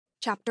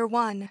Chapter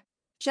 1.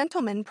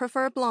 Gentlemen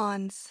Prefer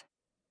Blondes.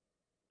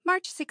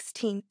 March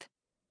 16th.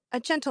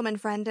 A gentleman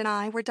friend and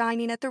I were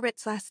dining at the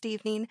Ritz last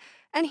evening,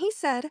 and he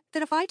said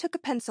that if I took a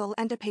pencil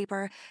and a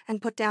paper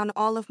and put down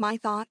all of my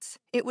thoughts,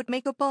 it would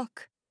make a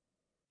book.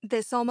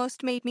 This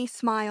almost made me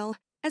smile,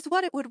 as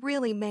what it would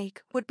really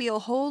make would be a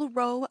whole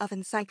row of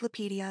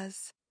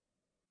encyclopedias.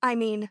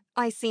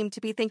 I seem to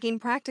be thinking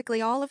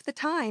practically all of the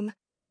time.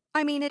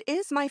 It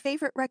is my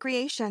favorite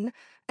recreation,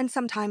 and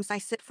sometimes I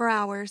sit for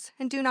hours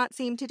and do not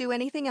seem to do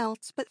anything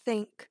else but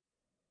think.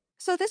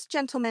 So this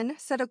gentleman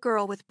said a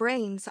girl with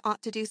brains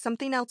ought to do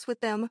something else with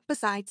them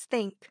besides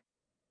think.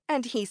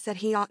 And he said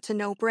he ought to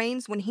know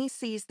brains when he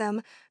sees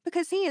them,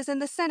 because he is in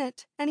the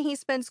Senate, and he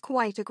spends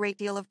quite a great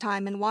deal of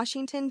time in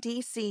Washington,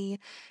 D.C.,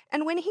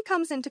 and when he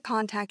comes into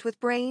contact with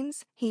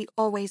brains, he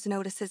always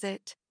notices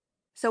it.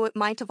 So it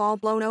might have all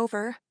blown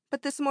over,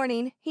 but this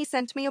morning he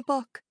sent me a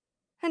book.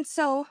 And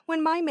so,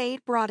 when my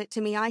maid brought it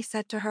to me, I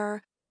said to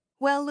her,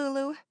 "Well,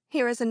 Lulu,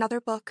 here is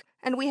another book,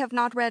 and we have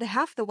not read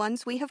half the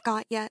ones we have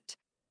got yet."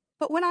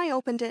 But when I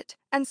opened it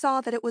and saw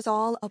that it was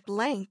all a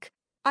blank,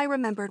 I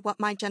remembered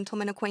what my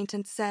gentleman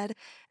acquaintance said,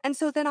 and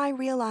so then I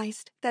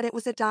realized that it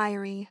was a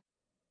diary.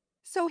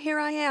 So here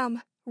I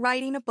am,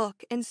 writing a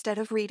book instead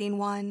of reading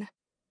one.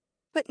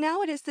 But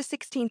now it is the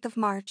 16th of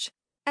March,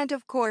 and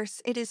of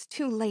course it is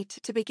too late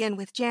to begin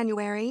with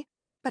January.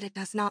 But it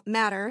does not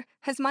matter,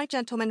 as my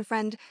gentleman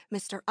friend,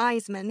 Mr.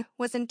 Eisman,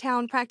 was in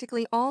town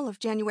practically all of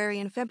January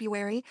and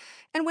February,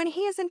 and when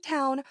he is in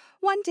town,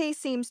 one day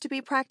seems to be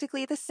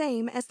practically the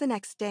same as the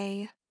next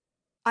day.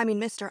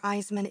 Mr.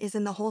 Eisman is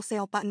in the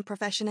wholesale button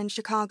profession in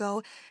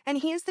Chicago, and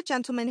he is the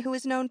gentleman who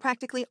is known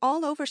practically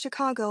all over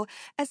Chicago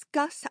as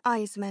Gus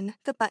Eisman,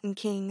 the Button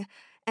King,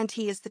 and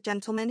he is the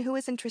gentleman who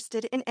is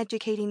interested in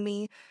educating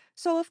me,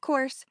 so of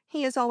course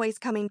he is always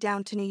coming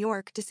down to New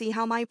York to see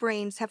how my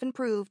brains have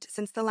improved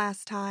since the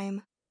last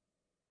time.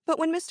 But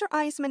when Mr.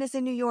 Eisman is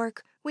in New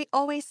York, we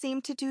always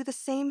seem to do the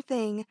same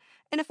thing,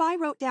 and if I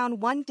wrote down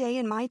one day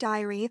in my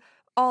diary,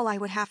 all I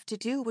would have to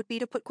do would be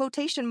to put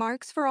quotation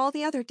marks for all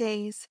the other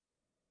days.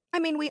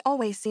 We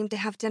always seem to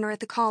have dinner at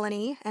the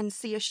Colony, and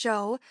see a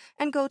show,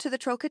 and go to the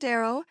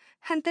Trocadero,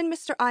 and then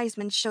Mr.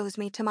 Eisman shows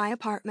me to my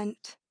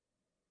apartment.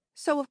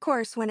 So, of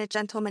course, when a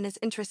gentleman is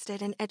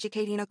interested in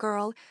educating a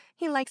girl,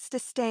 he likes to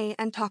stay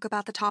and talk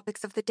about the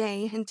topics of the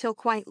day until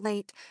quite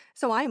late,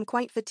 so I am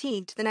quite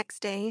fatigued the next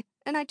day,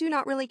 and I do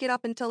not really get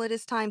up until it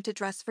is time to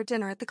dress for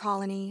dinner at the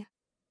Colony.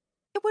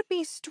 It would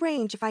be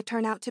strange if I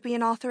turn out to be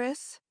an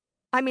authoress.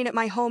 At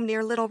my home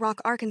near Little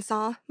Rock,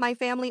 Arkansas, my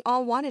family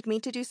all wanted me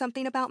to do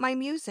something about my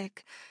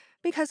music,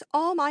 because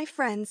all my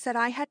friends said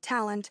I had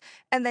talent,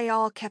 and they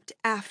all kept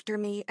after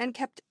me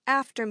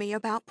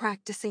about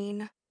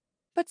practicing.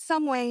 But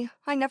some way,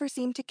 I never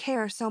seemed to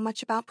care so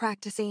much about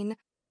practicing.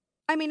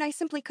 I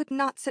simply could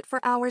not sit for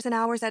hours and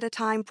hours at a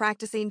time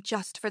practicing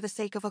just for the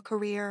sake of a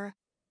career.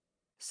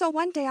 So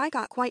one day I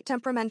got quite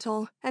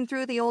temperamental and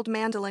threw the old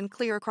mandolin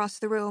clear across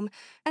the room,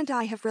 and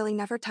I have really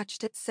never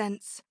touched it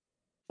since.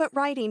 But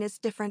writing is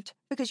different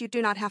because you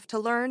do not have to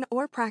learn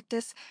or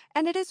practice,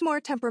 and it is more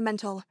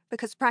temperamental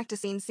because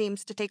practicing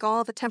seems to take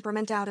all the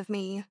temperament out of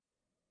me.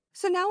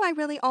 So now I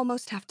really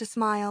almost have to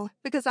smile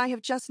because I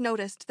have just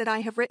noticed that I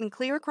have written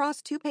clear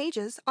across 2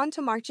 pages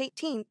onto March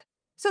 18th.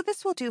 So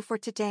this will do for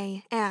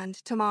today and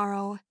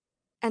tomorrow.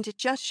 And it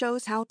just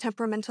shows how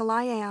temperamental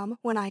I am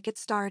when I get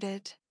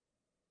started.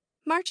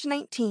 March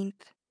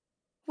 19th.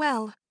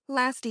 Well,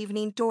 last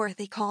evening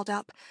Dorothy called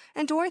up,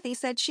 and Dorothy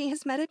said she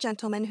has met a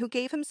gentleman who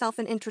gave himself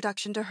an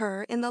introduction to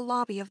her in the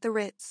lobby of the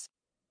Ritz.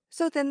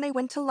 So then they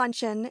went to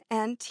luncheon,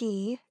 and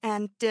tea,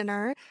 and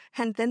dinner,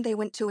 and then they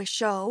went to a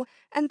show,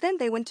 and then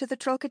they went to the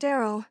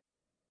Trocadero.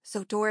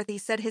 So Dorothy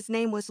said his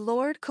name was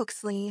Lord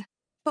Cooksley,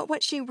 but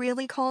what she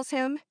really calls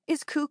him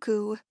is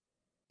Cuckoo.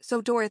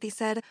 So Dorothy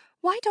said,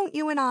 "Why don't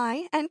you and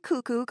I and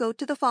Cuckoo go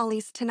to the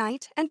Follies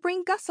tonight and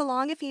bring Gus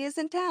along if he is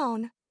in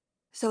town?"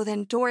 So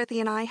then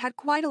Dorothy and I had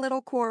quite a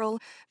little quarrel,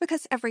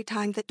 because every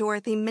time that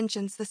Dorothy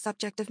mentions the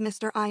subject of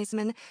Mr.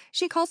 Eisman,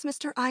 she calls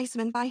Mr.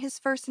 Eisman by his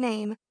first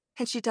name,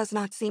 and she does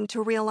not seem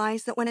to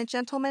realize that when a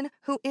gentleman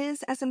who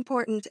is as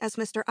important as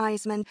Mr.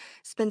 Eisman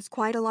spends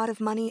quite a lot of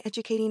money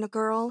educating a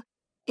girl,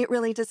 it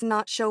really does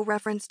not show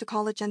reverence to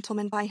call a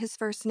gentleman by his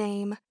first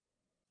name.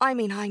 I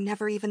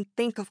never even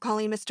think of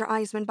calling Mr.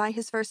 Eisman by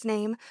his first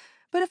name,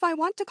 but if I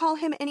want to call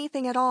him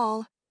anything at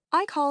all,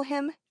 I call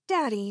him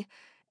Daddy,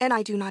 and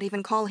I do not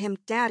even call him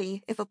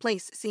Daddy if a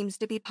place seems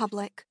to be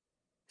public.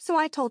 So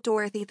I told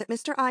Dorothy that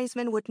Mr.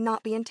 Eisman would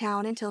not be in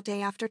town until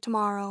day after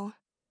tomorrow.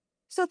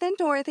 So then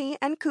Dorothy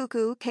and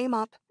Cuckoo came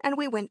up, and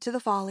we went to the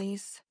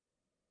Follies.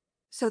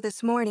 So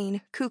this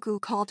morning, Cuckoo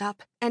called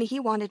up, and he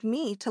wanted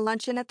me to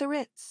luncheon at the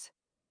Ritz.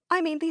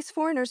 These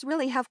foreigners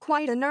really have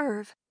quite a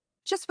nerve.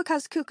 Just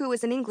because Cuckoo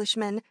is an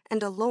Englishman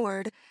and a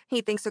lord, he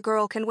thinks a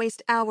girl can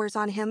waste hours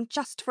on him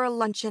just for a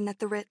luncheon at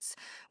the Ritz,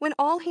 when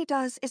all he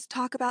does is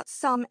talk about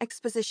some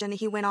exposition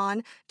he went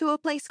on to a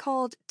place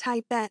called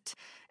Tibet,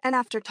 and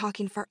after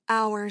talking for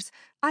hours,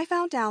 I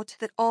found out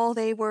that all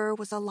they were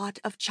was a lot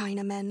of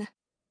Chinamen.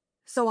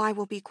 So I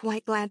will be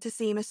quite glad to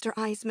see Mr.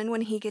 Eisman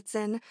when he gets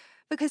in,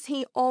 because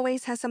he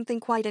always has something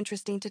quite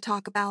interesting to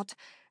talk about.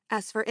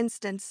 As for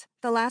instance,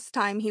 the last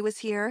time he was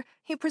here,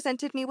 he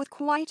presented me with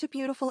quite a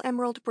beautiful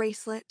emerald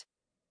bracelet.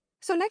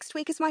 So next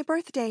week is my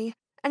birthday,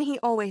 and he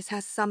always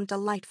has some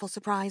delightful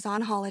surprise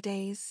on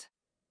holidays.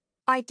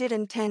 I did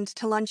intend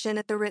to luncheon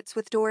at the Ritz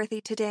with Dorothy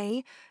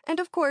today,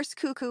 and of course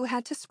Cuckoo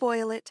had to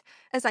spoil it,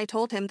 as I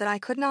told him that I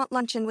could not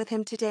luncheon with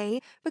him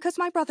today because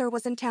my brother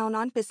was in town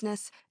on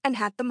business and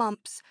had the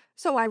mumps,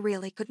 so I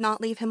really could not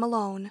leave him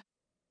alone.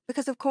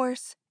 Because of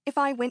course, if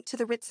I went to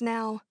the Ritz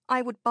now,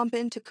 I would bump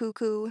into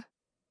Cuckoo.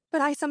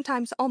 But I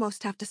sometimes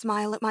almost have to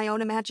smile at my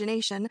own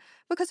imagination,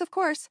 because of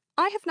course,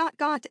 I have not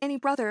got any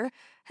brother,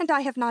 and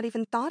I have not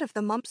even thought of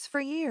the mumps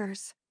for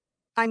years.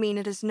 I mean,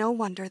 it is no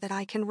wonder that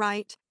I can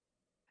write.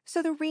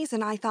 So the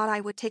reason I thought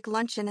I would take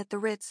luncheon at the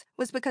Ritz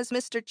was because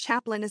Mr.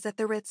 Chaplin is at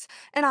the Ritz,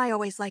 and I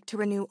always like to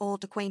renew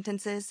old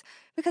acquaintances,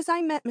 because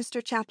I met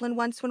Mr. Chaplin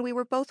once when we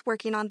were both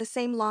working on the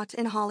same lot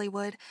in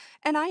Hollywood,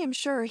 and I am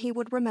sure he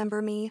would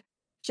remember me.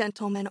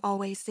 Gentlemen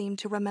always seem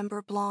to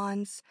remember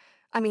blondes.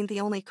 I mean,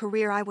 the only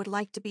career I would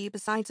like to be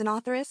besides an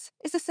authoress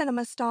is a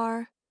cinema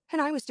star,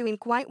 and I was doing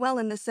quite well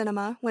in the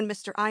cinema when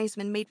Mr.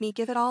 Eisman made me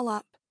give it all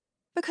up.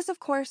 Because, of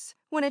course,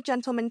 when a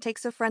gentleman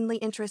takes a friendly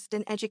interest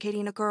in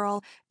educating a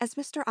girl, as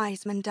Mr.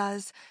 Eisman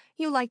does,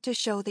 you like to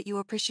show that you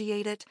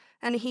appreciate it,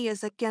 and he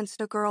is against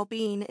a girl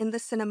being in the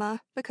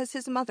cinema because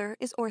his mother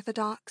is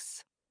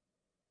Orthodox.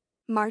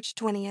 March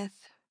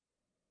 20th.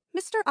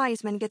 Mr.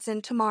 Eisman gets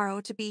in tomorrow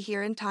to be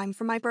here in time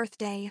for my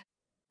birthday.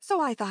 So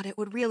I thought it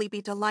would really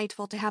be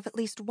delightful to have at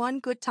least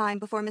one good time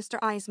before Mr.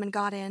 Eisman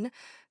got in.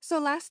 So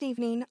last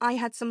evening, I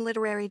had some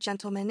literary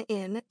gentlemen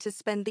in to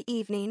spend the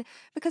evening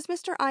because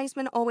Mr.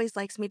 Eisman always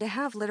likes me to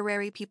have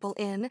literary people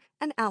in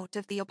and out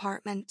of the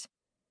apartment.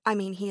 I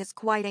mean, he is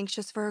quite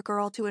anxious for a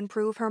girl to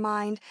improve her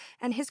mind,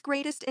 and his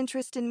greatest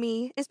interest in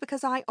me is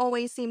because I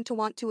always seem to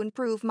want to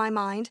improve my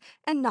mind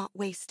and not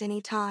waste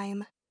any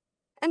time.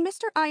 And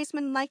Mr.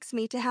 Eisman likes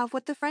me to have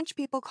what the French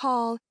people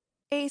call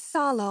a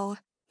salo,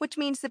 which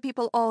means that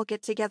people all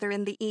get together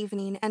in the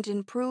evening and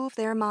improve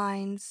their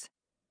minds.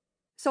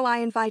 So I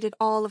invited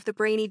all of the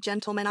brainy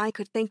gentlemen I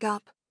could think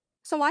up.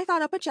 So I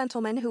thought up a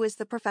gentleman who is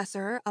the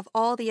professor of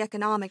all the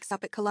economics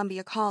up at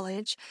Columbia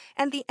College,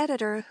 and the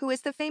editor who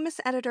is the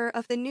famous editor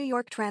of the New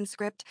York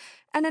Transcript,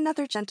 and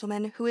another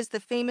gentleman who is the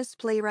famous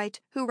playwright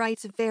who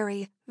writes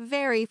very,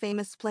 very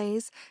famous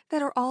plays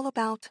that are all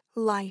about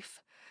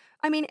life.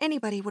 I mean,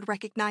 anybody would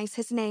recognize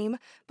his name,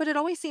 but it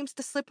always seems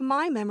to slip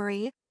my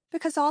memory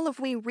because all of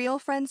we real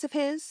friends of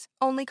his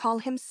only call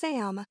him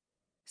Sam.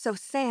 So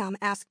Sam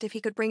asked if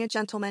he could bring a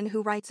gentleman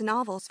who writes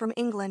novels from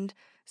England,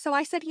 so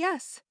I said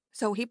yes,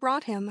 so he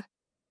brought him.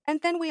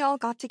 And then we all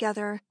got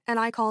together, and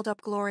I called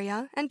up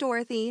Gloria and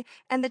Dorothy,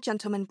 and the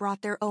gentlemen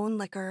brought their own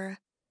liquor.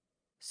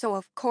 So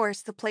of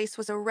course the place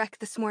was a wreck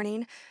this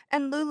morning,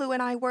 and Lulu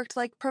and I worked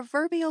like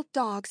proverbial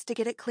dogs to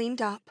get it cleaned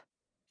up.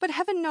 But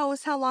heaven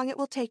knows how long it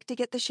will take to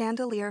get the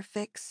chandelier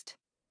fixed.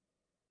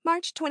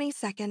 March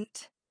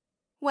 22nd.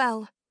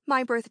 Well,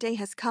 my birthday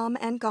has come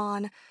and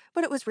gone,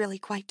 but it was really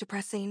quite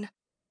depressing.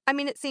 I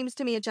mean, it seems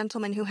to me a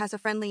gentleman who has a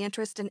friendly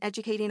interest in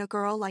educating a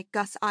girl like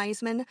Gus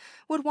Eisman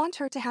would want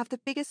her to have the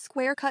biggest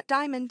square-cut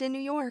diamond in New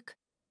York.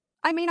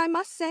 I mean, I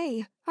must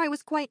say, I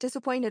was quite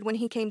disappointed when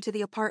he came to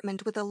the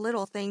apartment with a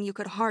little thing you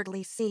could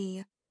hardly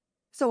see.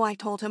 So I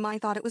told him I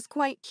thought it was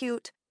quite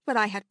cute, but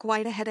I had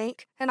quite a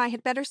headache, and I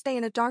had better stay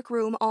in a dark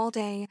room all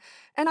day,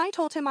 and I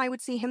told him I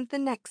would see him the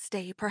next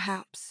day,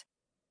 perhaps.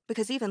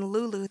 Because even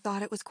Lulu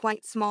thought it was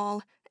quite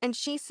small, and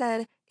she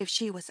said if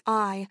she was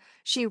I,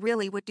 she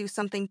really would do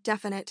something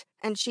definite,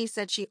 and she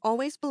said she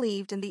always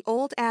believed in the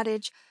old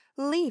adage,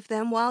 leave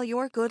them while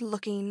you're good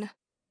looking.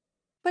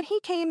 But he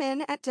came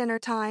in at dinner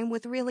time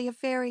with really a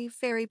very,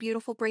 very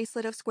beautiful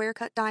bracelet of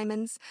square-cut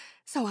diamonds,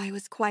 so I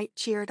was quite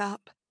cheered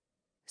up.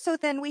 So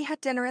then we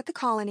had dinner at the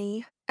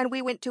Colony, and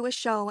we went to a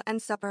show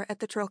and supper at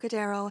the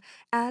Trocadero,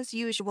 as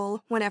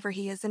usual whenever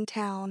he is in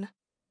town.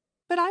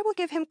 But I will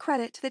give him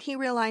credit that he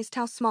realized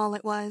how small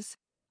it was.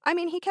 I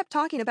mean, he kept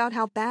talking about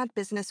how bad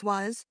business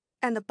was,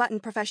 and the button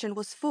profession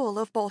was full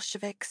of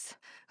Bolsheviks,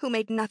 who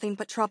made nothing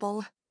but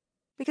trouble.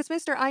 Because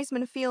Mr.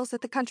 Eisman feels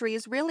that the country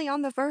is really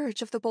on the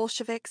verge of the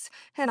Bolsheviks,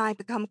 and I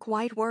become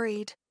quite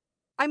worried.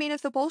 I mean,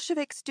 if the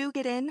Bolsheviks do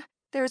get in,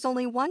 there is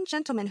only one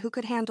gentleman who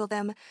could handle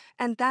them,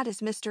 and that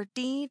is Mr.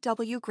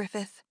 D.W.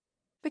 Griffith.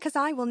 Because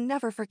I will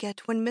never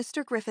forget when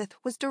Mr. Griffith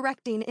was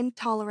directing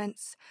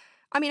Intolerance.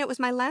 I mean, it was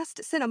my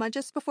last cinema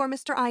just before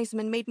Mr.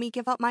 Eisman made me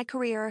give up my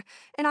career,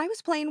 and I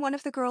was playing one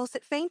of the girls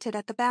that fainted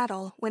at the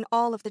battle when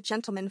all of the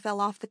gentlemen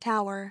fell off the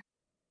tower.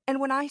 And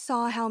when I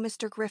saw how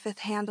Mr. Griffith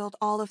handled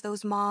all of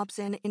those mobs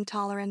in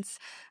Intolerance,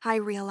 I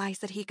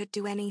realized that he could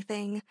do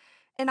anything.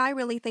 And I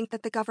really think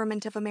that the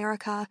government of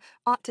America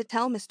ought to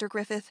tell Mr.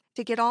 Griffith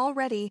to get all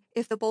ready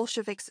if the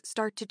Bolsheviks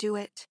start to do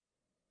it.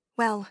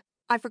 Well,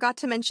 I forgot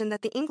to mention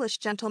that the English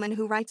gentleman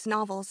who writes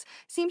novels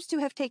seems to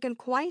have taken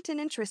quite an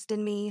interest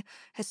in me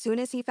as soon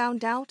as he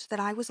found out that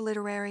I was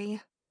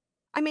literary.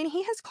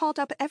 He has called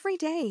up every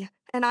day,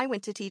 and I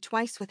went to tea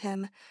twice with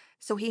him.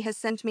 So he has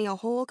sent me a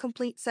whole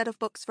complete set of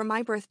books for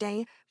my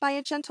birthday by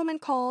a gentleman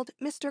called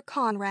Mr.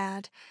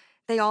 Conrad.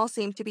 They all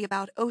seem to be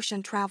about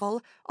ocean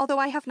travel, although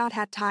I have not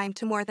had time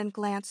to more than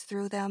glance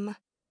through them.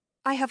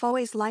 I have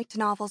always liked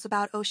novels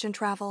about ocean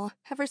travel,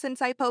 ever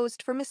since I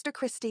posed for Mr.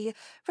 Christie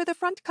for the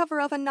front cover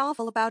of a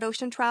novel about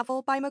ocean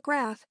travel by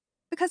McGrath,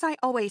 because I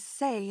always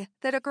say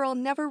that a girl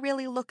never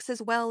really looks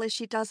as well as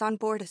she does on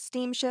board a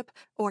steamship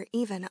or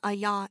even a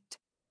yacht.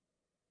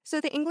 So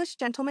the English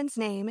gentleman's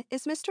name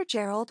is Mr.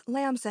 Gerald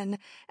Lamson,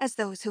 as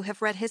those who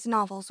have read his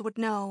novels would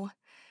know.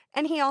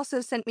 And he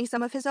also sent me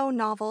some of his own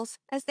novels,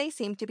 as they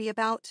seem to be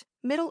about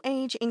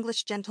middle-aged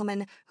English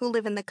gentlemen who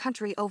live in the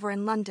country over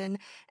in London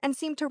and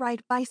seem to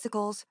ride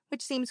bicycles,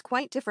 which seems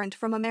quite different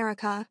from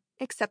America,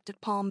 except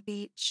at Palm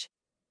Beach.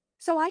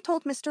 So I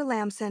told Mr.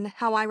 Lamson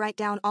how I write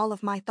down all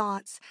of my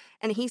thoughts,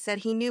 and he said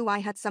he knew I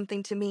had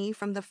something to me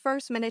from the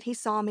first minute he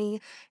saw me,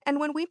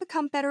 and when we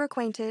become better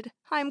acquainted,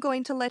 I'm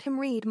going to let him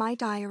read my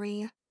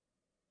diary.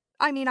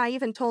 I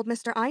even told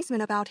Mr.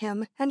 Eisman about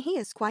him, and he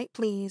is quite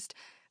pleased,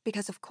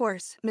 because of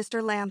course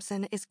Mr.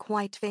 Lamson is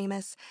quite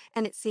famous,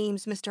 and it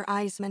seems Mr.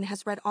 Eisman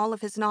has read all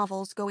of his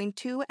novels going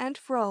to and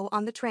fro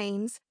on the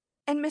trains,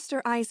 and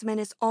Mr. Eisman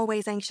is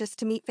always anxious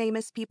to meet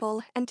famous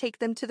people and take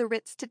them to the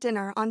Ritz to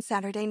dinner on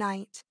Saturday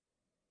night.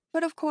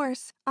 But of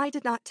course, I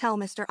did not tell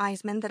Mr.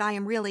 Eisman that I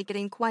am really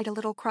getting quite a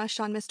little crush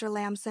on Mr.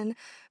 Lamson,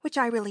 which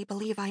I really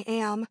believe I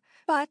am,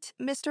 but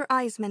Mr.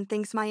 Eisman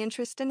thinks my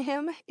interest in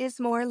him is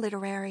more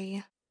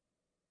literary.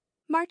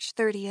 March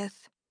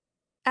 30th.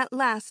 At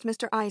last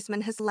Mr.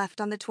 Eisman has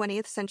left on the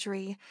 20th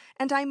century,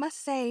 and I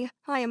must say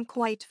I am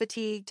quite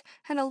fatigued,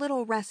 and a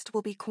little rest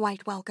will be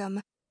quite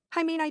welcome.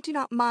 I do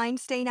not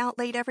mind staying out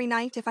late every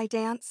night if I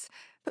dance,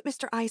 but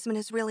Mr. Eisman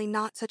is really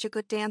not such a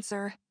good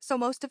dancer, so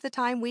most of the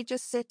time we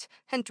just sit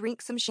and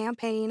drink some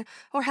champagne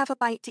or have a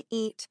bite to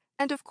eat,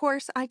 and of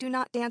course I do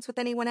not dance with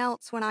anyone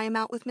else when I am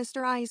out with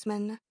Mr.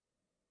 Eisman.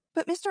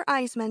 But Mr.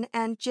 Eisman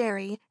and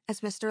Jerry,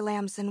 as Mr.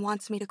 Lamson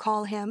wants me to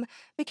call him,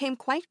 became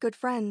quite good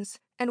friends,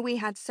 and we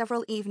had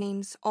several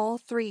evenings, all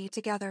three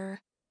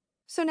together.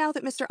 So now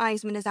that Mr.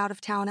 Eisman is out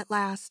of town at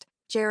last,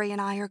 Jerry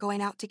and I are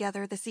going out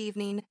together this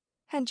evening,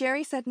 and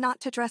Jerry said not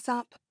to dress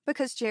up,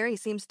 because Jerry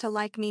seems to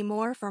like me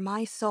more for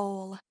my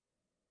soul.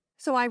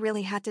 So I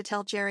really had to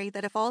tell Jerry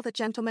that if all the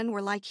gentlemen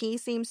were like he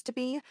seems to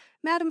be,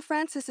 Madame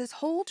Frances's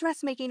whole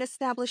dressmaking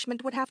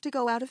establishment would have to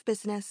go out of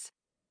business.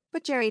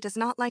 But Jerry does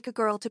not like a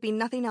girl to be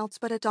nothing else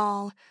but a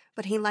doll,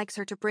 but he likes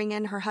her to bring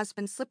in her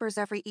husband's slippers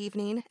every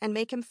evening and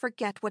make him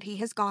forget what he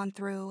has gone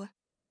through.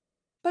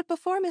 But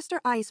before Mr.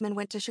 Eisman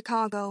went to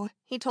Chicago,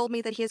 he told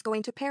me that he is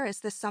going to Paris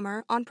this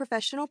summer on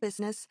professional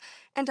business,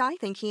 and I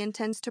think he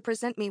intends to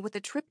present me with a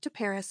trip to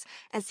Paris,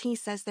 as he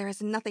says there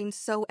is nothing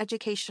so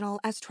educational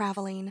as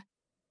traveling.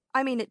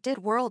 It did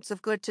worlds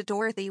of good to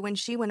Dorothy when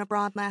she went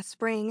abroad last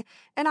spring,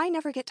 and I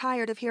never get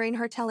tired of hearing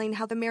her telling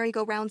how the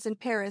merry-go-rounds in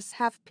Paris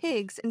have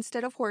pigs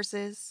instead of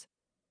horses.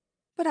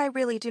 But I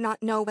really do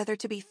not know whether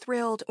to be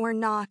thrilled or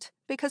not,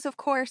 because of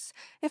course,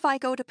 if I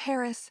go to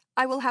Paris,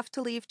 I will have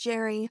to leave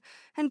Jerry,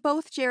 and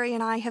both Jerry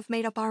and I have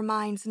made up our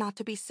minds not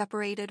to be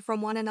separated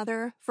from one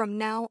another from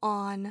now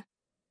on.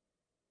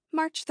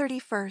 March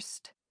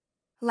 31st.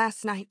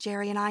 Last night,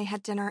 Jerry and I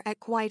had dinner at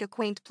quite a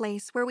quaint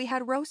place where we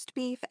had roast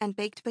beef and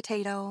baked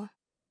potato.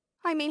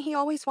 He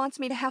always wants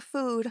me to have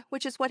food,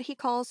 which is what he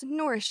calls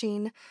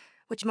nourishing,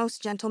 which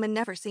most gentlemen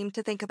never seem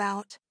to think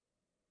about.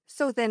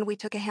 So then we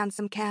took a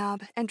hansom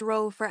cab and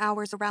drove for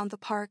hours around the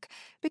park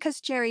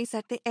because Jerry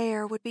said the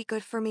air would be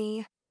good for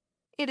me.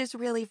 It is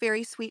really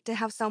very sweet to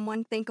have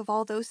someone think of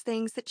all those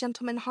things that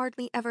gentlemen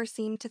hardly ever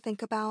seem to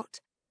think about.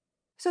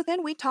 So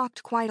then we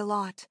talked quite a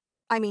lot.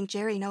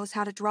 Jerry knows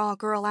how to draw a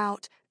girl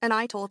out, and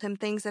I told him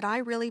things that I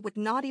really would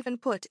not even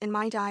put in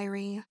my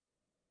diary.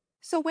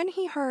 So when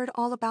he heard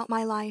all about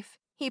my life,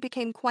 he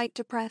became quite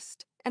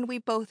depressed, and we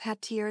both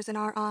had tears in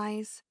our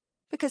eyes,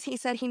 because he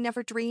said he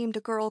never dreamed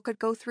a girl could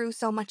go through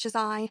so much as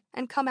I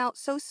and come out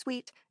so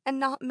sweet and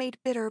not made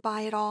bitter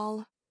by it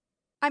all.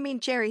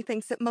 Jerry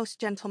thinks that most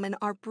gentlemen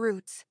are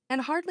brutes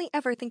and hardly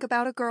ever think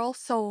about a girl's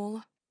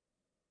soul.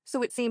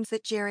 So it seems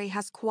that Jerry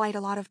has quite a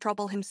lot of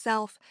trouble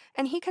himself,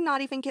 and he cannot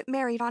even get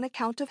married on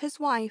account of his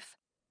wife.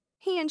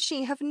 He and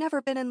she have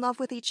never been in love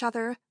with each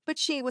other, but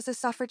she was a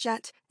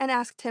suffragette and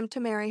asked him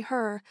to marry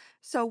her,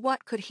 so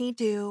what could he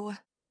do?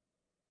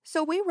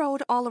 So we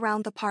rode all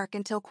around the park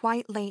until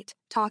quite late,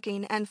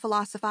 talking and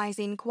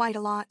philosophizing quite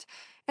a lot,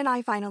 and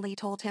I finally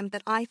told him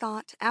that I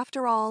thought,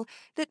 after all,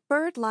 that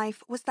bird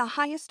life was the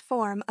highest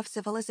form of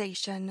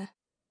civilization.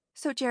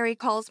 So Jerry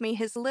calls me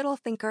his little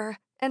thinker,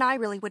 and I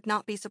really would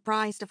not be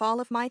surprised if all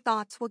of my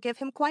thoughts will give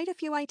him quite a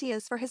few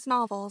ideas for his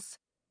novels.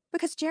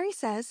 Because Jerry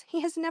says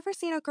he has never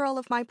seen a girl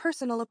of my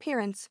personal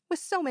appearance with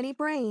so many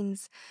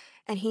brains,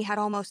 and he had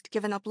almost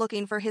given up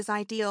looking for his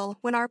ideal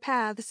when our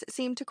paths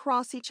seemed to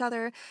cross each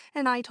other,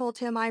 and I told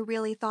him I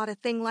really thought a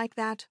thing like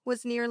that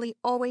was nearly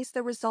always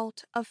the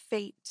result of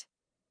fate.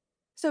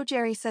 So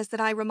Jerry says that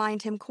I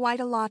remind him quite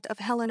a lot of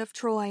Helen of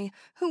Troy,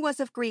 who was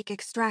of Greek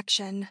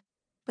extraction.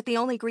 But the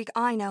only Greek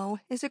I know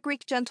is a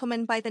Greek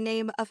gentleman by the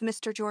name of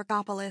Mr.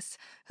 Georgopoulos,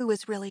 who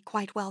is really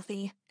quite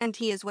wealthy, and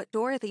he is what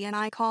Dorothy and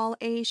I call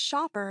a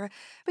shopper,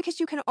 because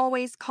you can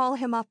always call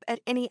him up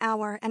at any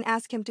hour and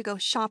ask him to go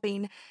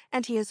shopping,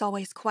 and he is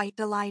always quite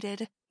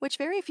delighted, which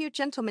very few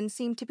gentlemen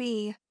seem to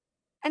be.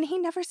 And he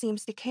never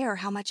seems to care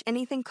how much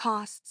anything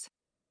costs.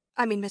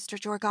 I mean, Mr.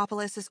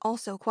 Georgopoulos is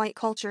also quite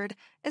cultured,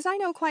 as I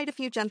know quite a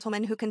few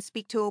gentlemen who can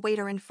speak to a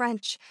waiter in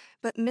French,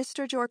 but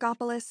Mr.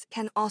 Georgopoulos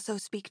can also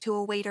speak to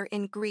a waiter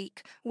in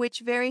Greek, which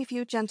very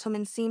few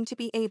gentlemen seem to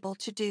be able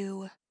to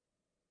do.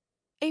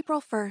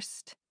 April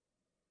 1st.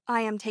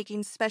 I am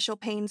taking special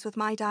pains with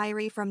my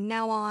diary from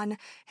now on,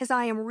 as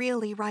I am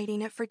really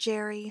writing it for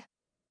Jerry.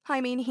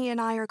 I mean, he and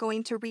I are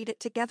going to read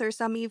it together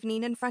some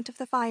evening in front of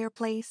the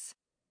fireplace.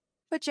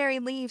 But Jerry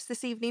leaves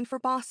this evening for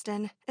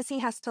Boston, as he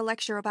has to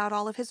lecture about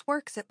all of his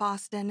works at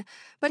Boston,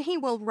 but he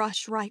will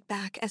rush right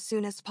back as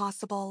soon as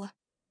possible.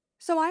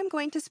 So I'm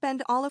going to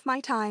spend all of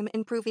my time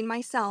improving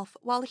myself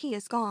while he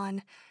is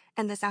gone.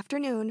 And this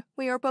afternoon,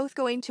 we are both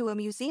going to a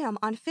museum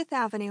on Fifth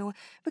Avenue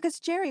because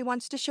Jerry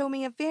wants to show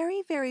me a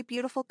very, very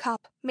beautiful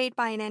cup made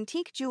by an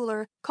antique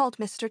jeweler called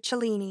Mr.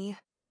 Cellini.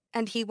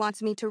 And he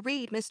wants me to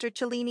read Mr.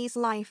 Cellini's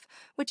life,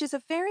 which is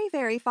a very,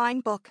 very fine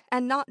book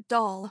and not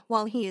dull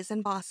while he is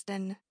in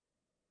Boston.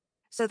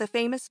 So the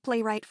famous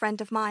playwright friend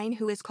of mine,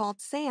 who is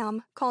called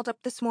Sam, called up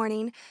this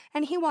morning,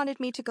 and he wanted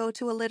me to go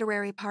to a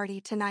literary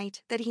party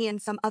tonight that he and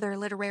some other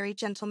literary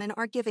gentlemen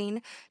are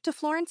giving to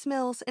Florence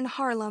Mills in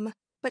Harlem,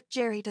 but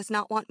Jerry does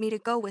not want me to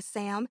go with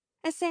Sam,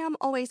 as Sam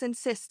always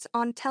insists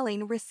on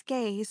telling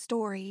risque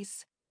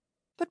stories.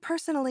 But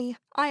personally,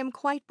 I am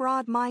quite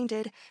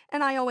broad-minded,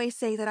 and I always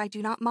say that I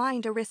do not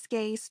mind a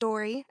risque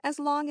story as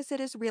long as it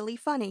is really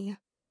funny.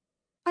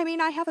 I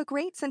mean, I have a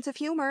great sense of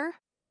humor.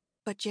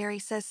 But Jerry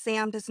says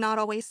Sam does not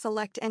always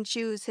select and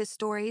choose his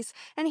stories,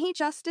 and he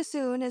just as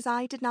soon as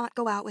I did not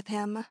go out with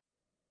him.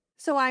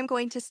 So I'm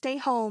going to stay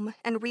home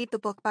and read the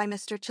book by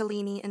Mr.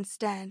 Cellini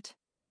instead.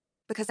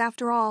 Because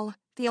after all,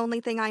 the only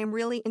thing I am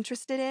really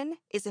interested in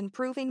is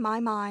improving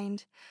my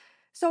mind.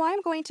 So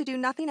I'm going to do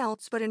nothing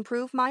else but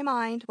improve my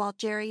mind while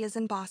Jerry is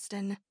in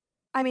Boston.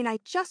 I mean, I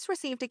just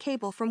received a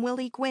cable from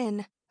Willie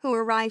Gwynn, who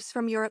arrives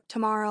from Europe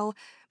tomorrow,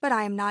 but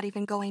I am not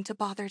even going to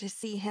bother to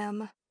see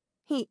him.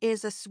 He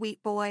is a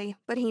sweet boy,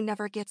 but he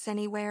never gets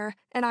anywhere,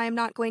 and I am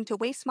not going to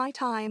waste my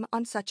time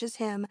on such as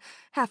him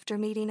after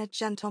meeting a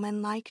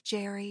gentleman like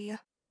Jerry.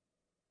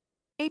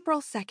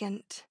 April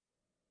 2nd.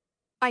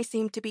 I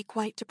seem to be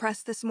quite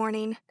depressed this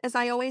morning, as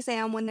I always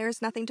am when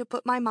there's nothing to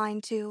put my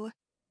mind to,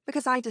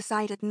 because I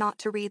decided not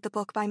to read the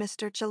book by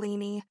Mr.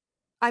 Cellini.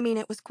 I mean,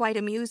 it was quite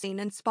amusing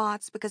in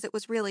spots because it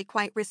was really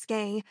quite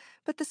risque,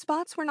 but the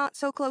spots were not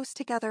so close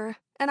together,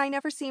 and I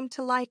never seem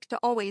to like to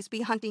always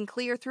be hunting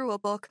clear through a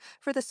book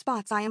for the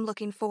spots I am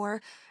looking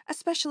for,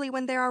 especially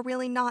when there are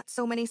really not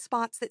so many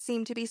spots that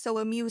seem to be so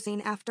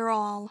amusing after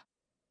all.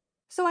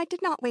 So I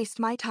did not waste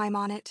my time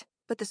on it,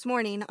 but this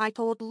morning I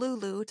told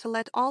Lulu to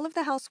let all of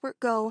the housework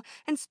go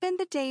and spend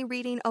the day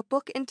reading a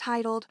book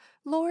entitled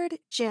Lord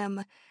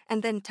Jim,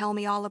 and then tell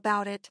me all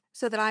about it,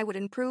 so that I would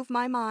improve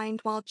my mind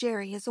while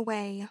Jerry is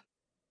away.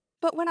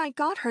 But when I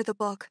got her the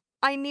book,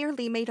 I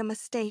nearly made a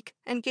mistake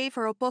and gave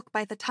her a book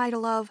by the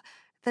title of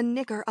The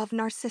Nigger of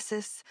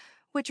Narcissus,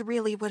 which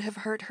really would have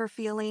hurt her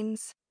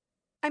feelings.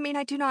 I mean,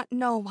 I do not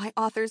know why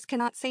authors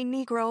cannot say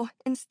Negro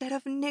instead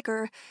of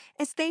nigger,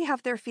 as they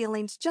have their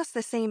feelings just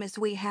the same as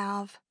we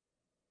have.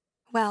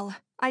 Well,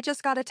 I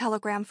just got a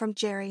telegram from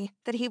Jerry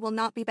that he will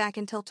not be back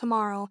until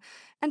tomorrow,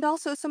 and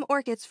also some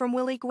orchids from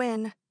Willie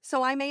Gwynn,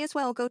 so I may as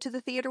well go to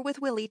the theater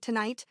with Willie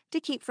tonight to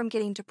keep from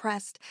getting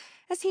depressed,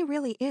 as he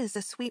really is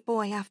a sweet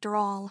boy after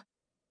all.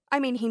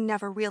 I mean, he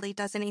never really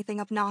does anything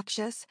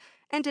obnoxious,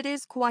 and it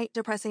is quite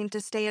depressing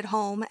to stay at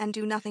home and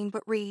do nothing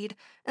but read,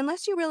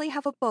 unless you really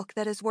have a book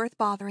that is worth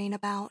bothering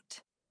about.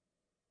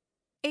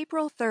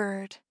 April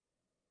 3rd.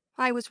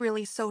 I was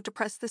really so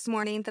depressed this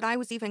morning that I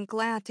was even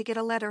glad to get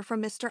a letter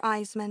from Mr.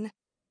 Eisman,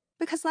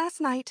 because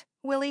last night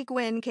Willie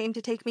Gwynn came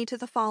to take me to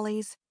the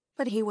Follies,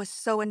 but he was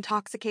so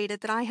intoxicated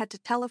that I had to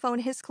telephone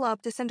his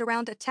club to send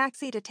around a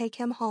taxi to take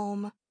him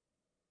home.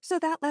 So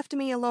that left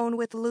me alone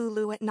with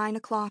Lulu at 9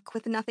 o'clock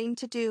with nothing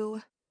to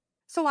do.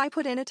 So I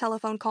put in a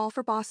telephone call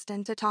for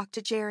Boston to talk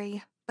to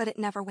Jerry, but it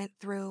never went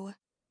through.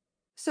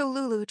 So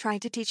Lulu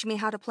tried to teach me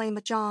how to play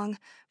mahjong,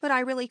 but I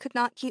really could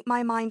not keep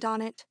my mind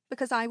on it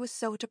because I was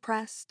so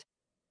depressed.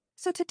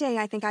 So today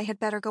I think I had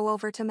better go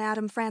over to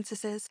Madame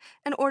Francis's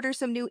and order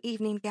some new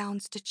evening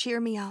gowns to cheer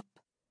me up.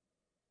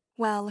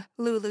 Well,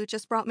 Lulu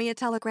just brought me a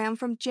telegram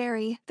from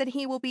Jerry that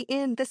he will be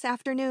in this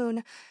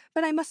afternoon,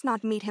 but I must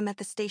not meet him at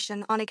the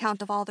station on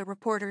account of all the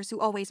reporters who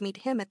always meet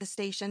him at the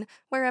station,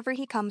 wherever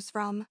he comes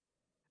from.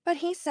 But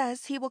he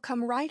says he will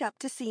come right up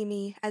to see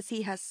me as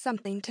he has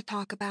something to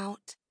talk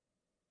about.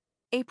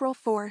 April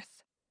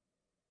 4th.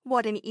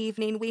 What an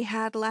evening we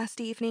had last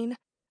evening.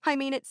 I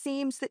mean, it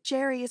seems that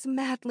Jerry is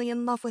madly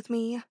in love with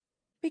me.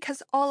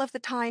 Because all of the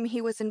time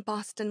he was in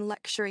Boston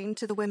lecturing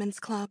to the women's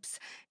clubs,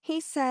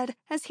 he said,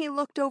 as he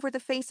looked over the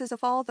faces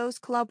of all those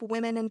club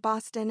women in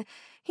Boston,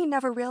 he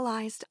never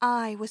realized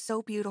I was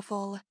so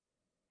beautiful.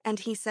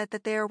 And he said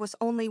that there was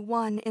only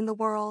one in the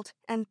world,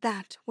 and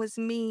that was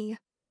me.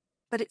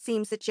 But it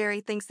seems that Jerry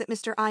thinks that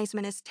Mr.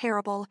 Eisman is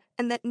terrible,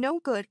 and that no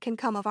good can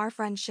come of our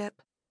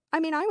friendship. I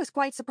mean, I was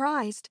quite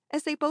surprised,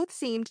 as they both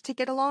seemed to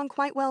get along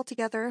quite well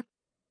together.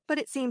 But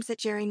it seems that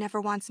Jerry never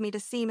wants me to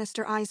see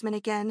Mr. Eisman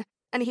again,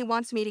 and he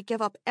wants me to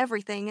give up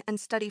everything and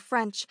study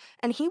French,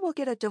 and he will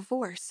get a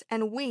divorce,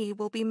 and we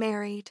will be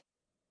married.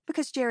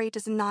 Because Jerry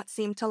does not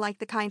seem to like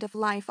the kind of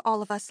life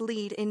all of us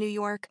lead in New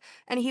York,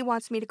 and he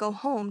wants me to go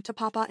home to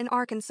Papa in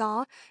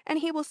Arkansas, and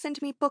he will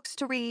send me books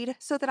to read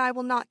so that I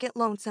will not get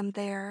lonesome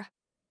there.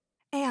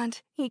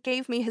 And he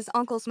gave me his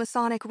uncle's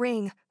Masonic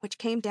ring, which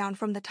came down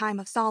from the time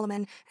of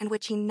Solomon, and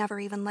which he never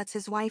even lets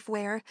his wife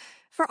wear,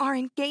 for our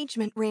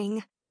engagement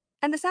ring.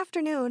 And this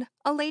afternoon,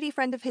 a lady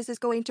friend of his is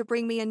going to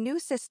bring me a new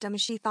system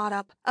she thought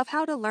up of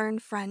how to learn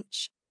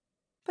French.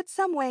 But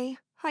some way,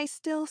 I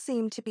still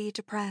seem to be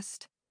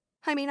depressed.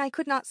 I mean, I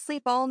could not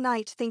sleep all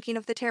night thinking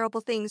of the terrible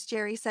things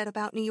Jerry said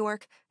about New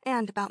York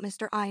and about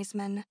Mr.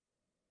 Eisman.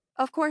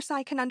 Of course,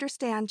 I can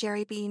understand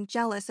Jerry being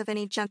jealous of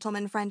any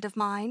gentleman friend of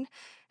mine,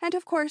 and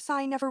of course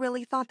I never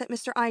really thought that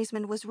Mr.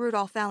 Eisman was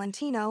Rudolph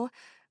Valentino,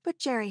 but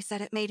Jerry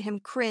said it made him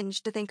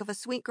cringe to think of a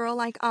sweet girl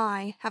like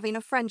I having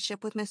a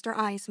friendship with Mr.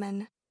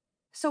 Eisman.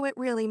 So it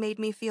really made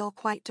me feel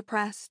quite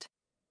depressed.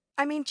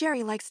 I mean,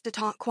 Jerry likes to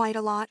talk quite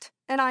a lot,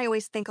 and I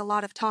always think a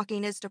lot of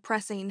talking is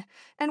depressing,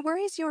 and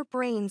worries your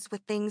brains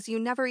with things you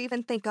never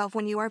even think of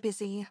when you are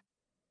busy.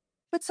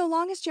 But so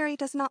long as Jerry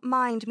does not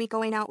mind me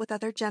going out with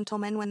other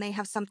gentlemen when they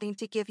have something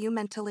to give you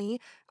mentally,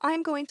 I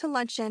am going to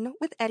luncheon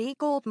with Eddie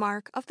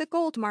Goldmark of the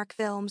Goldmark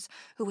films,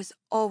 who is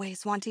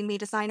always wanting me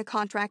to sign a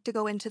contract to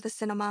go into the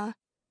cinema.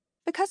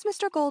 Because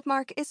Mr.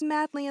 Goldmark is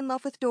madly in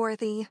love with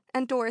Dorothy,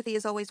 and Dorothy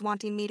is always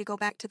wanting me to go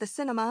back to the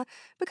cinema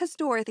because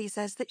Dorothy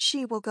says that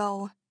she will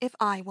go if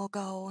I will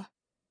go.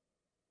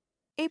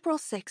 April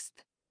 6th.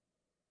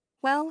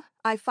 Well,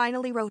 I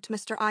finally wrote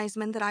Mr.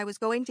 Eisman that I was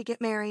going to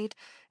get married,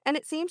 and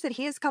it seems that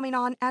he is coming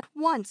on at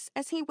once,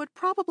 as he would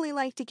probably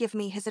like to give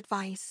me his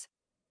advice.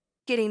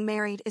 Getting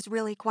married is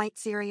really quite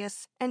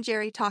serious, and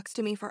Jerry talks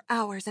to me for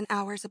hours and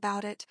hours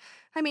about it.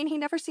 I mean, he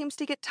never seems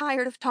to get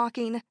tired of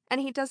talking, and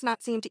he does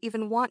not seem to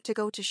even want to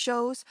go to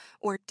shows,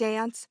 or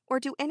dance, or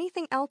do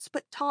anything else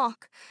but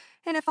talk.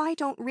 And if I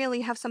don't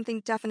really have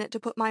something definite to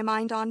put my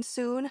mind on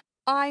soon,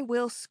 I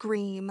will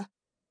scream.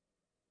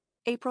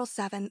 April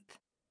 7th.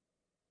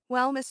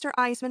 Well, Mr.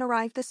 Eisman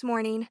arrived this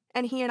morning,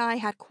 and he and I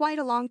had quite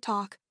a long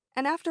talk,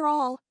 and after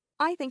all,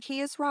 I think he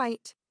is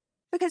right.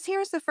 Because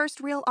here's the first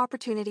real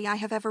opportunity I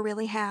have ever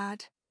really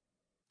had.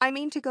 I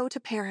mean to go to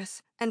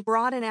Paris, and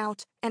broaden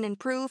out, and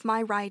improve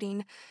my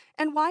writing,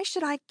 and why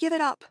should I give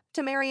it up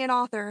to marry an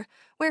author,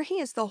 where he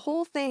is the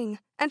whole thing,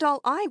 and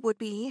all I would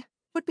be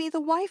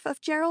the wife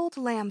of Gerald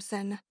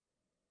Lamson.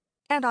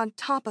 And on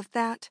top of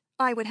that,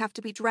 I would have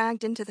to be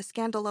dragged into the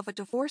scandal of a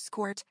divorce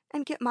court,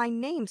 and get my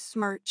name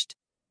smirched.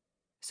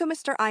 So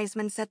Mr.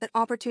 Eisman said that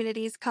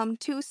opportunities come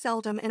too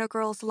seldom in a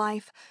girl's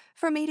life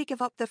for me to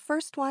give up the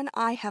first one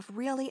I have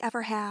really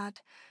ever had.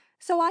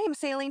 So I am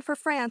sailing for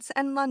France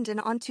and London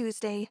on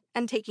Tuesday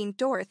and taking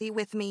Dorothy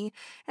with me,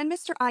 and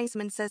Mr.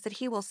 Eisman says that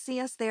he will see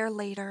us there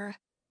later.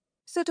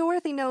 So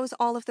Dorothy knows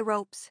all of the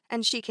ropes,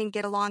 and she can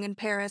get along in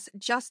Paris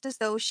just as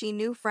though she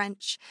knew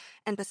French.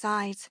 And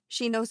besides,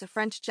 she knows a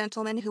French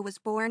gentleman who was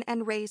born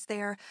and raised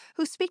there,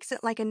 who speaks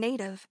it like a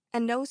native,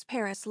 and knows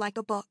Paris like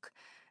a book.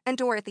 And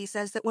Dorothy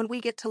says that when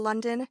we get to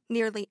London,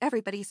 nearly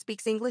everybody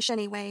speaks English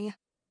anyway.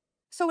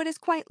 So it is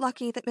quite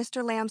lucky that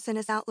Mr. Lamson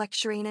is out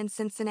lecturing in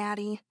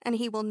Cincinnati, and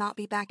he will not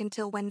be back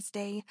until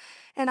Wednesday,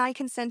 and I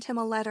can send him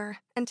a letter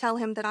and tell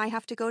him that I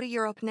have to go to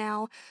Europe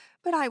now,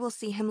 but I will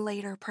see him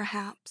later,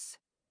 perhaps.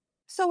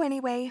 So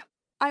anyway,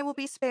 I will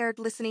be spared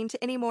listening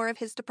to any more of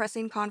his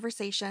depressing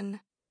conversation.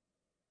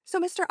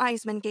 So Mr.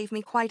 Eisman gave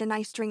me quite a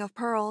nice string of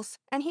pearls,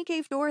 and he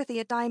gave Dorothy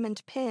a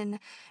diamond pin,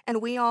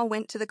 and we all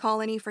went to the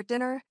colony for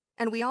dinner,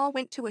 and we all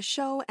went to a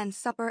show and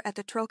supper at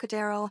the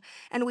Trocadero,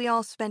 and we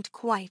all spent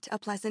quite a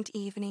pleasant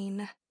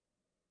evening.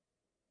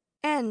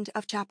 End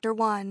of Chapter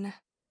 1.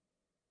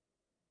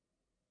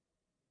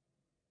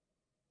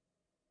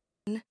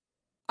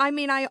 I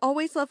mean, I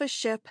always love a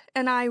ship,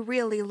 and I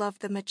really love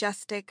the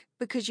Majestic,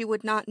 because you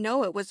would not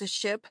know it was a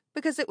ship,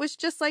 because it was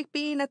just like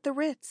being at the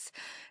Ritz.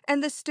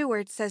 And the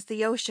steward says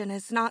the ocean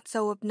is not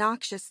so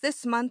obnoxious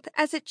this month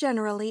as it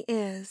generally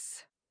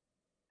is.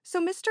 So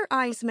Mr.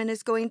 Eisman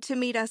is going to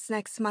meet us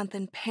next month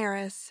in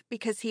Paris,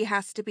 because he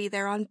has to be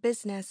there on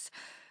business.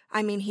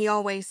 I mean, he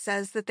always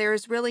says that there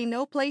is really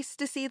no place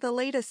to see the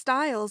latest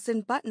styles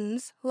in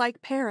buttons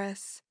like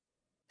Paris.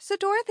 So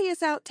Dorothy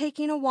is out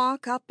taking a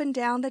walk up and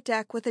down the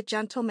deck with a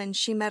gentleman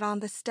she met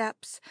on the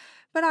steps,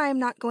 but I am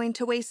not going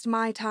to waste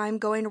my time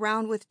going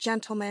around with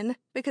gentlemen,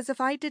 because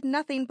if I did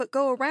nothing but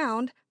go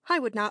around, I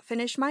would not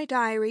finish my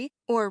diary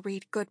or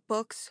read good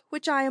books,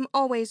 which I am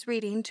always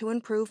reading to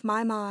improve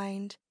my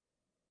mind.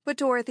 But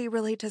Dorothy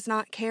really does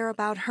not care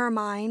about her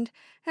mind,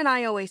 and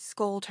I always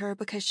scold her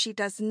because she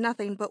does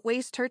nothing but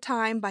waste her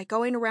time by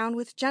going around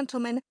with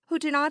gentlemen who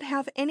do not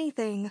have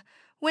anything,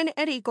 when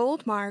Eddie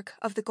Goldmark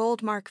of the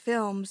Goldmark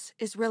films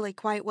is really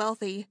quite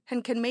wealthy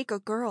and can make a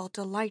girl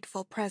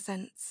delightful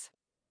presents.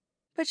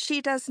 But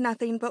she does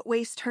nothing but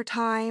waste her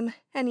time,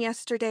 and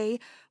yesterday,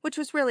 which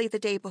was really the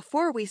day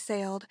before we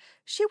sailed,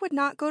 she would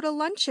not go to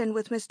luncheon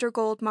with Mr.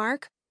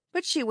 Goldmark,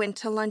 but she went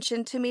to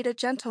luncheon to meet a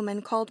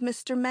gentleman called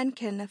Mr.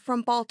 Mencken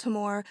from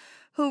Baltimore,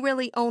 who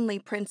really only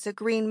prints a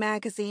green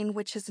magazine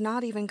which has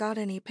not even got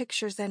any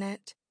pictures in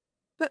it.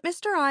 But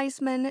Mr.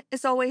 Eisman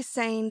is always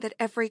saying that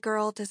every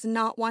girl does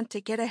not want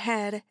to get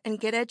ahead and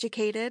get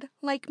educated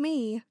like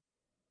me.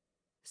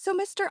 So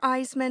Mr.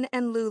 Eisman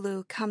and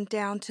Lulu come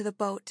down to the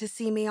boat to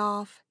see me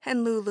off,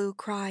 and Lulu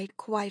cried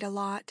quite a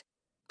lot.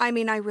 I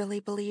mean, I really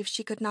believe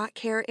she could not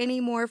care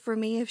any more for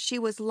me if she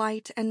was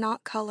light and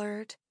not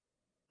colored.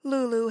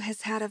 Lulu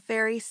has had a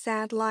very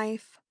sad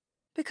life,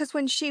 because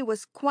when she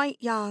was quite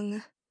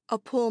young, a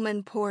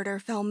Pullman porter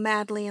fell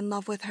madly in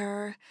love with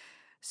her.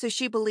 So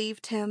she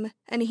believed him,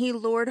 and he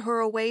lured her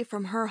away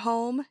from her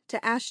home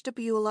to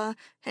Ashtabula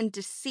and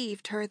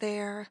deceived her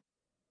there.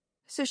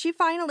 So she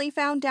finally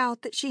found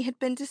out that she had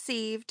been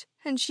deceived,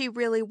 and she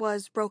really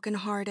was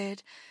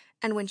broken-hearted.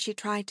 And when she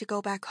tried to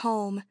go back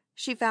home,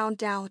 she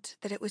found out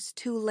that it was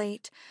too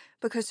late,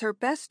 because her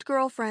best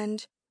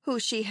girlfriend, who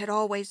she had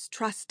always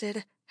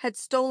trusted, had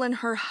stolen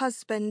her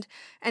husband,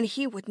 and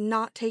he would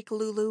not take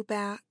Lulu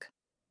back.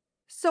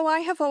 So I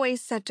have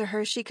always said to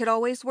her she could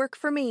always work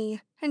for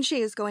me, and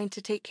she is going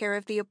to take care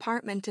of the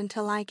apartment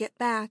until I get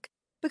back,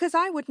 because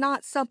I would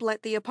not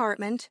sublet the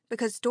apartment,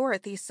 because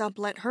Dorothy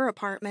sublet her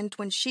apartment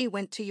when she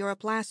went to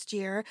Europe last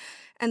year,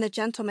 and the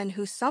gentleman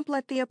who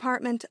sublet the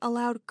apartment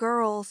allowed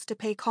girls to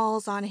pay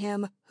calls on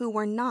him who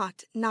were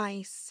not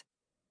nice.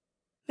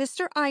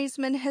 Mr.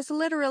 Eisman has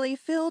literally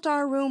filled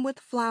our room with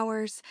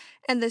flowers,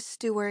 and the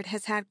steward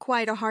has had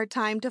quite a hard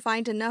time to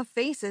find enough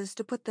vases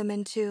to put them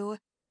into.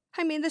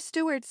 I mean, the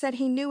steward said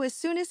he knew as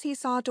soon as he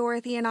saw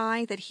Dorothy and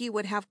I that he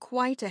would have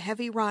quite a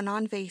heavy run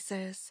on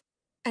vases.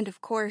 And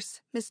of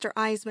course, Mr.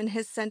 Eisman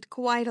has sent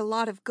quite a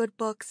lot of good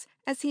books,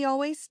 as he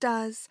always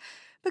does,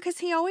 because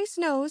he always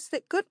knows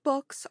that good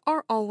books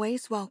are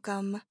always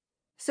welcome.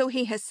 So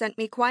he has sent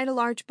me quite a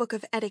large book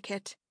of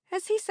etiquette,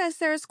 as he says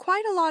there is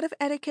quite a lot of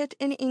etiquette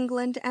in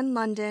England and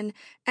London,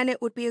 and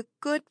it would be a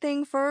good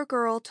thing for a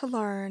girl to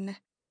learn.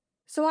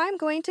 So I'm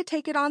going to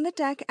take it on the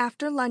deck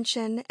after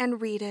luncheon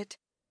and read it,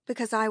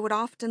 because I would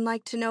often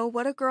like to know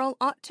what a girl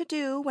ought to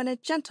do when a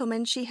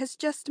gentleman she has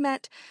just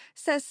met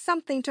says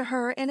something to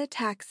her in a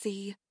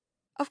taxi.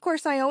 Of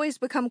course, I always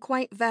become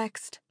quite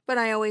vexed, but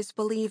I always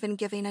believe in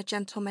giving a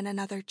gentleman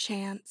another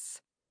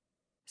chance.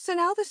 So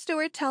now the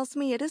steward tells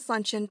me it is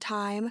luncheon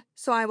time,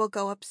 so I will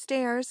go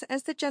upstairs,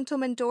 as the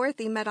gentleman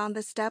Dorothy met on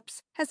the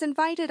steps has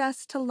invited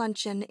us to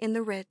luncheon in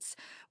the Ritz,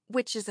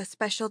 which is a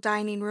special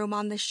dining room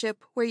on the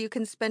ship where you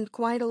can spend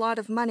quite a lot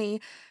of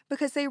money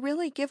because they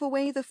really give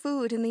away the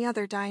food in the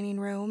other dining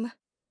room.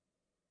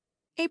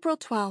 April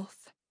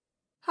 12th.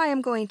 I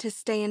am going to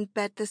stay in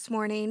bed this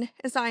morning,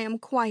 as I am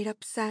quite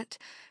upset,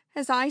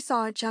 as I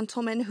saw a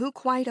gentleman who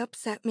quite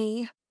upset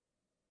me.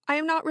 I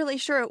am not really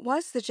sure it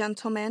was the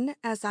gentleman,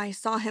 as I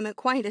saw him at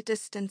quite a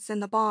distance in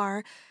the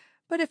bar,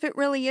 but if it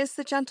really is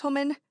the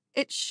gentleman,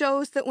 it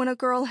shows that when a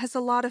girl has a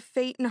lot of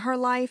fate in her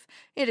life,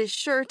 it is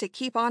sure to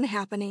keep on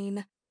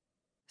happening.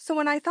 So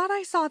when I thought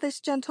I saw this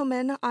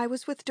gentleman, I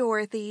was with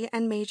Dorothy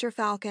and Major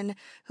Falcon,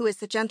 who is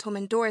the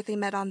gentleman Dorothy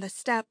met on the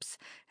steps,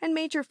 and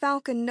Major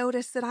Falcon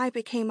noticed that I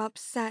became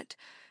upset,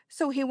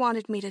 so he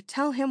wanted me to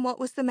tell him what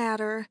was the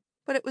matter,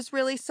 but it was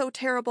really so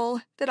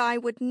terrible that I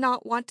would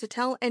not want to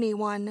tell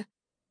anyone.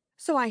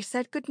 So I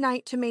said good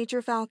night to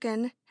Major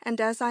Falcon, and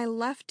as I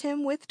left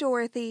him with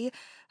Dorothy,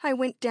 I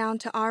went down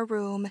to our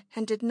room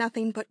and did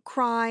nothing but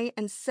cry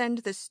and send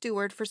the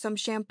steward for some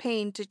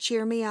champagne to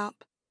cheer me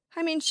up.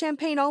 I mean,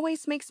 champagne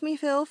always makes me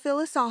feel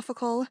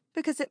philosophical,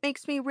 because it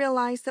makes me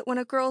realize that when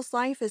a girl's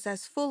life is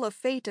as full of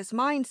fate as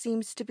mine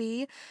seems to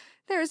be,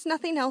 there is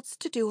nothing else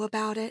to do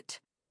about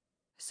it.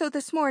 So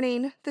this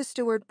morning, the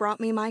steward brought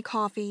me my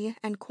coffee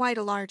and quite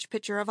a large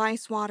pitcher of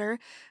ice water,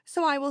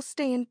 so I will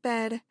stay in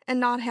bed and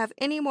not have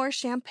any more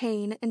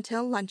champagne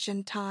until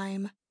luncheon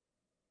time.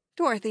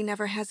 Dorothy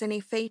never has any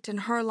fate in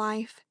her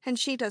life, and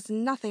she does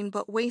nothing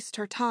but waste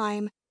her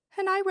time,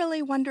 and I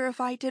really wonder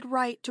if I did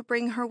right to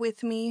bring her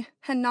with me,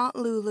 and not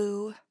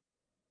Lulu.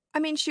 I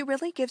mean, she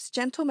really gives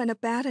gentlemen a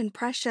bad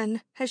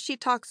impression, as she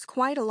talks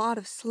quite a lot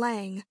of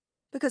slang,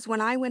 because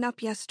when I went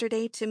up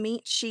yesterday to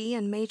meet she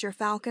and Major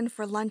Falcon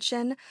for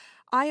luncheon,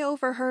 I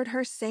overheard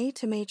her say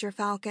to Major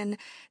Falcon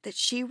that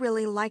she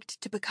really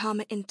liked to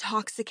become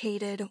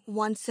intoxicated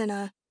once in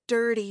a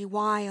dirty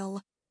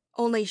while,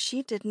 only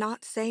she did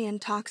not say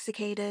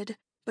intoxicated,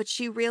 but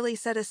she really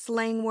said a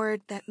slang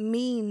word that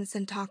means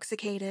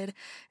intoxicated,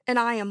 and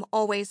I am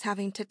always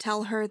having to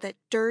tell her that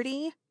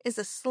dirty is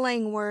a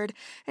slang word,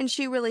 and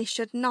she really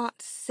should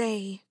not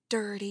say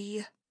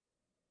dirty.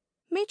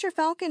 Major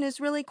Falcon is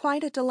really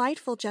quite a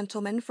delightful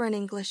gentleman for an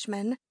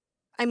Englishman.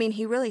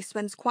 He really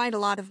spends quite a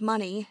lot of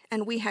money,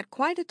 and we had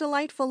quite a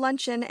delightful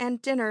luncheon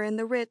and dinner in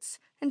the Ritz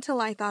until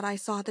I thought I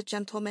saw the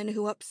gentleman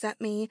who upset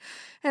me,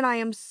 and I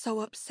am so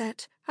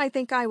upset. I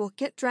think I will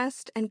get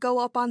dressed and go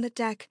up on the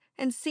deck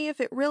and see if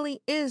it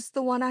really is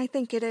the one I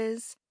think it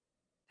is.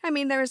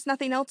 There is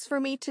nothing else for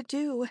me to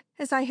do,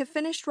 as I have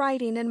finished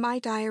writing in my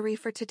diary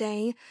for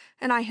today,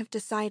 and I have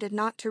decided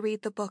not to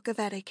read the book of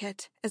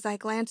etiquette, as I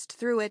glanced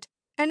through it,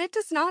 and it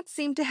does not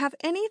seem to have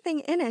anything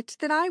in it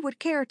that I would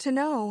care to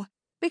know,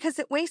 because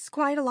it wastes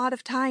quite a lot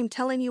of time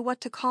telling you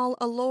what to call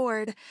a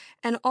lord,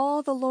 and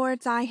all the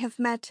lords I have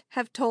met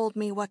have told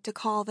me what to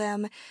call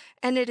them,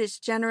 and it is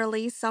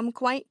generally some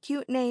quite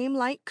cute name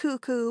like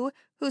Cuckoo,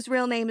 whose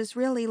real name is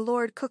really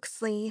Lord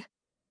Cooksley.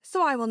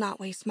 So I will not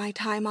waste my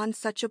time on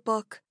such a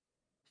book.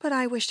 But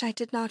I wish I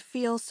did not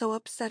feel so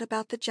upset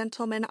about the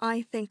gentleman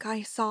I think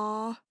I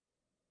saw.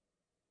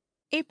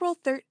 April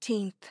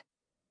 13th.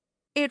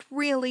 It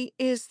really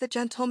is the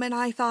gentleman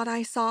I thought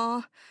I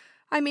saw.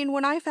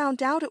 When I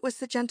found out it was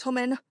the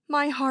gentleman,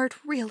 my heart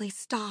really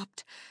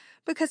stopped,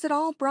 because it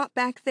all brought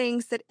back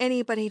things that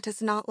anybody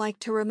does not like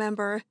to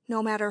remember,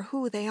 no matter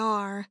who they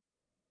are.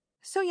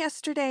 So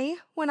yesterday,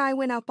 when I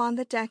went up on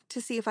the deck to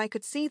see if I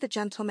could see the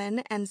gentleman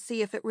and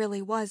see if it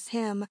really was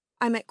him,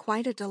 I met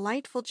quite a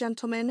delightful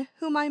gentleman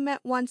whom I met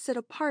once at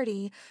a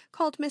party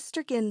called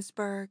Mr.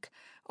 Ginsburg,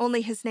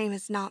 only his name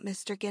is not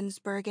Mr.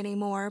 Ginsburg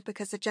anymore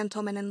because a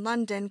gentleman in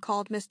London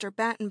called Mr.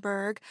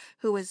 Battenberg,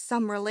 who is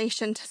some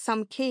relation to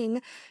some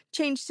king,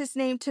 changed his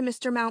name to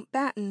Mr.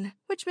 Mountbatten,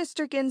 which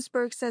Mr.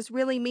 Ginsburg says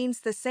really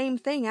means the same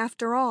thing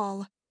after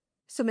all.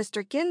 So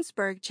Mr.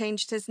 Ginsburg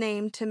changed his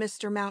name to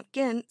Mr.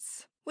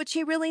 Mountgintz, which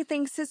he really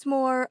thinks is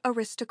more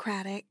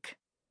aristocratic.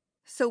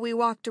 So we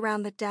walked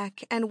around the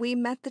deck, and we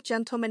met the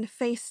gentleman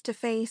face to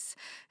face,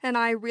 and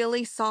I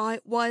really saw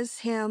it was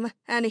him,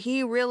 and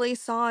he really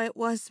saw it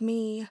was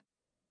me.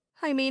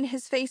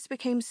 His face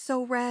became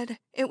so red,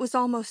 it was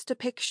almost a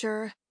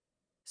picture.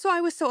 So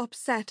I was so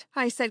upset,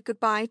 I said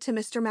goodbye to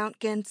Mr.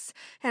 Mountgintz,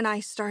 and I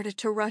started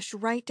to rush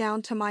right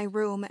down to my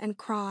room and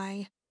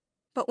cry.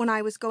 But when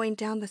I was going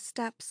down the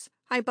steps,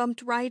 I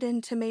bumped right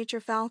into Major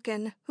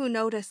Falcon, who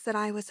noticed that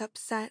I was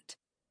upset.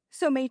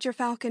 So Major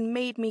Falcon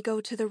made me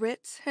go to the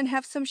Ritz and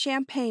have some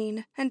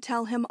champagne and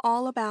tell him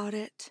all about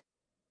it.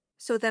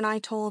 So then I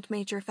told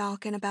Major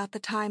Falcon about the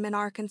time in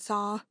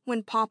Arkansas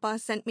when Papa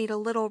sent me to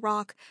Little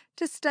Rock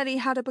to study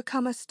how to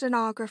become a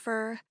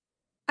stenographer.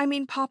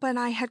 Papa and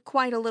I had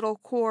quite a little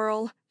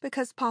quarrel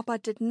because Papa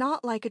did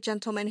not like a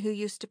gentleman who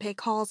used to pay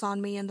calls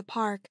on me in the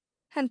park,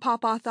 and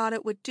Papa thought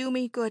it would do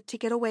me good to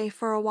get away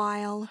for a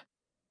while.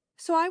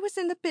 So I was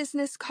in the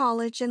business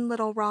college in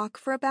Little Rock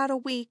for about a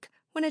week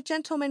when a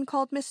gentleman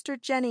called Mr.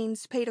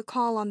 Jennings paid a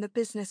call on the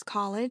business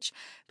college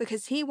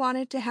because he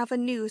wanted to have a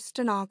new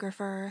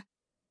stenographer.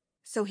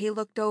 So he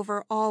looked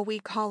over all we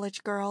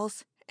college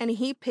girls, and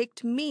he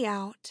picked me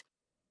out.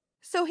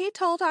 So he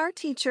told our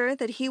teacher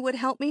that he would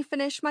help me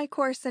finish my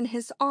course in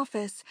his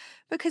office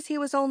because he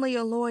was only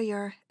a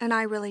lawyer and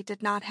I really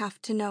did not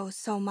have to know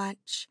so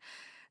much.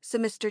 So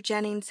Mr.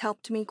 Jennings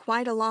helped me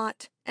quite a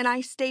lot, and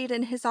I stayed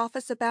in his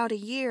office about a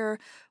year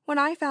when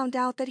I found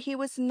out that he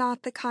was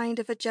not the kind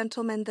of a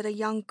gentleman that a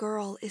young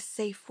girl is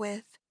safe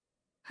with.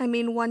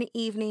 One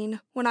evening,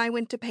 when I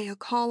went to pay a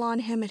call on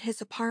him at his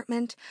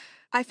apartment,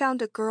 I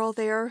found a girl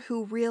there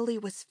who really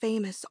was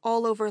famous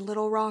all over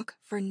Little Rock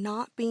for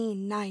not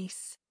being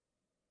nice.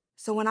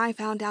 So when I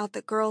found out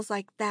that girls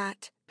like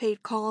that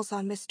paid calls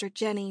on Mr.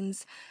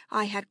 Jennings,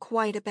 I had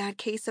quite a bad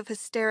case of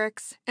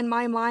hysterics, and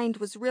my mind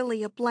was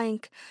really a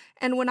blank,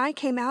 and when I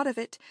came out of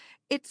it,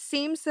 it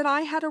seems that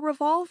I had a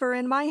revolver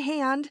in my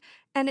hand,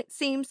 and it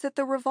seems that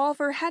the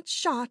revolver had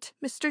shot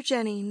Mr.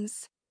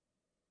 Jennings.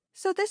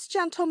 So this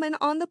gentleman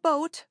on the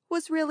boat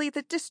was really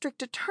the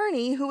district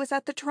attorney who was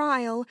at the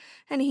trial,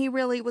 and he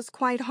really was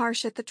quite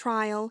harsh at the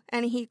trial,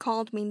 and he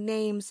called me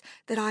names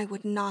that I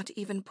would not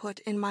even put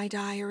in my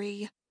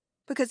diary.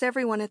 Because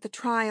everyone at the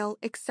trial,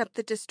 except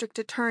the district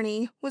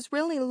attorney, was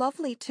really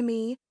lovely to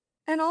me,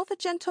 and all the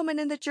gentlemen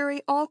in the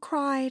jury all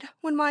cried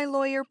when my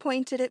lawyer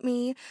pointed at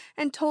me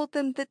and told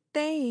them that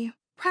they,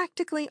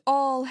 practically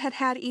all, had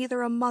had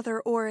either a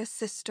mother or a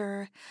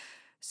sister.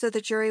 So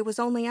the jury was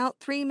only out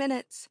 3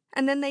 minutes,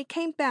 and then they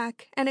came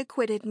back and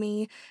acquitted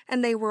me,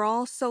 and they were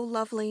all so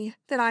lovely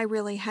that I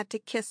really had to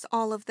kiss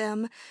all of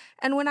them,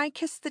 and when I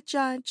kissed the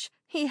judge,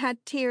 he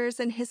had tears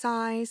in his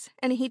eyes,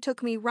 and he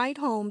took me right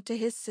home to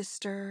his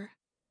sister.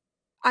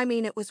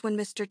 It was when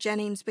Mr.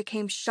 Jennings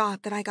became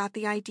shot that I got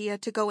the idea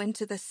to go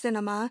into the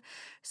cinema,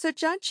 so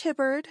Judge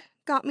Hibbard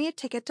got me a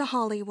ticket to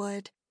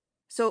Hollywood.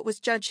 So it was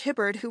Judge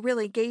Hibbard who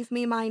really gave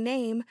me my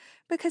name,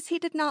 because he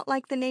did not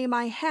like the name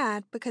I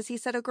had because he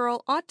said a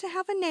girl ought to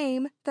have a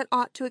name that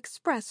ought to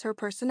express her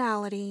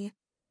personality.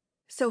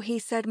 So he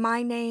said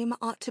my name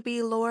ought to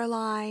be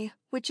Lorelei,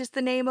 which is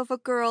the name of a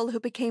girl who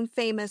became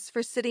famous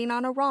for sitting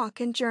on a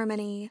rock in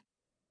Germany.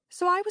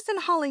 So I was in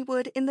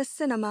Hollywood in the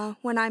cinema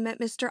when I met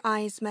Mr.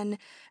 Eisman,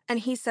 and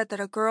he said that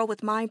a girl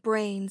with my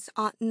brains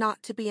ought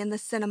not to be in the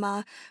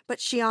cinema, but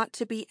she ought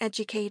to be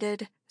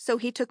educated. So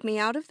he took me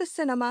out of the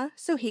cinema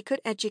so he could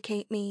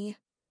educate me.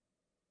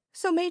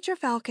 So Major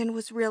Falcon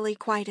was really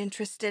quite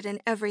interested in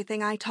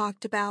everything I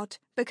talked about,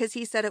 because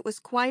he said it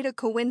was quite a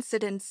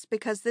coincidence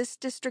because this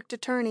district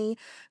attorney,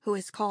 who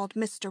is called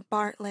Mr.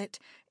 Bartlett,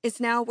 is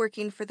now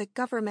working for the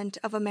government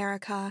of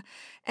America,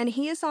 and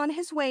he is on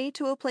his way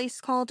to a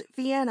place called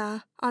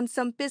Vienna on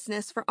some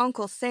business for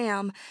Uncle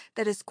Sam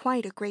that is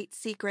quite a great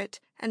secret,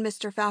 and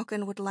Mr.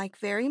 Falcon would like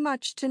very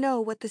much to know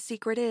what the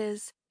secret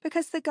is,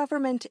 because the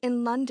government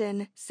in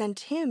London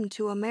sent him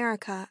to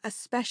America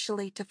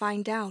especially to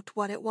find out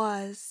what it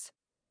was.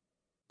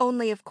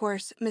 Only, of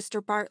course,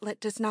 Mr. Bartlett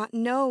does not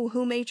know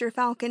who Major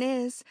Falcon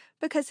is,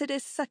 because it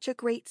is such a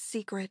great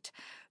secret,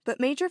 but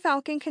Major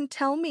Falcon can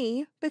tell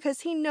me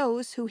because he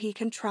knows who he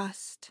can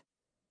trust.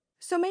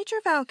 So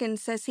Major Falcon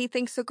says he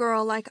thinks a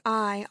girl like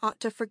I ought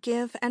to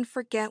forgive and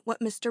forget what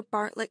Mr.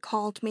 Bartlett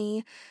called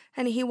me,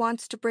 and he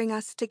wants to bring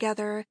us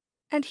together.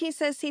 And he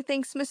says he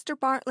thinks Mr.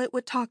 Bartlett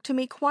would talk to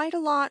me quite a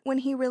lot when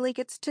he really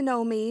gets to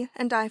know me,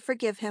 and I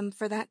forgive him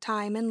for that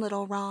time in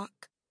Little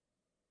Rock.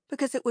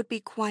 Because it would be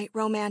quite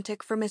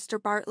romantic for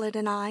Mr. Bartlett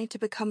and I to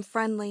become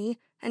friendly,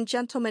 and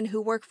gentlemen who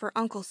work for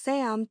Uncle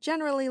Sam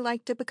generally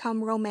like to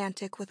become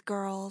romantic with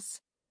girls.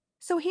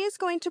 So he is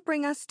going to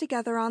bring us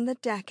together on the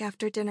deck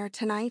after dinner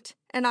tonight,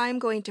 and I am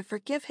going to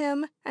forgive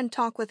him and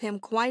talk with him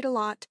quite a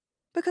lot,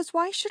 because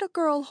why should a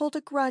girl hold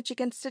a grudge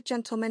against a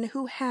gentleman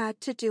who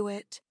had to do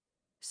it?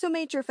 So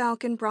Major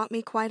Falcon brought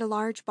me quite a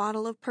large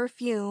bottle of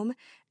perfume,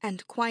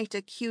 and quite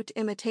a cute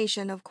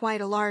imitation of quite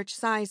a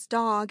large-sized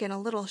dog in a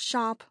little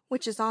shop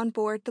which is on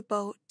board the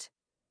boat.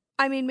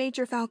 I mean,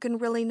 Major Falcon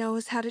really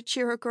knows how to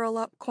cheer a girl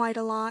up quite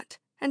a lot,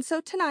 and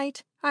so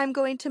tonight I'm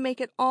going to make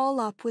it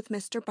all up with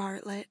Mr.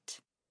 Bartlett.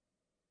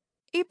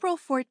 April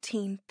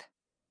 14th.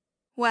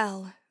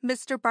 Well,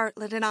 Mr.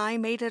 Bartlett and I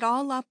made it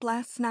all up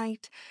last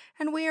night,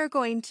 and we are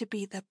going to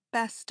be the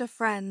best of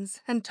friends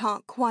and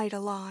talk quite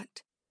a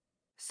lot.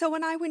 So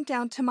when I went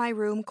down to my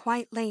room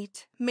quite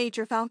late,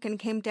 Major Falcon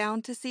came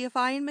down to see if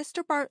I and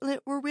Mr. Bartlett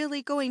were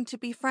really going to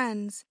be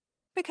friends,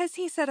 because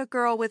he said a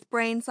girl with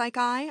brains like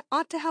I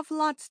ought to have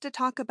lots to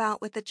talk about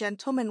with a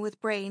gentleman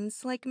with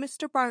brains like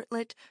Mr.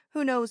 Bartlett,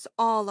 who knows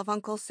all of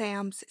Uncle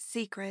Sam's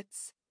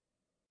secrets.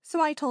 So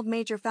I told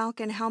Major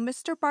Falcon how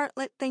Mr.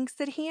 Bartlett thinks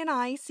that he and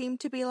I seem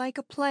to be like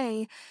a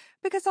play,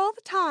 because all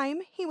the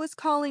time he was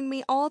calling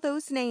me all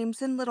those names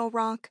in Little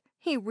Rock,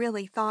 he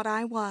really thought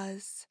I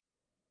was.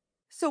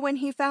 So when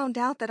he found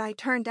out that I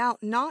turned out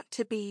not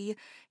to be,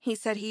 he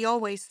said he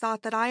always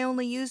thought that I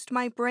only used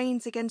my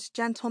brains against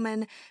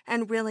gentlemen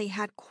and really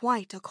had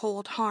quite a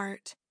cold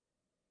heart.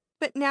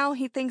 But now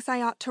he thinks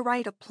I ought to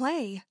write a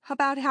play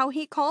about how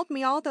he called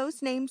me all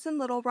those names in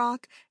Little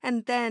Rock,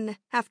 and then,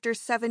 after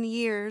 7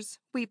 years,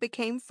 we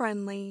became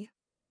friendly.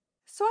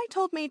 So I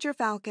told Major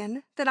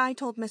Falcon that I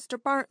told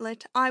Mr.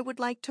 Bartlett I would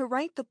like to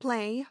write the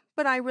play,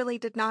 but I really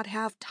did not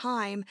have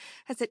time,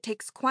 as it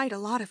takes quite a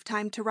lot of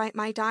time to write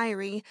my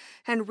diary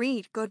and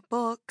read good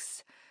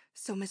books.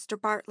 So Mr.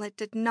 Bartlett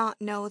did not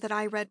know that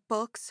I read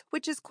books,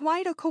 which is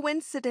quite a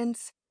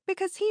coincidence,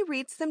 because he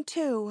reads them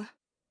too.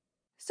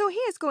 So he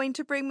is going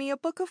to bring me a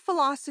book of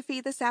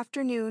philosophy this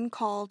afternoon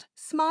called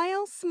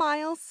Smile,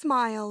 Smile,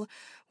 Smile,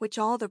 which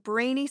all the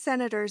brainy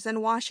senators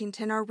in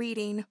Washington are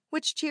reading,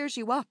 which cheers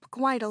you up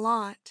quite a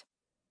lot.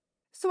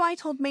 So I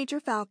told Major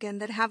Falcon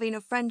that having a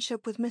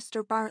friendship with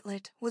Mr.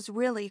 Bartlett was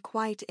really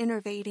quite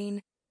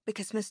enervating,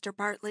 because Mr.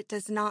 Bartlett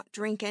does not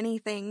drink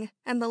anything,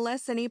 and the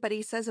less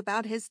anybody says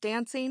about his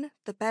dancing,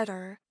 the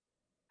better.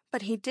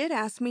 But he did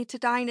ask me to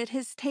dine at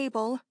his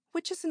table,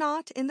 which is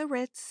not in the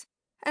Ritz,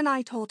 and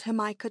I told him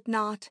I could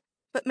not,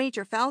 but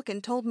Major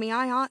Falcon told me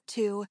I ought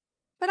to.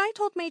 But I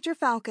told Major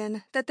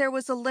Falcon that there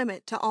was a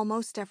limit to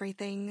almost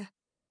everything.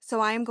 So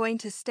I am going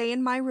to stay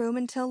in my room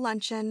until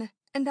luncheon,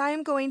 and I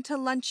am going to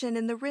luncheon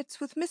in the Ritz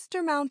with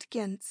Mr.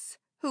 Mountgintz,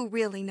 who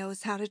really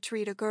knows how to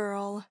treat a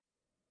girl.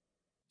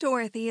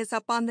 Dorothy is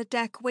up on the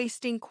deck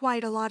wasting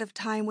quite a lot of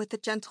time with a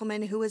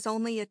gentleman who is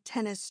only a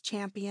tennis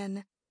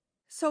champion.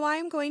 So I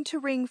am going to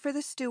ring for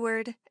the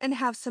steward and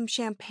have some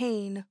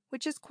champagne,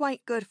 which is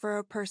quite good for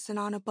a person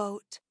on a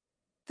boat.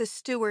 The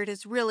steward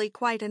is really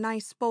quite a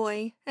nice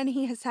boy, and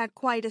he has had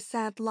quite a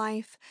sad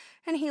life,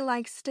 and he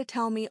likes to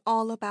tell me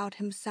all about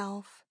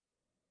himself.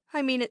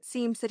 I mean, it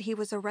seems that he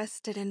was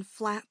arrested in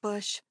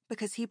Flatbush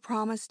because he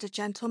promised a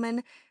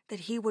gentleman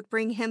that he would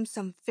bring him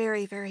some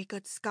very, very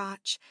good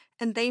scotch,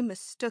 and they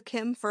mistook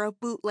him for a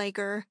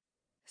bootlegger.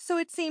 So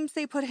it seems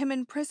they put him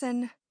in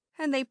prison,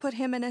 and they put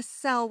him in a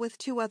cell with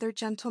 2 other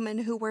gentlemen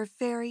who were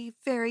very,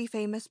 very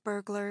famous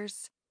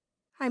burglars.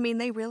 I mean,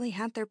 they really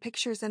had their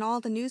pictures in all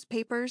the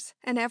newspapers,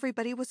 and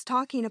everybody was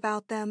talking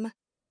about them.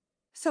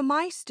 So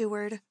my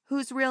steward,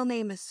 whose real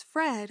name is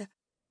Fred,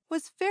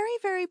 was very,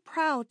 very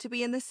proud to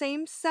be in the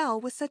same cell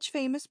with such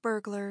famous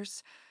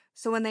burglars.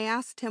 So when they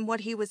asked him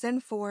what he was in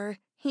for,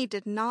 He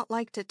did not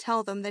like to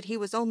tell them that he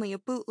was only a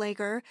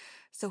bootlegger,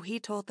 so he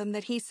told them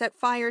that he set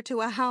fire to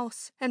a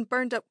house and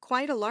burned up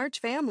quite a large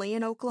family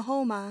in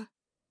Oklahoma.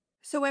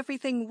 So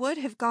everything would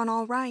have gone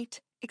all right,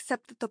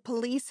 except that the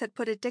police had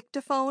put a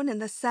dictaphone in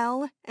the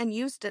cell and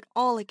used it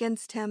all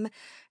against him,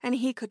 and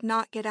he could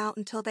not get out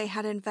until they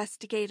had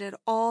investigated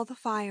all the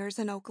fires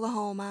in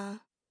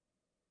Oklahoma.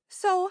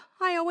 So,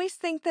 I always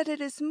think that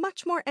it is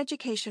much more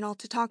educational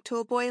to talk to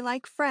a boy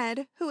like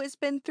Fred, who has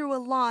been through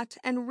a lot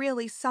and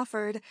really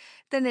suffered,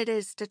 than it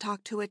is to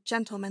talk to a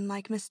gentleman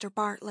like Mr.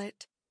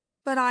 Bartlett.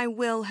 But I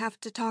will have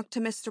to talk to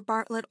Mr.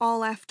 Bartlett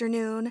all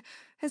afternoon,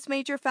 as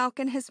Major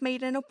Falcon has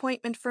made an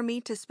appointment for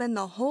me to spend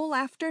the whole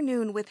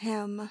afternoon with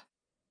him.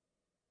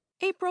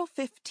 April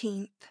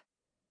 15th.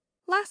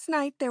 Last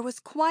night there was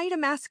quite a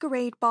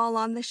masquerade ball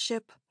on the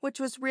ship, which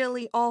was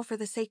really all for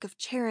the sake of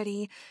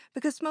charity,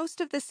 because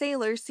most of the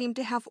sailors seem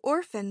to have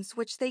orphans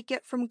which they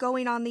get from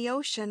going on the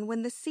ocean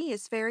when the sea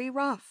is very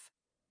rough.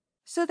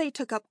 So they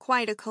took up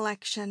quite a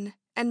collection,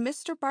 and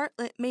Mr.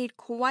 Bartlett made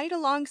quite a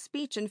long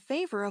speech in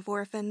favor of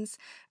orphans,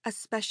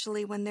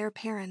 especially when their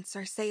parents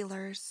are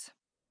sailors.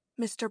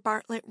 Mr.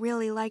 Bartlett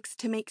really likes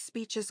to make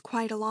speeches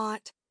quite a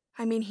lot.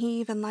 I mean, he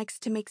even likes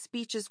to make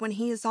speeches when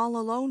he is all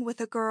alone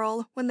with a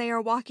girl when they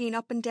are walking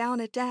up and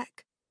down a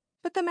deck.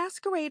 But the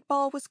masquerade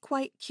ball was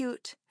quite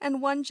cute,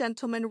 and one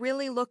gentleman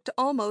really looked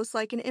almost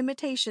like an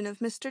imitation of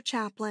Mr.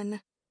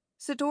 Chaplin.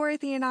 So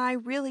Dorothy and I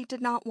really did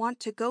not want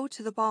to go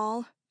to the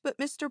ball, but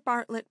Mr.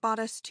 Bartlett bought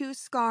us 2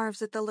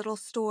 scarves at the little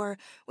store,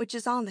 which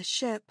is on the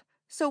ship,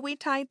 so we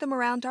tied them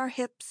around our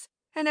hips,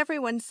 and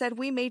everyone said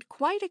we made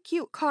quite a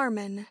cute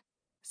Carmen.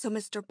 So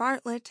Mr.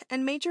 Bartlett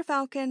and Major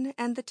Falcon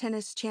and the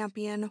tennis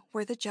champion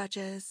were the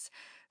judges.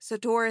 So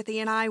Dorothy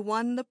and I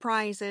won the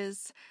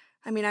prizes.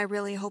 I mean, I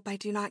really hope I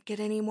do not get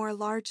any more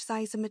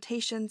large-size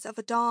imitations of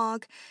a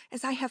dog,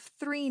 as I have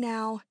 3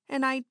 now,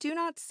 and I do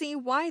not see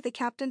why the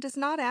captain does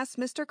not ask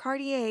Mr.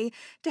 Cartier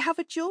to have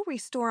a jewelry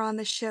store on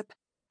the ship,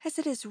 as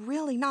it is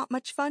really not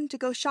much fun to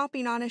go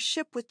shopping on a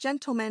ship with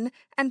gentlemen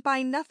and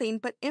buy nothing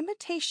but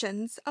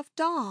imitations of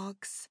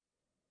dogs.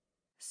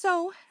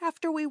 So,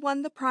 after we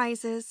won the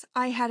prizes,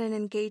 I had an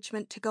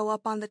engagement to go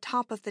up on the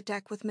top of the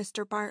deck with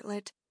Mr.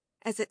 Bartlett,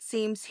 as it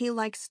seems he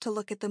likes to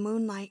look at the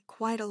moonlight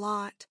quite a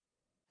lot.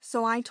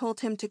 So I told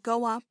him to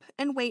go up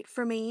and wait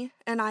for me,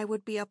 and I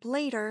would be up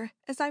later,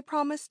 as I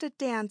promised a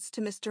dance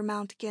to Mr.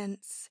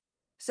 Mountgins.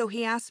 So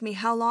he asked me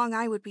how long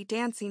I would be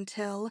dancing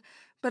till,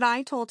 but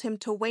I told him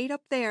to wait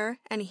up there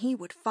and he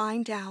would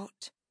find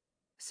out.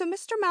 So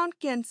Mr.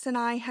 Mountgins and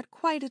I had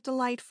quite a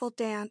delightful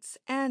dance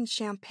and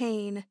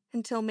champagne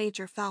until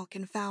Major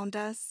Falcon found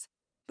us,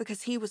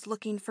 because he was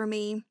looking for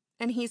me,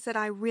 and he said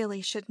I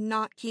really should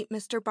not keep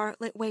Mr.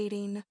 Bartlett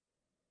waiting.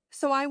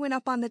 So I went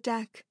up on the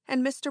deck,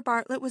 and Mr.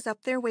 Bartlett was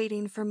up there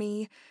waiting for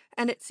me,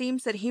 and it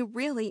seems that he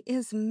really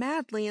is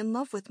madly in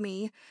love with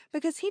me,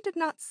 because he did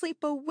not sleep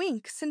a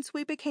wink since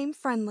we became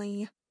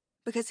friendly.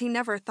 Because he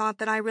never thought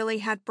that I really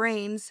had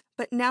brains,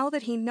 but now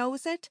that he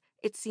knows it,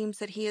 it seems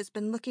that he has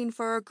been looking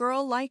for a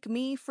girl like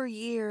me for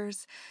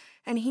years,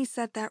 and he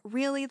said that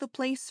really the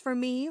place for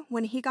me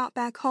when he got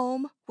back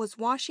home was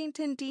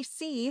Washington,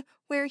 D.C.,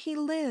 where he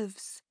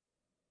lives.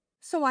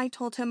 So I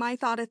told him I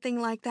thought a thing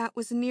like that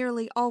was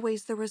nearly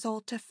always the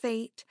result of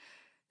fate.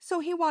 So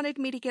he wanted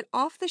me to get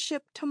off the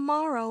ship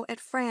tomorrow at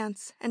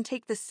France and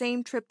take the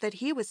same trip that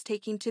he was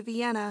taking to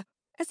Vienna,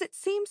 as it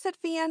seems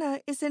that Vienna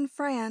is in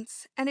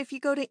France, and if you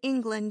go to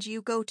England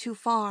you go too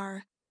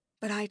far.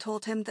 But I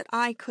told him that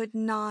I could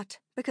not,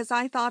 because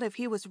I thought if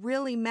he was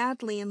really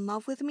madly in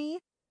love with me,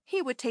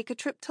 he would take a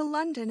trip to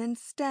London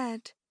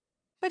instead.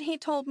 But he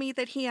told me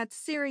that he had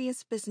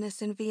serious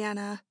business in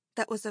Vienna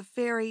that was a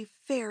very,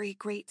 very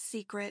great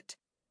secret.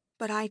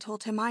 But I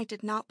told him I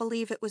did not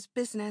believe it was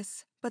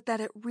business, but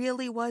that it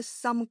really was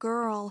some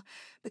girl,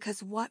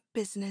 because what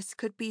business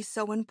could be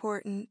so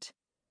important?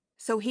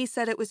 So he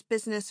said it was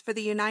business for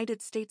the United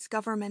States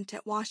government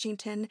at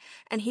Washington,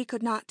 and he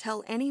could not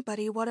tell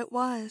anybody what it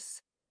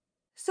was.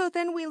 So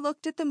then we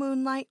looked at the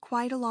moonlight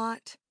quite a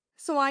lot.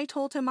 So I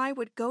told him I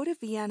would go to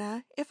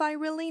Vienna if I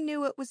really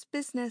knew it was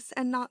business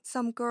and not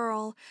some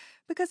girl,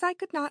 because I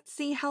could not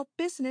see how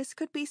business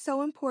could be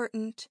so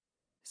important.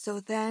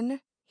 So then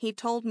he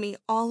told me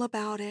all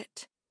about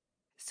it.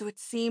 So it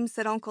seems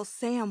that Uncle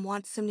Sam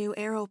wants some new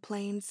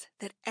aeroplanes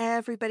that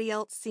everybody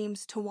else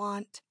seems to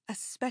want,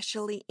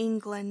 especially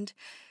England.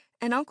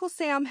 And Uncle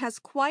Sam has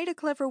quite a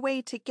clever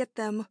way to get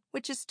them,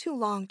 which is too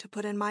long to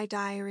put in my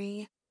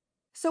diary.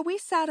 So we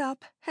sat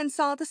up and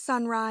saw the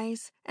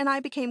sunrise, and I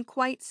became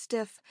quite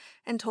stiff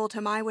and told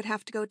him I would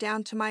have to go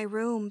down to my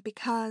room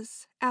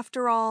because,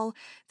 after all,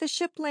 the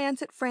ship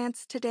lands at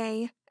France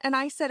today, and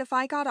I said if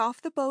I got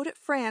off the boat at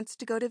France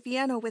to go to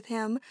Vienna with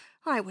him,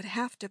 I would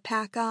have to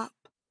pack up.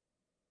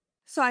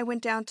 So I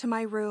went down to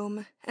my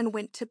room and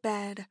went to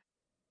bed.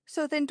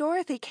 So then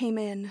Dorothy came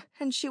in,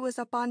 and she was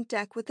up on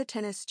deck with the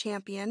tennis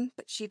champion,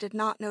 but she did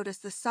not notice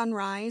the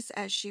sunrise,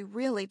 as she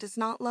really does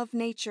not love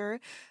nature,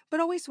 but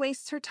always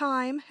wastes her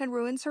time and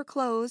ruins her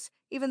clothes,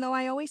 even though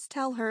I always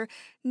tell her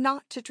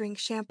not to drink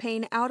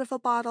champagne out of a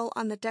bottle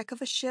on the deck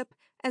of a ship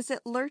as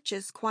it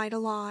lurches quite a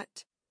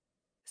lot.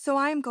 So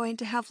I am going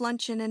to have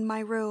luncheon in my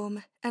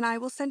room, and I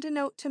will send a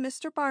note to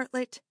Mr.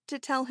 Bartlett to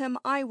tell him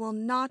I will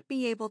not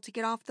be able to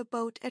get off the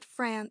boat at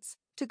France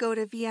to go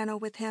to Vienna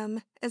with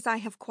him, as I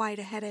have quite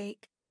a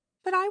headache.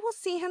 But I will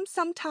see him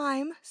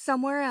sometime,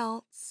 somewhere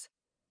else.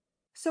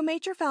 So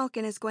Major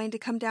Falcon is going to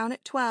come down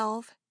at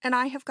 12, and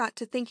I have got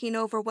to thinking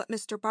over what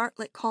Mr.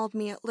 Bartlett called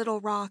me at Little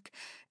Rock,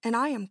 and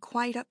I am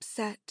quite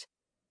upset.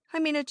 I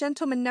mean, a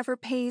gentleman never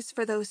pays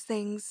for those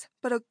things,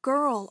 but a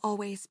girl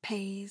always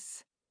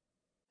pays.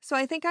 So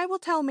I think I will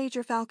tell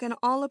Major Falcon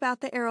all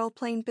about the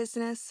aeroplane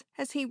business,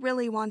 as he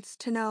really wants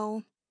to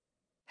know.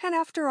 And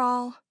after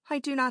all, I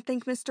do not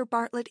think Mr.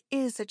 Bartlett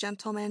is a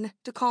gentleman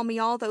to call me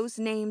all those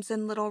names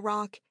in Little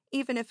Rock,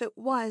 even if it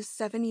was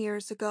 7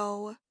 years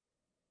ago.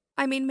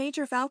 I mean,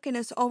 Major Falcon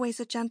is always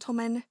a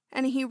gentleman,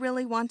 and he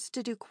really wants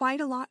to do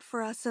quite a lot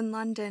for us in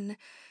London,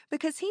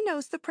 because he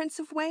knows the Prince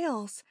of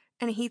Wales,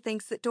 and he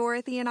thinks that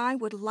Dorothy and I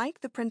would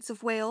like the Prince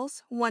of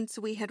Wales once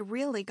we had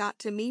really got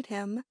to meet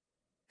him.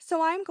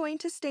 So I'm going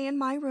to stay in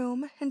my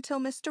room until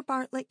Mr.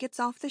 Bartlett gets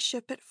off the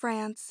ship at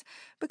France,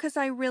 because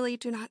I really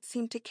do not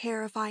seem to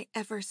care if I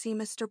ever see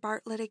Mr.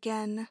 Bartlett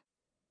again.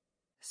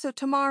 So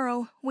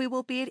tomorrow we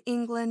will be at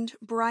England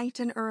bright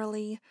and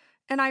early,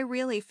 and I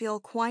really feel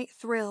quite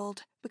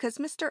thrilled because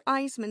Mr.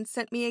 Eisman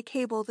sent me a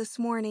cable this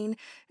morning,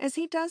 as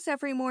he does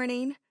every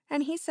morning,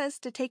 and he says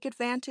to take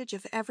advantage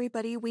of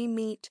everybody we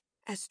meet,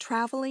 as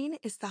traveling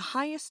is the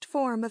highest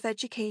form of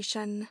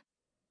education.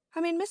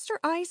 I mean, Mr.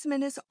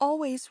 Eisman is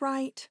always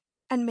right,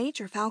 and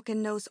Major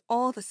Falcon knows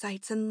all the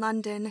sights in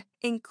London,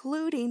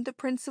 including the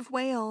Prince of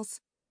Wales,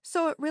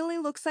 so it really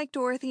looks like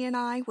Dorothy and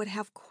I would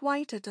have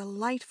quite a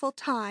delightful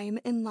time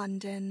in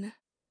London.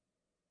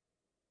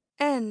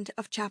 End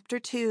of Chapter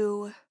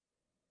 2.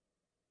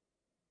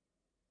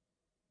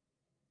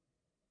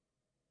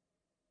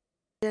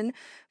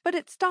 But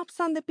it stops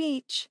on the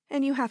beach,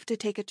 and you have to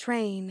take a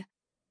train.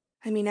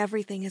 I mean,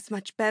 everything is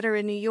much better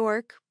in New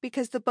York,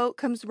 because the boat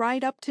comes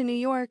right up to New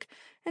York,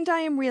 and I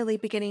am really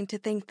beginning to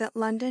think that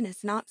London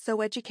is not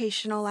so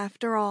educational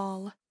after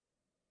all.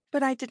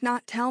 But I did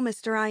not tell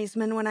Mr.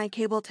 Eisman when I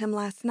cabled him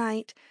last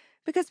night,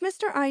 because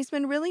Mr.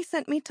 Eisman really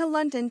sent me to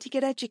London to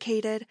get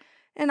educated,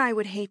 and I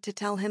would hate to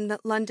tell him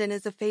that London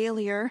is a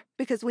failure,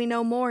 because we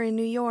know more in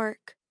New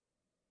York.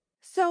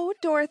 So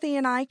Dorothy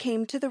and I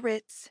came to the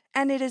Ritz,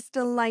 and it is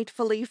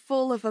delightfully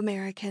full of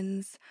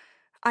Americans.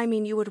 I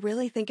mean, you would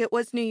really think it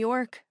was New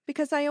York,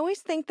 because I always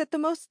think that the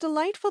most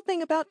delightful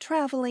thing about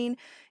traveling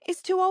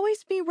is to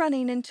always be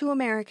running into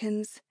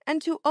Americans,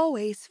 and to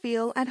always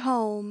feel at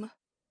home.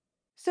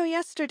 So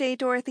yesterday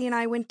Dorothy and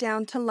I went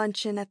down to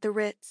luncheon at the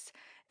Ritz,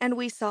 and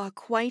we saw a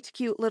quite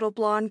cute little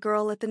blonde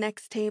girl at the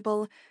next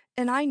table,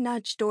 and I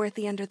nudged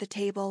Dorothy under the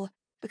table,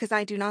 because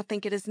I do not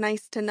think it is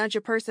nice to nudge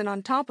a person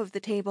on top of the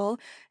table,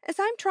 as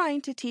I'm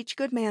trying to teach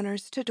good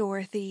manners to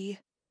Dorothy.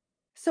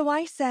 So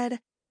I said,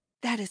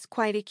 "That is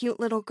quite a cute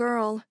little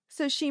girl,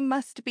 so she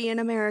must be an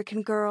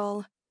American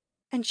girl."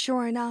 And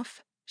sure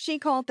enough, she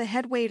called the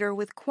head waiter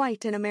with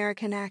quite an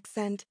American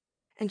accent,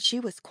 and she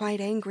was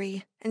quite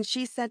angry, and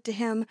she said to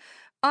him,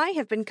 "I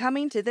have been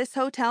coming to this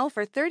hotel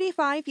for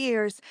 35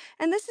 years,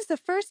 and this is the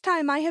first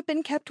time I have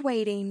been kept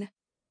waiting."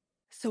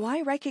 So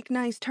I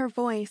recognized her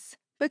voice,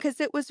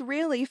 because it was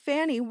really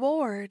Fanny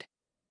Ward.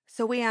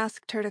 So we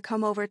asked her to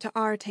come over to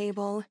our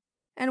table,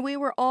 and we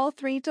were all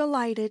three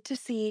delighted to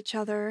see each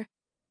other,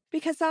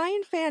 because I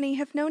and Fanny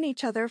have known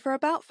each other for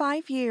about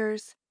 5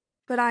 years.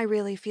 But I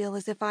really feel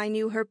as if I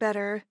knew her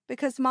better,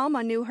 because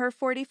Mama knew her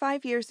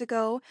 45 years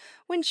ago,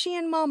 when she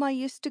and Mama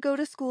used to go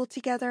to school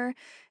together,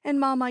 and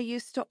Mama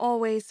used to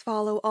always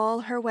follow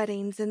all her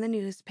weddings in the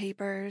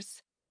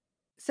newspapers.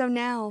 So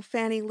now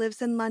Fanny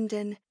lives in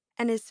London,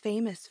 and is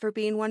famous for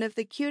being one of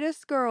the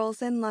cutest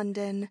girls in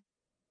London.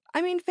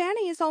 I mean,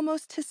 Fanny is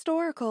almost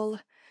historical,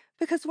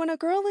 because when a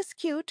girl is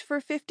cute for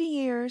 50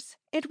 years,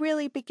 it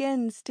really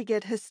begins to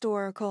get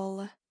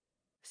historical.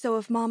 So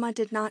if Mama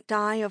did not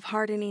die of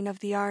hardening of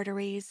the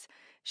arteries,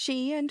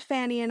 she and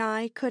Fanny and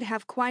I could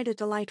have quite a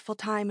delightful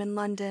time in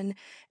London,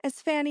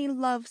 as Fanny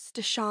loves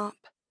to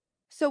shop.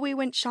 So we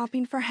went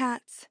shopping for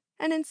hats,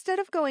 and instead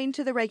of going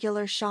to the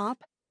regular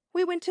shop,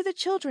 we went to the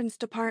children's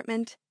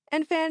department,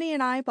 and Fanny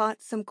and I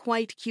bought some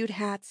quite cute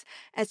hats,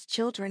 as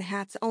children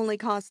hats only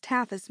cost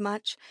half as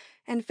much,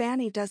 and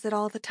Fanny does it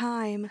all the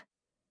time.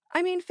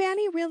 I mean,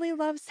 Fanny really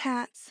loves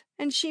hats,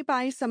 and she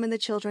buys some in the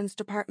children's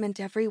department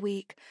every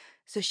week,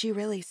 so she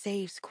really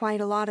saves quite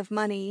a lot of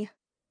money.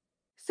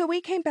 So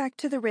we came back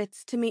to the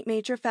Ritz to meet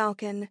Major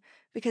Falcon,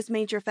 because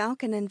Major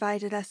Falcon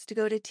invited us to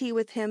go to tea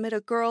with him at a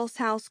girl's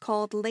house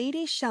called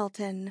Lady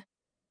Shelton.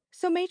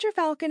 So Major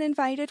Falcon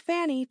invited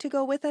Fanny to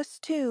go with us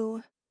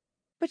too,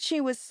 but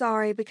she was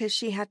sorry because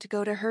she had to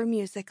go to her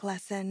music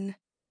lesson.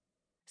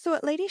 So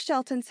at Lady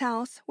Shelton's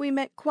house, we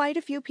met quite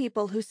a few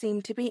people who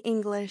seemed to be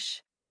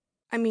English.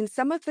 I mean,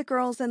 some of the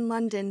girls in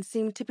London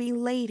seem to be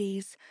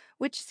ladies,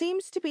 which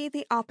seems to be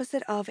the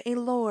opposite of a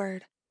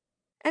lord.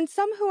 And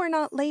some who are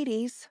not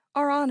ladies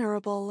are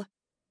honorable,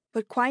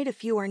 but quite a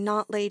few are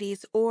not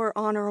ladies or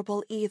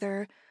honorable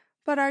either,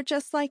 but are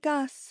just like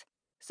us,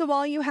 so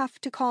all you have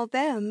to call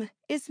them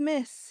is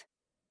Miss.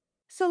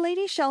 So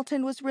Lady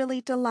Shelton was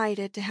really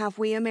delighted to have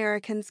we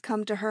Americans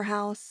come to her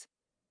house.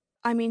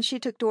 I mean, she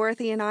took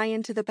Dorothy and I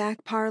into the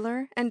back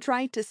parlor and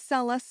tried to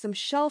sell us some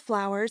shell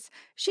flowers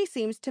she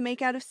seems to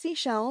make out of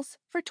seashells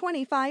for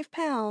 25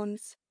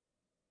 pounds.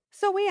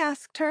 So we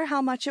asked her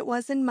how much it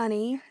was in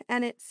money,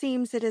 and it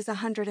seems it is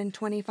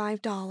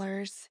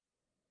 $125.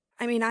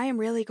 I mean, I am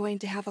really going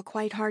to have a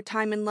quite hard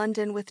time in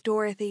London with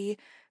Dorothy,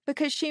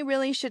 because she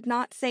really should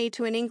not say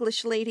to an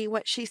English lady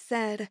what she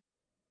said.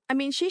 I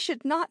mean, she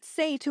should not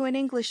say to an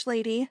English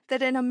lady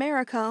that in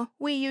America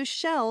we use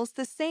shells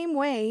the same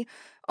way,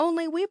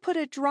 only we put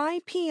a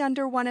dry pea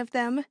under one of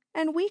them,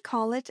 and we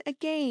call it a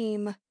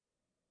game.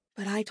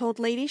 But I told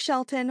Lady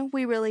Shelton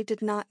we really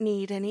did not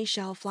need any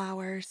shell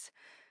flowers.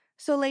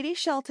 So Lady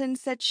Shelton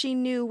said she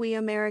knew we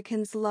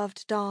Americans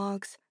loved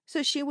dogs,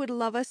 so she would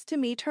love us to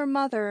meet her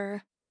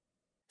mother.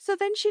 So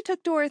then she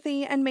took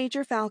Dorothy and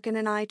Major Falcon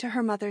and I to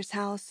her mother's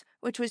house,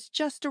 which was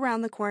just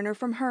around the corner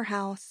from her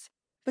house,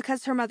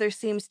 because her mother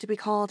seems to be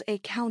called a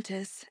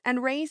countess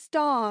and raised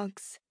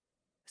dogs.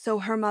 So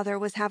her mother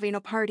was having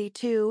a party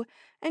too,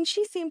 and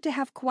she seemed to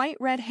have quite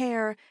red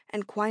hair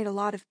and quite a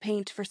lot of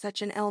paint for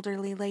such an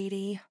elderly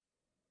lady.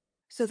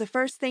 So the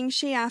first thing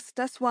she asked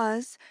us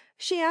was,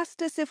 she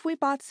asked us if we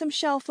bought some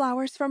shell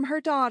flowers from her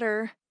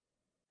daughter.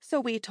 So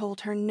we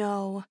told her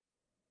no.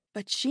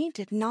 But she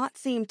did not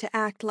seem to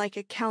act like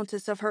a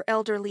countess of her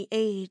elderly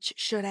age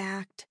should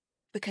act,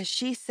 because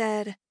she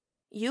said,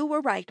 "You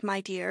were right,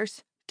 my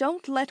dears.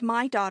 Don't let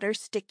my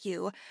daughters stick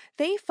you.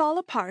 They fall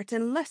apart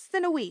in less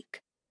than a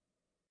week."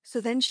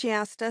 So then she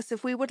asked us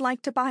if we would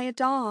like to buy a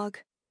dog.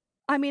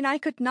 I mean, I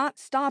could not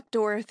stop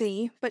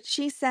Dorothy, but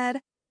she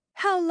said,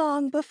 "How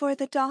long before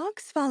the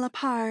dogs fall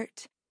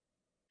apart?"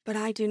 But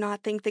I do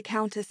not think the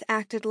Countess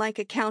acted like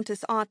a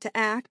countess ought to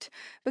act,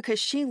 because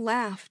she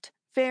laughed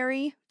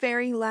very,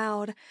 very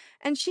loud,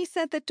 and she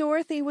said that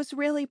Dorothy was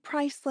really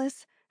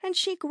priceless, and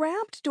she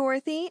grabbed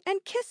Dorothy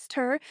and kissed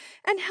her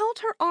and held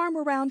her arm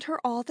around her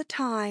all the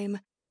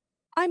time.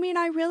 I mean,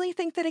 I really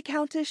think that a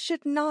countess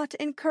should not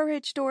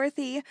encourage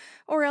Dorothy,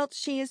 or else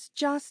she is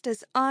just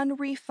as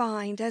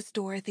unrefined as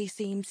Dorothy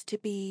seems to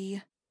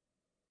be.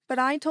 But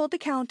I told the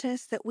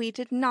Countess that we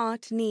did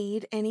not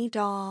need any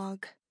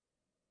dog.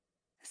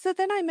 So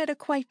then I met a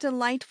quite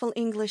delightful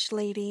English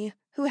lady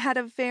who had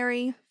a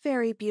very,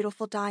 very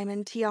beautiful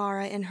diamond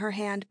tiara in her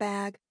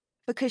handbag,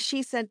 because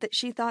she said that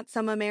she thought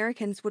some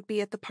Americans would be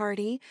at the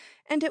party,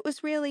 and it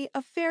was really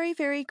a very,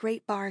 very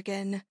great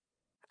bargain.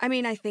 I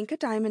mean, I think a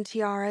diamond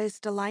tiara is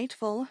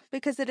delightful,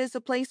 because it is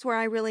a place where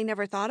I really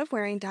never thought of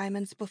wearing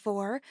diamonds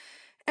before,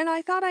 and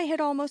I thought I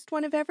had almost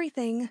one of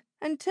everything,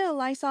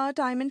 until I saw a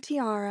diamond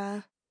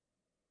tiara.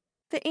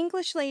 The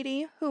English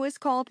lady, who is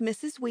called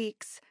Mrs.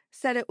 Weeks,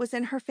 said it was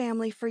in her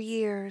family for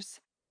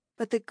years.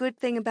 But the good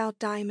thing about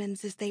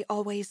diamonds is they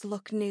always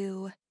look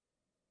new.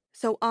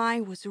 So I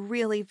was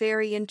really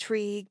very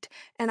intrigued,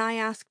 and I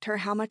asked her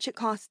how much it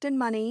cost in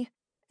money,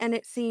 and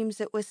it seems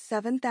it was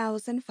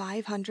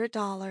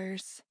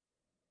 $7,500.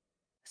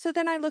 So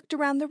then I looked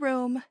around the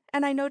room,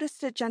 and I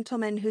noticed a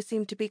gentleman who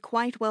seemed to be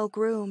quite well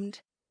groomed.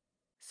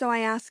 So I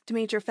asked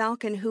Major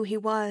Falcon who he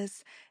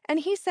was, and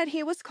he said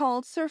he was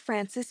called Sir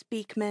Francis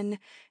Beekman,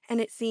 and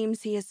it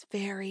seems he is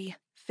very,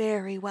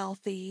 very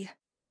wealthy.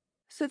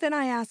 So then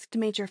I asked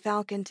Major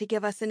Falcon to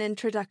give us an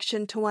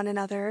introduction to one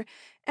another,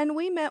 and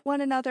we met one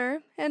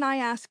another, and I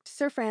asked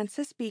Sir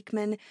Francis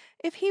Beekman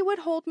if he would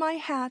hold my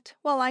hat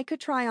while I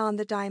could try on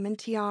the diamond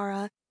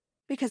tiara,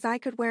 because I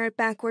could wear it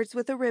backwards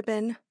with a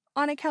ribbon,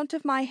 on account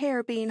of my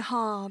hair being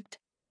hobbed.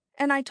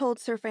 And I told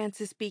Sir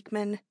Francis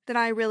Beekman that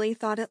I really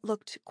thought it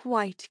looked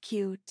quite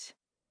cute.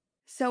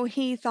 So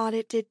he thought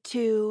it did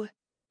too,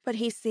 but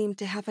he seemed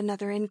to have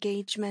another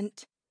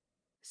engagement.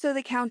 So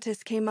the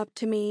Countess came up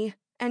to me,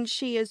 and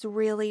she is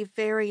really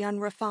very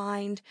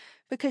unrefined,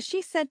 because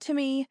she said to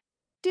me,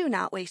 "Do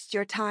not waste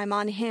your time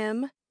on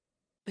him,"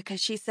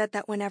 because she said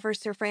that whenever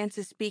Sir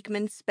Francis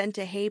Beekman spent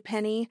a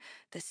halfpenny,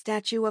 the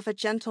statue of a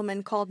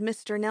gentleman called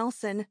Mr.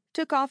 Nelson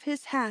took off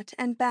his hat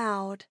and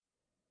bowed.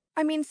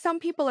 I mean, some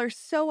people are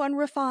so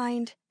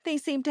unrefined, they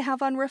seem to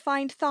have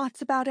unrefined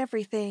thoughts about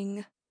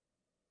everything.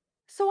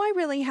 So I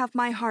really have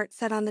my heart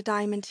set on the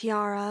diamond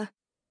tiara,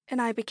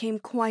 and I became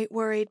quite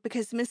worried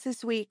because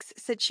Mrs. Weeks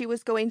said she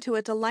was going to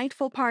a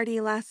delightful party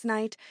last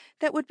night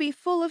that would be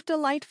full of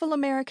delightful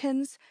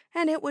Americans,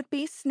 and it would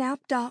be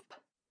snapped up.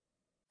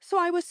 So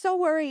I was so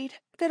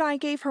worried that I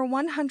gave her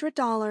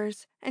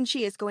 $100, and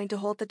she is going to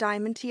hold the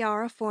diamond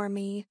tiara for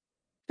me.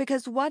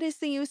 Because what is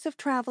the use of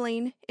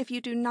traveling if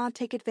you do not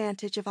take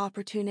advantage of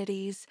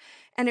opportunities?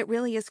 And it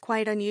really is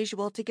quite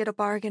unusual to get a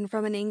bargain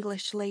from an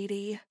English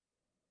lady.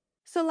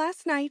 So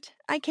last night,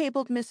 I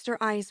cabled Mr.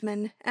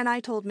 Eisman, and I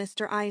told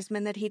Mr.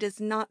 Eisman that he does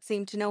not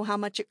seem to know how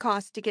much it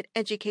costs to get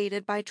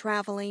educated by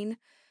traveling.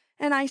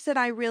 And I said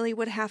I really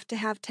would have to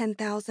have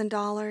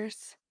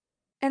 $10,000.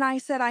 And I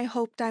said I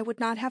hoped I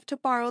would not have to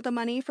borrow the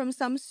money from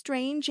some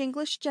strange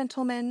English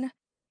gentleman,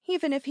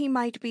 even if he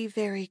might be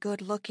very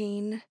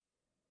good-looking.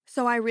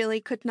 So I really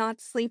could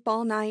not sleep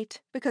all night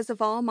because of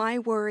all my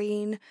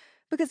worrying,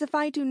 because if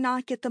I do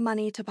not get the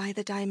money to buy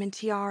the diamond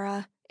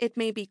tiara, it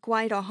may be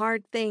quite a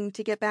hard thing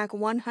to get back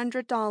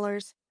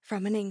 $100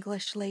 from an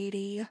English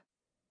lady.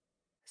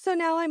 So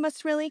now I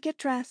must really get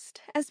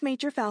dressed, as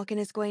Major Falcon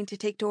is going to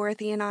take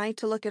Dorothy and I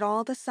to look at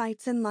all the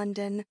sights in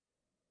London.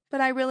 But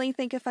I really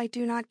think if I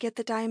do not get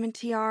the diamond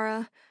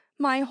tiara,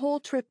 my whole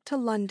trip to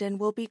London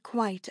will be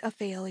quite a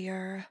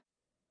failure.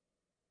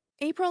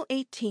 April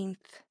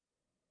 18th.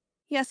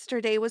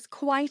 Yesterday was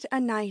quite a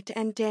night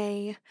and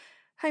day.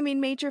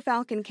 Major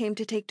Falcon came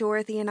to take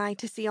Dorothy and I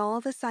to see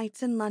all the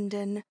sights in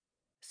London.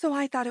 So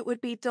I thought it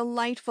would be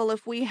delightful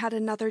if we had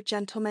another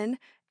gentleman,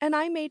 and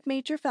I made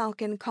Major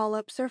Falcon call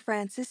up Sir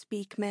Francis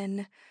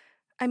Beekman.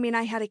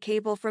 I had a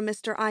cable from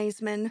Mr.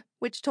 Eisman,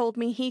 which told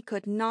me he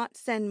could not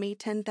send me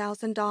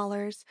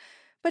 $10,000,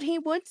 but he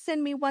would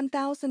send me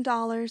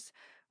 $1,000,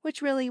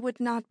 which really would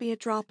not be a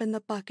drop in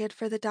the bucket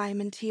for the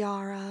diamond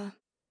tiara.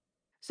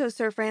 So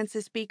Sir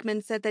Francis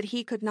Beekman said that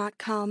he could not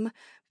come,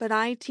 but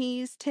I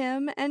teased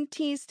him and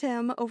teased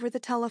him over the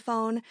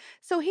telephone,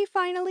 so he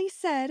finally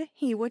said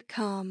he would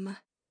come.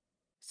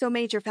 So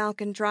Major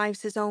Falcon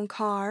drives his own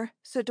car,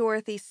 so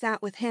Dorothy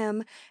sat with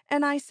him,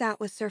 and I sat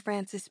with Sir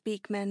Francis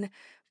Beekman,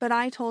 but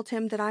I told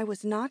him that I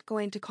was not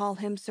going to call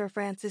him Sir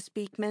Francis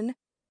Beekman,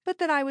 but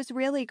that I was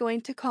really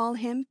going to call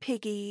him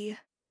Piggy.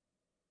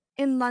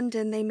 In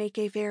London they make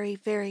a very,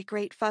 very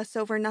great fuss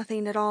over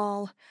nothing at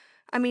all.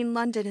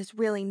 London is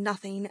really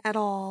nothing at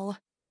all.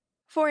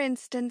 For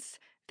instance,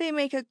 they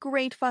make a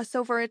great fuss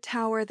over a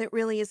tower that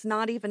really is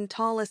not even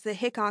tall as the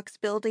Hickox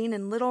Building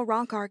in Little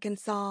Rock,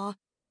 Arkansas,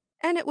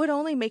 and it would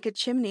only make a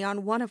chimney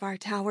on one of our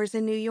towers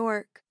in New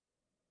York.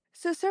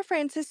 So Sir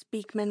Francis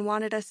Beekman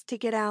wanted us to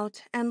get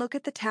out and look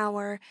at the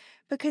tower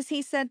because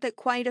he said that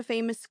quite a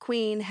famous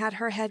queen had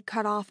her head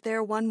cut off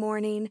there one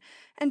morning,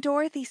 and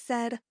Dorothy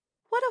said,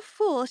 "What a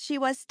fool she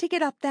was to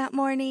get up that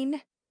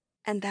morning."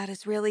 And that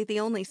is really the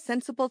only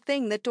sensible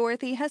thing that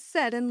Dorothy has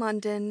said in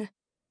London.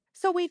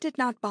 So we did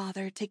not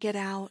bother to get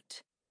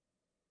out.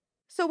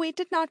 So we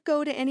did not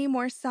go to any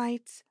more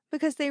sights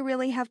because they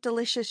really have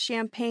delicious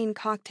champagne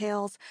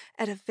cocktails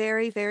at a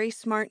very, very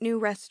smart new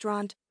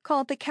restaurant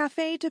called the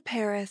Café de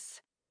Paris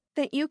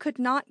that you could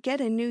not get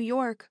in New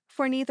York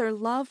for neither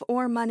love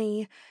or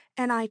money,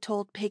 and I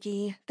told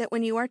Piggy that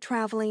when you are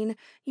traveling,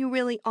 you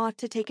really ought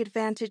to take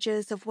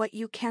advantages of what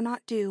you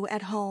cannot do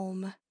at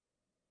home.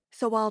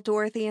 So while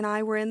Dorothy and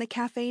I were in the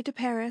Café de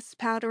Paris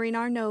powdering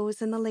our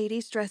nose in the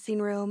ladies' dressing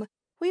room,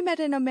 we met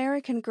an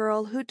American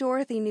girl who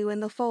Dorothy knew in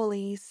the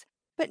Foleys,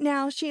 but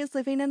now she is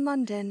living in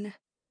London.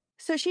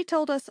 So she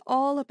told us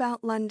all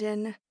about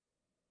London.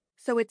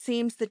 So it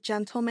seems the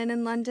gentlemen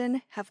in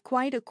London have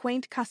quite a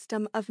quaint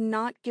custom of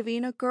not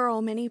giving a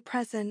girl many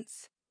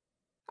presents.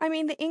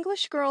 The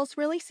English girls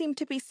really seem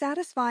to be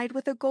satisfied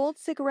with a gold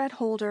cigarette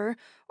holder,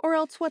 or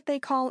else what they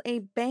call a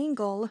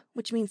bangle,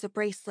 which means a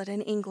bracelet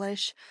in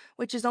English,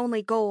 which is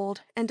only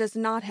gold and does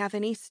not have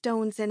any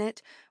stones in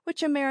it,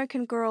 which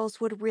American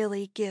girls would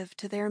really give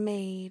to their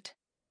maid.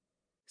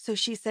 So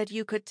she said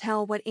you could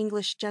tell what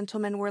English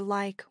gentlemen were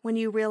like when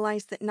you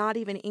realized that not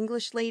even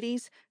English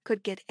ladies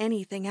could get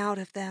anything out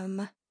of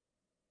them.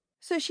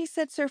 So she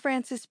said Sir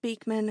Francis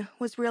Beekman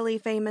was really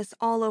famous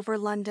all over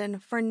London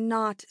for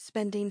not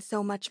spending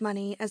so much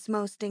money as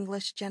most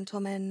English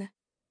gentlemen.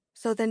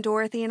 So then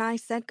Dorothy and I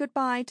said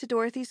goodbye to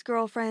Dorothy's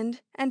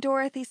girlfriend, and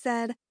Dorothy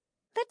said,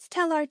 "Let's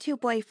tell our two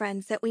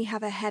boyfriends that we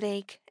have a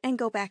headache and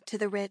go back to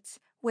the Ritz,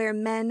 where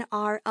men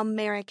are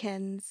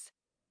Americans."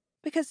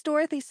 Because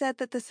Dorothy said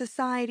that the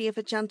society of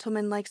a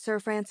gentleman like Sir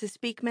Francis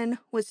Beekman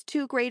was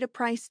too great a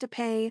price to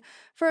pay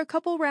for a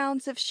couple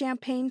rounds of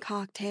champagne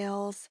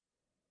cocktails.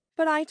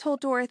 But I told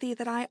Dorothy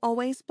that I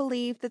always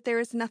believe that there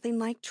is nothing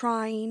like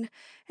trying,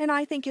 and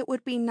I think it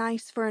would be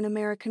nice for an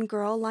American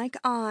girl like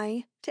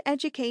I to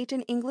educate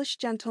an English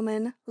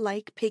gentleman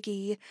like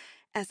Piggy,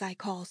 as I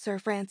call Sir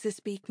Francis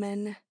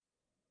Beekman.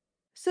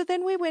 So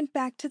then we went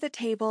back to the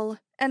table,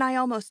 and I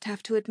almost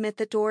have to admit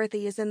that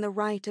Dorothy is in the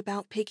right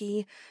about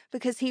Piggy,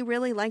 because he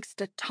really likes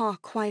to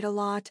talk quite a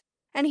lot,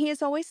 and he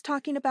is always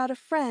talking about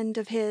a friend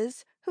of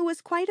his who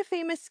was quite a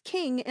famous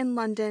king in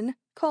London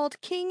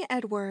called King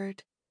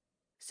Edward.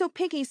 So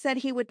Piggy said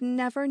he would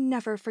never,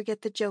 never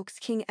forget the jokes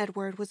King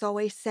Edward was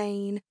always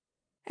saying.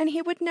 And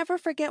he would never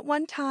forget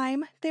one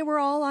time they were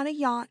all on a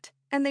yacht,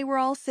 and they were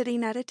all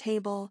sitting at a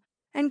table,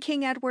 and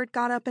King Edward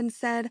got up and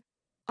said,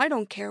 "I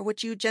don't care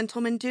what you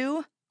gentlemen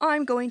do.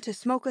 I'm going to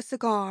smoke a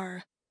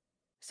cigar."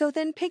 So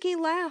then Piggy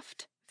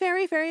laughed,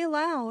 very, very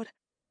loud.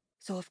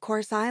 So of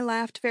course I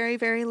laughed very,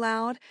 very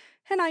loud,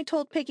 and I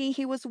told Piggy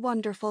he was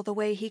wonderful the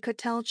way he could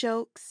tell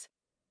jokes.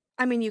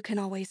 You can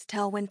always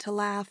tell when to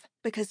laugh,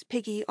 because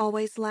Piggy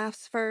always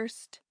laughs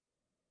first.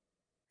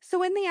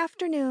 So in the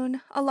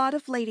afternoon, a lot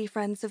of lady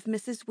friends of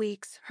Mrs.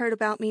 Weeks heard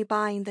about me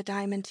buying the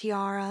diamond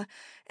tiara,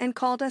 and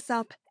called us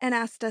up and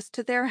asked us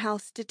to their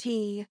house to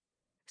tea.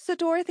 So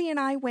Dorothy and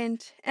I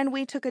went, and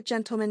we took a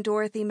gentleman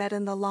Dorothy met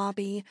in the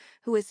lobby,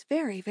 who is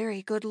very,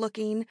 very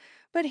good-looking,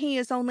 but he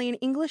is only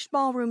an English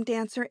ballroom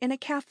dancer in a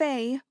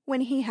cafe when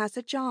he has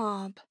a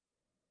job.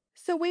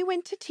 So we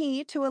went to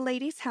tea to a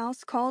lady's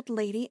house called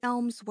Lady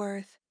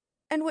Elmsworth,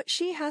 and what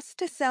she has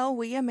to sell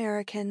we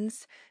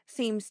Americans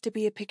seems to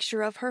be a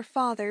picture of her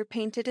father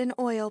painted in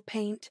oil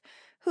paint,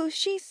 who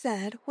she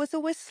said was a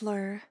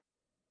whistler.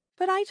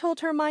 But I told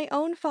her my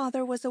own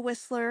father was a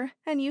whistler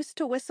and used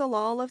to whistle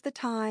all of the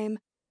time,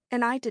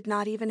 and I did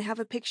not even have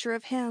a picture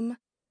of him.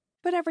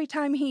 But every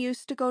time he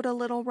used to go to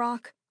Little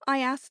Rock, I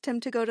asked him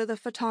to go to the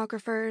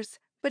photographer's,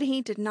 but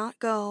he did not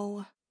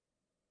go.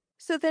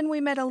 So then we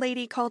met a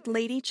lady called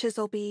Lady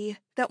Chiselby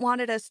that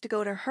wanted us to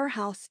go to her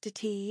house to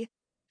tea,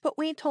 but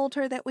we told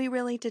her that we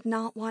really did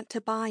not want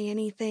to buy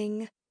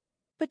anything.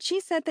 But she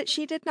said that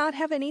she did not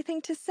have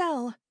anything to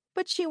sell,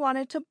 but she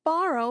wanted to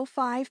borrow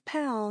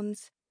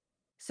 £5.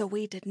 So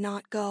we did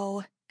not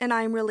go, and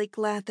I am really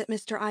glad that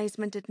Mr.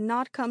 Eisman did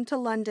not come to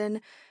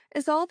London,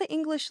 as all the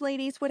English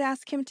ladies would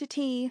ask him to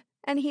tea,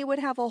 and he would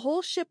have a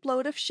whole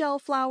shipload of shell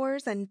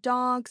flowers and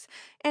dogs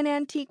and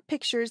antique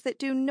pictures that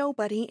do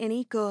nobody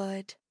any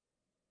good.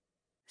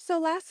 So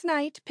last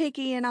night,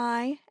 Piggy and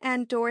I,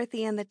 and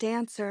Dorothy and the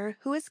dancer,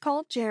 who is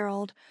called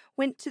Gerald,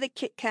 went to the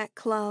Kit Kat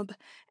Club,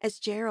 as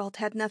Gerald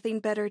had nothing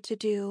better to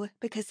do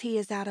because he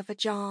is out of a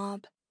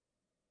job.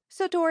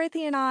 So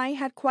Dorothy and I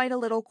had quite a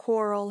little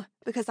quarrel,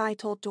 because I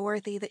told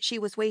Dorothy that she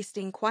was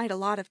wasting quite a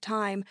lot of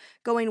time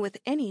going with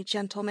any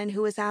gentleman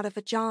who is out of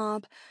a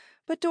job.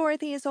 But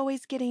Dorothy is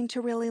always getting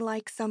to really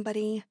like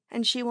somebody,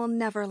 and she will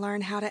never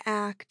learn how to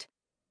act.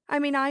 I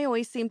mean, I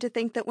always seem to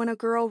think that when a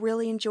girl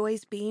really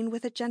enjoys being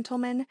with a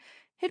gentleman,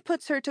 it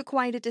puts her to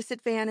quite a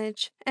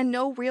disadvantage, and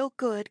no real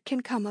good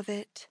can come of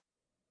it.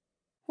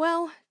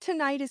 Well,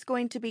 tonight is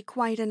going to be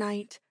quite a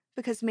night,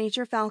 because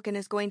Major Falcon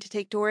is going to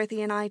take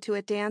Dorothy and I to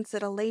a dance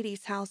at a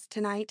lady's house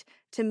tonight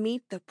to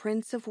meet the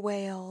Prince of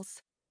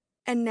Wales.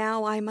 And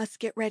now I must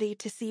get ready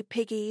to see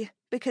Piggy,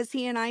 because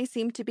he and I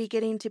seem to be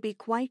getting to be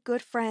quite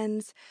good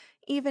friends,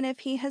 even if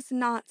he has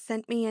not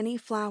sent me any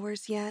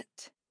flowers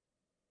yet.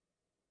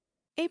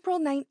 April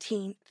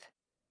 19th.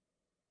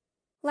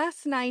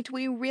 Last night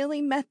we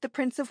really met the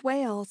Prince of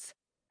Wales.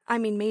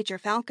 Major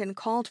Falcon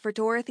called for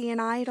Dorothy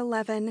and I at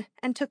 11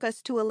 and took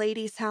us to a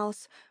lady's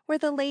house where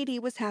the lady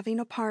was having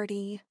a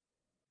party.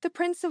 The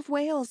Prince of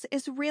Wales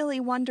is really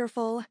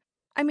wonderful.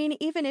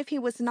 Even if he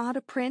was not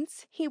a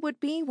prince, he would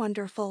be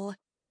wonderful.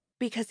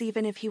 Because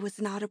even if he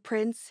was not a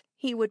prince,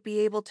 he would be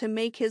able to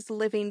make his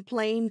living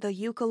playing the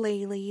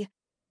ukulele,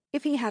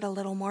 if he had a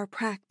little more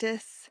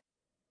practice.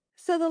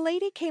 So the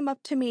lady came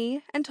up to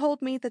me and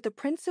told me that the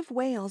Prince of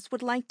Wales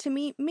would like to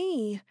meet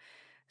me.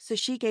 So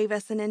she gave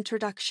us an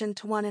introduction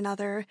to one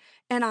another,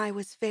 and I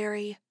was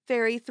very,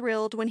 very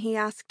thrilled when he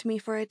asked me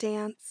for a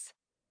dance.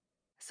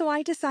 So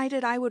I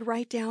decided I would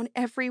write down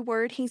every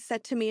word he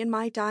said to me in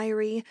my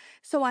diary,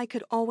 so I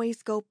could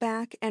always go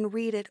back and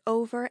read it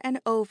over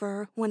and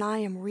over when I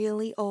am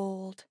really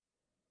old.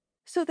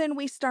 So then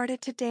we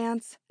started to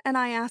dance, and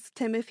I asked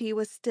him if he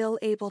was still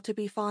able to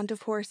be fond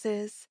of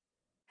horses.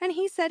 And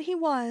he said he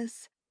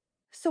was.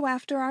 So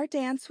after our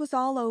dance was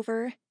all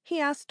over, he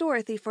asked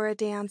Dorothy for a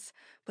dance,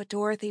 but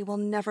Dorothy will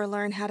never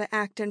learn how to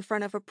act in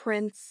front of a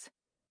prince,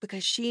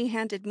 because she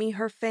handed me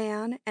her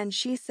fan and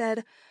she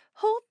said,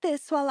 "Hold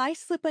this while I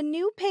slip a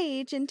new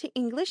page into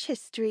English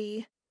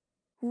history,"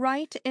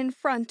 right in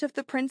front of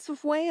the Prince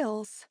of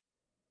Wales.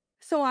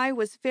 So I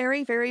was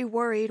very, very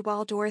worried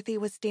while Dorothy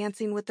was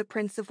dancing with the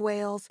Prince of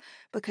Wales,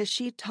 because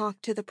she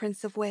talked to the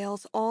Prince of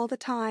Wales all the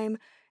time,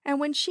 and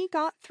when she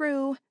got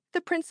through, the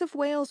Prince of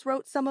Wales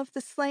wrote some of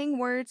the slang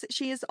words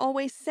she is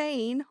always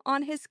saying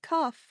on his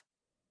cuff.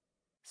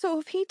 So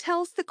if he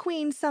tells the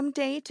Queen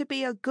someday to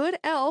be a good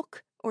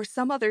elk, or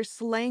some other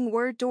slang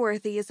word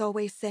Dorothy is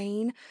always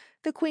saying,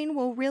 the Queen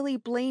will really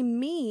blame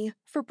me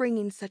for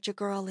bringing such a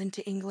girl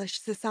into English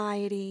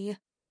society.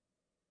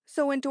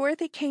 So when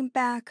Dorothy came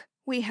back,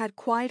 we had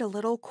quite a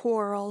little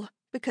quarrel,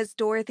 because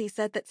Dorothy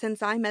said that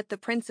since I met the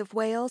Prince of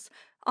Wales,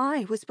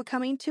 I was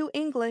becoming too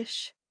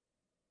English.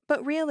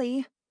 But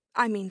really,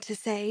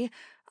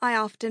 I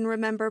often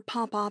remember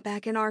Papa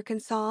back in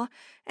Arkansas,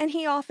 and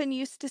he often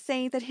used to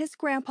say that his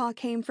grandpa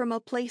came from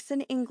a place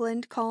in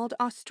England called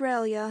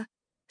Australia.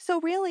 So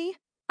really,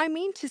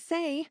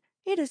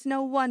 it is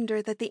no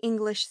wonder that the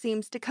English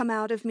seems to come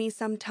out of me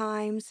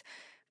sometimes,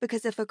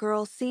 because if a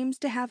girl seems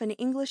to have an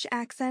English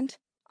accent,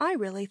 I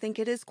really think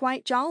it is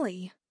quite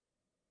jolly.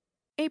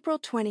 April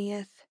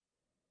 20th.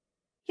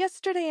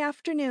 Yesterday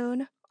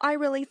afternoon, I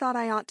really thought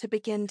I ought to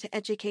begin to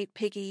educate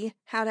Piggy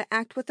how to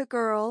act with a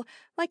girl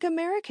like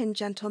American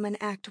gentlemen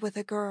act with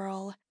a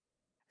girl.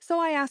 So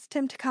I asked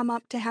him to come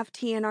up to have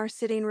tea in our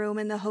sitting room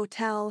in the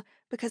hotel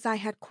because I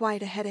had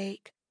quite a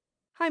headache.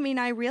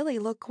 I really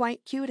look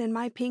quite cute in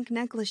my pink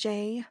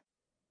negligee.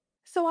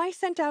 So I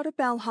sent out a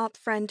bellhop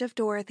friend of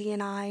Dorothy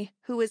and I,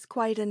 who is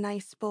quite a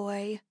nice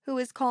boy, who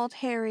is called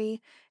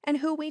Harry, and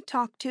who we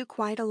talk to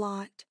quite a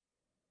lot.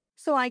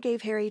 So I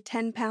gave Harry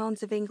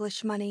 £10 of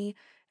English money,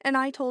 and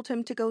I told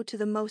him to go to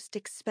the most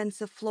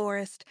expensive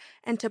florist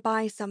and to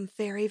buy some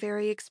very,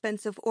 very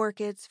expensive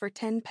orchids for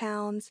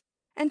 £10,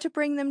 and to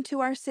bring them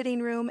to our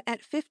sitting room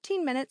at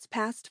 15 minutes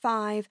past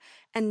 5,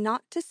 and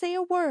not to say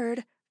a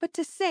word, but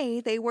to say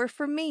they were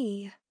for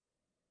me.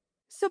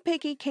 So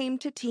Piggy came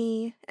to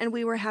tea, and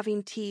we were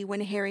having tea when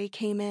Harry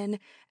came in,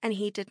 and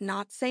he did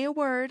not say a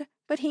word,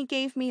 but he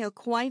gave me a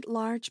quite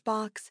large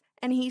box,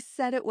 and he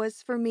said it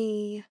was for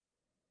me.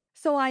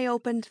 So I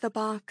opened the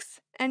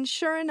box, and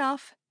sure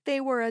enough,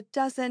 they were a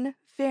dozen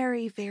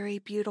very, very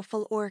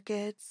beautiful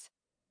orchids.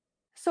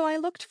 So I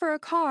looked for a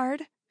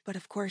card, but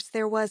of course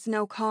there was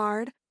no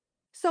card.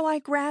 So I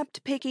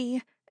grabbed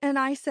Piggy, and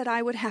I said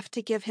I would have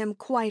to give him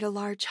quite a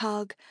large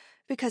hug,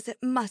 because it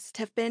must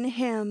have been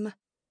him.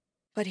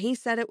 But he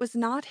said it was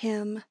not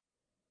him.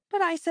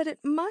 But I said it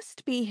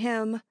must be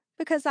him,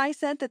 because I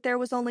said that there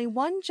was only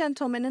one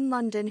gentleman in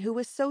London who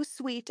was so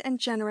sweet and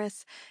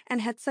generous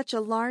and had such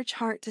a large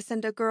heart to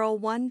send a girl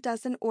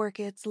 12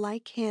 orchids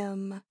like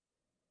him.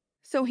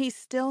 So he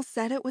still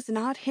said it was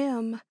not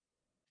him.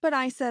 But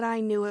I said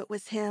I knew it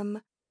was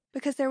him,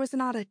 because there was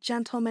not a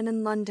gentleman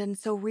in London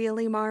so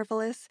really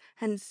marvelous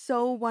and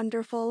so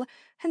wonderful,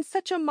 and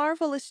such a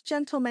marvelous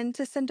gentleman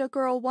to send a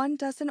girl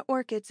 12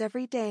 orchids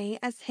every day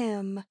as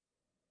him.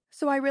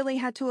 So I really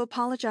had to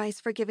apologize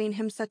for giving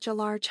him such a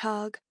large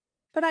hug.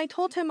 But I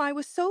told him I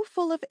was so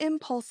full of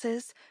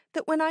impulses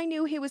that when I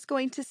knew he was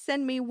going to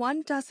send me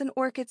 12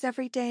 orchids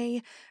every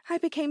day, I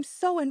became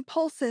so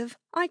impulsive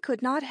I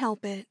could not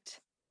help it.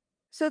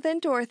 So then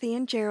Dorothy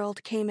and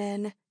Gerald came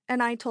in,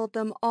 and I told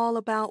them all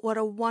about what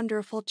a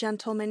wonderful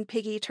gentleman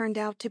Piggy turned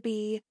out to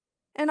be.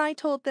 And I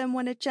told them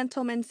when a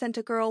gentleman sent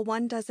a girl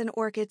 12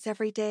 orchids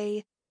every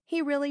day,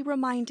 he really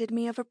reminded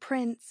me of a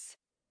prince.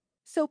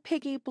 So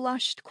Piggy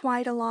blushed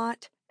quite a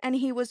lot, and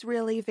he was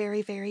really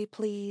very, very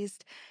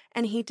pleased,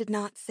 and he did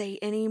not say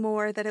any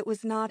more that it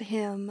was not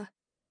him.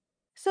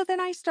 So then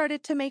I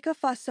started to make a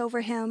fuss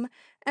over him,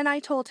 and I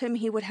told him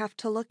he would have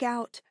to look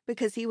out,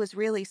 because he was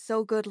really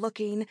so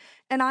good-looking,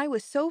 and I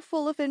was so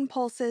full of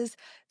impulses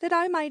that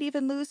I might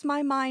even lose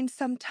my mind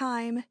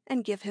sometime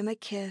and give him a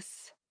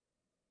kiss.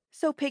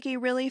 So Piggy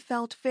really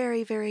felt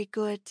very, very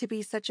good to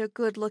be such a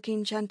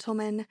good-looking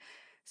gentleman.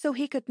 So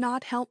he could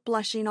not help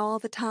blushing all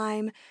the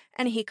time,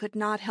 and he could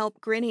not help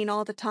grinning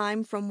all the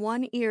time from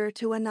one ear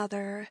to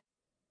another.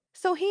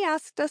 So he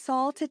asked us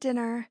all to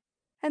dinner,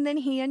 and then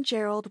he and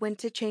Gerald went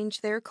to change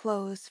their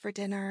clothes for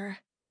dinner.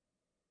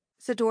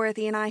 So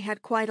Dorothy and I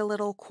had quite a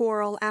little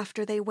quarrel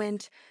after they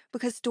went,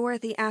 because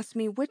Dorothy asked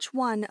me which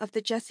one of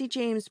the Jesse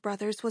James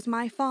brothers was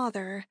my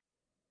father.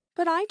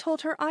 But I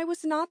told her I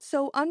was not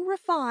so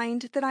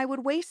unrefined that I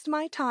would waste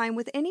my time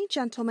with any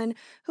gentleman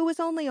who was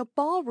only a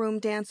ballroom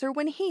dancer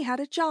when he had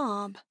a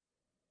job.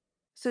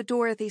 So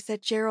Dorothy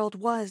said Gerald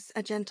was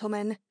a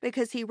gentleman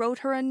because he wrote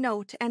her a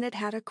note and it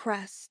had a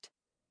crest.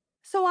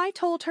 So I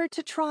told her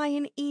to try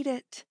and eat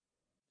it.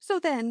 So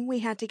then we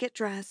had to get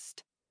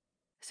dressed.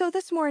 So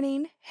this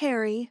morning,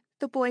 Harry,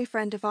 the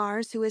boyfriend of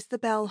ours who is the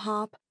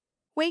bellhop,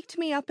 waked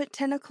me up at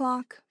 10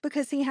 o'clock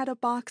because he had a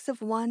box of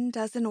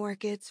 12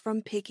 orchids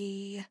from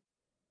Piggy.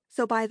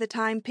 So by the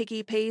time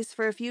Piggy pays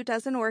for a few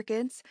dozen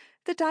orchids,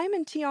 the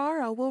diamond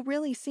tiara will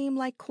really seem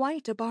like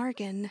quite a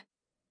bargain.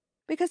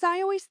 Because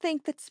I always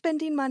think that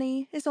spending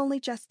money is only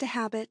just a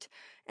habit,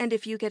 and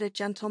if you get a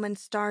gentleman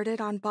started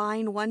on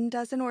buying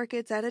 12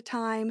 orchids at a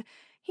time,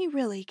 he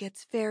really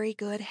gets very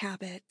good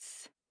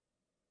habits.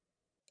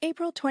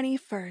 April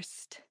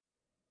 21st.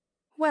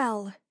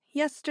 Well,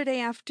 yesterday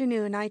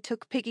afternoon I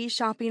took Piggy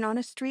shopping on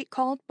a street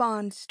called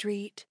Bond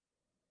Street.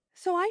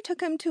 So I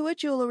took him to a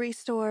jewelry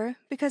store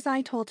because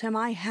I told him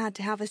I had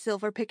to have a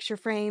silver picture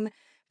frame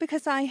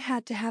because I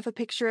had to have a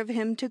picture of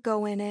him to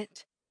go in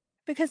it.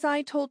 Because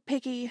I told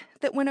Piggy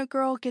that when a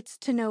girl gets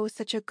to know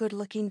such a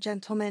good-looking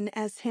gentleman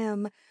as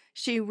him,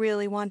 she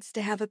really wants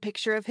to have a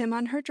picture of him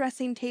on her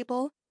dressing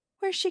table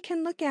where she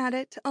can look at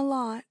it a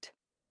lot.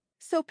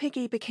 So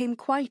Piggy became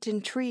quite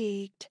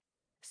intrigued.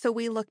 So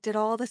we looked at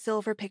all the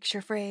silver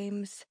picture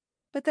frames.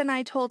 But then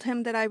I told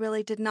him that I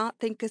really did not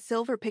think a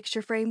silver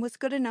picture frame was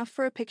good enough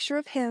for a picture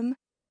of him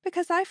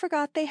because I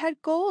forgot they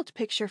had gold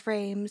picture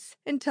frames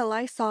until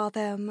I saw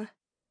them.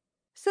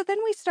 So then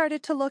we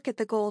started to look at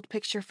the gold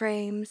picture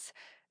frames.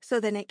 So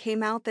then it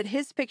came out that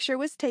his picture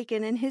was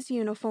taken in his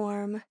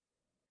uniform.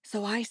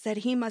 So I said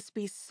he must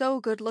be so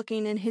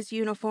good-looking in his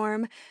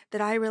uniform that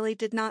I really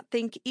did not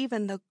think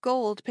even the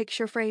gold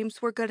picture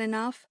frames were good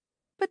enough.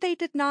 But they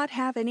did not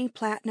have any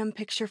platinum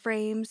picture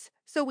frames,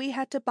 so we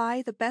had to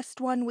buy the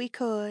best one we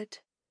could.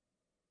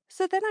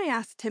 So then I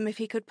asked him if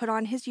he could put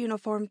on his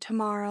uniform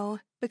tomorrow,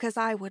 because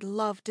I would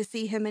love to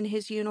see him in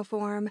his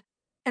uniform,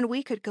 and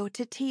we could go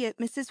to tea at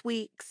Mrs.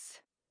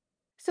 Weeks'.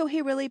 So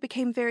he really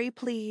became very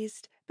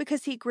pleased,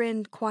 because he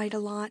grinned quite a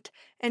lot,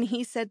 and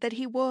he said that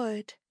he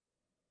would.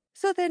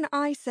 So then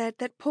I said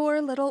that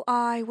poor little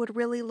I would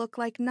really look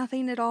like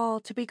nothing at all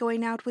to be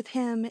going out with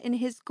him in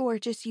his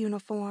gorgeous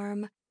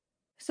uniform.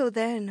 So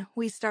then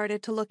we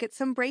started to look at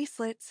some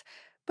bracelets,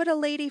 but a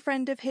lady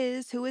friend of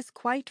his who is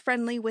quite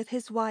friendly with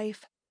his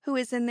wife, who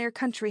is in their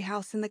country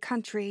house in the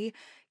country,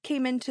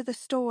 came into the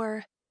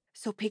store.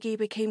 So Piggy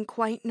became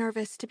quite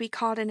nervous to be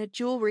caught in a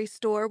jewelry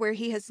store where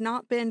he has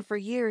not been for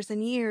years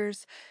and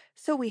years,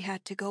 so we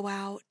had to go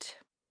out.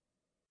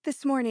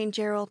 This morning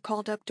Gerald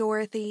called up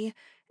Dorothy,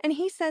 and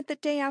he said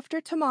that day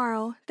after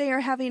tomorrow they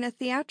are having a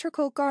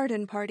theatrical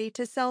garden party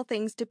to sell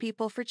things to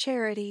people for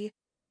charity.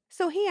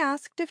 So he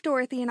asked if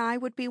Dorothy and I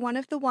would be one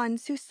of the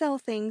ones who sell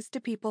things to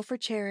people for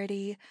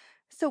charity.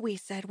 So we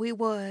said we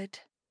would.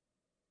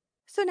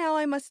 So now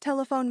I must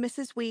telephone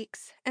Mrs.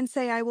 Weeks and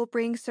say I will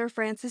bring Sir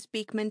Francis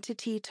Beekman to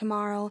tea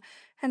tomorrow,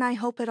 and I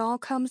hope it all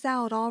comes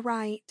out all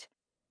right.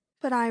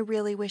 But I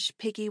really wish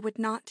Piggy would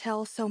not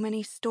tell so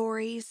many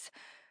stories.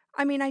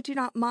 I mean, I do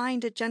not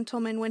mind a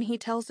gentleman when he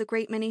tells a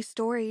great many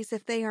stories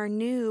if they are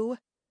new,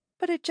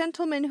 but a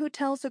gentleman who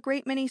tells a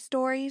great many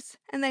stories,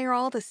 and they are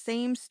all the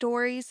same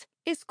stories,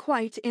 is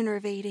quite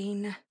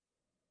enervating.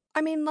 I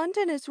mean,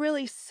 London is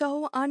really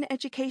so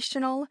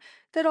uneducational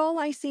that all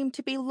I seem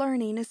to be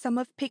learning is some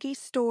of Piggy's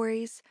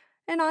stories,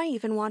 and I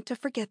even want to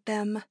forget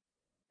them.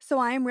 So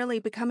I am really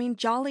becoming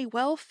jolly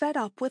well fed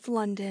up with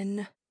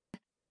London.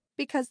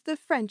 Because the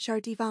French are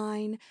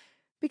divine.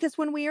 Because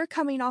when we are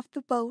coming off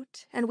the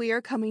boat and we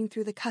are coming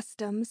through the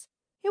customs,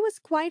 it was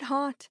quite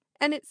hot,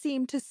 and it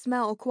seemed to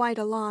smell quite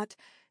a lot,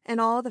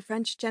 and all the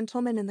French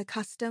gentlemen in the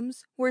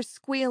customs were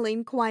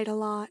squealing quite a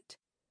lot.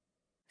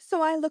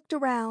 So I looked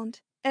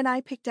around, and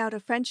I picked out a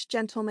French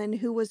gentleman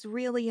who was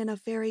really in a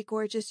very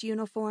gorgeous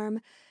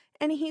uniform,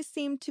 and he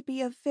seemed to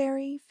be a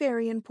very,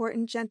 very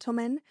important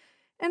gentleman,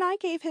 and I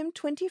gave him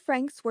 20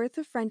 francs worth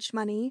of French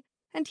money,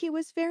 and he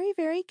was very,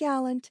 very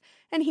gallant,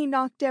 and he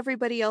knocked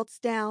everybody else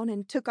down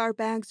and took our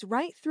bags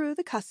right through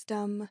the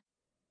custom.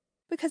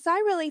 Because I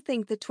really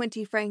think that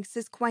 20 francs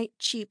is quite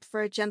cheap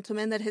for a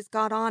gentleman that has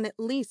got on at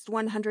least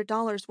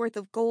 $100 worth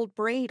of gold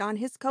braid on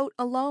his coat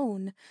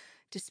alone,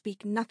 to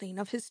speak nothing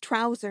of his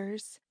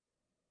trousers.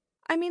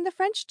 I mean, the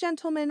French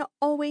gentlemen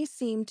always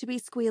seem to be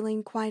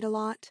squealing quite a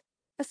lot,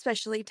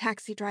 especially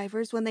taxi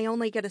drivers when they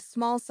only get a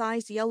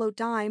small-size yellow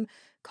dime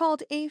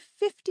called a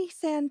 50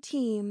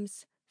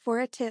 centimes for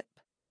a tip.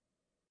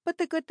 But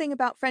the good thing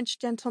about French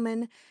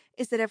gentlemen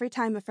is that every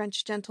time a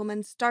French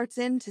gentleman starts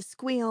in to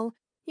squeal,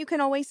 you can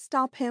always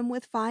stop him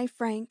with 5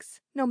 francs,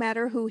 no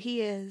matter who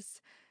he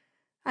is.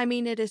 I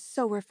mean, it is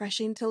so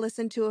refreshing to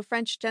listen to a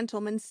French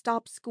gentleman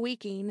stop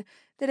squeaking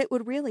that it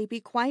would really be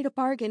quite a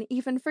bargain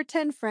even for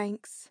 10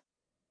 francs.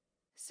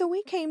 So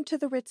we came to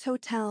the Ritz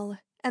Hotel,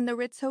 and the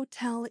Ritz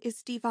Hotel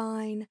is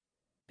divine,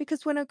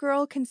 because when a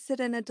girl can sit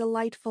in a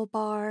delightful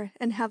bar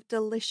and have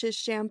delicious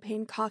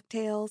champagne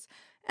cocktails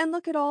and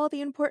look at all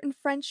the important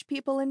French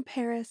people in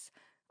Paris,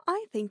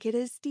 I think it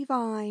is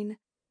divine.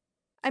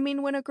 I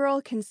mean, when a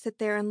girl can sit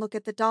there and look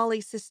at the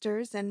Dolly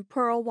sisters and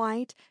Pearl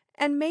White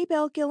and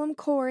Maybelle Gillum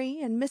Corey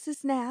and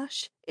Mrs.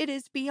 Nash, it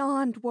is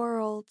beyond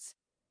worlds.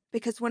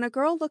 Because when a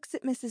girl looks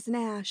at Mrs.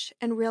 Nash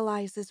and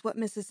realizes what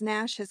Mrs.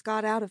 Nash has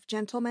got out of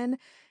gentlemen,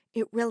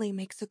 it really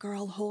makes a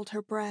girl hold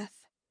her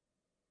breath.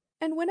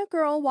 And when a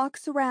girl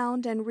walks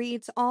around and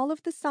reads all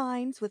of the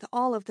signs with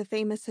all of the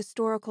famous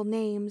historical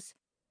names,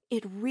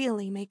 it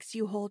really makes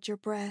you hold your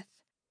breath.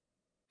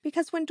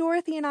 Because when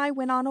Dorothy and I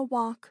went on a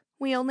walk,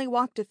 we only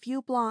walked a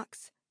few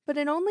blocks, but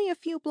in only a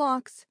few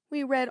blocks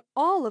we read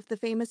all of the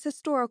famous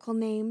historical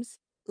names,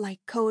 like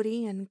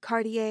Cody and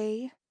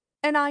Cartier,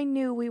 and I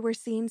knew we were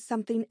seeing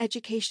something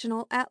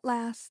educational at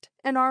last,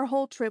 and our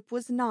whole trip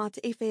was not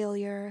a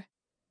failure.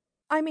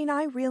 I mean,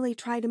 I really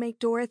try to make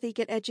Dorothy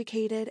get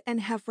educated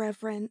and have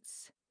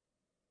reverence.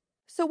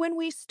 So when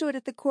we stood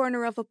at the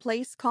corner of a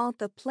place called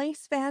the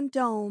Place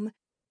Vendôme,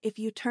 if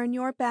you turn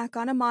your back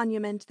on a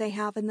monument they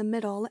have in the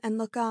middle and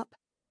look up,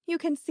 you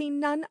can see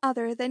none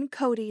other than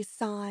Cody's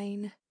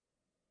sign.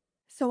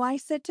 So I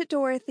said to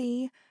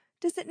Dorothy,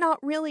 does it not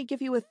really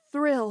give you a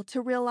thrill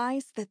to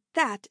realize that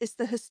that is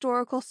the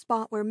historical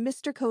spot where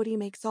Mr. Cody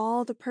makes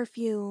all the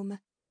perfume?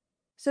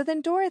 So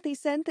then Dorothy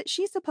said that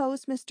she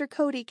supposed Mr.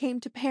 Cody came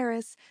to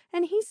Paris,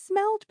 and he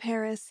smelled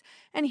Paris,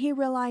 and he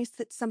realized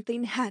that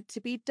something had to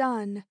be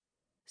done.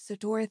 So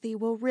Dorothy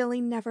will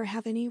really never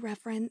have any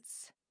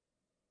reverence.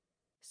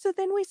 So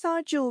then we saw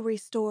a jewelry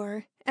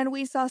store, and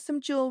we saw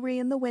some jewelry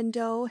in the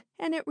window,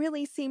 and it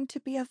really seemed to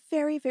be a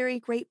very, very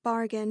great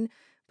bargain,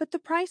 but the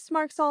price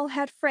marks all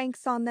had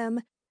francs on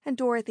them, and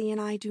Dorothy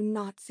and I do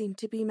not seem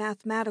to be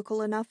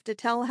mathematical enough to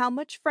tell how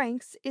much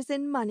francs is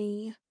in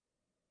money.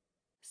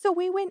 So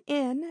we went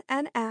in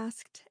and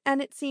asked,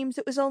 and it seems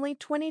it was only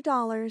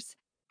 $20,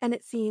 and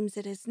it seems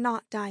it is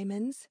not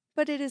diamonds,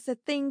 but it is a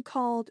thing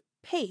called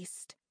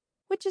paste,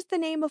 which is the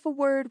name of a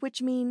word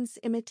which means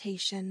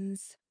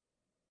imitations.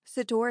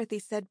 So Dorothy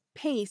said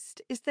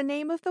paste is the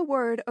name of the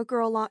word a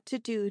girl ought to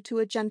do to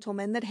a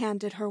gentleman that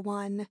handed her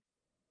one.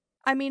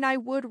 I mean, I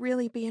would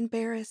really be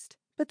embarrassed,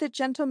 but the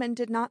gentleman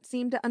did not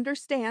seem to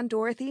understand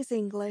Dorothy's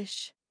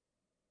English.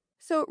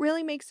 So it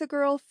really makes a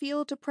girl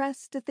feel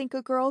depressed to think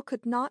a girl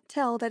could not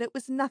tell that it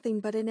was nothing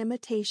but an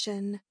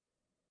imitation.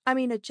 I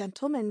mean, a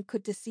gentleman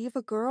could deceive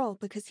a girl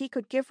because he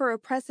could give her a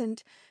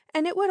present,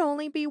 and it would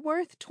only be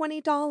worth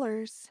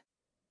 $20.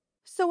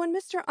 So when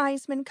Mr.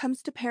 Eisman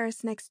comes to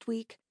Paris next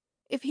week,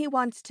 if he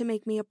wants to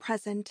make me a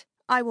present,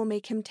 I will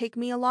make him take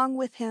me along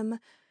with him,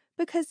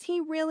 because he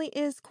really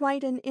is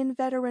quite an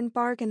inveterate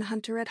bargain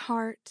hunter at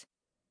heart.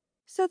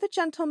 So the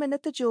gentleman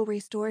at the jewelry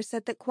store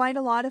said that quite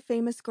a lot of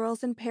famous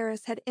girls in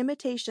Paris had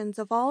imitations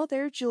of all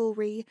their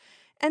jewelry,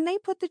 and they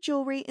put the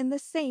jewelry in the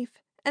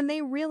safe, and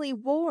they really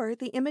wore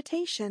the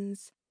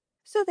imitations,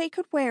 so they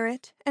could wear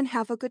it and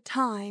have a good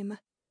time.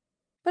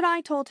 But I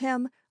told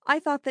him I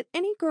thought that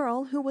any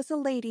girl who was a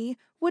lady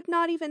would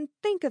not even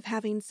think of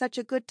having such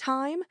a good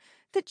time,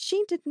 that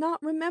she did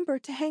not remember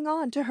to hang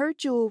on to her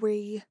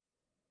jewelry.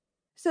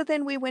 So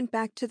then we went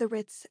back to the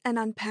Ritz and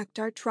unpacked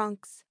our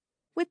trunks,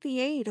 with the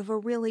aid of a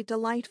really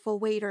delightful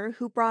waiter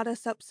who brought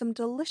us up some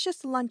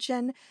delicious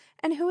luncheon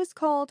and who is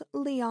called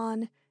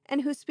Leon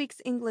and who speaks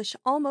English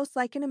almost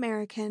like an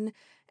American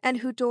and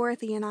who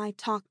Dorothy and I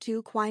talked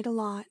to quite a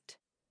lot.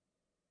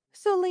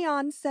 So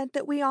Leon said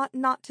that we ought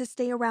not to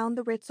stay around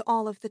the Ritz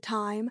all of the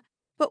time,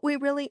 but we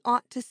really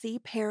ought to see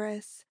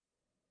Paris.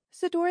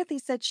 So Dorothy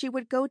said she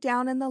would go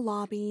down in the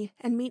lobby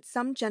and meet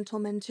some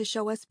gentleman to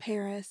show us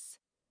Paris.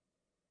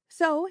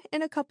 So,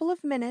 in a couple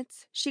of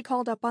minutes, she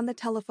called up on the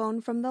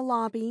telephone from the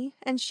lobby,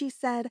 and she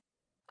said,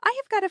 "I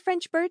have got a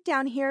French bird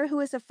down here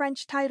who is a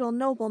French title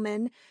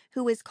nobleman,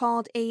 who is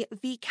called a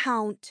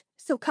viscount,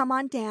 so come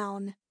on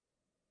down."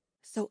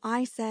 So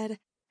I said,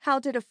 "How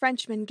did a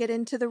Frenchman get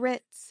into the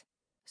Ritz?"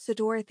 So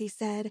Dorothy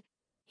said,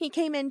 "He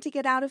came in to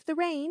get out of the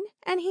rain,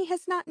 and he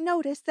has not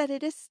noticed that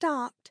it is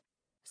stopped."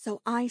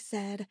 So I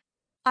said,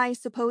 "I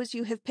suppose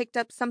you have picked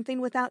up something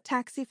without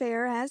taxi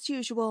fare, as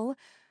usual.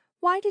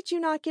 Why did you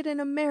not get an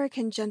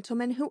American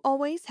gentleman who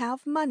always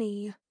have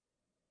money?"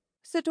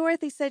 So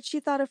Dorothy said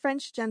she thought a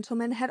French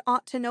gentleman had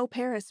ought to know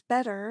Paris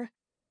better.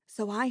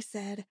 So I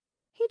said,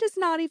 "He does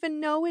not even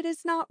know it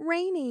is not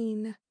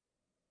raining."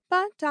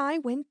 But I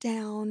went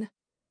down.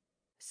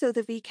 So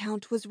the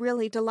Viscount was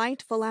really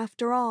delightful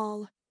after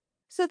all.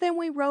 So then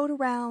we rode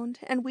around,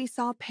 and we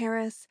saw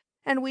Paris,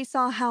 and we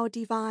saw how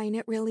divine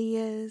it really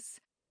is.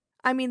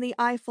 I mean, the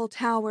Eiffel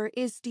Tower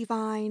is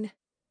divine.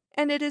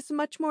 And it is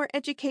much more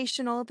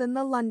educational than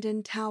the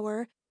London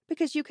Tower,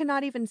 because you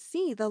cannot even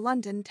see the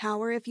London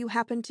Tower if you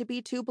happen to be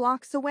 2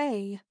 blocks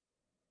away.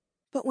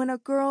 But when a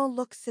girl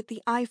looks at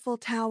the Eiffel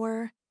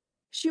Tower,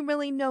 she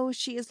really knows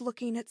she is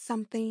looking at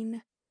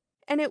something,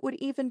 and it would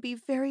even be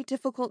very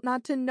difficult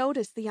not to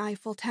notice the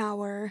Eiffel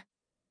Tower.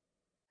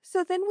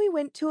 So then we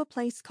went to a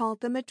place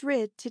called the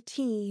Madrid to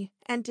tea,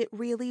 and it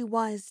really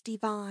was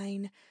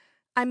divine.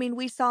 I mean,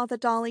 we saw the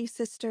Dolly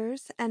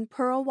sisters, and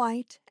Pearl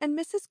White, and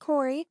Mrs.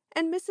 Corey,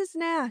 and Mrs.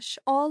 Nash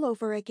all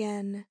over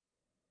again.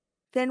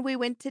 Then we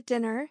went to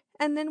dinner,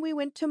 and then we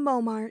went to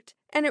Montmartre,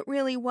 and it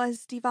really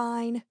was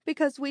divine,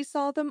 because we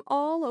saw them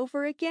all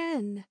over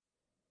again.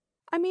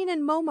 I mean,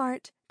 in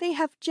Montmartre, they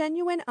have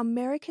genuine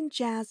American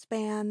jazz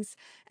bands,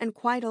 and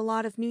quite a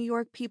lot of New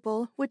York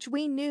people, which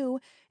we knew,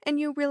 and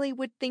you really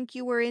would think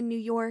you were in New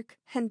York,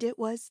 and it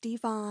was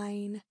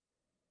divine.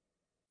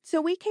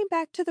 So we came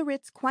back to the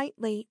Ritz quite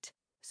late.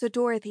 So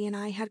Dorothy and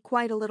I had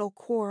quite a little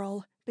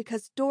quarrel,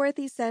 because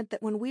Dorothy said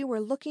that when we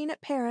were looking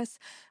at Paris,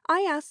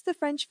 I asked the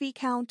French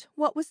Viscount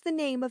what was the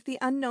name of the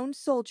unknown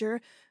soldier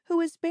who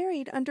is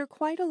buried under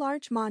quite a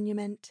large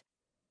monument.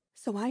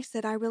 So I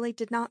said I really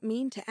did not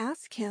mean to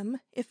ask him,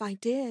 if I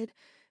did,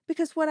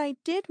 because what I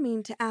did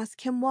mean to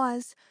ask him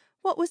was,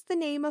 what was the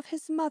name of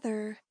his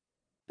mother?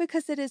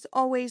 Because it is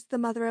always the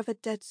mother of a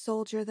dead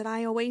soldier that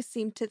I always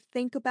seem to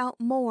think about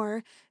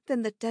more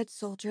than the dead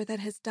soldier that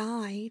has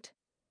died.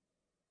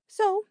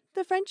 So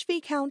the French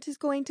Viscount is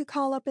going to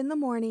call up in the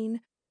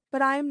morning,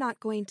 but I am not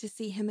going to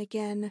see him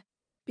again,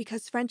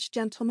 because French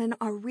gentlemen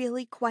are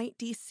really quite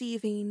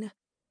deceiving.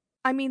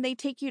 I mean, they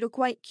take you to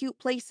quite cute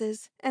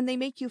places, and they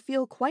make you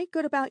feel quite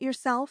good about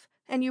yourself,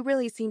 and you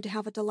really seem to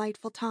have a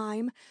delightful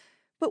time.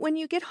 But when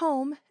you get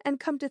home and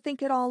come to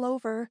think it all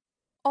over,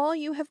 all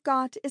you have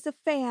got is a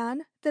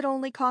fan that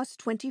only cost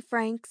 20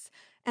 francs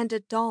and a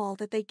doll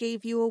that they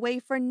gave you away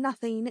for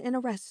nothing in a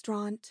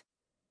restaurant.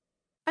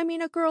 I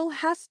mean, a girl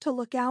has to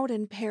look out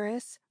in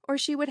Paris, or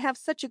she would have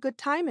such a good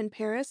time in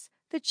Paris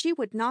that she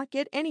would not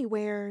get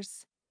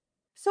anywheres.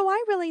 So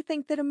I really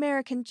think that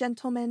American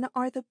gentlemen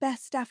are the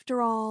best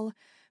after all,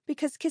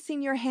 because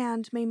kissing your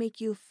hand may make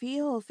you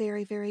feel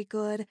very, very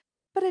good,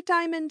 but a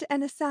diamond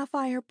and a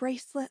sapphire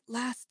bracelet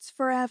lasts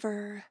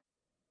forever.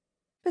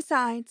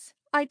 Besides,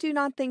 I do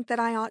not think that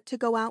I ought to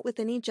go out with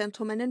any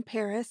gentleman in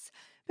Paris,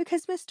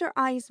 because Mr.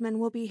 Eisman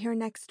will be here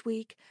next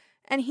week,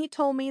 and he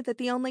told me that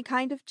the only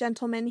kind of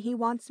gentlemen he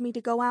wants me to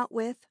go out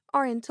with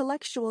are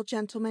intellectual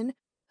gentlemen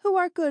who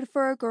are good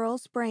for a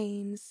girl's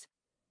brains.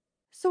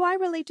 So I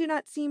really do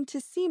not seem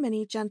to see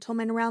many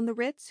gentlemen around the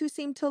Ritz who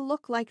seem to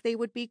look like they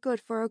would be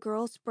good for a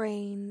girl's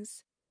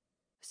brains.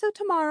 So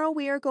tomorrow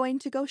we are going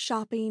to go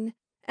shopping,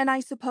 and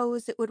I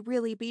suppose it would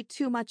really be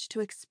too much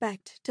to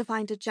expect to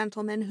find a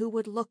gentleman who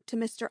would look to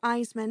Mr.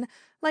 Eisman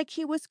like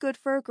he was good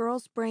for a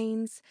girl's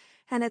brains,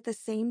 and at the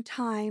same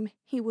time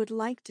he would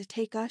like to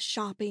take us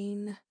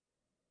shopping.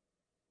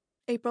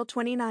 April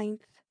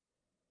 29th.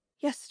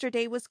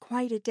 Yesterday was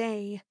quite a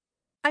day.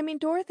 I mean,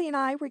 Dorothy and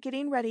I were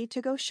getting ready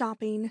to go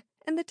shopping,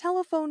 and the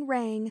telephone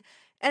rang,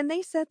 and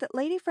they said that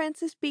Lady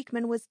Frances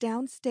Beekman was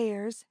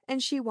downstairs,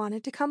 and she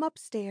wanted to come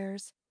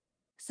upstairs.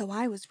 So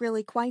I was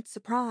really quite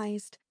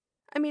surprised.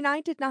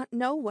 I did not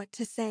know what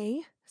to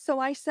say, so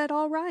I said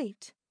all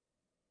right.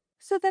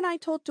 So then I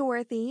told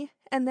Dorothy,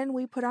 and then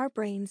we put our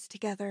brains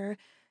together,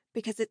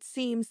 because it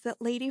seems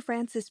that Lady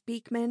Frances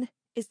Beekman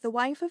is the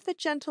wife of the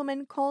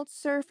gentleman called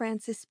Sir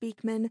Francis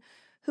Beekman,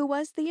 who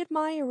was the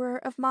admirer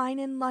of mine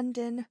in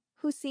London,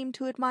 who seemed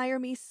to admire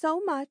me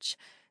so much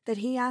that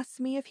he asked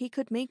me if he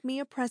could make me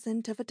a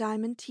present of a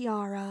diamond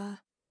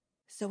tiara.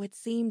 So it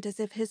seemed as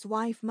if his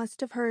wife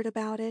must have heard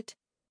about it,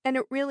 and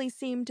it really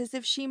seemed as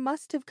if she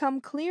must have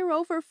come clear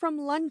over from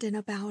London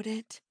about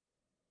it.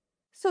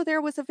 So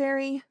there was a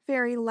very,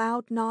 very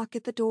loud knock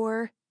at the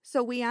door,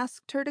 so we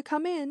asked her to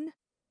come in.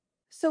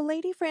 So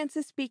Lady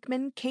Frances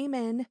Beekman came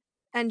in,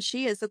 and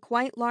she is a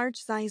quite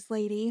large-sized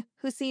lady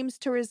who seems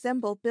to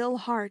resemble Bill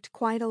Hart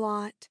quite a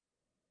lot.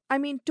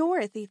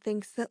 Dorothy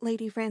thinks that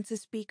Lady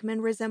Frances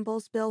Beekman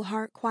resembles Bill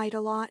Hart quite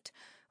a lot,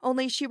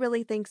 only she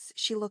really thinks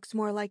she looks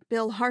more like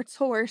Bill Hart's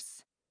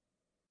horse.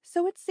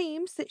 So it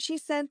seems that she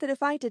said that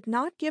if I did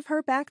not give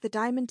her back the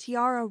diamond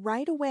tiara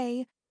right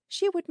away,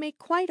 she would make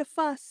quite a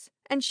fuss,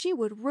 and she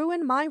would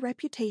ruin my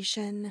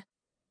reputation.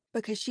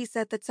 Because she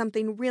said that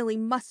something really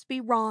must be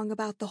wrong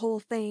about the whole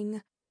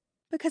thing.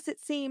 Because it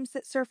seems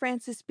that Sir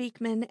Francis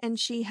Beekman and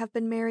she have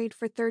been married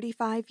for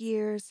 35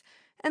 years,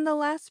 and the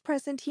last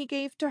present he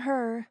gave to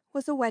her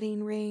was a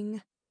wedding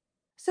ring.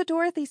 So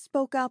Dorothy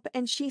spoke up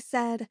and she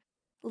said,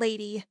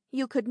 "Lady,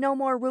 you could no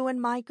more ruin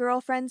my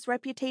girlfriend's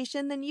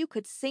reputation than you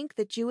could sink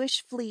the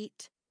Jewish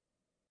fleet."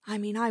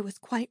 I was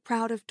quite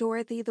proud of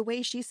Dorothy the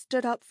way she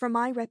stood up for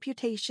my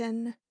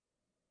reputation.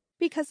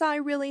 Because I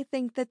really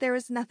think that there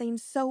is nothing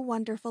so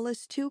wonderful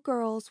as two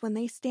girls when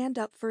they stand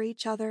up for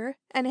each other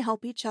and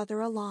help each other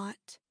a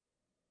lot.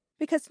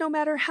 Because no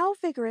matter how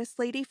vigorous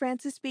Lady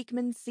Frances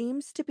Beekman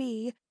seems to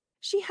be,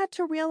 she had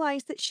to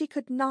realize that she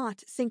could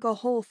not sink a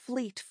whole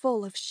fleet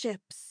full of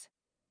ships.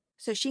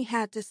 So she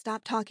had to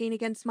stop talking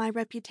against my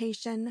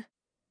reputation.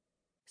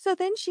 So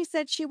then she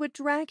said she would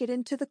drag it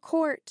into the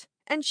court,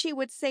 and she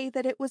would say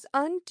that it was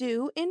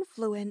undue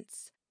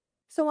influence.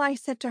 So I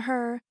said to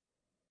her,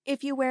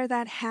 "If you wear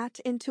that hat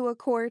into a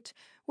court,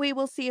 we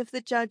will see if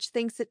the judge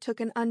thinks it took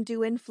an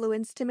undue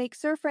influence to make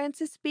Sir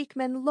Francis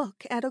Beekman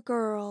look at a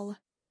girl."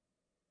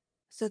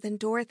 So then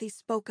Dorothy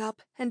spoke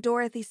up, and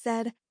Dorothy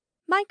said,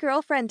 "My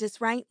girlfriend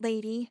is right,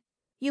 lady.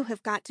 You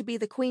have got to be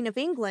the Queen of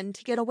England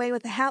to get away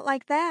with a hat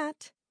like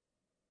that."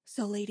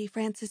 So Lady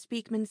Frances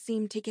Beekman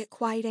seemed to get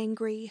quite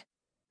angry.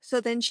 So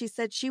then she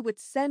said she would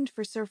send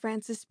for Sir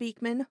Francis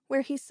Beekman,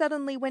 where he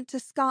suddenly went to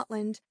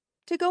Scotland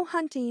to go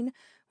hunting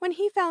when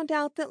he found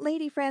out that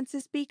Lady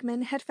Frances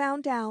Beekman had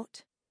found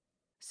out.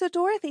 So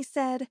Dorothy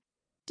said,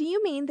 "Do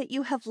you mean that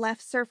you have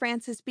left Sir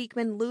Francis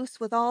Beekman loose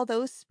with all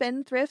those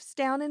spendthrifts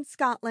down in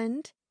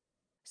Scotland?"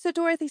 So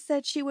Dorothy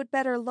said she would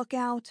better look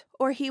out,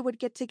 or he would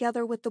get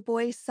together with the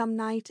boys some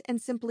night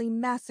and simply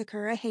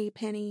massacre a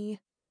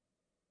halfpenny.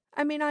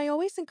 I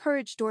always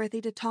encourage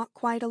Dorothy to talk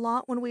quite a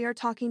lot when we are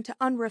talking to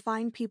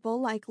unrefined people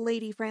like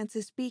Lady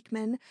Frances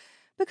Beekman,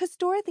 because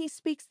Dorothy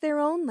speaks their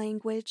own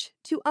language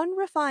to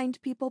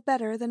unrefined people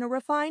better than a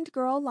refined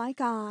girl like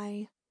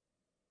I.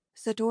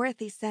 So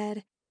Dorothy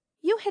said,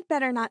 "You had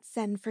better not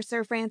send for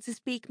Sir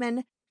Francis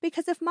Beekman,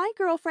 because if my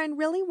girlfriend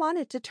really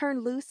wanted to turn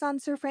loose on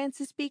Sir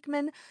Francis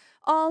Beekman,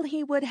 all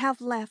he would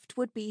have left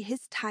would be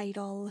his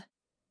title."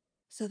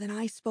 So then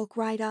I spoke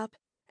right up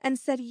and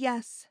said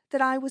yes,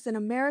 that I was an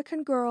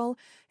American girl,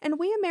 and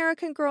we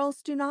American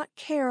girls do not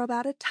care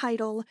about a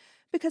title,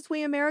 because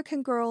we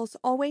American girls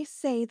always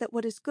say that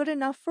what is good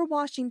enough for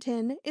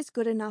Washington is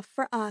good enough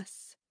for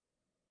us.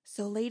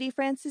 So Lady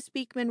Frances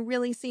Beekman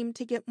really seemed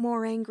to get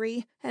more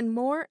angry and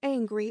more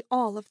angry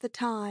all of the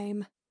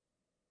time.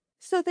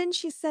 So then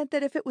she said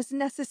that if it was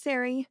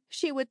necessary,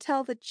 she would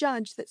tell the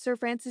judge that Sir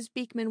Francis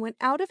Beekman went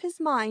out of his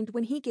mind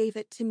when he gave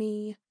it to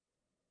me.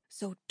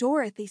 So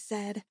Dorothy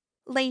said,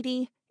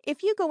 "Lady,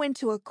 if you go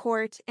into a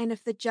court and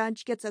if the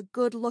judge gets a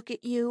good look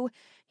at you,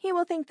 he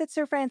will think that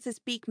Sir Francis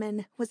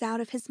Beekman was out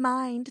of his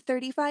mind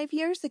 35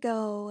 years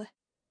ago."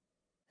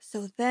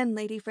 So then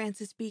Lady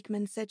Frances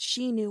Beekman said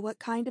she knew what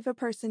kind of a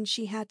person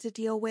she had to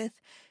deal with,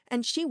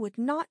 and she would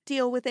not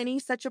deal with any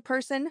such a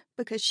person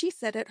because she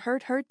said it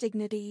hurt her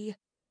dignity.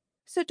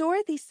 So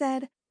Dorothy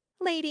said,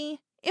 "Lady,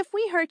 if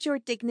we hurt your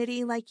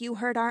dignity like you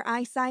hurt our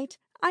eyesight,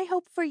 I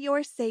hope for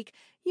your sake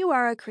you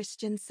are a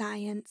Christian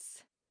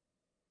Science."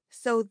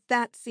 So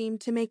that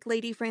seemed to make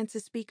Lady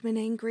Frances Beekman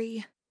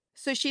angry.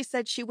 So she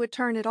said she would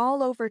turn it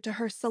all over to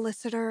her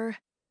solicitor.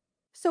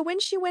 So when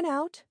she went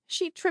out,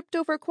 she tripped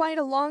over quite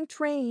a long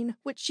train,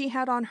 which she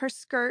had on her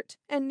skirt,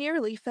 and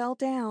nearly fell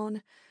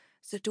down.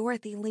 So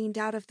Dorothy leaned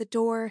out of the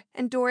door,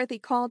 and Dorothy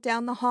called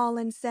down the hall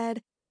and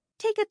said,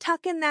 "Take a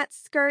tuck in that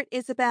skirt,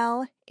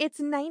 Isabel.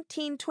 It's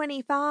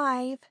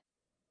 1925.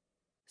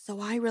 So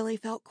I really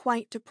felt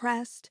quite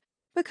depressed,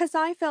 because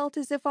I felt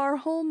as if our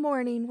whole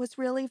morning was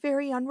really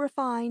very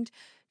unrefined,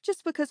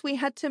 just because we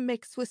had to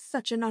mix with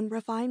such an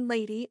unrefined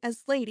lady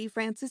as Lady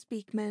Frances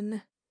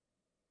Beekman.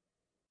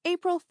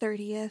 April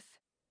 30th.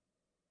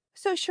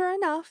 So sure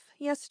enough,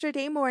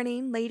 yesterday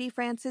morning Lady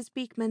Frances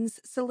Beekman's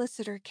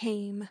solicitor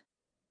came.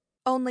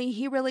 Only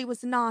he really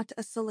was not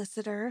a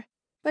solicitor,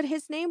 but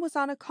his name was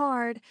on a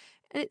card,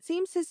 and it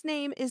seems his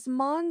name is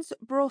Mons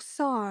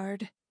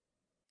Brossard.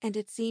 And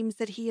it seems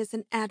that he is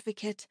an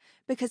advocate,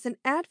 because an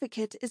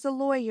advocate is a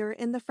lawyer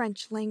in the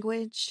French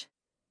language.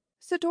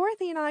 So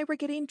Dorothy and I were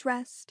getting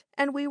dressed,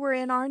 and we were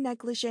in our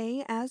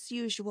negligee as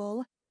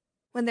usual,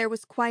 when there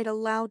was quite a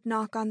loud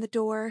knock on the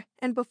door,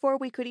 and before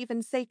we could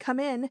even say come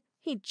in,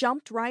 he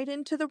jumped right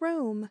into the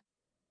room.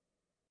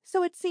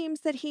 So it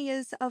seems that he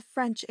is of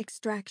French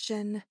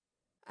extraction.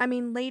 I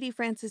mean, Lady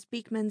Frances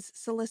Beekman's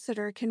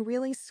solicitor can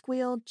really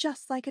squeal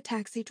just like a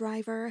taxi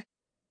driver.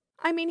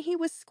 I mean, he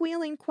was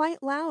squealing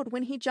quite loud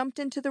when he jumped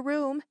into the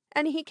room,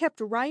 and he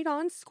kept right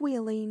on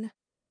squealing.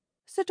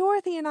 So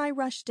Dorothy and I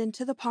rushed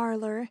into the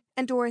parlor,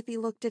 and Dorothy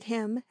looked at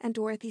him, and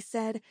Dorothy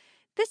said,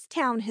 "This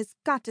town has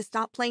got to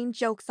stop playing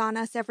jokes on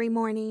us every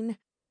morning,"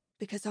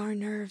 because our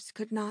nerves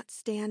could not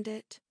stand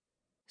it.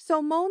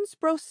 So Mons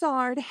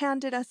Brossard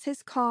handed us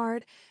his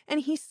card, and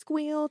he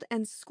squealed,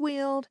 and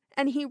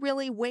he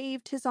really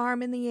waved his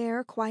arm in the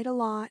air quite a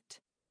lot.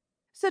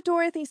 So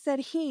Dorothy said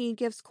he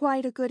gives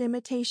quite a good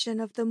imitation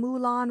of the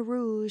Moulin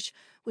Rouge,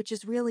 which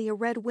is really a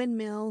red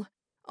windmill.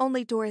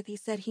 Only Dorothy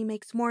said he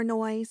makes more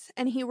noise,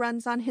 and he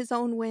runs on his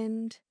own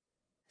wind.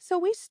 So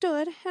we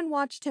stood and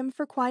watched him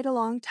for quite a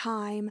long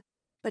time,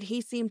 but he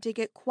seemed to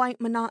get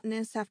quite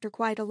monotonous after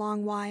quite a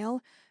long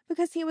while,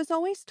 because he was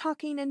always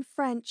talking in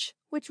French,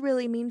 which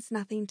really means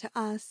nothing to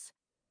us.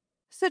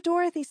 So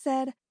Dorothy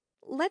said,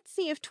 "Let's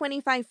see if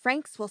 25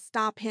 francs will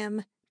stop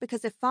him,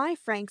 because if 5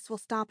 francs will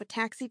stop a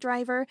taxi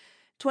driver,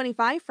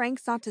 25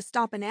 francs ought to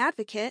stop an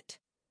advocate,"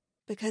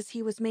 because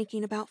he was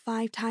making about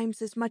 5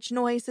 times as much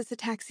noise as a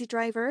taxi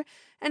driver,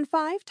 and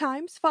 5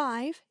 times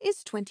 5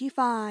 is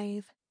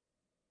 25.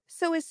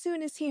 So as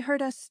soon as he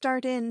heard us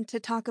start in to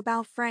talk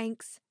about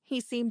francs, he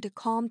seemed to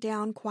calm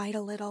down quite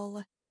a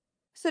little.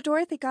 So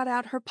Dorothy got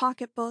out her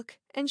pocketbook,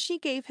 and she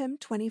gave him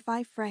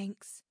 25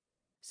 francs.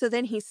 So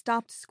then he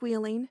stopped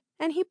squealing,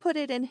 and he put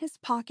it in his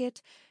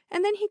pocket,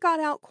 and then he got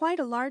out quite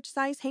a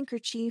large-size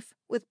handkerchief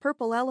with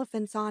purple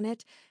elephants on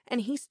it,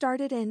 and he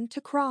started in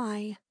to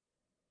cry.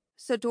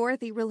 So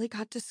Dorothy really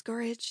got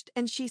discouraged,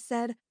 and she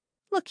said,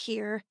 look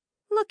here,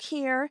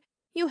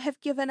 you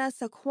have given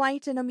us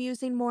quite an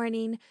amusing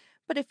morning,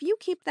 but if you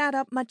keep that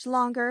up much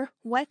longer,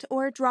 wet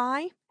or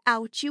dry,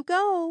 out you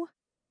go."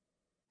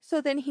 So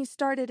then he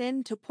started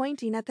in to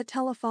pointing at the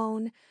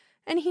telephone,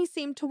 and he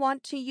seemed to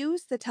want to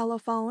use the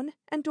telephone,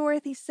 and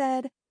Dorothy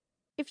said,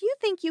 "If you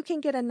think you can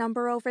get a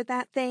number over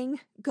that thing,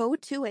 go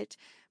to it,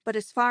 but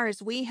as far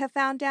as we have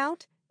found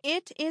out,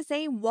 it is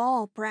a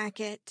wall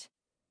bracket."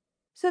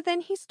 So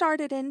then he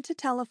started in to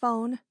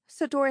telephone,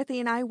 so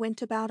Dorothy and I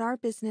went about our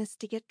business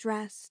to get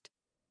dressed.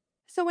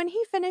 So when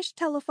he finished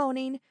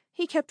telephoning,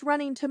 he kept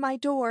running to my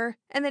door,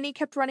 and then he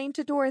kept running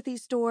to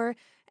Dorothy's door,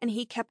 and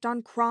he kept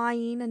on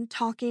crying and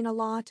talking a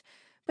lot,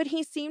 but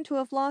he seemed to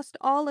have lost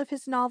all of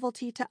his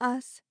novelty to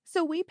us,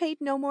 so we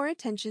paid no more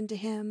attention to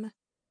him.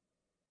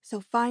 So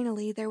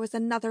finally there was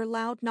another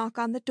loud knock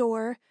on the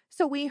door,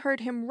 so we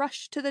heard him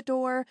rush to the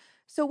door,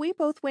 so we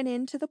both went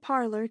into the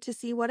parlor to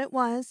see what it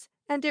was,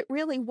 and it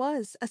really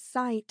was a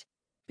sight,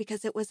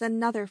 because it was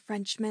another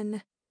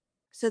Frenchman.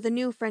 So the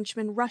new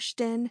Frenchman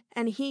rushed in,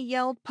 and he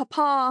yelled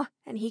 "Papa,"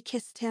 and he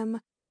kissed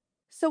him.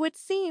 So it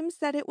seems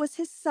that it was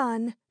his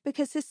son,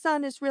 because his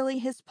son is really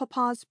his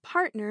papa's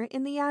partner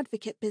in the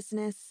advocate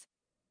business.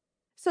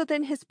 So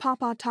then his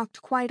papa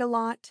talked quite a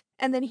lot,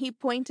 and then he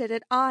pointed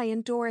at I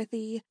and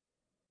Dorothy.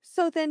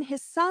 So then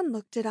his son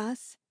looked at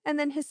us, and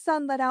then his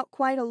son let out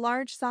quite a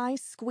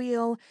large-sized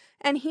squeal,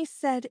 and he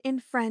said in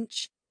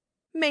French,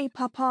 "Mais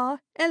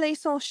papa, elles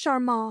sont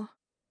charmants."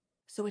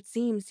 So it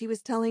seems he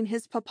was telling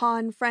his papa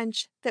in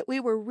French that we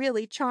were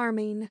really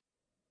charming.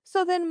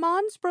 So then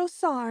Mons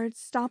Brossard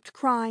stopped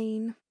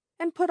crying,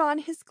 and put on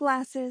his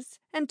glasses,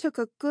 and took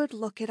a good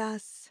look at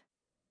us.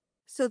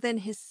 So then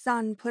his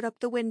son put up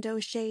the window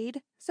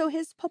shade, so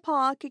his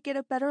papa could get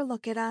a better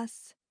look at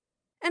us.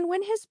 And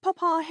when his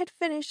papa had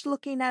finished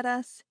looking at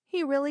us,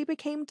 he really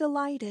became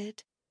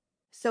delighted.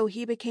 So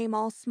he became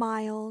all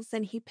smiles,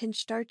 and he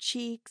pinched our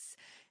cheeks,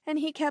 and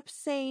he kept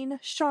saying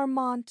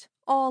charmant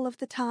all of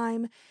the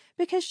time,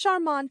 because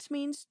charmant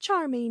means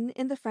charming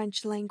in the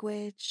French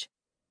language.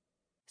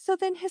 So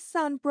then his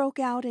son broke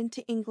out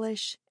into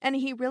English, and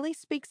he really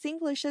speaks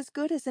English as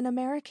good as an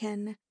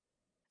American.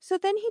 So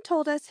then he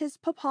told us his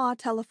papa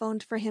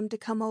telephoned for him to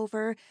come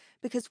over,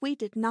 because we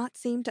did not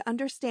seem to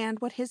understand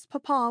what his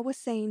papa was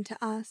saying to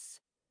us.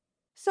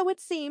 So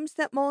it seems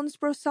that Mons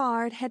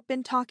Brossard had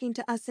been talking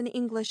to us in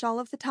English all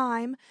of the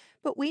time,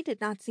 but we did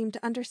not seem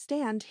to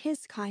understand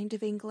his kind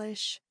of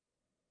English.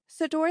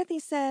 So Dorothy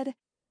said,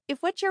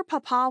 "If what your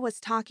papa was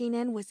talking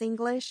in was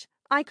English,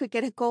 I could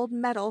get a gold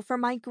medal for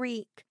my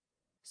Greek."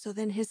 So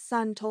then his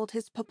son told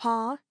his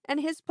papa,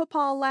 and his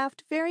papa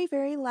laughed very,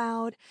 very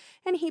loud,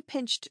 and he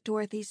pinched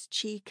Dorothy's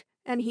cheek,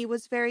 and he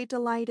was very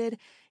delighted,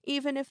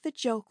 even if the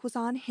joke was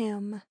on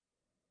him.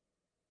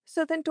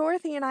 So then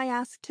Dorothy and I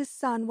asked his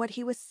son what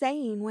he was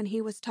saying when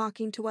he was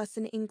talking to us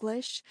in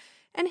English,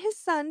 and his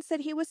son said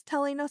he was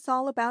telling us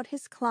all about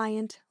his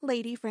client,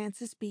 Lady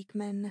Frances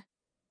Beekman.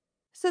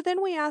 So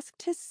then we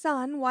asked his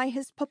son why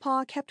his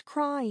papa kept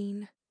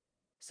crying.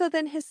 So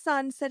then his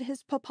son said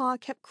his papa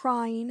kept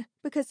crying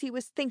because he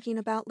was thinking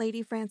about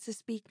Lady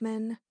Frances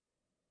Beekman.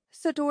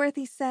 So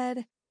Dorothy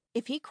said,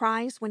 "If he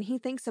cries when he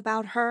thinks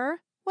about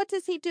her, what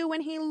does he do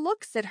when he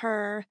looks at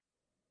her?"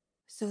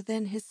 So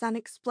then his son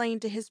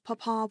explained to his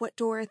papa what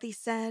Dorothy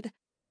said.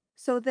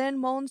 So then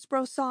Mons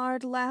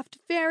Brossard laughed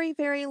very,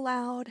 very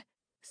loud.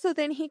 So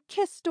then he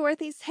kissed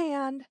Dorothy's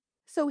hand.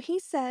 So he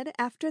said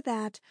after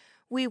that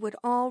we would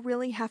all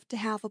really have to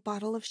have a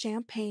bottle of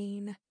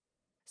champagne.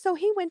 So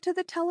he went to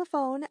the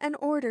telephone and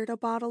ordered a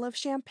bottle of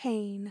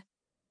champagne.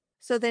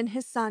 So then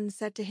his son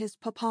said to his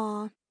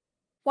papa,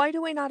 "Why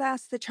do we not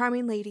ask the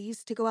charming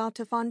ladies to go out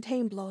to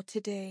Fontainebleau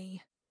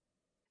today?"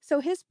 So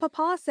his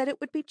papa said it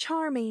would be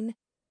charming.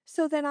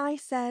 So then I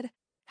said,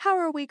 "How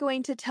are we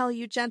going to tell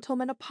you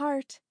gentlemen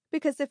apart?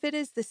 Because if it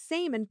is the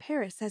same in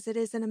Paris as it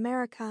is in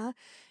America,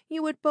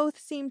 you would both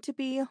seem to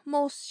be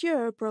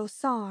Monsieur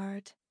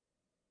Brossard."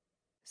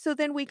 So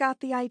then we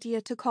got the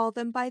idea to call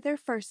them by their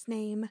first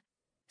name.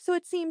 So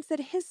it seems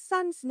that his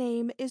son's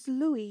name is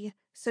Louis.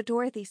 So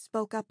Dorothy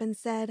spoke up and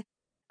said,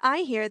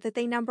 "I hear that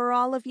they number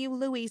all of you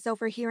Louis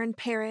over here in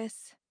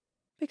Paris."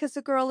 Because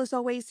a girl is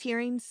always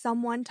hearing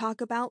someone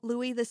talk about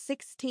Louis the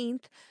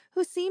 16th,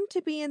 who seemed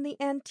to be in the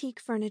antique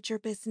furniture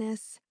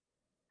business.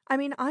 I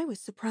mean, I was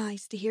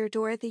surprised to hear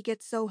Dorothy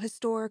get so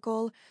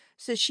historical,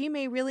 so she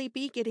may really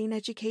be getting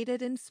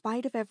educated in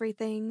spite of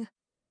everything.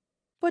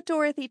 But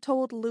Dorothy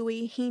told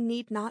Louis he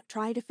need not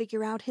try to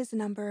figure out his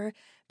number,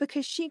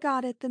 because she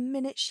got it the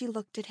minute she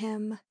looked at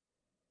him.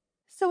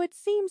 So it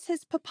seems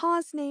his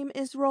papa's name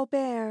is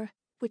Robert,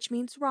 which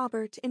means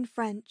Robert in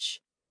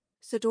French.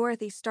 So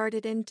Dorothy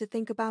started in to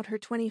think about her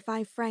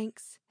 25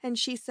 francs, and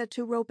she said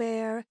to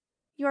Robert,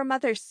 "Your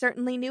mother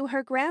certainly knew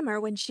her grammar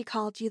when she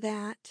called you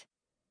that."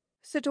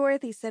 So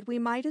Dorothy said we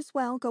might as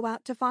well go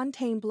out to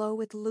Fontainebleau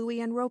with Louis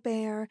and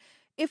Robert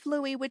if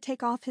Louis would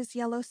take off his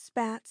yellow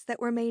spats that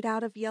were made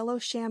out of yellow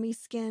chamois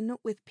skin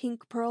with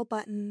pink pearl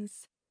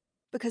buttons.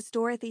 Because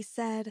Dorothy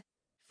said,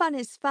 "Fun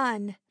is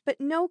fun, but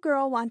no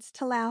girl wants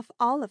to laugh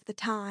all of the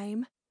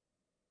time."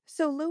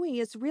 So Louis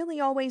is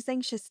really always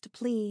anxious to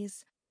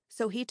please,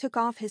 so he took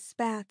off his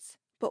spats.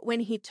 But when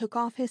he took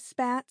off his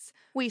spats,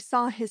 we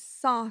saw his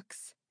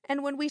socks.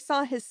 And when we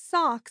saw his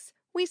socks,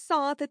 we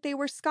saw that they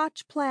were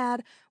Scotch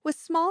plaid with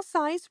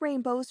small-size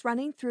rainbows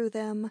running through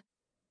them.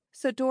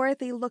 So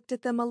Dorothy looked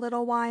at them a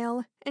little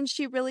while, and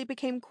she really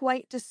became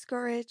quite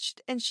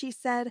discouraged, and she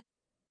said,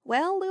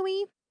 "Well,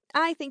 Louis,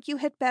 I think you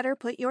had better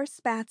put your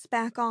spats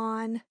back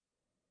on."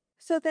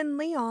 So then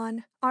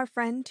Leon, our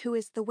friend who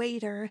is the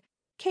waiter,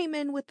 came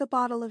in with the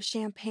bottle of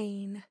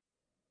champagne.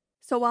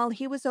 So while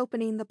he was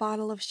opening the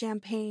bottle of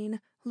champagne,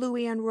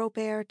 Louis and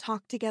Robert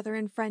talked together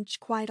in French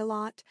quite a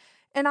lot,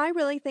 and I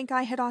really think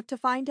I had ought to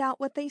find out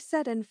what they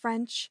said in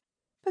French,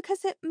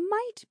 because it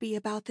might be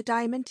about the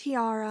diamond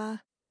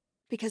tiara.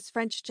 Because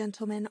French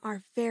gentlemen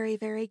are very,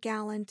 very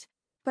gallant,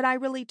 but I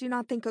really do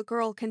not think a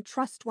girl can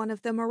trust one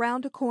of them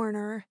around a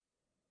corner.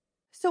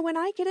 So when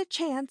I get a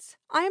chance,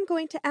 I am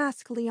going to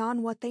ask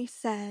Leon what they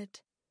said.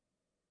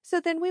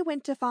 So then we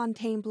went to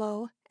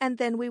Fontainebleau, and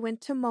then we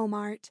went to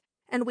Montmartre,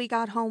 and we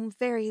got home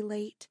very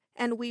late,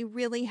 and we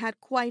really had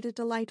quite a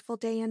delightful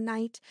day and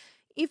night,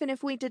 even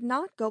if we did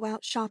not go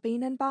out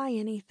shopping and buy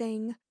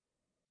anything.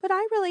 But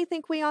I really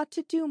think we ought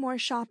to do more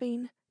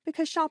shopping,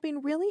 because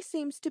shopping really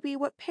seems to be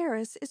what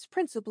Paris is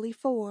principally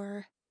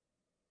for.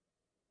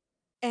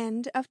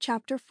 End of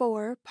Chapter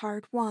 4,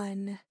 Part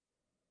 1.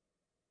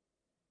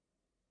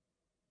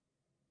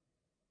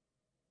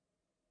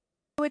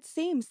 So it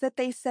seems that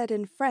they said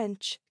in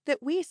French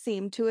that we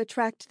seemed to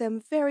attract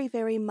them very,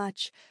 very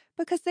much,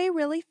 because they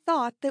really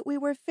thought that we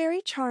were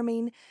very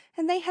charming,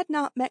 and they had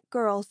not met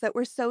girls that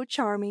were so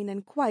charming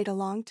in quite a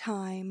long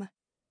time.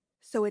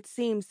 So it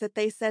seems that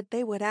they said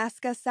they would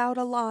ask us out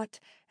a lot,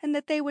 and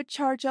that they would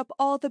charge up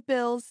all the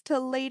bills to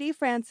Lady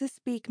Frances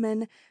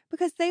Beekman,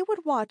 because they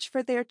would watch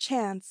for their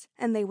chance,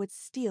 and they would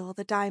steal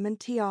the diamond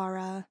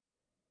tiara.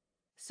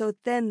 So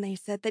then they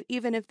said that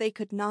even if they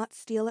could not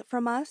steal it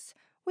from us,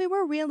 we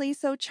were really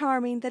so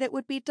charming that it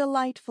would be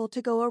delightful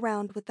to go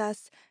around with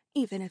us,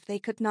 even if they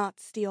could not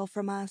steal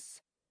from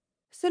us.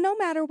 So no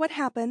matter what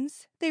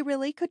happens, they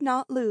really could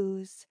not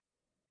lose.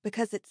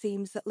 Because it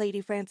seems that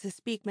Lady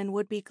Frances Beekman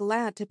would be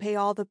glad to pay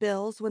all the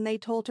bills when they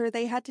told her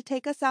they had to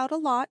take us out a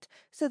lot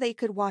so they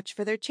could watch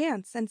for their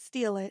chance and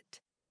steal it.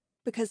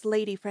 Because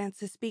Lady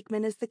Frances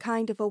Beekman is the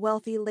kind of a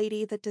wealthy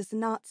lady that does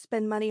not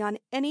spend money on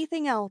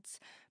anything else,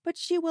 but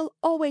she will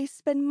always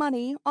spend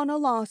money on a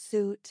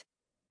lawsuit.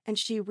 And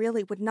she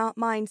really would not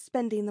mind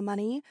spending the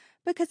money,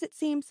 because it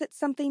seems that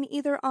something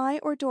either I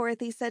or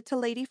Dorothy said to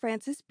Lady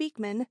Frances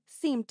Beekman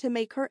seemed to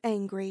make her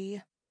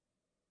angry.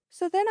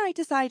 So then I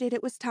decided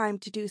it was time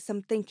to do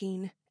some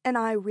thinking, and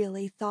I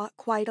really thought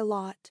quite a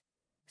lot.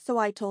 So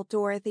I told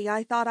Dorothy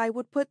I thought I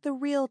would put the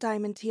real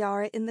diamond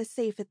tiara in the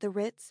safe at the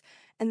Ritz,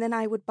 and then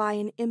I would buy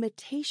an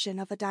imitation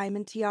of a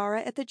diamond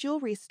tiara at the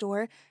jewelry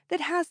store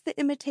that has the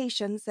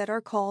imitations that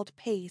are called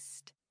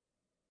paste.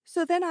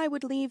 So then I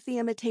would leave the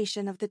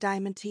imitation of the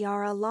diamond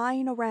tiara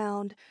lying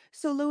around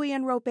so Louis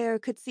and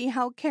Robert could see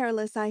how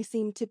careless I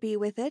seemed to be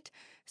with it,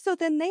 so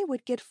then they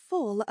would get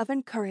full of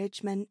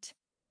encouragement.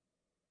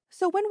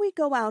 So when we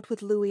go out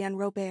with Louis and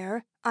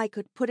Robert, I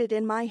could put it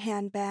in my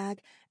handbag,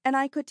 and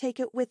I could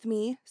take it with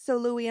me so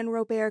Louis and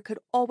Robert could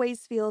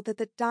always feel that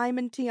the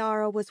diamond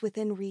tiara was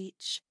within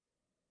reach.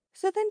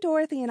 So then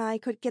Dorothy and I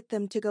could get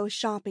them to go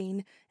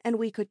shopping, and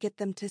we could get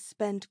them to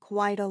spend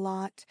quite a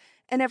lot,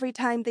 and every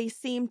time they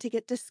seemed to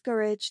get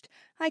discouraged,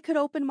 I could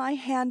open my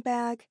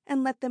handbag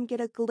and let them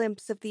get a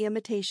glimpse of the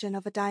imitation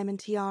of a diamond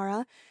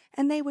tiara,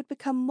 and they would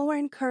become more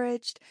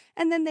encouraged,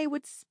 and then they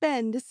would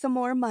spend some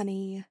more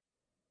money.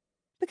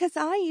 Because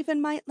I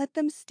even might let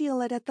them steal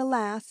it at the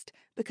last,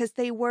 because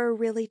they were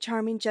really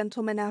charming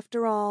gentlemen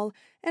after all,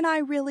 and I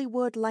really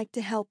would like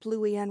to help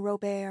Louis and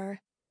Robert.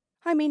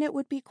 I mean, it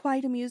would be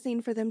quite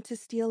amusing for them to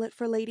steal it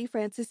for Lady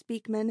Frances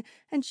Beekman,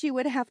 and she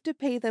would have to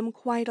pay them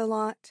quite a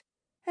lot.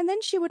 And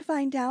then she would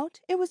find out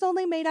it was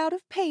only made out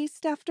of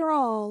paste after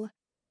all.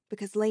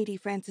 Because Lady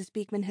Frances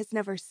Beekman has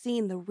never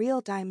seen the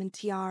real diamond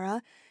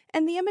tiara,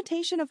 and the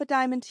imitation of a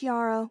diamond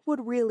tiara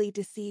would really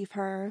deceive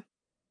her.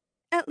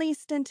 At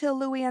least until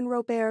Louis and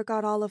Robert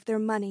got all of their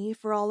money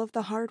for all of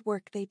the hard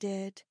work they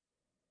did.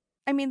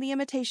 I mean, the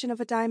imitation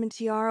of a diamond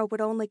tiara would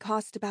only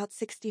cost about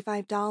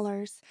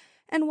 $65.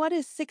 And what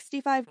is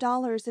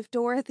 $65 if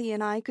Dorothy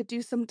and I could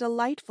do some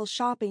delightful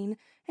shopping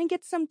and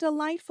get some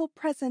delightful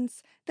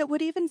presents that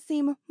would even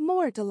seem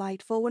more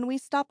delightful when we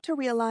stop to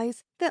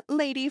realize that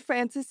Lady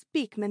Frances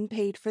Beekman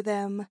paid for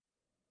them?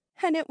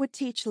 And it would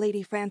teach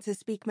Lady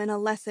Frances Beekman a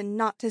lesson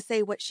not to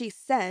say what she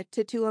said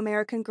to two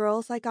American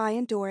girls like I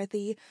and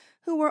Dorothy,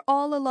 who were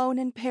all alone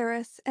in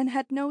Paris and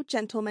had no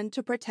gentleman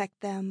to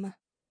protect them.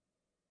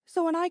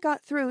 So when I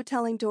got through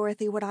telling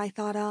Dorothy what I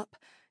thought up,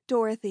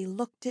 Dorothy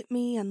looked at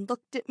me,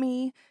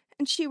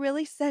 and she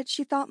really said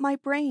she thought my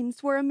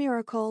brains were a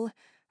miracle.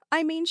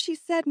 I mean, she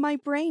said my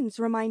brains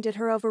reminded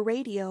her of a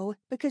radio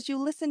because you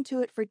listen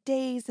to it for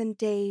days and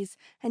days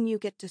and you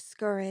get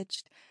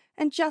discouraged.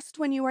 And just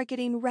when you are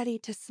getting ready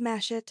to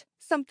smash it,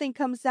 something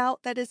comes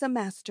out that is a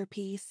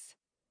masterpiece.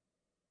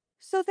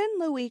 So then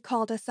Louis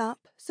called us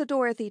up, so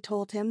Dorothy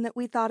told him that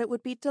we thought it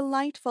would be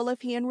delightful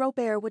if he and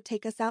Robert would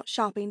take us out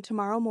shopping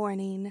tomorrow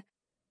morning.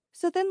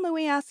 So then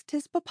Louis asked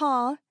his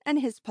papa, and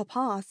his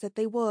papa said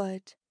they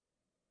would.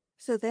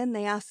 So then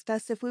they asked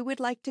us if we would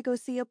like to go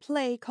see a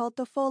play called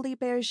The Folies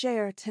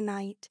Bergère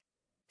tonight.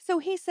 So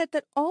he said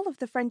that all of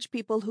the French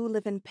people who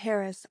live in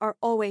Paris are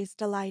always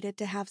delighted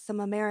to have some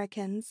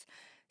Americans,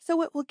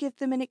 so it will give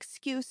them an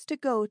excuse to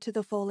go to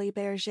the Folies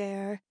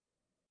Bergère.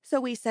 So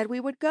we said we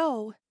would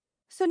go.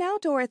 So now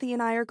Dorothy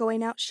and I are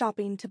going out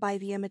shopping to buy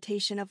the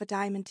imitation of a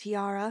diamond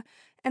tiara,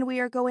 and we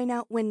are going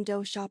out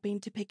window shopping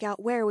to pick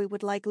out where we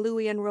would like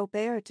Louis and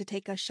Robert to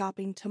take us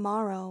shopping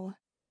tomorrow.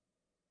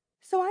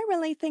 So I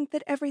really think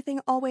that everything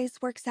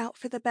always works out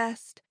for the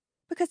best,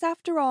 because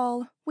after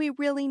all, we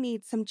really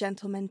need some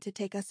gentlemen to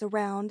take us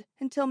around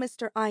until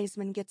Mr.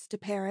 Eisman gets to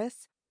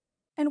Paris,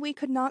 and we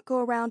could not go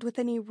around with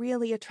any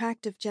really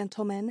attractive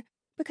gentlemen,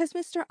 because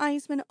Mr.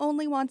 Eisman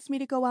only wants me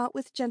to go out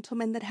with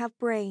gentlemen that have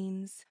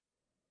brains.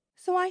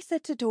 So I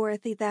said to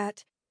Dorothy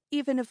that,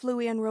 even if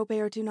Louis and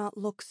Robert do not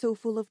look so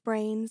full of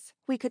brains,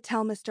 we could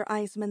tell Mr.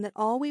 Eisman that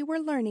all we were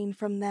learning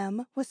from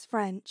them was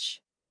French.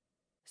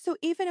 So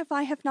even if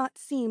I have not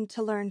seemed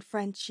to learn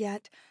French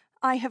yet,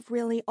 I have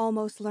really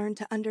almost learned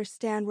to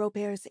understand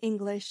Robert's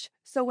English,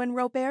 so when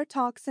Robert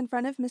talks in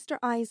front of Mr.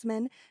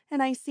 Eisman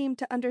and I seem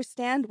to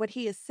understand what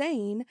he is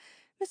saying,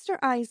 Mr.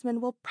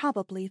 Eisman will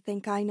probably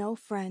think I know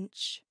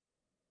French.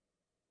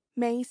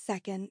 May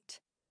 2nd.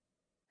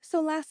 So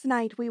last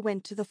night we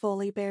went to the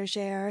Folies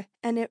Bergère,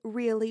 and it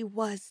really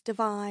was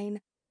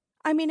divine.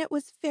 I mean, it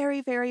was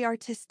very, very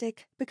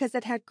artistic because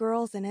it had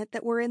girls in it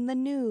that were in the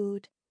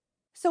nude.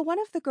 So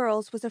one of the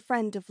girls was a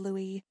friend of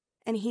Louis,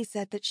 and he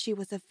said that she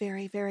was a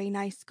very, very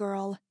nice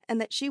girl, and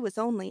that she was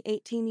only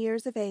 18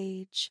 years of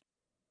age.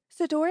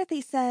 So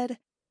Dorothy said,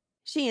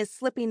 "She is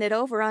slipping it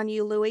over on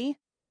you, Louis,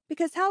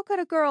 because how could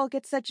a girl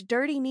get such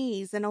dirty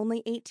knees and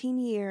only 18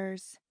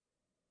 years?"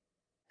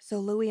 So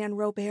Louis and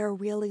Robert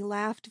really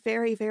laughed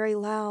very, very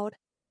loud.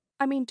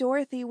 I mean,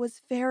 Dorothy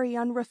was very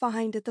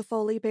unrefined at the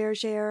Folies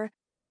Bergère,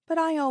 but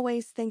I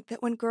always think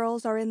that when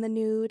girls are in the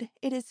nude,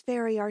 it is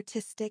very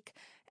artistic,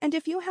 and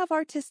if you have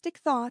artistic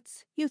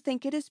thoughts, you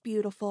think it is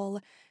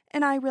beautiful,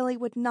 and I really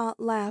would not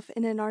laugh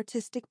in an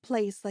artistic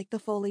place like the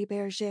Folies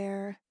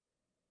Bergère.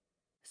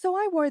 So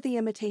I wore the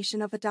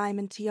imitation of a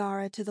diamond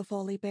tiara to the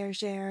Folies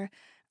Bergère.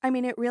 I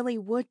mean, it really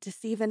would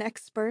deceive an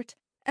expert,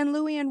 and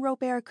Louis and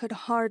Robert could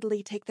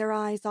hardly take their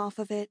eyes off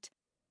of it.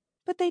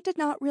 But they did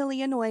not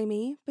really annoy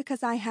me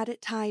because I had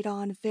it tied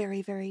on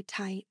very, very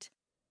tight.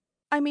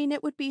 I mean,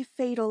 it would be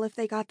fatal if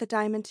they got the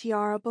diamond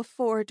tiara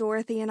before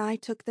Dorothy and I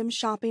took them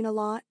shopping a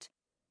lot.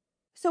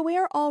 So we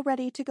are all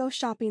ready to go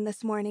shopping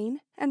this morning,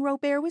 and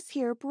Robert was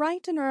here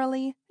bright and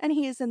early, and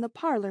he is in the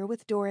parlor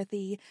with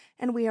Dorothy,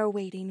 and we are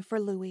waiting for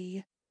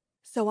Louis.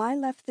 So I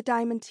left the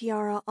diamond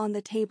tiara on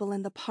the table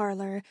in the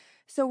parlor,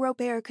 so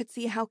Robert could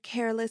see how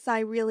careless I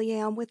really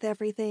am with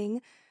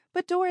everything,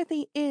 but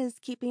Dorothy is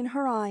keeping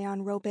her eye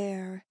on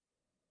Robert.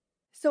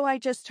 So I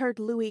just heard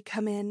Louis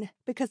come in,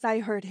 because I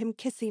heard him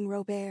kissing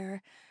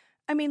Robert.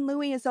 I mean,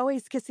 Louis is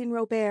always kissing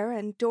Robert,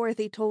 and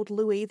Dorothy told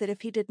Louis that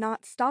if he did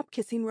not stop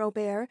kissing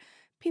Robert,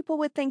 people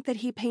would think that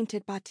he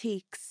painted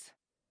batiks.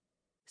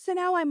 So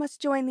now I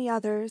must join the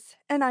others,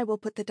 and I will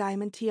put the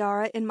diamond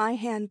tiara in my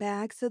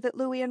handbag so that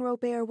Louis and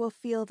Robert will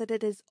feel that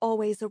it is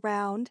always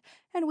around,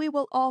 and we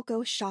will all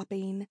go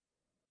shopping.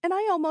 And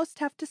I almost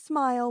have to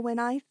smile when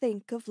I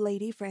think of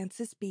Lady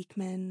Frances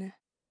Beekman.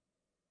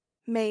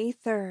 May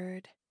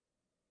 3rd.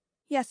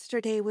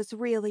 Yesterday was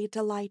really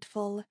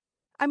delightful.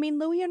 I mean,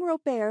 Louis and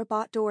Robert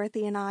bought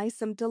Dorothy and I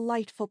some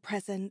delightful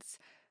presents,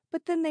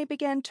 but then they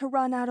began to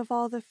run out of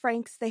all the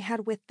francs they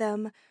had with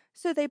them,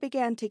 so they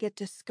began to get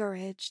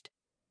discouraged.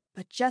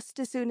 But just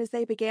as soon as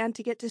they began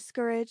to get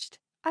discouraged,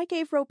 I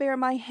gave Robert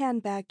my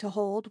handbag to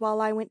hold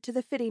while I went to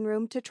the fitting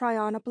room to try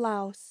on a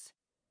blouse.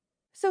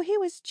 So he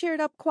was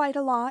cheered up quite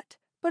a lot,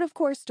 but of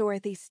course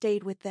Dorothy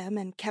stayed with them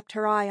and kept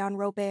her eye on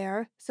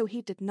Robert, so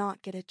he did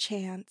not get a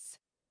chance.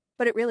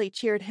 But it really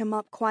cheered him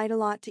up quite a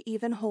lot to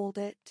even hold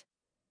it.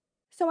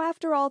 So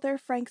after all their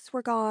francs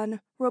were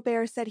gone,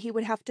 Robert said he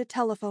would have to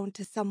telephone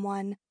to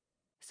someone.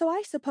 So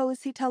I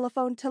suppose he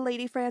telephoned to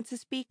Lady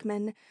Frances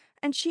Beekman,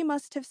 and she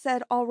must have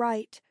said all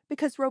right,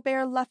 because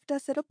Robert left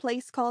us at a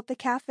place called the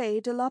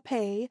Café de la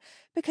Paix,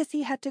 because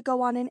he had to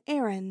go on an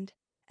errand,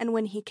 and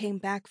when he came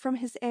back from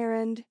his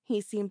errand,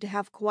 he seemed to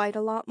have quite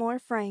a lot more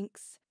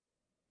francs.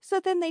 So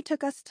then they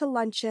took us to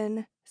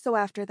luncheon, so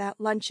after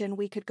that luncheon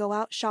we could go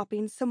out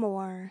shopping some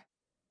more.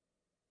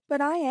 But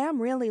I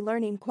am really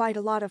learning quite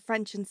a lot of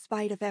French in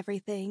spite of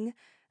everything.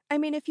 I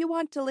mean, if you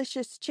want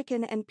delicious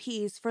chicken and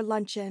peas for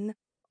luncheon,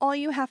 all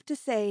you have to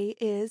say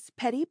is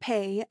petit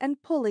pay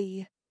and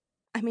pulley.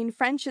 I mean,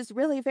 French is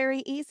really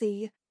very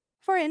easy.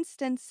 For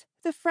instance,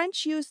 the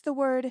French use the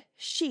word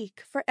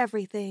chic for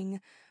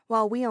everything,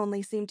 while we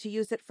only seem to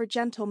use it for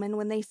gentlemen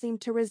when they seem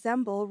to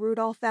resemble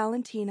Rudolph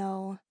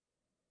Valentino.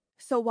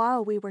 So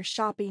while we were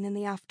shopping in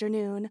the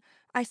afternoon,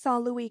 I saw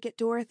Louis get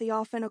Dorothy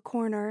off in a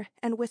corner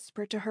and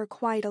whisper to her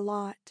quite a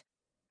lot.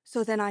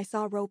 So then I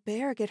saw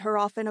Robert get her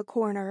off in a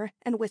corner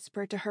and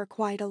whisper to her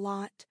quite a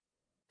lot.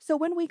 So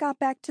when we got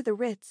back to the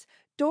Ritz,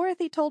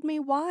 Dorothy told me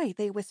why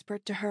they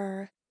whispered to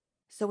her.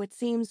 So it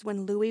seems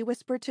when Louis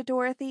whispered to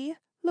Dorothy,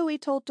 Louis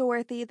told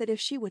Dorothy that if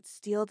she would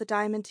steal the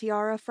diamond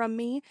tiara from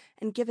me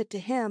and give it to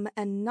him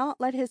and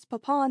not let his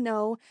papa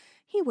know,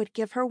 he would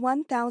give her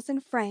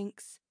 1,000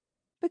 francs.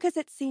 Because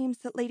it seems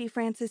that Lady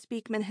Frances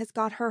Beekman has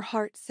got her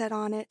heart set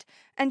on it,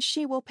 and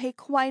she will pay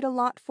quite a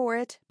lot for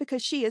it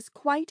because she is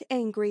quite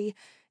angry,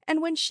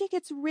 and when she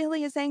gets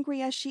really as angry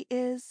as she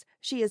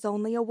is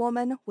only a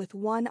woman with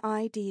one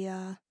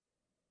idea.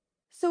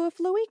 So if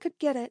Louis could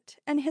get it,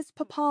 and his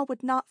papa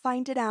would not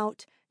find it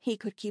out, he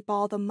could keep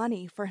all the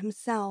money for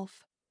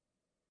himself.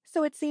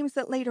 So it seems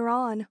that later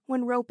on,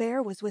 when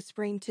Robert was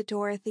whispering to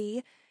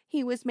Dorothy,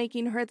 he was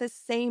making her the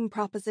same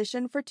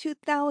proposition for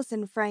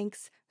 2,000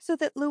 francs, so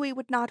that Louis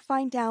would not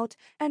find out,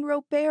 and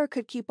Robert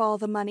could keep all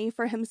the money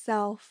for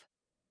himself.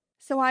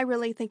 So I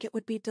really think it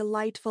would be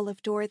delightful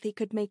if Dorothy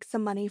could make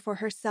some money for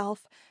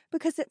herself,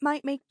 because it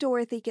might make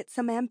Dorothy get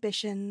some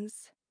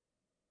ambitions.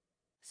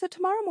 So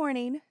tomorrow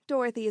morning,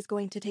 Dorothy is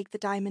going to take the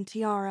diamond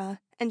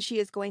tiara, and she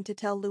is going to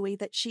tell Louis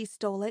that she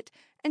stole it,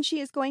 and she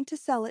is going to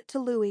sell it to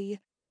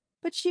Louis.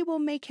 But she will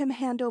make him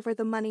hand over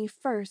the money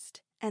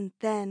first, and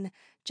then,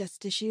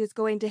 just as she is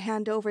going to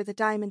hand over the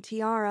diamond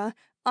tiara,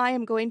 I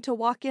am going to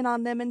walk in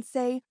on them and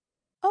say,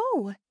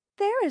 "Oh,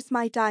 there is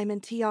my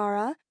diamond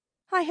tiara.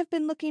 I have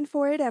been looking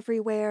for it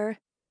everywhere.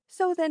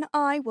 So then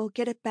I will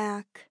get it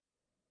back."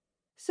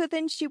 So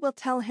then she will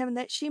tell him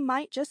that she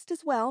might just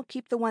as well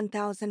keep the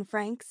 1,000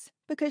 francs,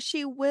 because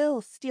she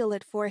will steal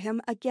it for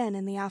him again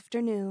in the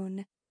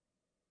afternoon.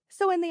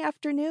 So in the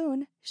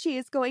afternoon, she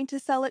is going to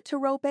sell it to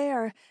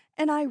Robert,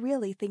 and I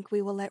really think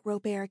we will let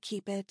Robert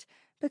keep it,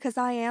 because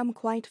I am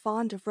quite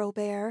fond of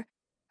Robert.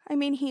 I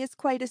mean, he is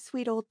quite a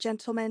sweet old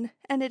gentleman,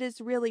 and it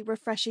is really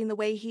refreshing the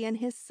way he and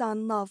his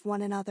son love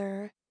one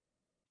another.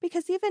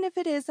 Because even if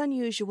it is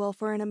unusual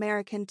for an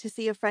American to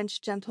see a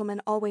French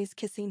gentleman always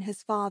kissing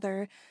his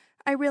father,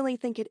 I really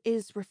think it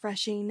is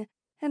refreshing,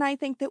 and I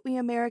think that we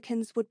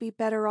Americans would be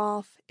better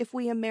off if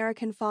we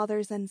American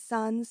fathers and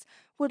sons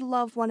would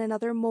love one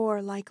another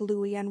more like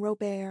Louis and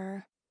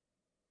Robert.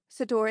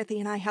 So Dorothy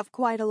and I have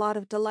quite a lot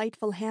of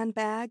delightful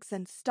handbags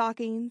and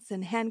stockings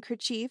and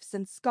handkerchiefs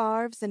and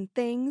scarves and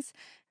things,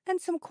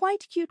 and some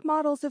quite cute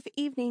models of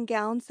evening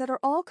gowns that are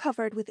all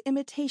covered with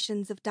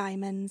imitations of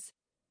diamonds.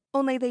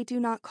 Only they do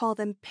not call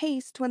them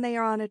paste when they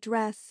are on a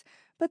dress,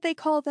 but they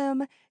call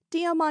them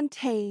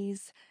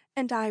diamantes,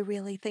 and I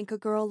really think a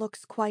girl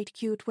looks quite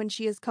cute when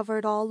she is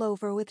covered all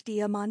over with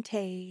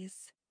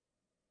diamantes.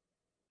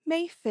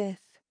 May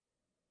 5th.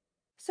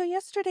 So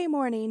yesterday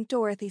morning,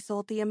 Dorothy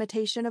sold the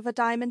imitation of a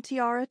diamond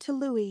tiara to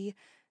Louis,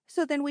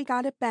 so then we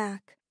got it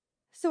back.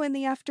 So in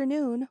the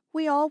afternoon,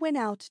 we all went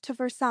out to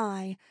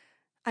Versailles.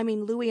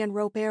 Louis and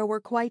Robert were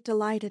quite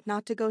delighted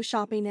not to go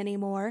shopping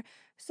anymore,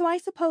 so I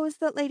suppose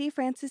that Lady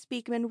Frances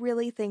Beekman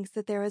really thinks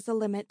that there is a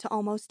limit to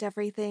almost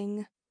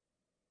everything.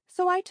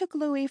 So I took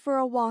Louis for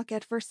a walk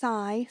at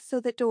Versailles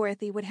so that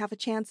Dorothy would have a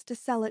chance to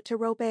sell it to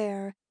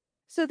Robert.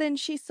 So then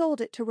she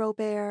sold it to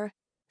Robert.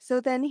 So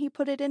then he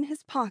put it in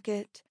his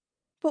pocket.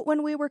 But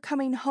when we were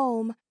coming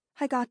home,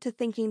 I got to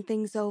thinking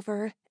things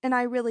over, and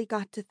I really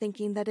got to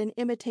thinking that an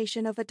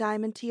imitation of a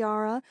diamond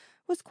tiara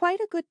was quite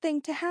a good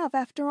thing to have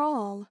after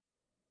all.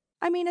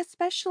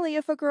 Especially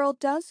if a girl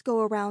does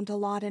go around a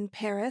lot in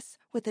Paris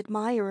with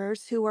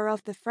admirers who are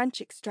of the French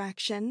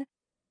extraction.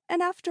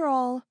 And after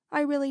all,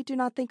 I really do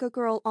not think a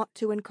girl ought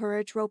to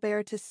encourage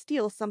Robert to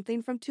steal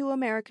something from two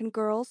American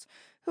girls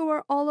who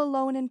are all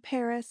alone in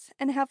Paris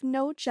and have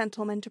no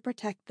gentleman to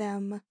protect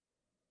them.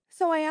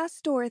 So I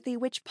asked Dorothy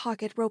which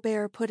pocket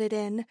Robert put it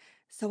in,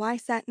 so I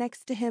sat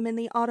next to him in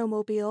the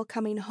automobile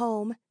coming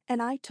home, and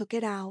I took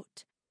it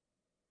out.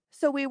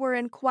 So we were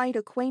in quite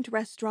a quaint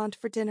restaurant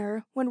for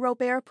dinner when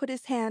Robert put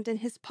his hand in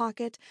his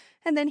pocket,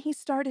 and then he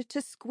started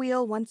to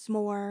squeal once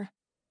more.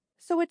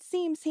 So it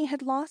seems he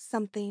had lost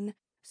something,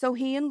 so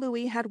he and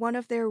Louis had one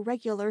of their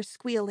regular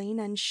squealing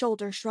and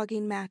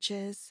shoulder-shrugging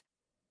matches.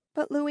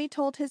 But Louis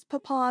told his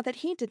papa that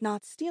he did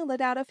not steal it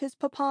out of his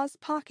papa's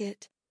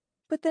pocket.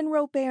 But then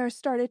Robert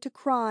started to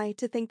cry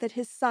to think that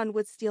his son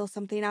would steal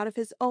something out of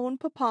his own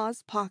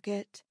papa's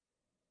pocket.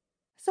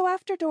 So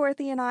after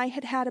Dorothy and I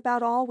had had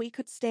about all we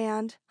could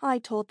stand, I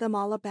told them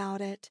all about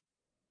it.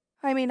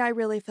 I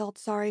really felt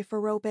sorry for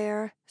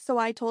Robert, so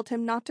I told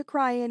him not to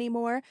cry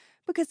anymore,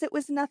 because it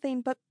was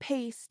nothing but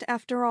paste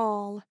after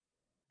all.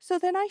 So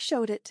then I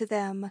showed it to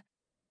them.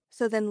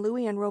 So then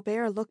Louis and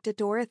Robert looked at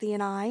Dorothy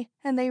and I,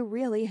 and they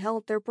really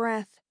held their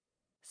breath.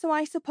 So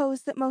I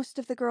suppose that most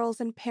of the girls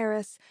in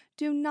Paris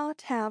do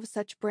not have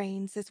such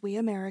brains as we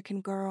American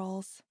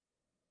girls.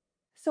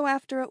 So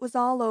after it was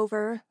all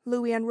over,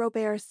 Louis and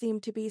Robert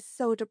seemed to be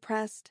so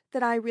depressed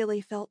that I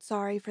really felt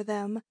sorry for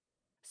them.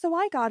 So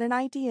I got an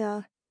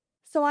idea.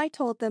 So I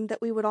told them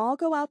that we would all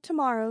go out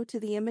tomorrow to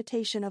the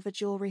imitation of a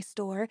jewelry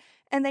store,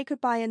 and they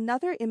could buy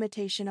another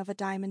imitation of a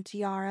diamond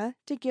tiara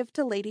to give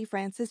to Lady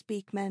Frances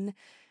Beekman,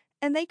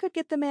 and they could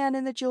get the man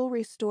in the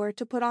jewelry store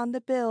to put on the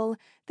bill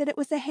that it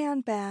was a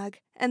handbag,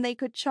 and they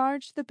could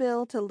charge the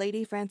bill to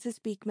Lady Frances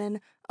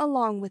Beekman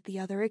along with the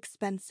other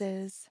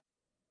expenses.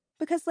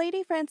 Because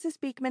Lady Frances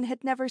Beekman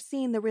had never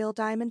seen the real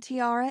diamond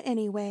tiara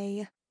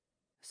anyway.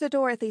 So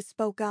Dorothy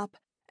spoke up,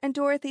 and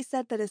Dorothy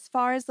said that as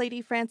far as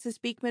Lady Frances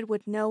Beekman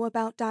would know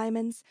about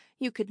diamonds,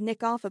 you could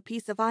nick off a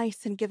piece of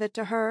ice and give it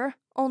to her,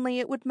 only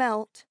it would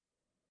melt.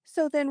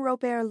 So then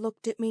Robert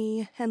looked at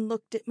me,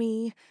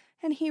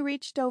 and he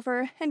reached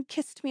over and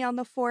kissed me on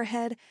the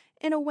forehead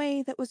in a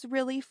way that was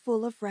really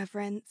full of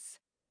reverence.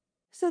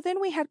 So then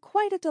we had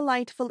quite a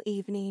delightful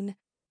evening.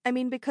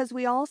 Because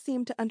we all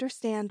seemed to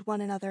understand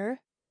one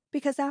another.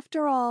 Because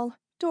after all,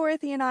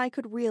 Dorothy and I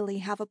could really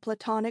have a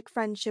platonic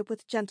friendship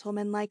with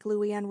gentlemen like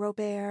Louis and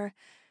Robert.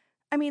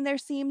 There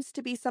seems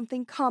to be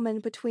something common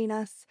between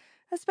us,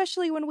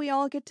 especially when we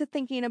all get to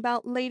thinking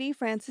about Lady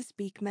Frances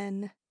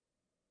Beekman.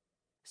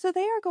 So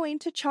they are going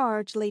to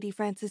charge Lady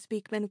Frances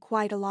Beekman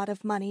quite a lot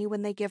of money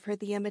when they give her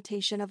the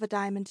imitation of a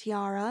diamond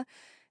tiara,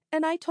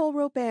 and I told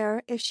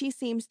Robert, if she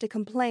seems to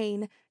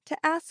complain, to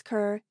ask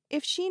her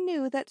if she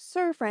knew that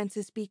Sir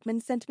Francis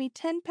Beekman sent me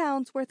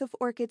 £10 worth of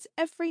orchids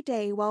every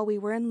day while we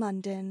were in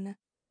London.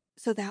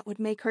 So that would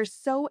make her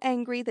so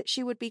angry that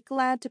she would be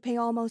glad to pay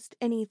almost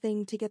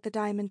anything to get the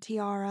diamond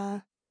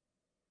tiara.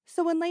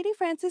 So when Lady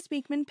Frances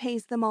Beekman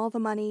pays them all the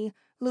money,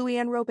 Louis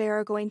and Robert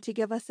are going to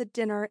give us a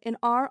dinner in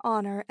our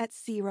honor at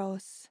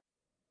Syros.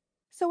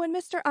 So when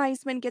Mr.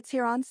 Eisman gets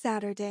here on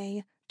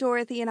Saturday,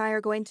 Dorothy and I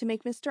are going to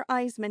make Mr.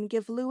 Eisman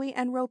give Louis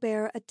and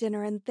Robert a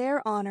dinner in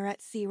their honor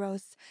at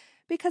Syros,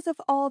 because of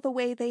all the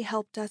way they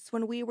helped us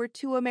when we were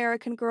two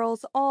American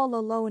girls all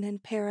alone in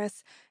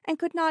Paris and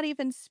could not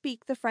even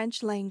speak the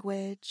French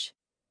language.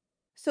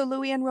 So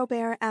Louis and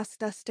Robert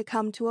asked us to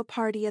come to a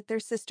party at their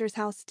sister's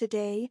house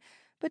today,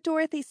 but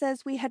Dorothy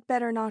says we had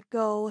better not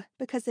go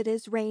because it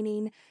is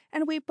raining,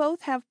 and we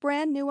both have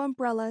brand new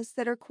umbrellas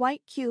that are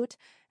quite cute,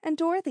 and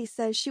Dorothy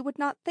says she would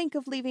not think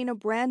of leaving a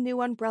brand new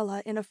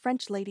umbrella in a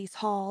French ladies'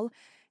 hall,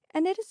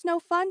 and it is no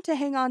fun to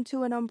hang on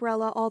to an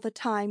umbrella all the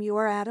time you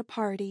are at a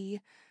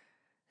party.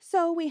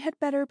 So we had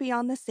better be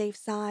on the safe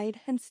side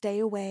and stay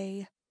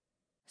away.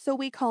 So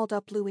we called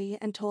up Louis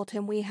and told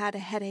him we had a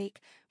headache,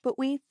 but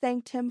we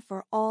thanked him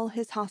for all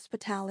his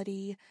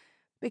hospitality,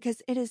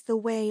 because it is the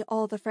way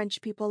all the French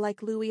people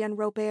like Louis and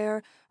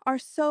Robert are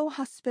so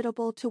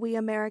hospitable to we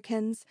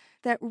Americans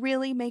that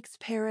really makes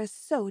Paris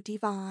so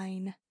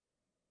divine.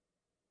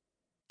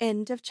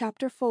 End of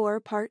Chapter 4,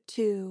 Part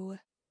 2.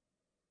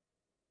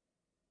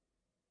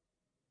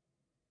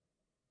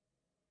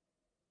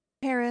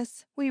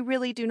 Paris, we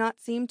really do not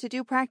seem to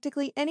do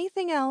practically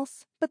anything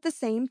else but the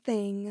same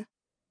thing.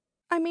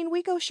 I mean,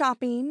 we go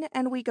shopping,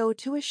 and we go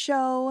to a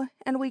show,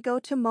 and we go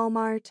to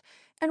Momart,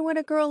 and when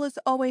a girl is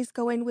always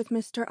going with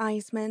Mr.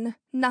 Eisman,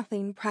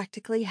 nothing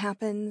practically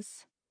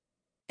happens.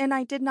 And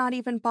I did not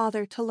even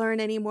bother to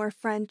learn any more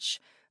French,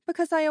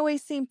 because I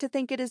always seem to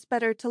think it is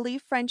better to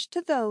leave French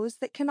to those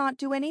that cannot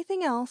do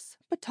anything else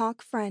but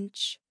talk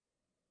French.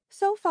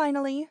 So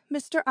finally,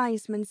 Mr.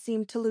 Eisman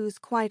seemed to lose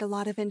quite a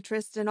lot of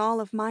interest in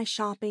all of my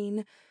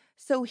shopping,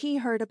 so he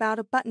heard about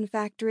a button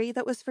factory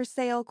that was for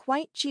sale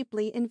quite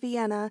cheaply in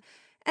Vienna,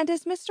 and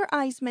as Mr.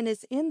 Eisman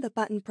is in the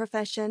button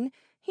profession,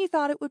 he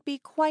thought it would be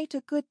quite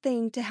a good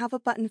thing to have a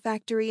button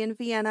factory in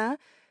Vienna,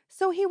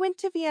 so he went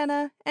to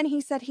Vienna, and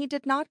he said he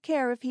did not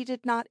care if he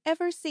did not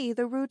ever see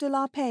the Rue de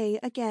la Paix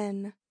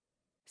again.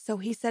 So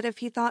he said if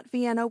he thought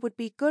Vienna would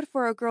be good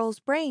for a girl's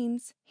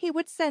brains, he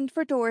would send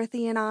for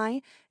Dorothy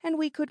and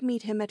we could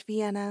meet him at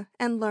Vienna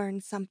and learn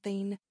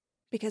something.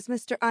 Because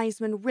Mr.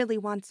 Eisman really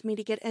wants me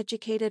to get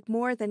educated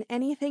more than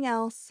anything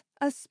else,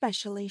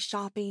 especially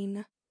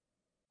shopping.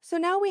 So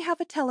now we have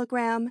a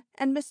telegram,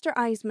 and Mr.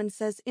 Eisman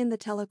says in the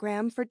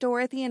telegram for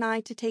Dorothy and I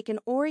to take an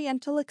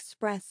Oriental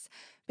Express,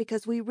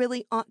 because we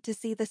really ought to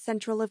see the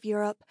Central of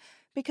Europe,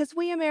 because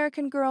we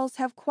American girls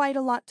have quite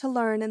a lot to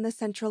learn in the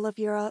Central of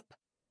Europe.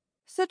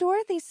 So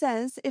Dorothy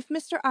says if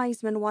Mr.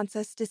 Eisman wants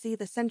us to see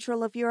the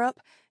Central of Europe,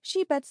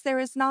 she bets there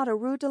is not a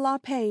Rue de la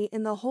Paix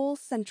in the whole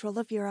Central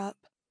of Europe.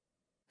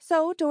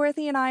 So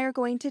Dorothy and I are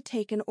going to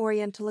take an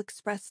Oriental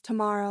Express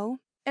tomorrow,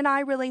 and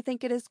I really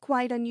think it is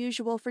quite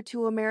unusual for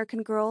two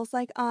American girls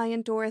like I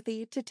and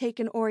Dorothy to take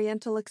an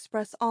Oriental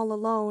Express all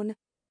alone,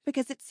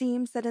 because it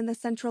seems that in the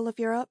Central of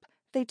Europe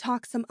they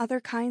talk some other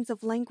kinds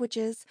of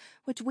languages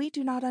which we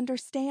do not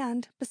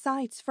understand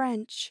besides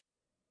French.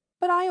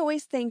 But I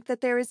always think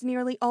that there is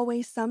nearly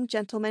always some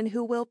gentleman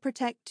who will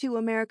protect two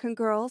American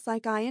girls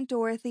like I and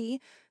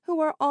Dorothy, who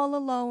are all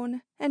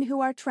alone and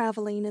who are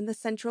traveling in the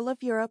Central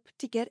of Europe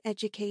to get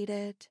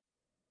educated.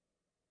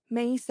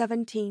 May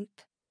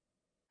 17th.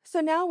 So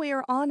now we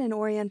are on an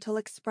Oriental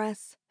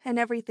Express, and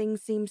everything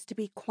seems to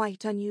be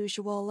quite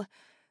unusual.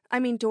 I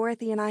mean,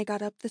 Dorothy and I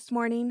got up this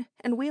morning,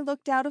 and we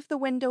looked out of the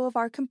window of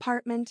our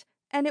compartment,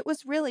 and it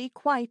was really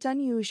quite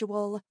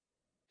unusual.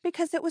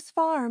 Because it was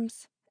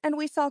farms, and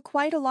we saw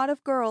quite a lot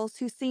of girls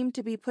who seemed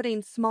to be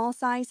putting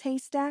small-size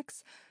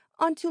haystacks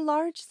onto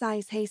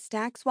large-size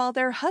haystacks while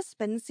their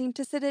husbands seemed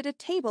to sit at a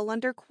table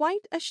under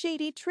quite a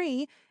shady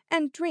tree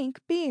and drink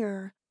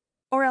beer.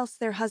 Or else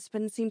their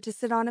husbands seemed to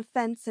sit on a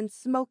fence and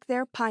smoke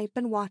their pipe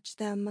and watch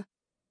them.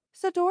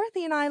 So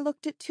Dorothy and I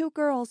looked at two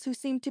girls who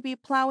seemed to be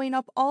plowing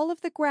up all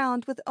of the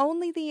ground with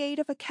only the aid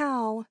of a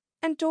cow,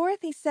 and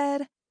Dorothy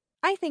said,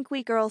 "I think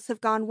we girls have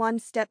gone one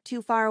step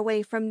too far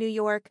away from New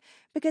York,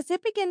 because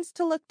it begins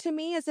to look to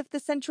me as if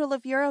the Central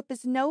of Europe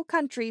is no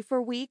country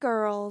for we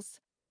girls."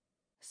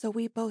 So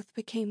we both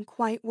became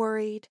quite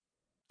worried.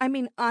 I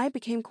mean, I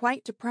became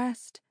quite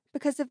depressed,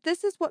 because if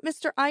this is what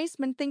Mr.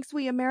 Eisman thinks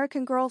we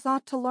American girls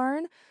ought to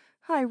learn,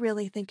 I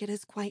really think it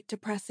is quite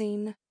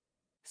depressing.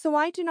 So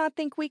I do not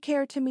think we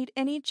care to meet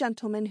any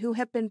gentlemen who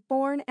have been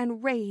born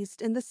and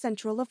raised in the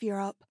Central of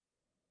Europe.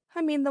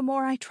 I mean, the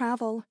more I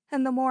travel,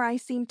 and the more I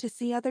seem to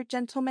see other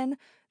gentlemen,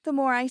 the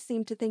more I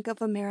seem to think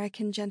of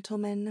American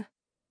gentlemen.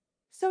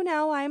 So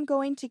now I am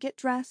going to get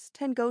dressed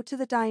and go to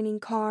the dining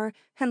car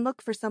and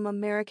look for some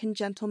American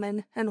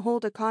gentlemen and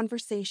hold a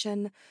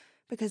conversation,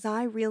 because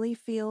I really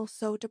feel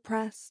so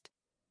depressed.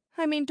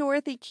 I mean,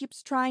 Dorothy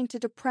keeps trying to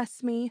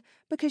depress me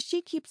because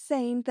she keeps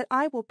saying that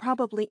I will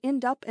probably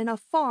end up in a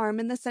farm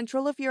in the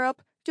Central of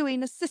Europe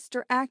doing a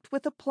sister act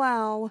with a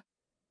plow.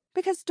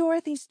 Because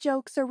Dorothy's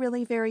jokes are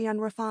really very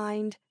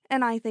unrefined,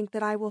 and I think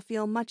that I will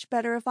feel much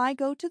better if I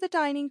go to the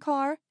dining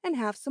car and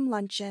have some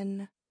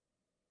luncheon.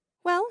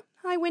 Well,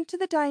 I went to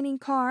the dining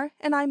car,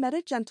 and I met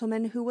a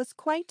gentleman who was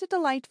quite a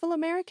delightful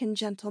American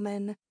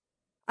gentleman.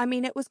 I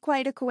mean, it was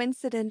quite a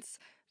coincidence,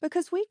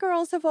 because we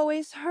girls have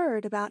always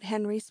heard about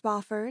Henry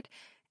Spofford,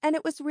 and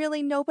it was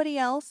really nobody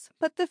else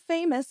but the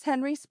famous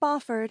Henry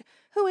Spofford,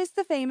 who is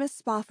the famous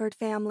Spofford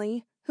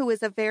family, who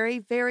is a very,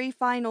 very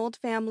fine old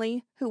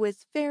family, who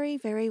is very,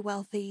 very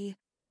wealthy.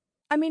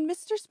 I mean,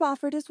 Mr.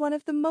 Spofford is one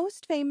of the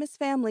most famous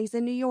families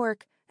in New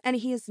York, and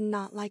he is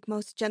not like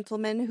most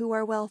gentlemen who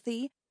are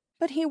wealthy,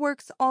 but he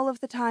works all of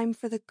the time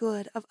for the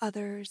good of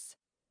others.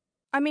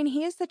 I mean,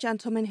 he is the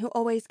gentleman who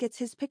always gets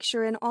his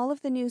picture in all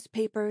of the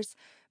newspapers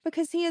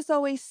because he is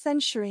always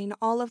censuring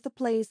all of the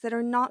plays that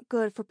are not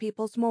good for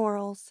people's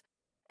morals.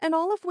 And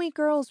all of we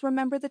girls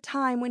remember the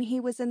time when he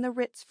was in the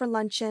Ritz for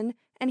luncheon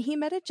and he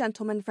met a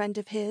gentleman friend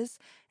of his,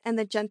 and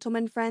the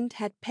gentleman friend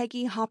had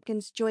Peggy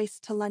Hopkins Joyce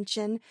to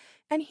luncheon,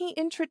 and he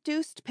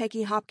introduced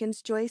Peggy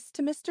Hopkins Joyce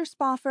to Mr.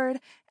 Spofford,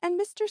 and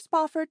Mr.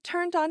 Spofford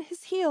turned on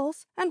his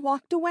heels and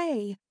walked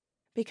away.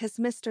 Because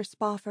Mr.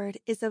 Spofford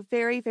is a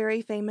very,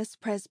 very famous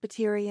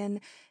Presbyterian,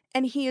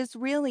 and he is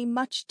really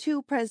much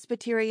too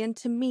Presbyterian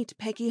to meet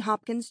Peggy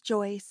Hopkins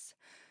Joyce.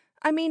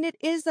 I mean, it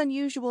is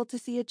unusual to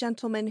see a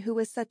gentleman who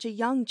is such a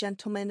young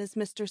gentleman as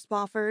Mr.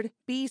 Spofford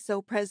be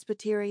so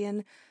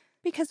Presbyterian,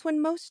 because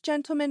when most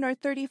gentlemen are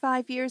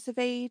 35 years of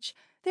age,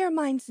 their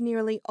minds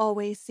nearly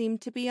always seem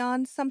to be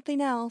on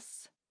something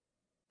else.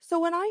 So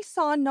when I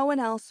saw no one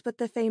else but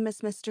the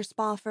famous Mr.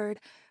 Spofford,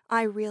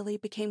 I really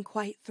became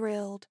quite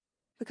thrilled,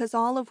 because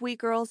all of we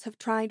girls have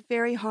tried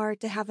very hard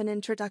to have an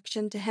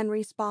introduction to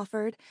Henry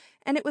Spofford,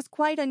 and it was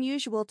quite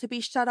unusual to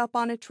be shut up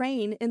on a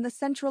train in the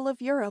central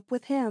of Europe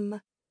with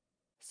him.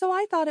 So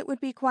I thought it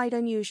would be quite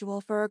unusual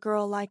for a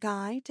girl like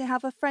I to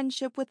have a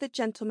friendship with a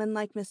gentleman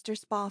like Mr.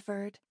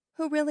 Spofford,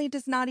 who really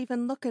does not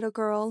even look at a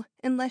girl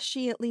unless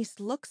she at least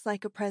looks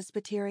like a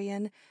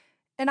Presbyterian,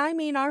 and I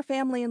mean our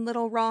family in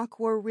Little Rock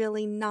were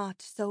really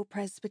not so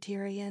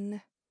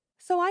Presbyterian.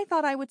 So I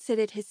thought I would sit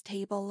at his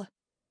table.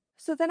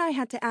 So then I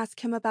had to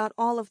ask him about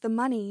all of the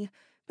money,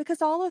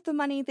 because all of the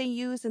money they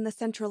use in the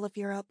central of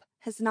Europe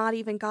has not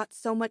even got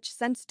so much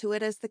sense to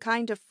it as the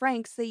kind of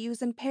francs they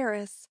use in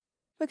Paris,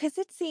 because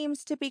it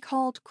seems to be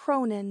called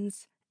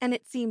kronens, and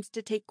it seems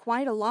to take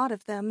quite a lot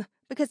of them,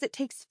 because it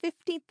takes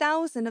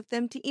 50,000 of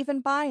them to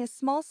even buy a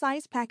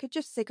small-size package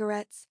of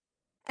cigarettes.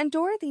 And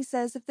Dorothy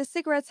says if the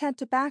cigarettes had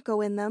tobacco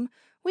in them,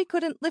 we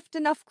couldn't lift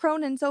enough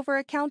kronens over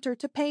a counter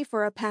to pay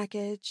for a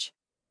package.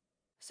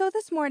 So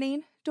this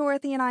morning,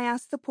 Dorothy and I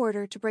asked the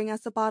porter to bring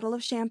us a bottle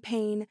of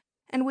champagne,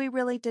 and we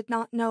really did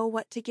not know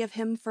what to give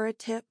him for a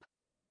tip.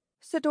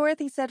 So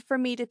Dorothy said for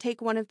me to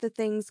take one of the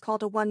things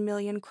called a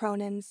 1,000,000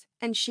 kronens,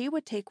 and she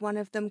would take one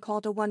of them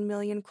called a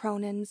 1,000,000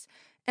 kronens,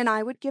 and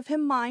I would give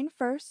him mine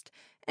first,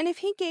 and if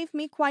he gave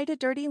me quite a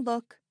dirty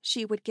look,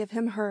 she would give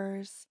him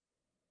hers.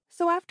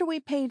 So after we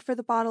paid for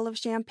the bottle of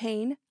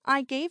champagne,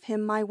 I gave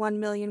him my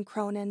 1,000,000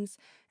 kronens,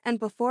 and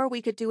before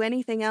we could do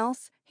anything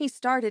else, he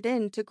started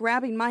in to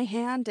grabbing my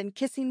hand and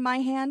kissing my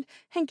hand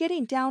and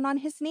getting down on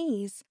his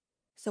knees.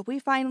 So we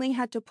finally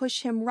had to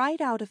push him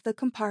right out of the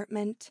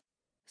compartment.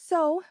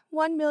 So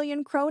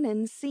 1,000,000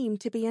 kronens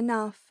seemed to be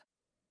enough.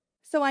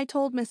 So I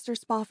told Mr.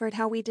 Spofford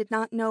how we did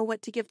not know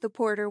what to give the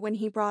porter when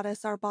he brought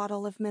us our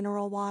bottle of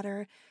mineral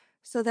water.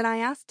 So then I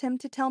asked him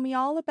to tell me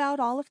all about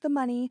all of the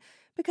money,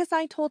 because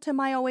I told him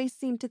I always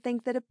seemed to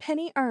think that a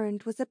penny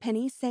earned was a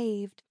penny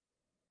saved.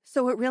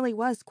 So it really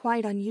was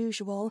quite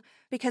unusual,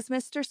 because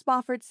Mr.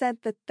 Spofford said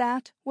that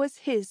that was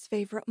his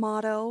favorite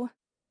motto.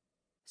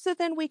 So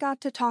then we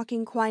got to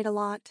talking quite a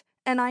lot,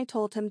 and I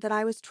told him that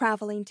I was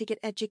traveling to get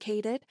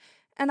educated,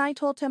 and I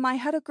told him I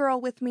had a girl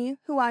with me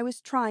who I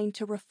was trying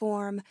to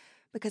reform,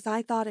 because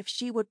I thought if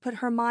she would put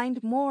her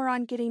mind more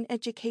on getting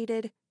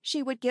educated,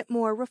 she would get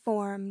more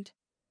reformed.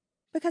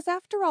 Because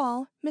after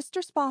all,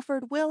 Mr.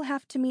 Spofford will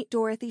have to meet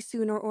Dorothy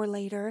sooner or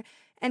later,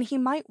 and he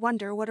might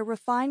wonder what a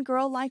refined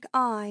girl like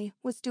I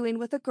was doing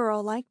with a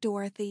girl like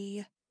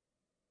Dorothy.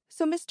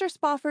 So Mr.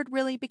 Spofford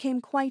really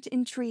became quite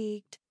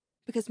intrigued,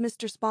 because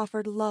Mr.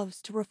 Spofford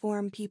loves to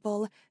reform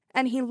people,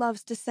 and he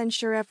loves to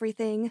censure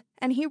everything,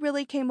 and he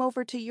really came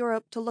over to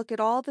Europe to look at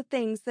all the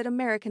things that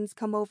Americans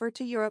come over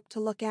to Europe to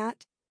look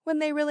at, when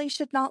they really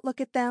should not look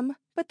at them,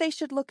 but they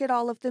should look at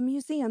all of the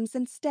museums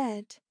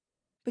instead.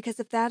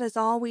 Because if that is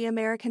all we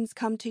Americans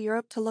come to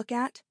Europe to look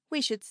at, we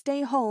should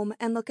stay home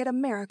and look at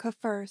America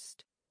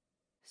first.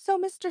 So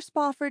Mr.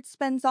 Spofford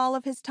spends all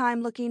of his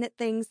time looking at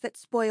things that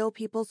spoil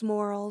people's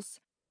morals.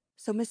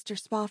 So Mr.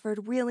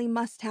 Spofford really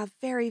must have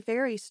very,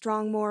 very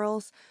strong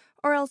morals,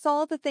 or else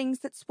all the things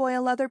that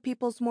spoil other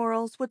people's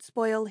morals would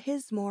spoil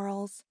his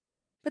morals.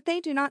 But they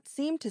do not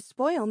seem to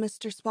spoil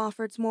Mr.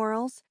 Spofford's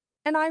morals,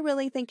 and I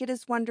really think it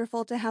is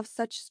wonderful to have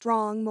such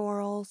strong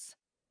morals.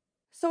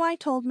 So I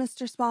told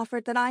Mr.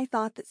 Spofford that I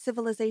thought that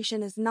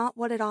civilization is not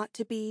what it ought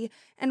to be,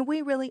 and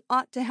we really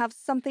ought to have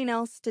something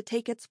else to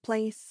take its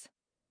place.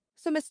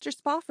 So Mr.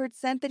 Spofford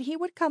said that he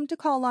would come to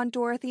call on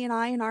Dorothy and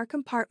I in our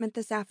compartment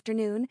this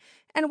afternoon,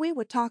 and we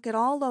would talk it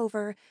all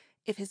over,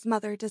 if his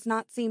mother does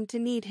not seem to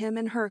need him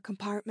in her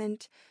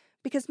compartment,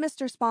 because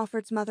Mr.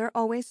 Spofford's mother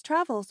always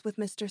travels with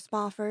Mr.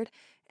 Spofford,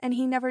 and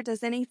he never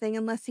does anything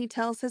unless he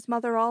tells his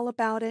mother all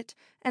about it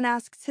and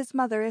asks his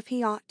mother if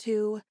he ought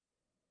to.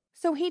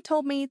 So he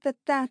told me that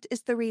that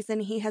is the reason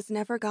he has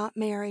never got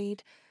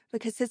married,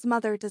 because his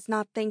mother does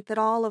not think that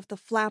all of the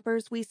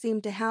flappers we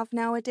seem to have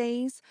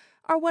nowadays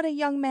are what a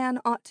young man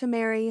ought to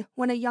marry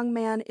when a young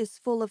man is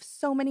full of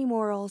so many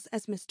morals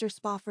as Mr.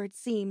 Spofford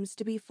seems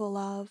to be full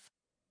of.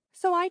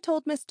 So I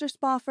told Mr.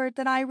 Spofford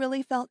that I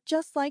really felt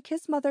just like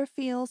his mother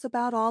feels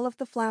about all of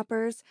the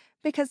flappers,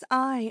 because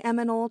I am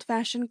an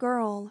old-fashioned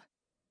girl.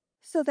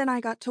 So then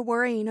I got to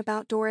worrying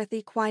about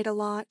Dorothy quite a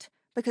lot,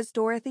 because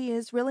Dorothy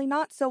is really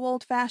not so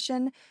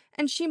old-fashioned,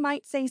 and she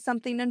might say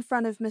something in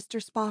front of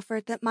Mr.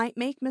 Spofford that might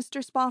make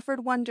Mr.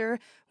 Spofford wonder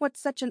what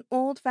such an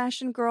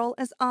old-fashioned girl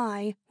as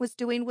I was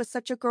doing with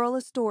such a girl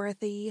as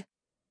Dorothy.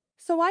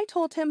 So I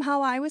told him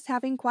how I was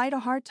having quite a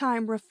hard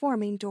time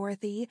reforming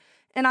Dorothy,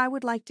 and I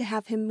would like to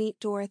have him meet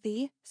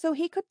Dorothy, so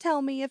he could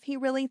tell me if he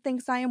really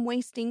thinks I am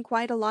wasting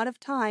quite a lot of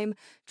time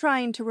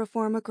trying to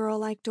reform a girl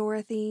like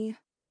Dorothy.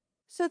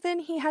 So then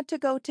he had to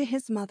go to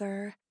his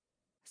mother.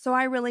 So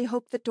I really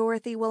hope that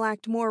Dorothy will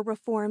act more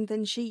reformed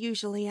than she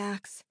usually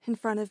acts in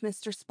front of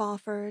Mr.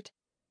 Spofford.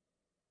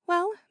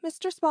 Well,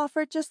 Mr.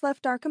 Spofford just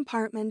left our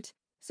compartment,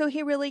 So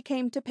he really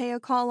came to pay a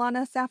call on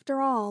us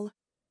after all.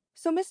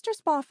 So Mr.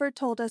 Spofford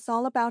told us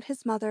all about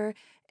his mother,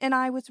 and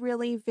I was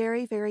really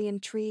very, very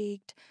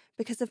intrigued,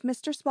 because if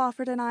Mr.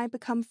 Spofford and I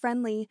become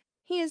friendly,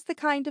 he is the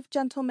kind of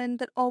gentleman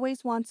that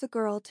always wants a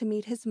girl to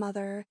meet his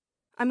mother.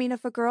 I mean,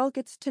 if a girl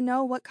gets to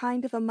know what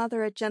kind of a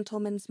mother a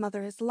gentleman's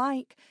mother is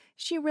like,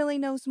 she really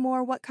knows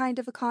more what kind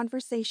of a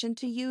conversation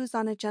to use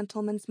on a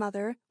gentleman's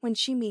mother when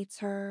she meets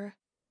her.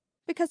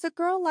 Because a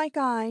girl like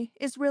I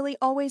is really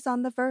always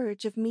on the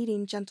verge of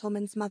meeting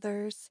gentlemen's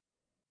mothers.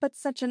 But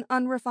such an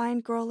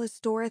unrefined girl as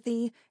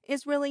Dorothy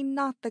is really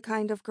not the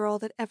kind of girl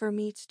that ever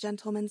meets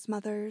gentlemen's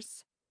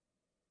mothers.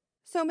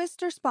 So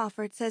Mr.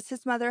 Spofford says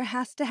his mother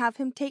has to have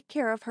him take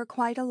care of her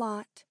quite a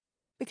lot,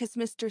 because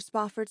Mr.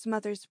 Spofford's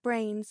mother's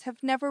brains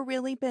have never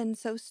really been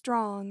so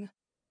strong.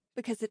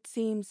 Because it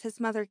seems his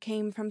mother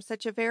came from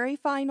such a very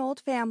fine old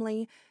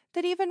family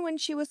that even when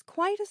she was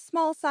quite a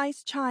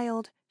small-sized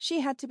child,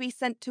 she had to be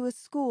sent to a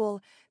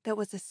school that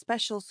was a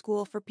special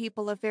school for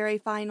people of very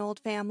fine old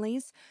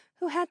families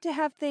who had to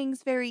have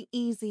things very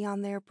easy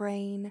on their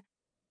brain.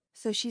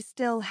 So she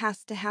still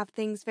has to have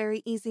things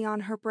very easy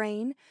on her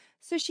brain,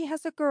 so she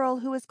has a girl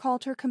who is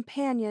called her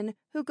companion,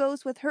 who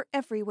goes with her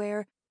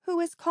everywhere, who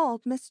is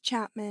called Miss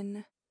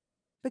Chapman.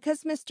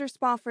 Because Mr.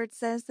 Spofford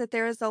says that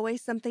there is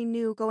always something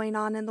new going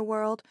on in the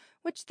world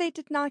which they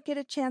did not get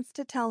a chance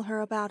to tell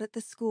her about at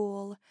the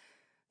school.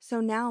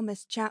 So now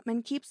Miss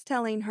Chapman keeps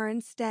telling her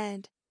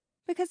instead.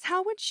 Because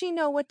how would she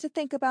know what to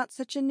think about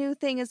such a new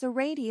thing as a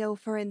radio,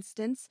 for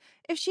instance,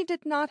 if she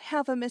did not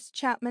have a Miss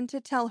Chapman to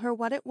tell her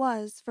what it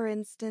was, for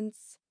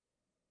instance?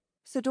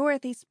 So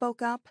Dorothy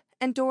spoke up,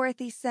 and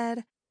Dorothy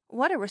said,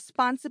 "What a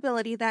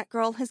responsibility that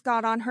girl has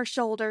got on her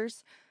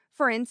shoulders.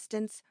 For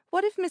instance,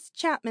 what if Miss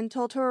Chapman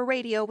told her a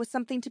radio was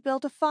something to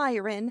build a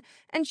fire in,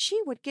 and she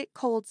would get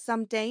cold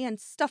some day and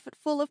stuff it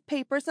full of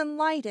papers and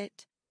light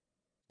it?"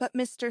 But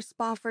Mr.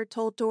 Spofford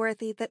told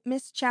Dorothy that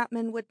Miss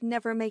Chapman would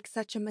never make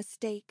such a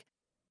mistake,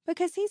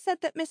 because he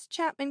said that Miss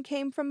Chapman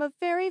came from a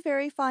very,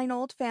 very fine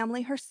old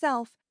family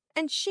herself,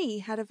 and she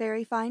had a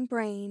very fine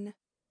brain.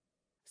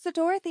 So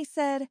Dorothy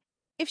said,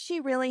 "If she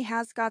really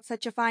has got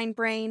such a fine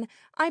brain,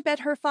 I bet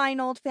her fine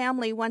old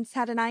family once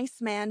had an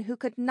iceman who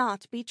could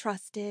not be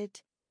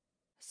trusted."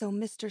 So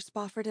Mr.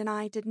 Spofford and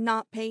I did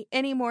not pay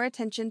any more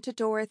attention to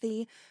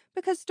Dorothy,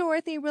 because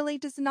Dorothy really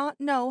does not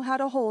know how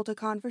to hold a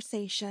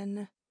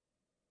conversation.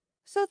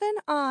 So then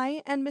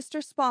I and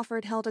Mr.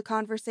 Spofford held a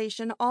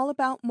conversation all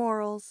about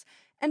morals,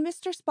 and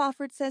Mr.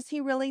 Spofford says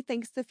he really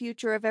thinks the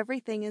future of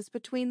everything is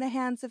between the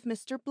hands of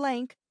Mr.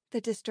 Blank,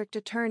 the district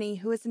attorney,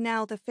 who is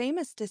now the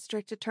famous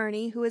district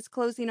attorney who is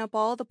closing up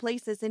all the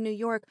places in New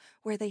York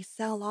where they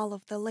sell all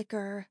of the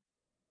liquor.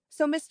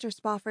 So Mr.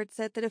 Spofford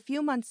said that a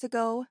few months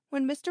ago,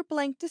 when Mr.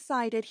 Blank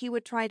decided he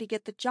would try to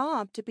get the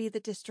job to be the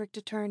district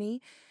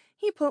attorney,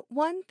 he put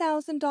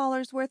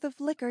 $1,000 worth of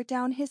liquor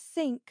down his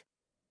sink.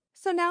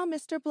 So now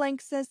Mr. Blank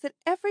says that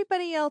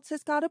everybody else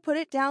has got to put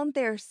it down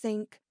their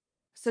sink.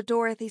 So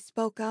Dorothy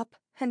spoke up,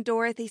 and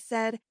Dorothy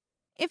said,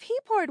 "If he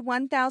poured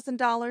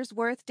 $1,000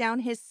 worth down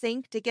his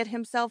sink to get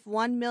himself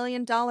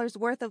 $1,000,000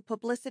 worth of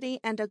publicity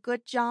and a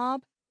good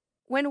job,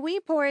 when we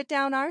pour it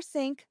down our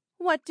sink,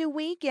 what do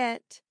we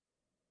get?"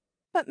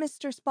 But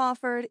Mr.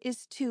 Spofford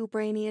is too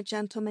brainy a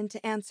gentleman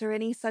to answer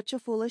any such a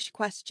foolish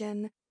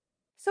question.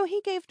 So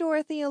he gave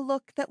Dorothy a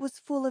look that was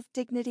full of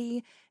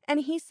dignity, and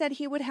he said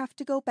he would have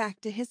to go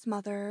back to his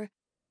mother.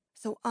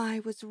 So I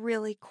was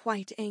really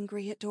quite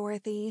angry at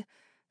Dorothy.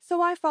 So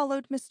I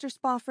followed Mr.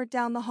 Spofford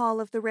down the hall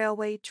of the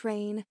railway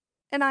train,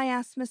 and I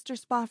asked Mr.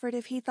 Spofford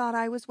if he thought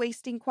I was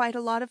wasting quite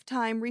a lot of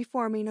time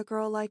reforming a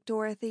girl like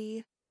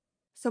Dorothy.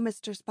 So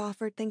Mr.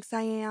 Spofford thinks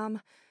I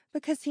am,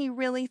 because he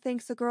really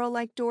thinks a girl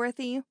like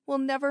Dorothy will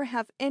never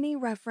have any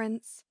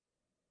reference.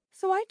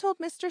 So I told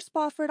Mr.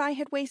 Spofford I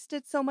had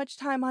wasted so much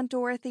time on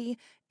Dorothy,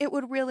 it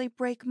would really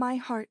break my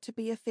heart to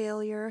be a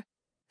failure.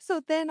 So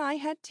then I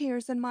had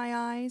tears in my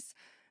eyes.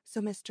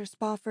 So Mr.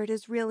 Spofford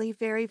is really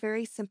very,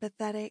 very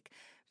sympathetic,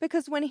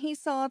 because when he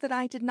saw that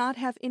I did not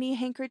have any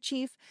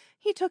handkerchief,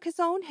 he took his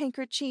own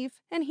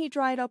handkerchief and he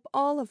dried up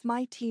all of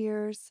my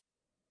tears.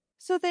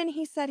 So then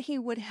he said he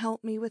would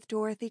help me with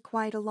Dorothy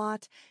quite a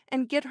lot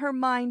and get her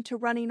mind to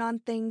running on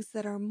things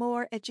that are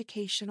more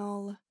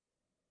educational.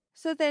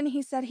 So then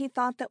he said he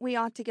thought that we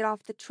ought to get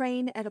off the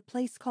train at a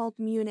place called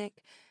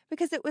Munich,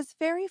 because it was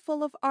very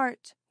full of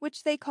art,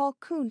 which they call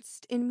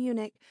Kunst in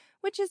Munich,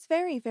 which is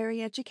very,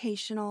 very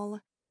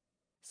educational.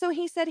 So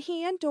he said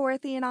he and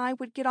Dorothy and I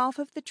would get off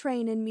of the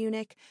train in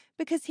Munich,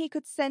 because he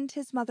could send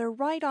his mother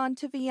right on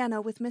to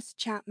Vienna with Miss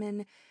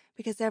Chapman,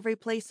 because every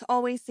place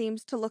always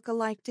seems to look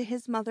alike to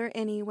his mother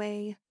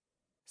anyway.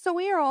 So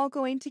we are all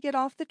going to get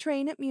off the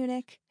train at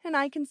Munich, and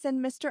I can send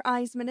Mr.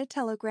 Eisman a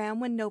telegram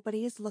when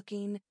nobody is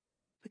looking,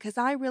 because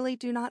I really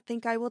do not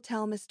think I will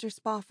tell Mr.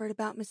 Spofford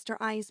about Mr.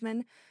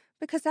 Eisman,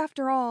 because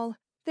after all,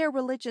 their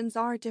religions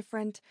are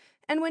different,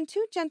 and when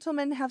two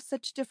gentlemen have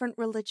such different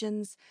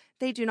religions,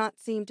 they do not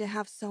seem to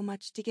have so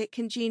much to get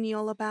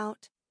congenial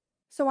about.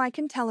 So I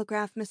can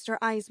telegraph Mr.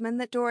 Eisman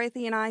that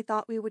Dorothy and I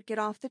thought we would get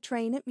off the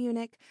train at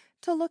Munich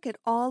to look at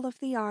all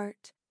of the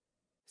art.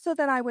 So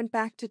then I went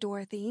back to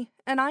Dorothy,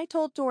 and I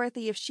told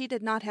Dorothy if she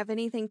did not have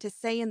anything to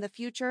say in the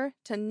future,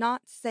 to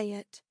not say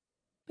it.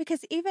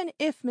 Because even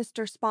if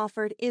Mr.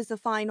 Spofford is a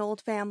fine old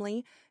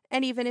family,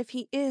 and even if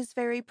he is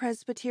very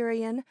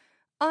Presbyterian,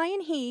 I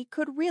and he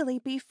could really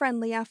be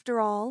friendly after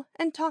all,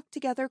 and talk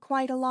together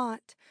quite a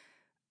lot.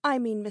 I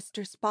mean,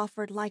 Mr.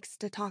 Spofford likes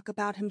to talk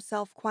about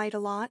himself quite a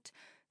lot,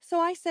 so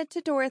I said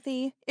to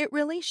Dorothy, it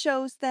really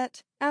shows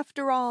that,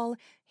 after all,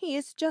 he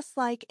is just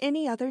like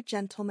any other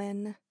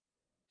gentleman.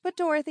 But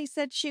Dorothy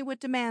said she would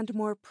demand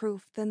more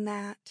proof than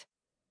that.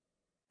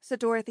 So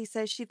Dorothy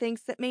says she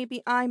thinks that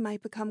maybe I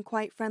might become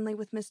quite friendly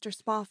with Mr.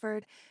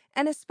 Spofford,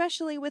 and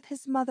especially with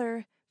his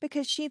mother,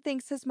 because she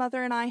thinks his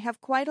mother and I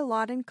have quite a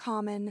lot in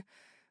common.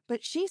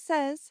 But she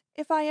says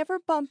if I ever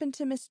bump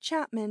into Miss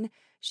Chapman,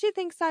 she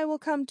thinks I will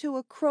come to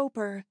a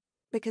croaker,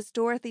 because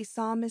Dorothy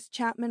saw Miss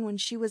Chapman when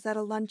she was at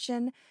a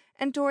luncheon,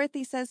 and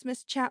Dorothy says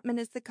Miss Chapman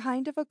is the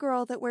kind of a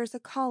girl that wears a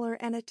collar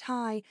and a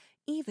tie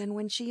even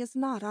when she is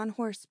not on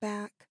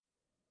horseback.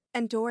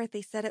 And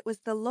Dorothy said it was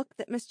the look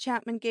that Miss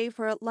Chapman gave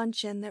her at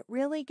luncheon that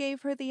really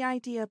gave her the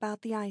idea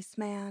about the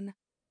Iceman.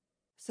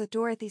 So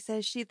Dorothy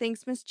says she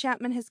thinks Miss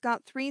Chapman has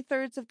got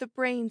 3/3 of the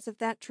brains of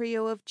that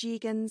trio of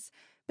Jeegans,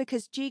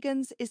 because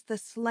Jeegans is the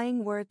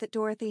slang word that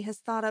Dorothy has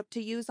thought up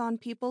to use on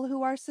people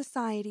who are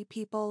society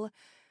people,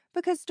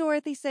 because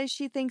Dorothy says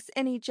she thinks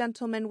any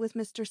gentleman with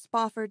Mr.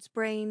 Spofford's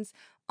brains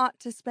ought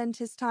to spend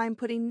his time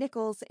putting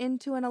nickels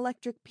into an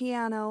electric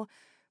piano,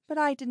 but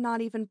I did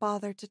not even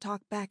bother to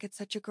talk back at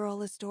such a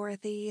girl as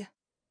Dorothy.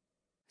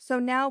 So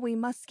now we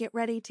must get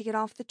ready to get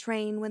off the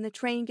train when the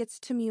train gets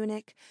to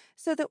Munich,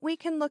 so that we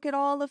can look at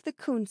all of the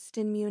Kunst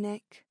in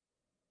Munich.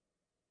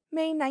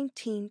 May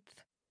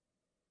 19th.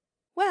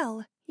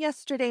 Well,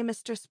 yesterday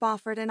Mr.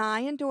 Spofford and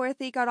I and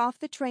Dorothy got off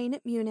the train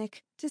at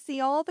Munich to see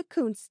all the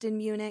Kunst in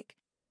Munich.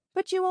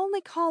 But you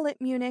only call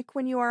it Munich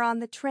when you are on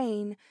the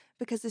train,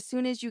 because as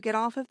soon as you get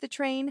off of the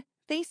train,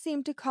 they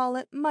seem to call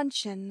it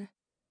München.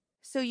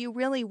 So you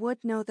really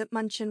would know that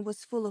München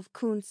was full of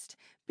Kunst,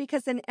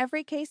 because in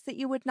every case that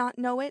you would not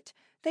know it,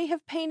 they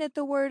have painted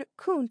the word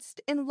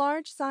Kunst in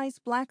large-size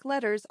black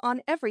letters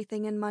on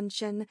everything in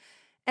München,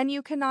 and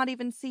you cannot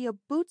even see a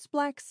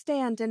boots-black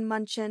stand in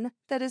München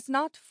that is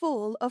not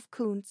full of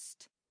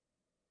Kunst.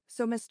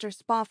 So Mr.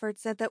 Spofford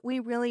said that we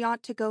really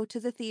ought to go to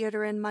the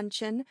theater in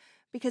München,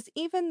 because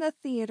even the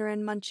theater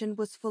in München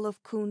was full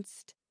of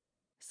Kunst.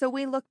 So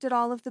we looked at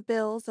all of the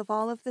bills of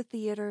all of the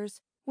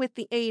theaters, with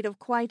the aid of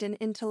quite an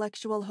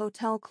intellectual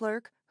hotel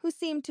clerk who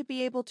seemed to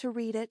be able to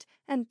read it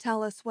and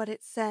tell us what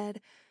it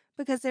said,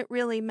 because it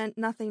really meant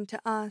nothing to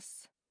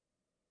us.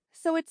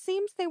 So it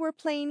seems they were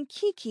playing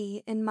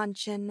Kiki in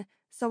München,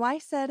 so I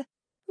said,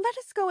 let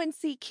us go and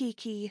see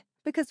Kiki,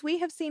 because we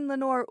have seen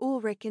Lenore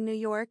Ulrich in New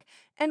York,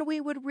 and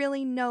we would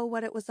really know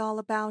what it was all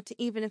about,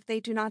 even if they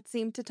do not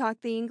seem to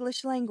talk the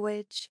English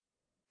language.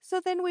 So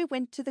then we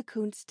went to the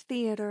Kunst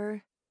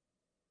Theater.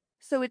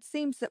 So it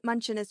seems that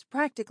München is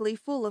practically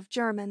full of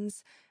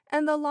Germans,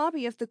 and the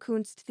lobby of the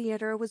Kunst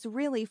Theater was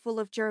really full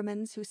of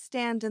Germans who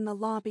stand in the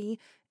lobby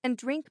and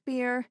drink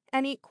beer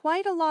and eat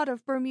quite a lot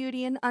of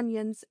Bermudian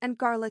onions and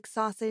garlic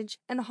sausage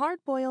and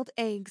hard-boiled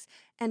eggs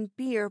and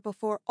beer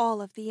before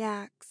all of the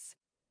acts.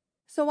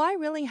 So I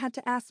really had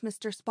to ask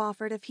Mr.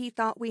 Spofford if he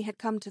thought we had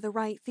come to the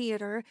right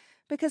theater,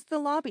 because the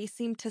lobby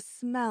seemed to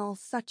smell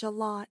such a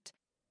lot.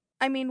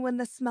 I mean, when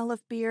the smell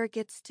of beer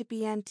gets to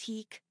be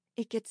antique,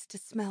 it gets to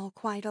smell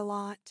quite a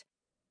lot.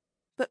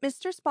 But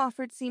Mr.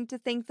 Spofford seemed to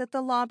think that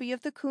the lobby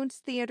of the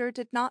Kunst Theater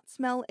did not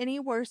smell any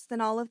worse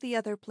than all of the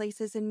other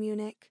places in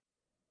Munich.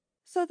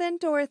 So then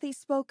Dorothy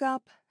spoke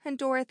up, and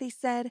Dorothy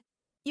said,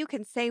 you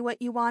can say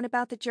what you want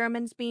about the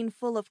Germans being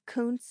full of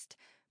Kunst,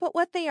 but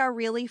what they are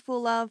really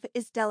full of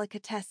is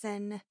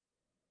delicatessen.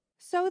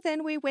 So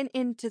then we went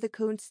into the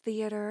Kunst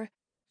Theater,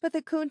 but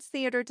the Kunst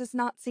Theater does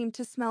not seem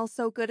to smell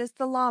so good as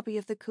the lobby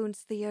of the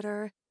Kunst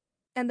Theater.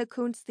 And the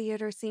Kunst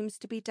Theater seems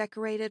to be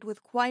decorated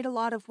with quite a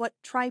lot of what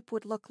tripe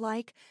would look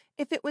like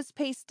if it was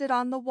pasted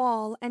on the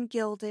wall and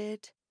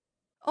gilded.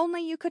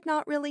 Only you could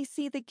not really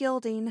see the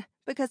gilding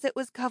because it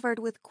was covered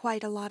with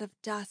quite a lot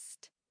of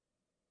dust.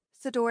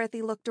 So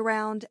Dorothy looked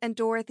around and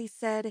Dorothy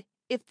said,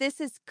 if this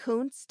is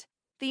Kunst,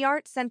 the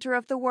art center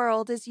of the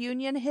world is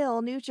Union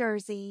Hill, New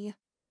Jersey.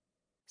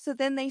 So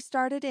then they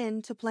started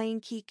in to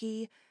playing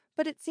Kiki,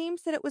 but it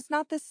seems that it was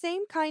not the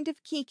same kind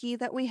of Kiki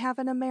that we have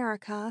in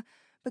America,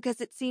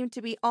 because it seemed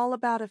to be all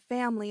about a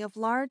family of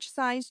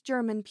large-sized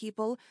German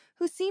people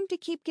who seemed to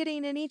keep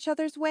getting in each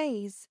other's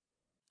ways.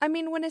 I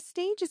mean, when a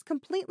stage is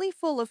completely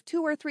full of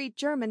 2 or 3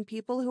 German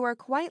people who are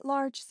quite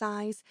large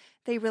size,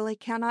 they really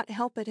cannot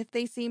help it if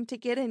they seem to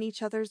get in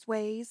each other's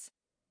ways.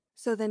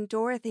 So then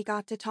Dorothy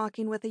got to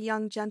talking with a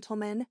young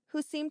gentleman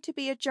who seemed to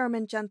be a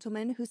German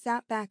gentleman who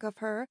sat back of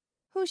her,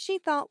 who she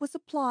thought was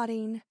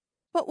applauding.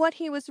 But what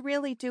he was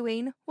really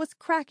doing was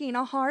cracking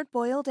a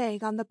hard-boiled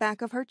egg on the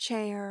back of her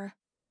chair.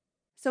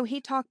 So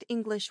he talked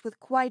English with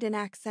quite an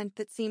accent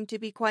that seemed to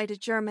be quite a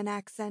German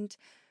accent,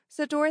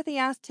 So Dorothy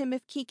asked him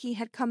if Kiki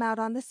had come out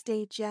on the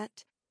stage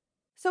yet.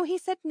 So he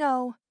said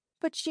no,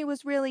 but she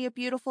was really a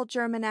beautiful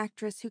German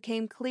actress who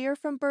came clear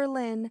from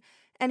Berlin,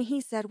 and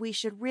he said we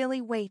should really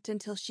wait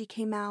until she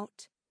came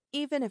out,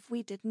 even if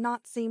we did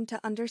not seem to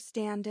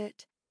understand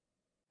it.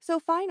 So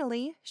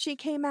finally, she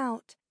came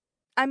out.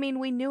 I mean,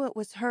 we knew it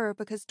was her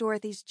because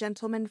Dorothy's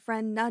gentleman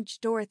friend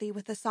nudged Dorothy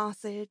with a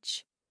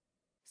sausage.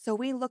 So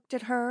we looked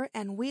at her,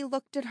 and we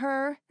looked at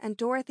her, and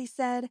Dorothy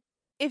said,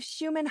 "If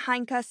Schumann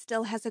Heinke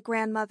still has a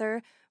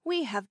grandmother,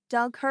 we have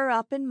dug her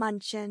up in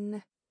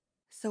Munchen."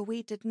 So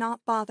we did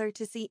not bother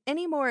to see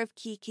any more of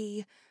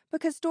Kiki,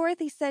 because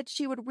Dorothy said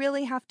she would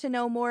really have to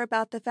know more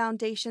about the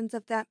foundations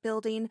of that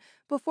building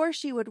before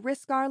she would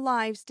risk our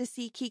lives to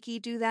see Kiki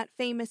do that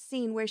famous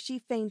scene where she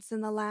faints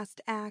in the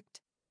last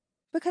act.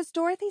 Because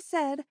Dorothy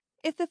said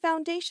if the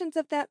foundations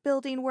of that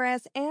building were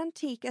as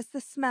antique as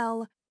the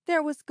smell,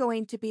 there was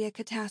going to be a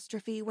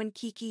catastrophe when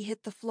Kiki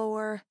hit the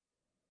floor.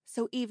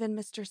 So even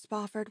Mr.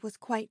 Spofford was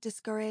quite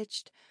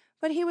discouraged,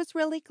 but he was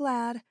really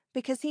glad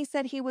because he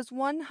said he was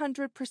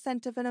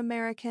 100% of an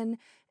American,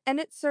 and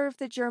it served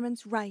the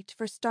Germans right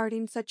for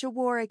starting such a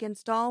war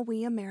against all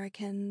we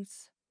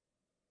Americans.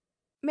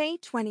 May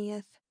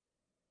 20th.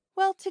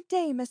 Well,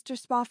 today Mr.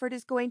 Spofford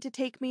is going to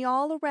take me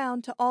all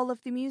around to all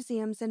of the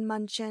museums in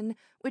Munchen,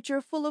 which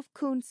are full of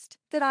Kunst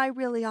that I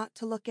really ought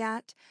to look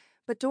at.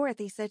 But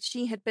Dorothy said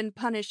she had been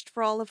punished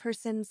for all of her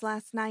sins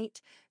last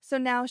night, so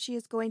now she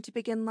is going to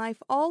begin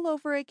life all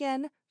over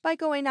again by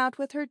going out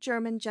with her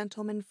German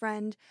gentleman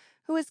friend,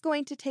 who is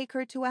going to take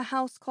her to a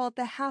house called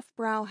the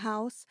Half-Brow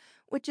House,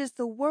 which is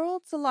the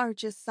world's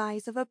largest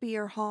size of a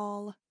beer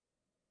hall.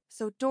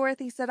 So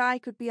Dorothy said I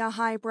could be a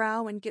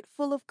highbrow and get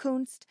full of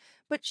Kunst,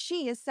 but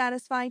she is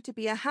satisfied to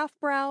be a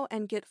half-brow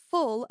and get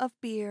full of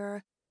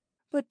beer.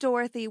 But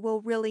Dorothy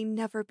will really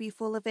never be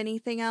full of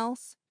anything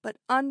else but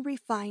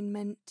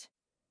unrefinement.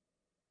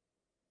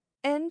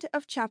 End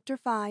of Chapter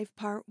 5,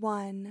 Part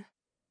 1.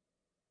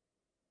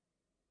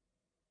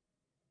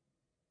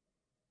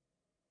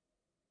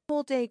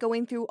 Whole day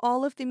going through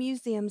all of the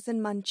museums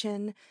in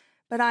Munchen,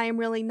 but I am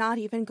really not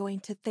even going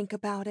to think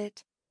about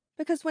it.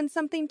 Because when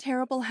something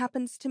terrible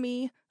happens to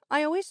me,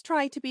 I always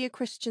try to be a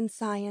Christian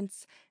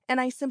Science, and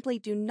I simply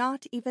do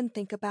not even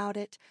think about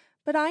it.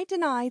 But I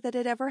deny that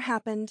it ever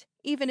happened,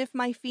 even if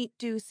my feet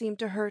do seem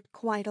to hurt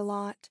quite a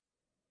lot.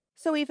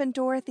 So even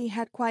Dorothy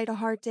had quite a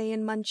hard day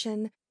in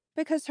Munchen,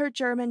 because her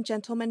German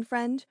gentleman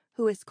friend,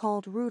 who is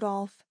called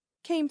Rudolph,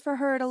 came for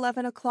her at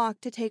 11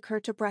 o'clock to take her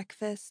to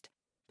breakfast.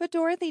 But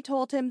Dorothy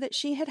told him that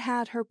she had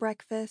had her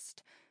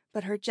breakfast.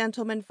 But her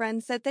gentleman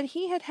friend said that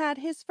he had had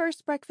his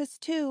first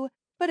breakfast too,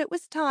 but it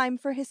was time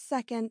for his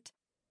second.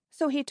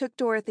 So he took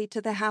Dorothy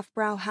to the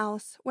Half-Brow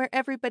House, where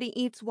everybody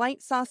eats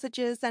white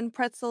sausages and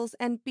pretzels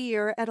and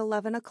beer at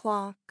 11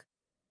 o'clock.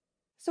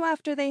 So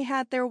after they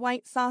had their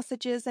white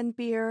sausages and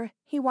beer,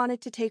 he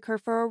wanted to take her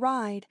for a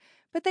ride,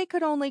 but they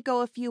could only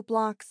go a few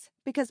blocks,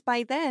 because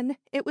by then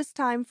it was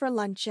time for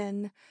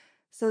luncheon.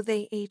 So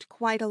they ate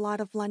quite a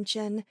lot of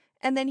luncheon,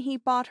 and then he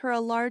bought her a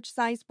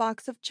large-size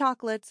box of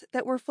chocolates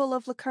that were full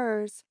of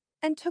liqueurs,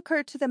 and took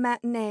her to the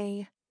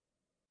matinee.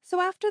 So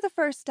after the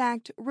first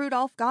act,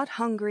 Rudolph got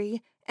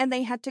hungry, and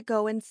they had to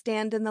go and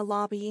stand in the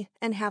lobby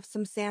and have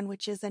some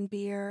sandwiches and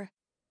beer.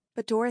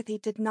 But Dorothy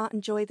did not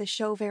enjoy the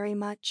show very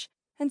much,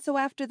 and so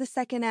after the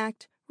second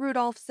act,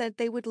 Rudolph said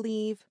they would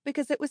leave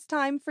because it was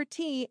time for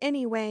tea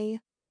anyway.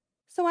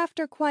 So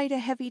after quite a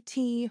heavy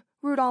tea,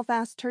 Rudolph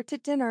asked her to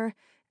dinner,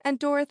 and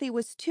Dorothy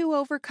was too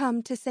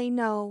overcome to say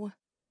no.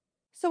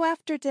 So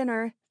after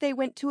dinner, they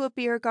went to a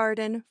beer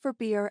garden for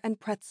beer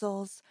and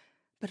pretzels.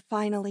 But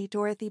finally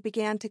Dorothy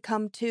began to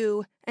come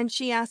to, and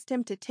she asked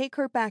him to take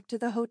her back to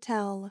the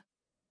hotel.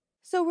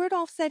 So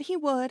Rudolph said he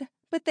would,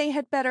 but they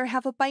had better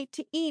have a bite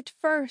to eat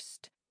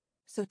first.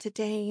 So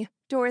today,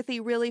 Dorothy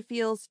really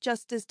feels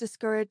just as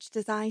discouraged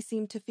as I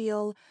seem to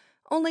feel,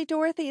 only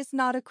Dorothy is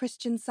not a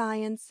Christian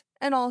Science,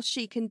 and all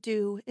she can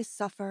do is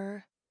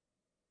suffer.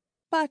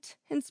 But,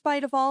 in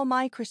spite of all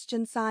my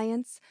Christian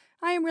Science,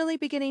 I am really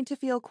beginning to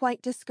feel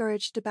quite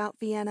discouraged about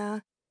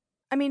Vienna.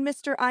 I mean,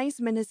 Mr.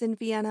 Eisman is in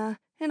Vienna,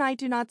 and I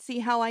do not see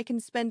how I can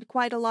spend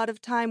quite a lot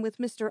of time with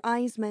Mr.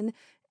 Eisman,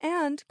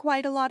 and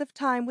quite a lot of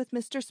time with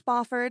Mr.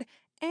 Spofford,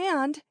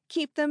 and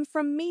keep them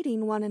from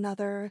meeting one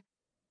another.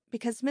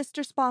 Because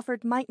Mr.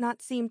 Spofford might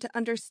not seem to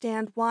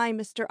understand why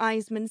Mr.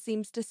 Eisman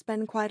seems to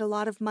spend quite a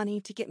lot of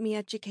money to get me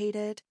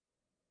educated.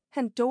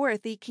 And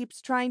Dorothy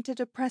keeps trying to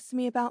depress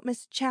me about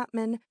Miss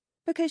Chapman,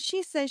 because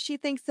she says she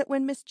thinks that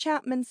when Miss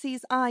Chapman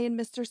sees I and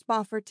Mr.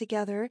 Spofford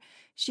together,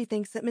 she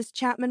thinks that Miss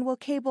Chapman will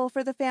cable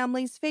for the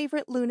family's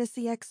favorite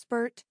lunacy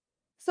expert.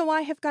 So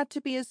I have got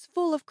to be as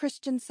full of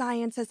Christian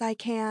Science as I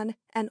can,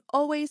 and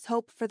always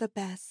hope for the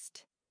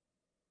best.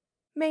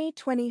 May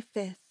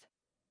 25th.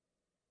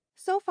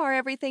 So far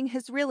everything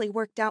has really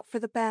worked out for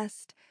the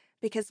best,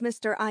 because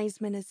Mr.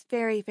 Eisman is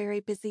very, very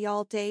busy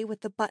all day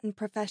with the button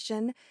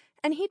profession,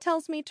 and he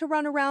tells me to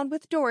run around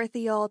with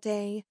Dorothy all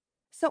day.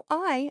 So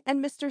I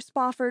and Mr.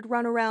 Spofford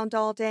run around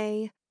all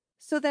day.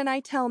 So then I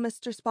tell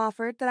Mr.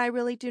 Spofford that I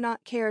really do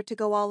not care to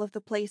go all of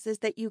the places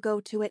that you go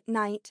to at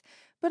night,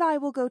 but I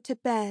will go to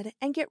bed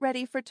and get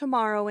ready for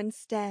tomorrow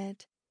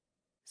instead.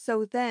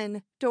 So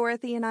then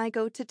Dorothy and I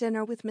go to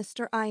dinner with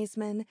Mr.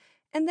 Eisman,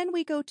 and then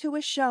we go to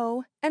a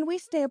show, and we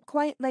stay up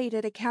quite late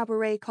at a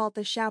cabaret called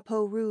the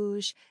Chapeau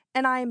Rouge,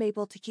 and I am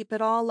able to keep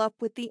it all up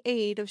with the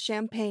aid of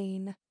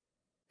champagne.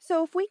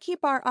 So if we keep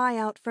our eye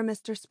out for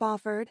Mr.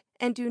 Spofford,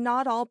 and do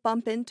not all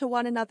bump into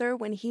one another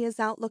when he is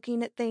out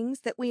looking at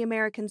things that we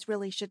Americans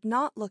really should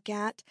not look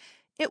at,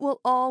 it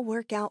will all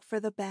work out for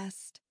the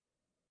best.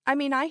 I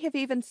mean, I have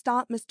even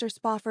stopped Mr.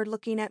 Spofford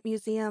looking at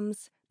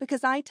museums,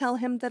 because I tell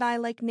him that I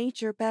like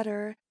nature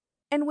better.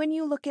 And when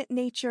you look at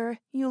nature,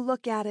 you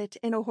look at it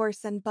in a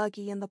horse and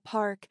buggy in the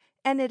park,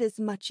 and it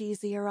is much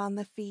easier on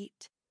the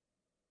feet.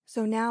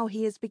 So now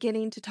he is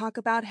beginning to talk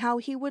about how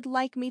he would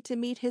like me to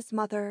meet his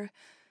mother,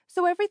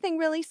 so everything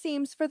really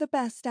seems for the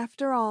best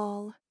after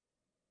all.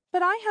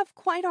 But I have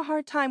quite a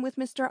hard time with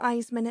Mr.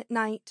 Eisman at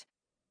night.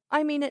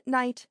 I mean, at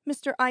night,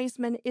 Mr.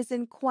 Eisman is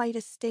in quite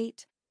a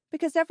state,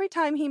 because every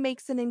time he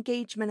makes an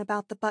engagement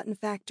about the button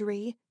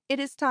factory, it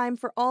is time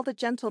for all the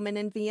gentlemen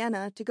in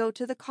Vienna to go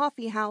to the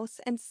coffee house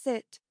and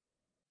sit.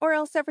 Or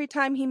else every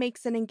time he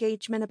makes an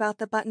engagement about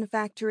the button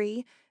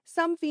factory,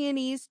 some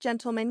Viennese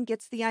gentleman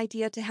gets the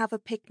idea to have a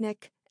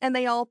picnic, and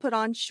they all put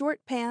on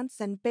short pants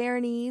and bare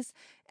knees,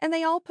 and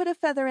they all put a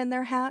feather in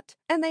their hat,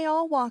 and they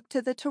all walk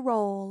to the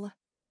Tyrol.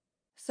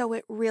 So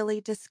it really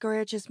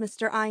discourages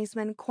Mr.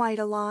 Eisman quite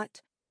a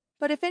lot.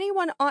 But if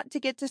anyone ought to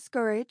get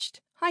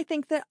discouraged, I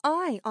think that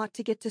I ought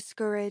to get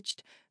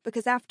discouraged,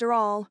 because after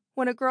all,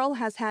 when a girl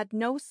has had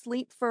no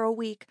sleep for a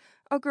week,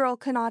 a girl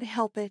cannot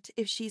help it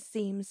if she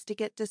seems to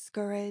get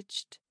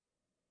discouraged.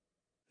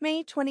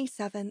 May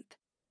 27th.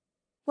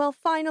 Well,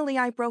 finally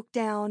I broke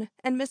down,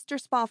 and Mr.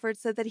 Spofford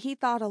said that he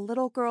thought a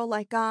little girl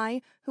like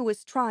I, who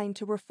was trying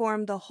to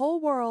reform the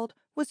whole world,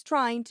 was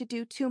trying to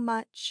do too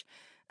much,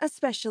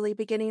 especially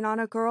beginning on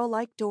a girl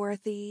like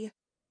Dorothy.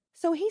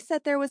 So he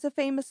said there was a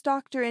famous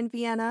doctor in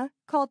Vienna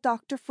called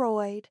Dr.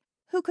 Freud,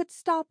 who could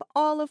stop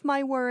all of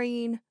my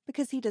worrying,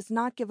 because he does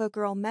not give a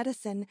girl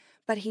medicine,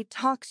 but he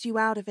talks you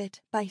out of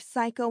it by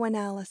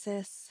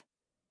psychoanalysis.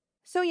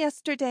 So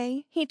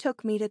yesterday he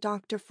took me to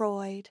Dr.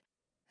 Freud.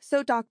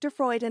 So Dr.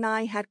 Freud and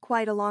I had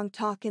quite a long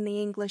talk in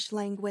the English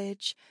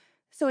language.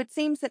 So it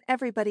seems that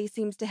everybody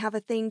seems to have a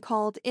thing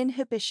called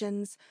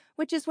inhibitions,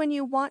 which is when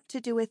you want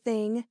to do a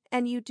thing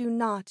and you do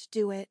not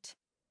do it.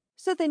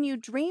 So then you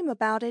dream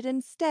about it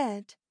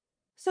instead.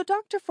 So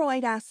Dr.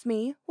 Freud asked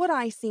me what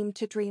I seem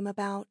to dream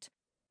about.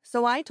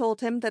 So I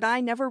told him that I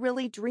never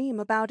really dream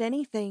about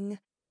anything.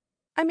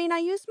 I mean, I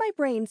use my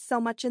brain so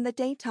much in the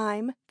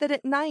daytime that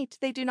at night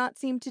they do not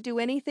seem to do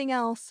anything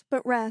else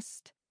but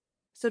rest.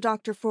 So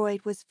Dr.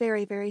 Freud was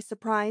very, very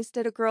surprised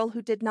at a girl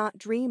who did not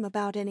dream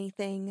about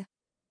anything.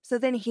 So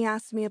then he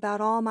asked me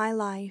about all my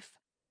life.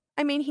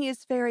 I mean, he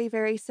is very,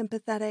 very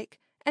sympathetic,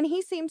 and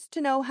he seems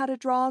to know how to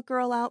draw a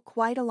girl out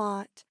quite a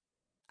lot.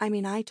 I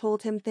mean, I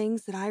told him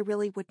things that I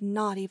really would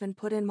not even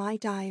put in my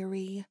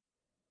diary.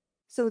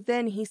 So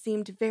then he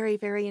seemed very,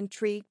 very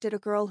intrigued at a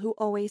girl who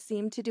always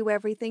seemed to do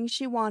everything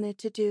she wanted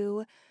to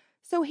do.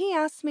 So he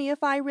asked me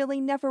if I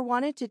really never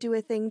wanted to do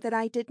a thing that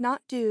I did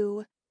not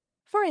do.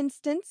 For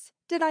instance,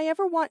 did I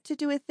ever want to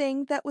do a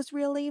thing that was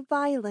really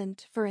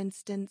violent, for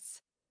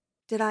instance?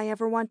 Did I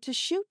ever want to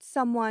shoot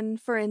someone,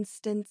 for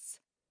instance?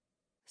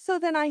 So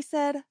then I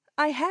said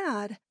I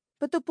had,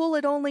 but the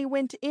bullet only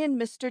went in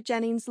Mr.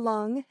 Jennings'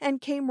 lung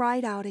and came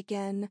right out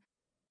again.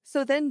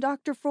 So then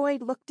Dr.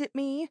 Freud looked at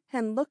me,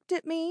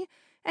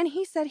 and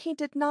he said he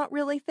did not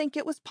really think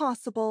it was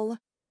possible.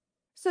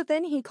 So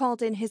then he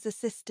called in his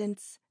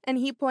assistants, and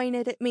he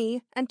pointed at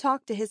me and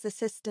talked to his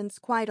assistants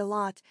quite a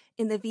lot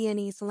in the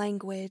Viennese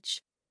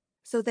language.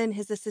 So then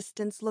his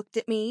assistants looked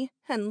at me,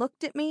 and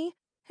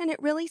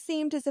it really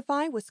seemed as if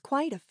I was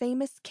quite a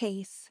famous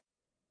case.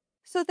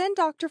 So then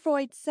Dr.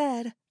 Freud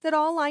said that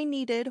all I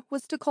needed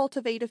was to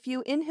cultivate a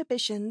few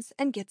inhibitions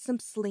and get some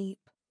sleep.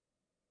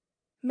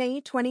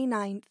 May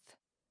 29th.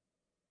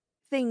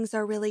 Things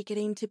are really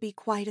getting to be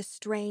quite a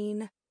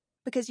strain,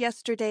 because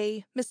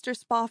yesterday Mr.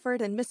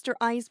 Spofford and Mr.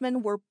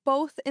 Eisman were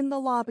both in the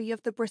lobby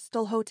of the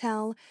Bristol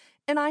Hotel,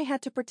 and I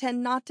had to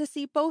pretend not to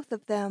see both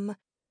of them.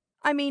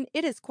 I mean,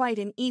 it is quite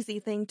an easy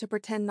thing to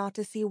pretend not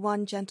to see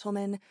one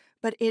gentleman,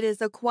 but it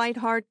is a quite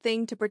hard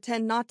thing to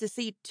pretend not to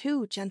see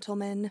two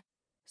gentlemen.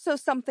 So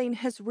something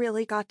has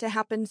really got to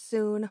happen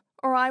soon,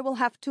 or I will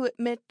have to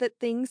admit that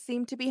things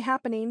seem to be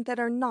happening that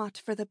are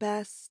not for the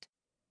best.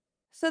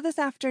 So this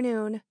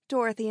afternoon,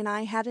 Dorothy and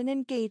I had an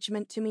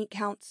engagement to meet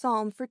Count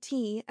Salm for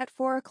tea at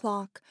 4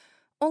 o'clock,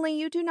 only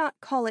you do not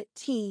call it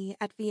tea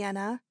at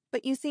Vienna,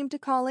 but you seem to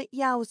call it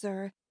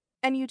Yowzer,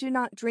 and you do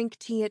not drink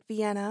tea at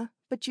Vienna,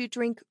 but you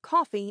drink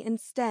coffee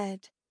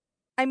instead.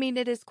 I mean,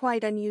 it is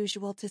quite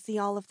unusual to see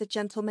all of the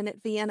gentlemen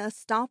at Vienna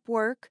stop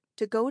work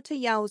to go to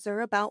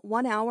Yowzer about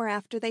 1 hour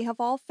after they have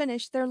all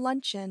finished their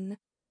luncheon.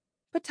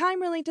 But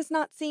time really does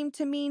not seem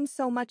to mean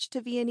so much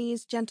to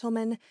Viennese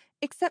gentlemen,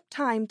 except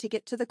time to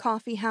get to the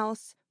coffee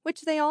house,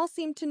 which they all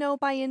seem to know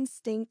by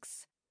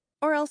instincts.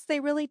 or else they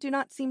really do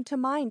not seem to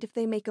mind if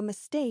they make a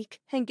mistake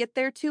and get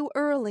there too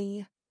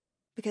early.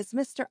 Because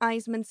Mr.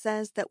 Eisman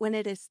says that when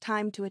it is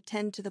time to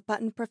attend to the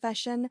button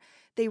profession,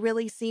 they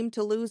really seem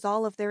to lose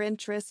all of their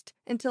interest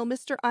until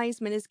Mr.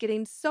 Eisman is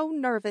getting so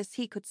nervous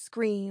he could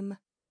scream.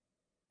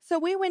 So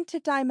we went to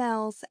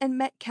Dymel's and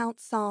met Count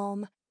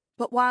Salm,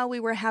 but while we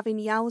were having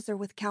yowzer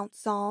with Count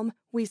Salm,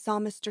 we saw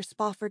Mr.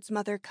 Spofford's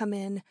mother come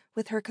in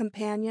with her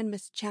companion,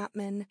 Miss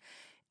Chapman,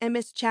 and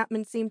Miss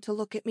Chapman seemed to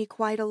look at me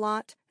quite a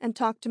lot and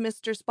talk to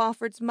Mr.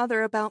 Spofford's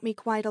mother about me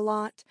quite a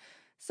lot.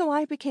 So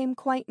I became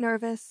quite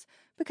nervous,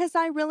 because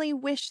I really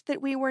wished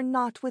that we were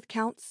not with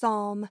Count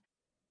Salm.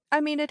 I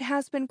mean, it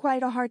has been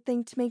quite a hard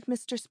thing to make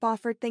Mr.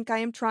 Spofford think I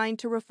am trying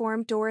to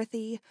reform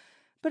Dorothy.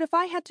 But if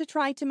I had to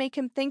try to make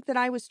him think that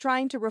I was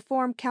trying to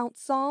reform Count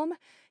Salm,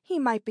 he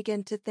might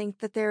begin to think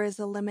that there is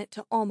a limit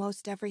to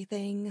almost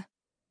everything.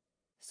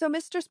 So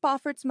Mr.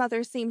 Spofford's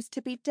mother seems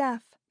to be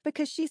deaf,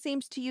 because she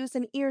seems to use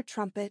an ear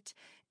trumpet,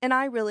 and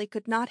I really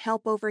could not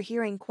help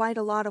overhearing quite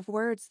a lot of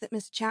words that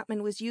Miss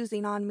Chapman was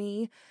using on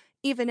me,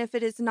 even if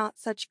it is not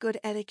such good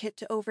etiquette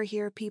to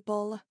overhear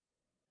people.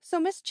 So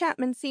Miss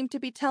Chapman seemed to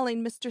be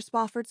telling Mr.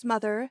 Spofford's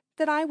mother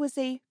that I was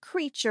a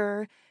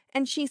creature,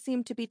 and she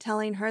seemed to be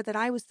telling her that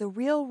I was the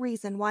real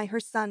reason why her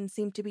son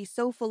seemed to be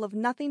so full of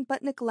nothing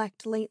but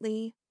neglect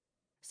lately.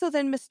 So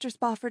then Mr.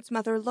 Spofford's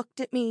mother looked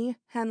at me,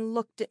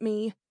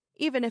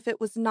 even if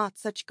it was not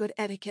such good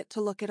etiquette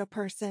to look at a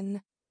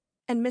person.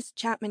 And Miss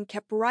Chapman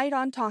kept right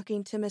on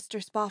talking to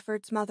Mr.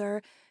 Spofford's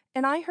mother,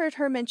 and I heard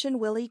her mention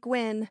Willie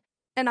Gwynn,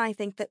 and I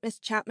think that Miss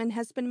Chapman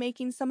has been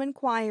making some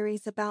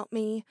inquiries about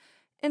me,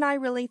 and I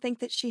really think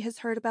that she has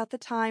heard about the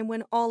time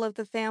when all of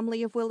the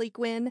family of Willie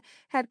Gwynn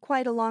had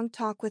quite a long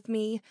talk with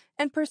me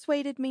and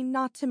persuaded me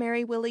not to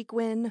marry Willie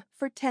Gwynn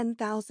for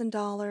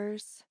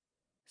 $10,000.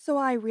 So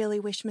I really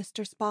wish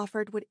Mr.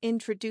 Spofford would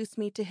introduce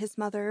me to his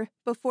mother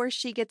before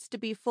she gets to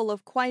be full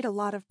of quite a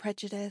lot of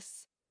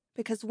prejudice,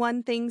 because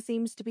one thing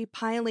seems to be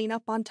piling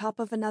up on top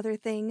of another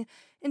thing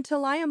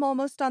until I am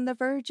almost on the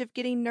verge of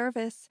getting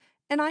nervous,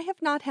 and I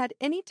have not had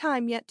any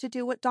time yet to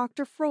do what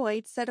Dr.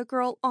 Freud said a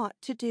girl ought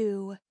to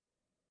do.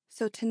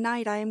 So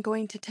tonight I am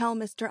going to tell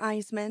Mr.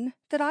 Eisman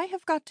that I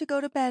have got to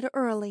go to bed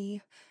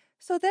early,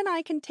 so then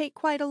I can take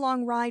quite a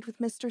long ride with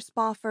Mr.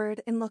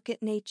 Spofford and look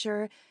at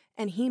nature,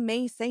 and he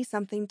may say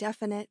something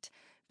definite,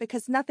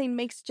 because nothing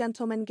makes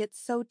gentlemen get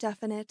so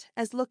definite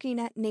as looking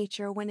at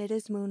nature when it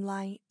is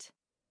moonlight.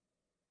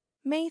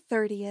 May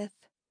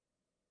 30th.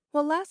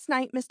 Well, last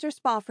night Mr.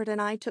 Spofford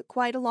and I took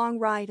quite a long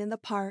ride in the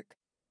park,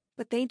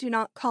 but they do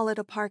not call it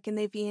a park in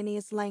the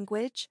Viennese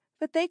language,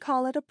 but they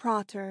call it a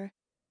prater.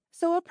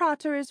 So a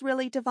prater is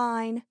really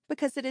divine,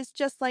 because it is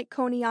just like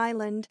Coney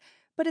Island,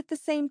 but at the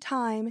same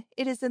time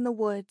it is in the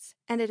woods,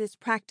 and it is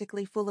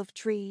practically full of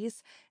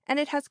trees, and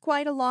it has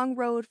quite a long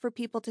road for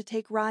people to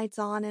take rides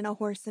on in a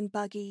horse and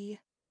buggy.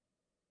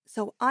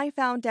 So I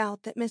found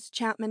out that Miss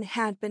Chapman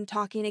had been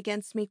talking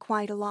against me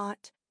quite a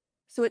lot.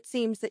 So it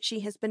seems that she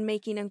has been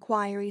making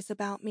inquiries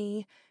about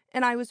me,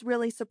 and I was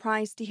really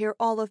surprised to hear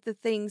all of the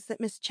things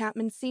that Miss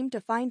Chapman seemed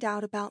to find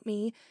out about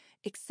me,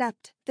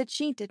 except that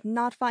she did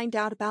not find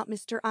out about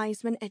Mr.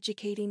 Eisman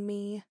educating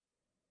me.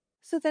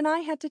 So then I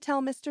had to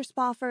tell Mr.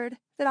 Spofford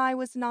that I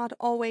was not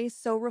always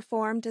so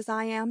reformed as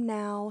I am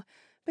now,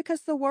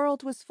 because the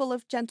world was full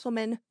of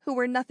gentlemen who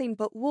were nothing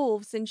but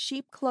wolves in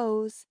sheep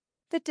clothes,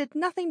 that did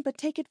nothing but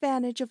take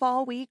advantage of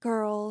all we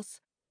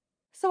girls.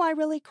 So I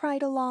really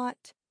cried a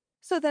lot.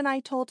 So then I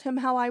told him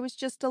how I was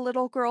just a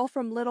little girl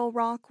from Little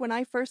Rock when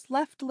I first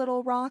left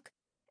Little Rock,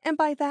 and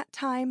by that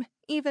time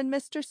even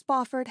Mr.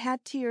 Spofford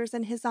had tears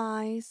in his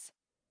eyes.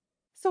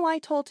 So I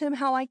told him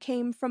how I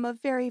came from a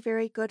very,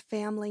 very good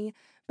family,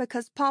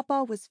 because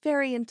Papa was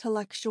very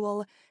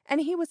intellectual,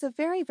 and he was a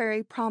very,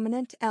 very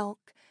prominent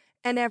elk,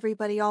 and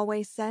everybody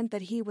always said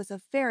that he was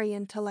a very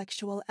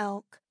intellectual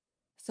elk.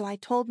 So I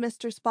told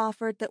Mr.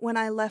 Spofford that when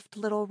I left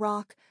Little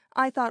Rock,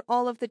 I thought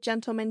all of the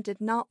gentlemen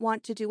did not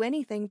want to do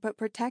anything but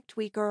protect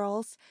we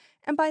girls,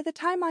 and by the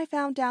time I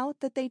found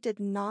out that they did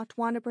not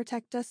want to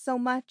protect us so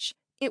much,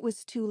 it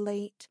was too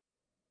late.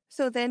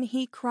 So then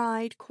he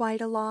cried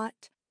quite a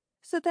lot.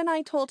 So then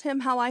I told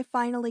him how I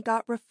finally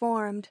got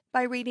reformed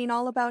by reading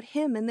all about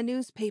him in the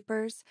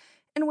newspapers,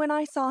 and when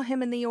I saw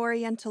him in the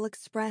Oriental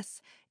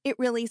Express, it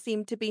really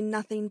seemed to be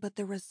nothing but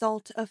the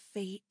result of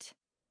fate.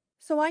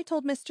 So I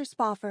told Mr.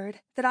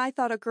 Spofford that I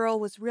thought a girl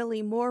was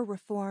really more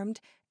reformed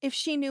if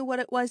she knew what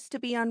it was to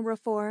be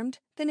unreformed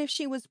than if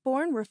she was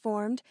born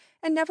reformed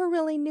and never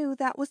really knew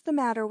that was the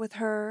matter with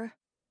her.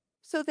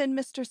 So then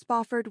Mr.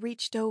 Spofford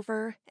reached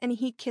over and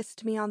he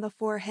kissed me on the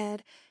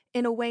forehead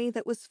in a way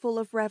that was full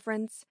of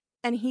reverence,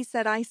 and he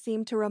said I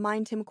seemed to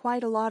remind him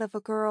quite a lot of a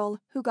girl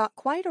who got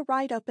quite a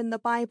write-up in the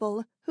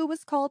Bible who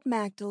was called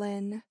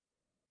Magdalene.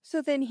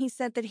 So then he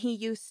said that he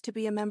used to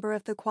be a member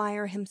of the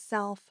choir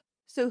himself,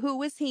 so who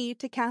was he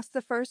to cast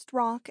the first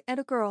rock at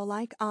a girl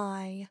like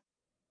I?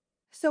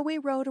 So we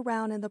rode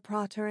around in the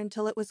prater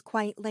until it was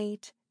quite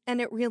late,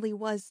 and it really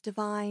was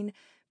divine,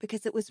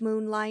 because it was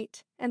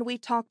moonlight, and we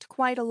talked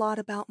quite a lot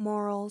about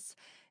morals,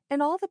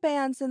 and all the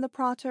bands in the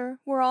Prater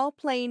were all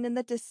playing in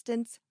the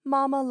distance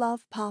Mama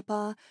Love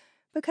Papa,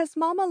 because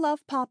Mama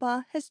Love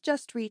Papa has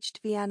just reached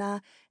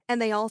Vienna, and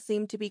they all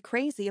seem to be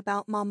crazy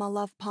about Mama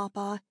Love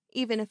Papa,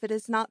 even if it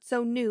is not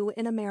so new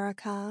in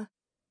America.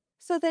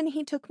 So then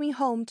he took me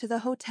home to the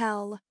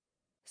hotel.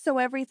 So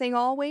everything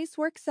always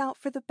works out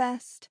for the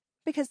best,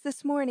 because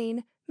this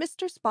morning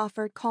Mr.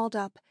 Spofford called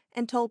up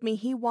and told me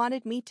he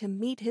wanted me to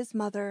meet his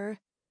mother.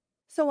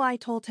 So I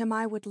told him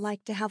I would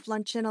like to have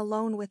luncheon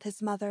alone with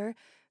his mother,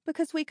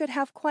 because we could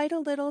have quite a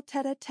little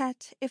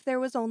tete-a-tete if there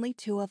was only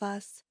two of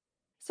us.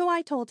 So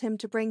I told him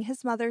to bring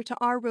his mother to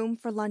our room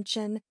for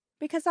luncheon,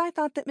 because I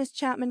thought that Miss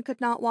Chapman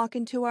could not walk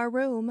into our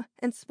room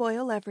and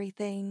spoil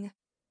everything.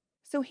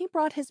 So he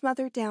brought his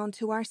mother down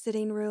to our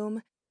sitting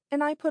room,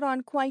 and I put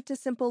on quite a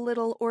simple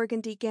little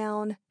organdy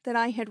gown that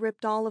I had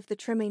ripped all of the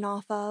trimming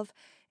off of,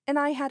 and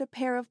I had a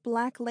pair of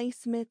black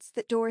lace mitts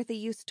that Dorothy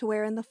used to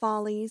wear in the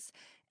Follies,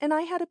 and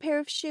I had a pair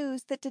of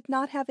shoes that did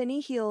not have any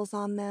heels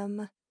on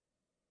them.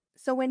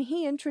 So when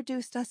he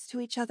introduced us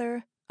to each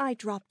other, I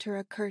dropped her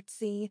a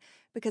curtsy,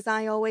 because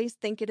I always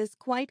think it is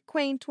quite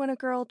quaint when a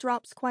girl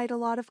drops quite a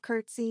lot of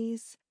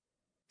curtsies.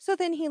 So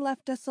then he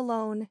left us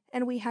alone,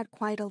 and we had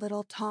quite a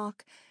little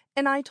talk,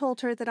 and I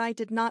told her that I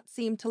did not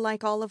seem to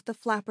like all of the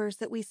flappers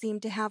that we seem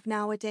to have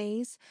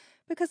nowadays,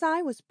 because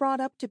I was brought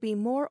up to be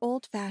more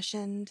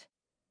old-fashioned.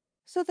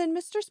 So then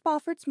Mr.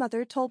 Spofford's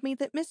mother told me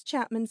that Miss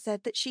Chapman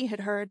said that she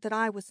had heard that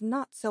I was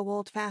not so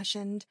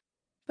old-fashioned,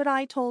 but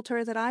I told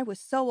her that I was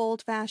so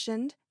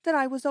old-fashioned that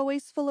I was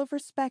always full of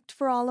respect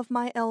for all of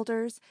my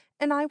elders,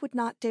 and I would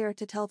not dare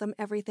to tell them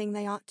everything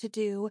they ought to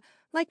do,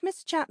 like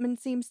Miss Chapman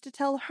seems to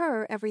tell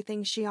her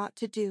everything she ought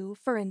to do,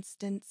 for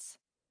instance.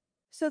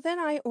 So then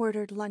I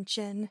ordered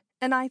luncheon,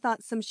 and I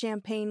thought some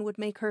champagne would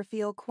make her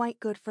feel quite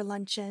good for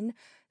luncheon,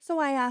 so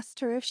I asked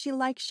her if she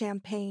liked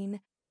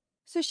champagne.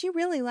 So she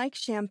really likes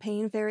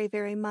champagne very,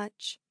 very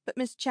much, but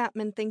Miss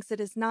Chapman thinks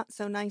it is not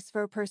so nice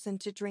for a person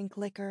to drink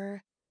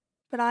liquor.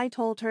 But I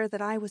told her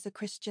that I was a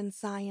Christian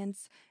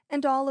Science,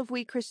 and all of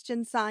we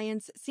Christian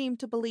Science seem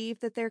to believe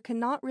that there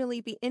cannot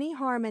really be any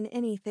harm in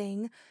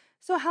anything,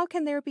 so how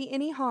can there be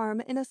any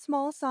harm in a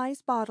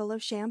small-sized bottle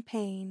of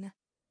champagne?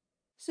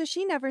 So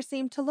she never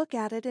seemed to look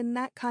at it in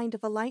that kind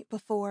of a light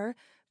before,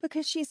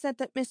 because she said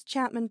that Miss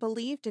Chapman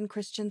believed in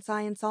Christian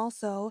Science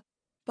also,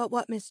 but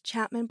what Miss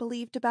Chapman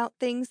believed about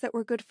things that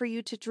were good for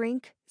you to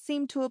drink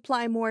seemed to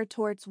apply more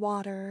towards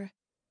water.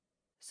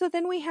 So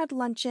then we had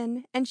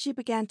luncheon, and she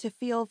began to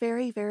feel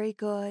very, very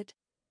good.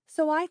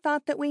 So I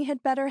thought that we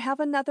had better have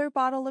another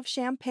bottle of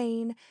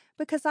champagne,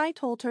 because I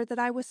told her that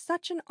I was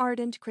such an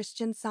ardent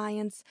Christian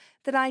Science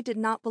that I did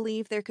not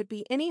believe there could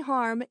be any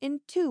harm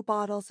in 2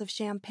 bottles of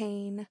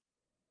champagne.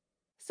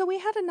 So we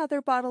had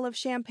another bottle of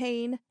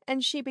champagne,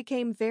 and she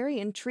became very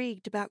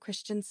intrigued about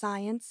Christian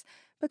Science,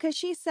 because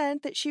she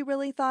said that she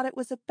really thought it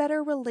was a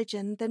better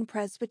religion than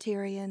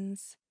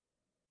Presbyterians.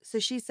 So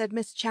she said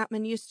Miss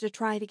Chapman used to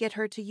try to get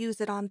her to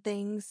use it on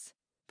things,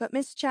 but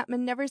Miss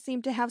Chapman never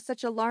seemed to have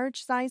such a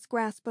large-size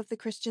grasp of the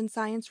Christian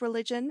Science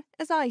religion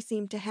as I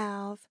seem to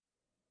have.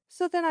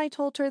 So then I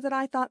told her that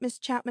I thought Miss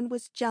Chapman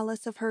was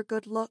jealous of her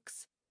good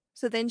looks.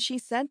 So then she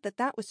said that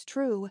that was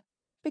true,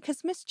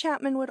 because Miss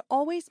Chapman would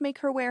always make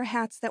her wear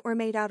hats that were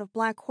made out of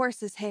black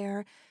horse's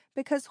hair,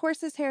 because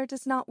horse's hair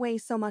does not weigh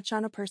so much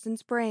on a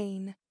person's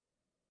brain.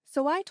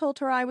 So I told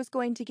her I was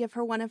going to give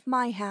her one of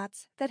my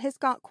hats that has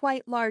got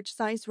quite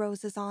large-size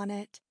roses on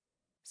it.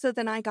 So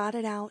then I got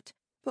it out,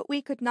 but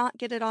we could not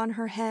get it on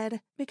her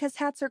head, because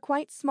hats are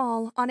quite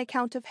small on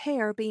account of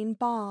hair being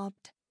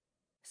bobbed.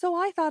 So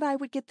I thought I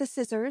would get the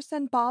scissors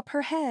and bob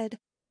her head,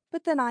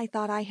 but then I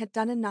thought I had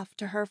done enough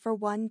to her for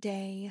one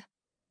day.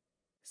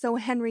 So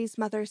Henry's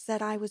mother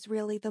said I was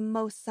really the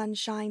most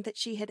sunshine that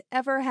she had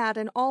ever had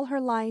in all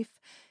her life,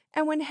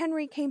 and when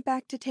Henry came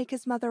back to take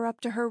his mother up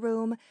to her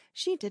room,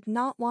 she did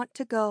not want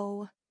to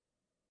go.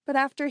 But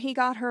after he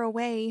got her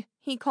away,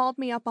 he called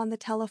me up on the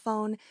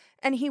telephone,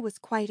 and he was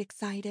quite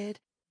excited,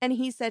 and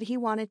he said he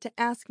wanted to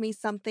ask me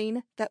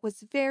something that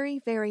was very,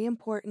 very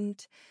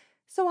important.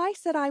 So I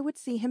said I would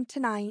see him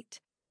tonight.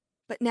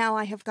 But now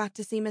I have got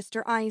to see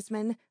Mr.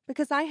 Eisman,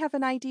 because I have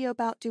an idea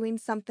about doing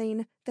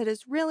something that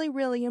is really,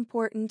 really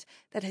important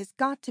that has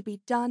got to be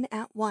done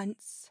at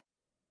once.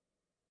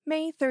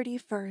 May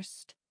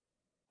 31st.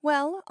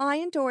 Well, I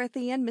and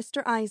Dorothy and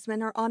Mr.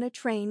 Eisman are on a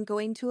train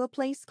going to a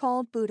place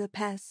called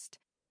Budapest.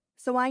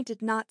 So I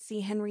did not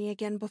see Henry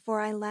again before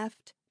I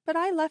left, but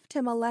I left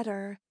him a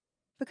letter,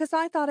 because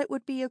I thought it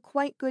would be a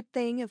quite good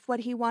thing if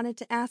what he wanted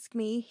to ask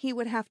me he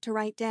would have to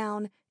write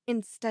down,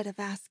 instead of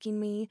asking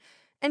me,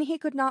 and he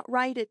could not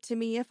write it to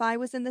me if I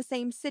was in the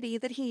same city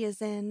that he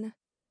is in.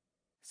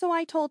 So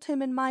I told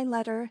him in my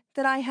letter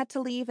that I had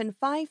to leave in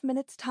 5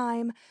 minutes'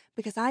 time,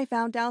 because I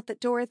found out that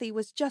Dorothy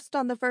was just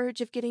on the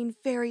verge of getting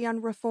very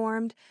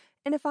unreformed,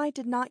 and if I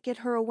did not get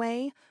her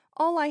away,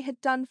 all I had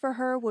done for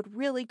her would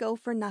really go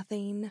for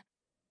nothing.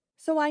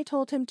 So I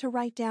told him to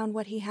write down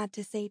what he had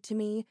to say to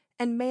me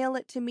and mail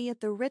it to me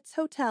at the Ritz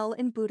Hotel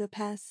in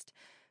Budapest,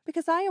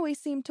 because I always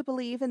seem to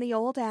believe in the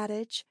old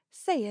adage,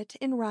 say it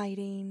in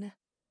writing.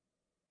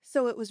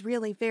 So it was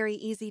really very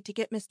easy to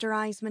get Mr.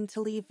 Eisman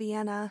to leave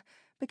Vienna,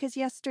 because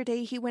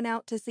yesterday he went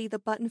out to see the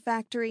button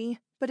factory,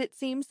 but it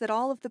seems that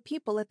all of the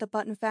people at the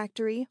button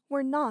factory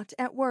were not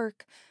at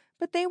work,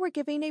 but they were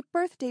giving a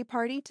birthday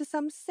party to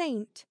some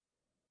saint.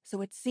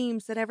 So it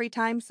seems that every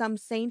time some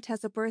saint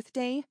has a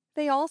birthday,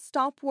 they all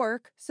stop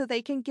work so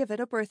they can give it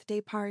a birthday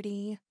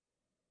party.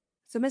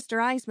 So Mr.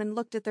 Eisman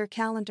looked at their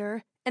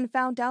calendar and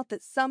found out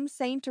that some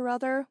saint or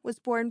other was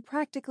born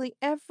practically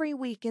every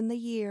week in the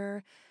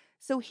year.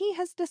 So he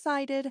has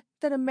decided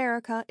that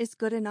America is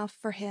good enough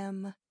for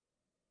him.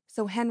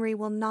 So Henry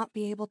will not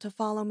be able to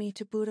follow me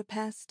to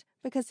Budapest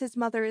because his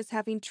mother is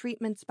having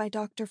treatments by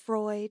Dr.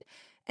 Freud,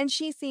 and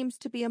she seems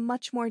to be a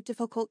much more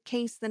difficult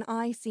case than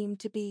I seem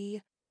to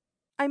be.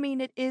 I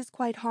mean, it is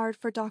quite hard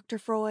for Dr.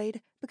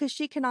 Freud because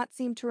she cannot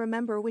seem to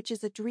remember which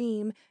is a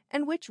dream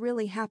and which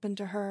really happened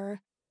to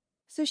her.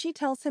 So she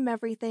tells him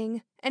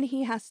everything, and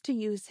he has to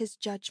use his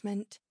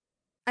judgment.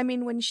 I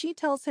mean, when she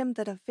tells him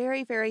that a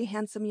very, very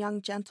handsome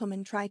young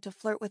gentleman tried to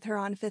flirt with her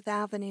on Fifth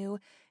Avenue,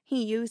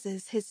 he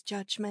uses his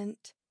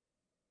judgment.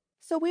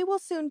 So we will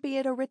soon be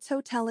at a Ritz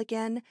Hotel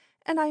again,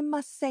 and I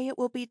must say it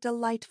will be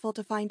delightful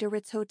to find a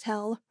Ritz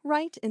Hotel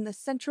right in the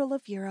central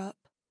of Europe.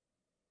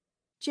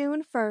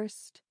 June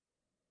 1st.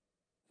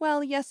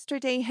 Well,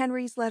 yesterday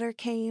Henry's letter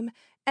came,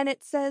 and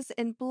it says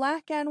in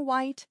black and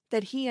white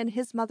that he and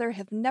his mother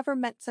have never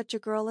met such a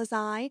girl as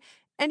I,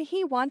 and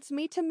he wants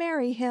me to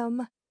marry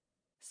him.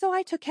 So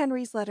I took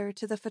Henry's letter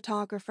to the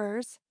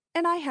photographers,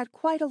 and I had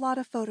quite a lot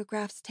of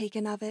photographs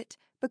taken of it,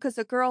 because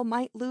a girl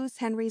might lose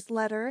Henry's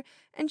letter,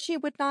 and she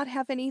would not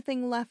have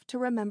anything left to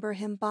remember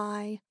him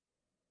by.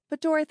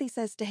 But Dorothy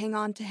says to hang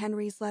on to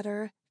Henry's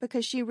letter,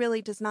 because she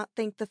really does not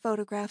think the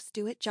photographs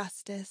do it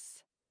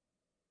justice.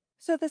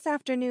 So this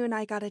afternoon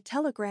I got a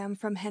telegram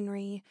from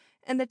Henry,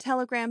 and the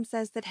telegram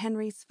says that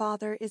Henry's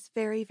father is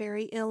very,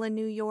 very ill in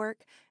New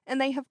York,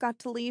 and they have got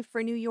to leave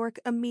for New York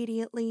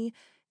immediately,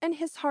 and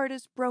his heart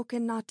is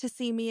broken not to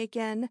see me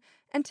again,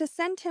 and to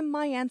send him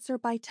my answer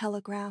by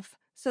telegraph,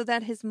 so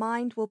that his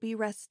mind will be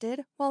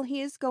rested while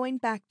he is going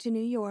back to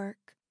New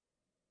York.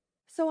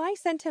 So I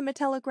sent him a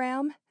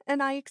telegram,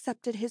 and I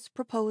accepted his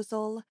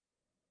proposal.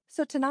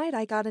 So tonight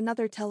I got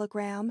another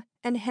telegram,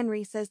 and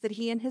Henry says that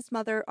he and his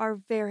mother are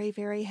very,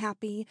 very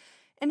happy,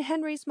 and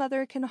Henry's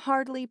mother can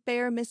hardly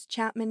bear Miss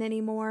Chapman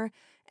anymore,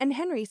 and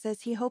Henry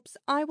says he hopes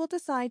I will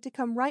decide to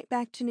come right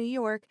back to New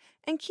York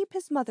and keep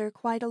his mother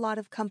quite a lot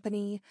of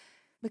company,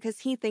 because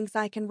he thinks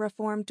I can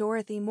reform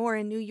Dorothy more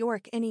in New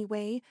York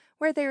anyway,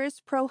 where there is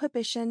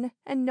prohibition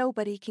and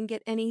nobody can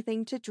get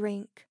anything to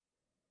drink.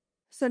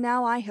 So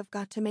now I have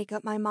got to make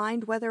up my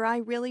mind whether I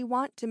really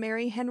want to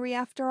marry Henry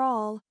after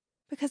all,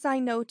 because I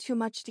know too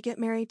much to get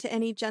married to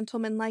any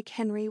gentleman like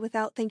Henry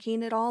without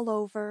thinking it all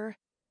over.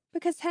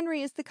 Because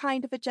Henry is the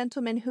kind of a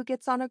gentleman who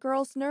gets on a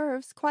girl's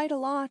nerves quite a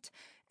lot,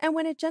 and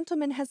when a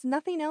gentleman has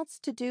nothing else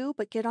to do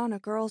but get on a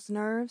girl's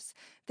nerves,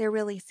 there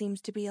really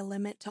seems to be a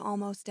limit to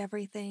almost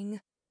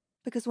everything.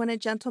 Because when a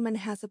gentleman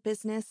has a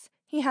business,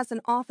 he has an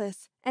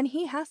office, and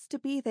he has to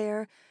be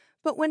there.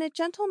 But when a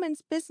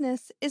gentleman's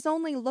business is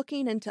only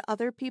looking into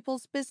other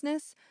people's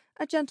business,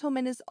 a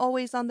gentleman is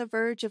always on the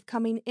verge of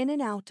coming in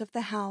and out of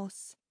the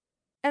house.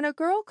 And a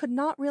girl could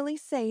not really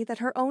say that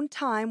her own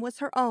time was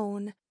her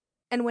own.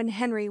 And when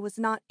Henry was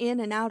not in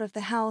and out of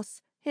the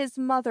house, his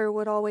mother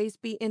would always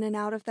be in and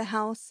out of the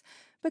house,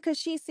 because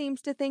she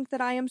seems to think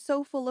that I am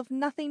so full of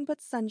nothing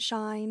but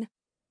sunshine.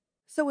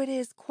 So it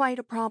is quite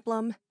a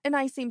problem, and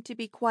I seem to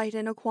be quite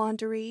in a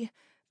quandary,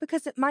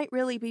 because it might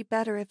really be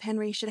better if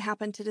Henry should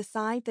happen to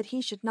decide that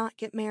he should not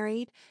get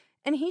married,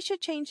 and he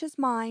should change his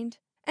mind,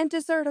 and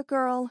desert a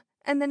girl,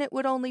 and then it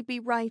would only be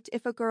right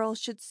if a girl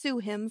should sue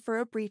him for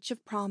a breach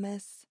of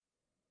promise.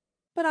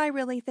 But I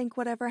really think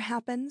whatever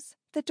happens,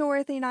 that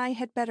Dorothy and I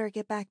had better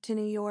get back to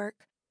New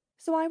York,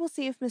 so I will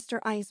see if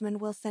Mr. Eisman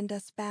will send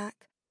us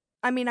back.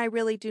 I mean, I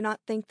really do not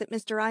think that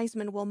Mr.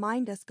 Eisman will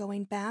mind us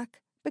going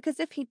back, because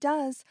if he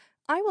does,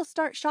 I will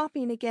start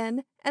shopping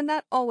again, and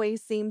that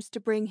always seems to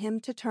bring him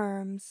to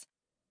terms.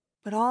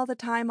 But all the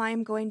time I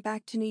am going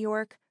back to New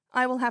York,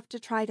 I will have to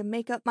try to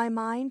make up my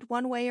mind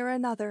one way or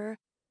another,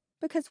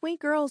 because we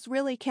girls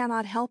really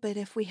cannot help it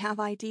if we have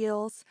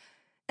ideals,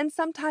 and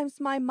sometimes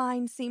my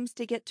mind seems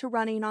to get to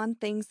running on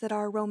things that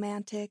are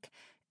romantic,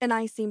 and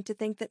I seem to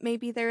think that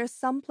maybe there is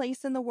some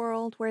place in the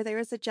world where there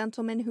is a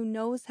gentleman who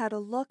knows how to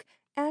look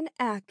and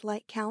act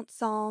like Count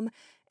Salm,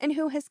 and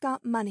who has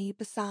got money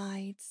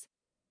besides.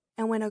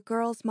 And when a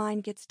girl's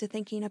mind gets to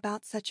thinking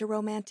about such a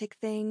romantic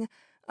thing,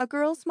 a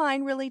girl's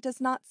mind really does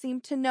not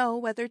seem to know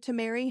whether to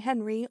marry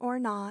Henry or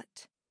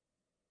not.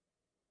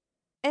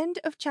 End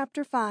of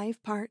Chapter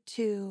 5, Part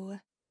 2.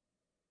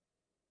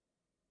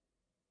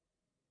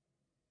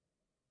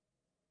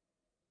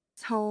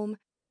 Home,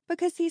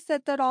 because he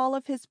said that all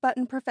of his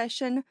button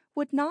profession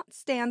would not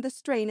stand the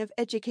strain of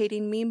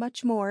educating me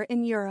much more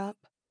in Europe.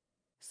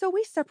 So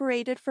we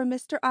separated from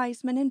Mr.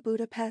 Eisman in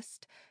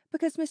Budapest,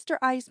 because Mr.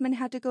 Eisman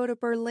had to go to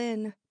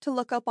Berlin to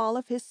look up all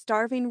of his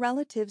starving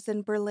relatives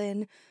in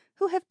Berlin,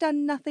 who have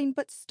done nothing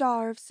but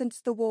starve since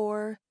the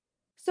war.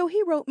 So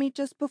he wrote me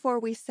just before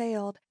we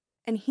sailed,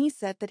 and he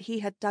said that he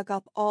had dug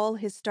up all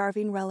his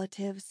starving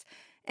relatives,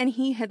 and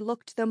he had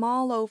looked them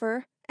all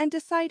over and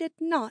decided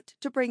not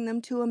to bring them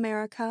to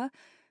America,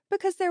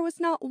 because there was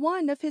not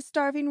one of his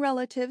starving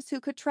relatives who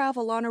could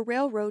travel on a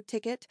railroad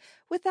ticket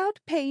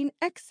without paying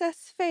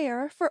excess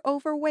fare for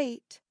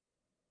overweight.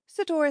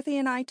 So Dorothy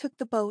and I took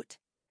the boat,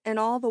 and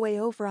all the way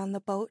over on the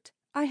boat,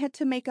 I had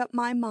to make up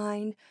my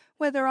mind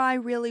whether I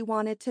really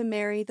wanted to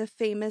marry the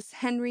famous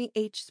Henry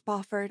H.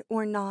 Spofford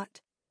or not,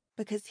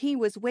 because he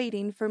was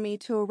waiting for me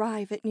to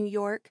arrive at New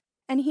York,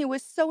 and he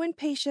was so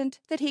impatient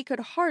that he could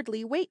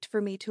hardly wait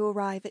for me to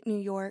arrive at New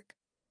York.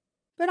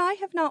 But I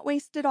have not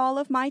wasted all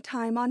of my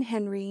time on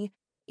Henry,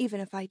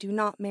 even if I do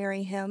not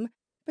marry him,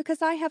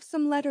 because I have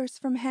some letters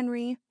from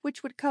Henry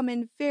which would come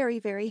in very,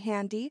 very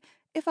handy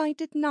if I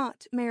did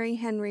not marry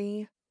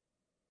Henry.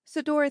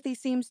 So Dorothy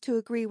seems to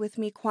agree with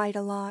me quite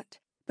a lot,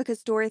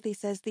 because Dorothy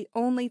says the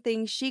only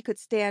thing she could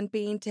stand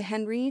being to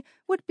Henry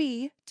would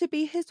be to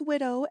be his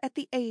widow at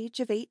the age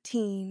of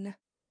 18.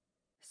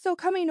 So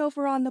coming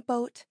over on the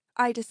boat,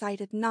 I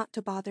decided not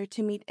to bother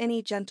to meet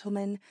any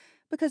gentlemen,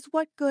 because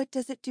what good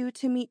does it do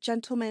to meet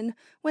gentlemen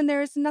when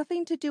there is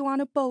nothing to do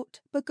on a boat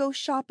but go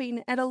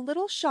shopping at a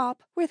little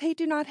shop where they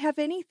do not have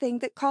anything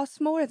that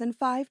costs more than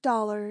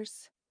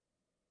 $5?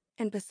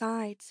 And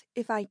besides,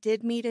 if I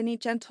did meet any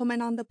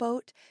gentleman on the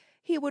boat,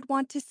 he would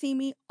want to see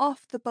me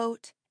off the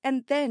boat,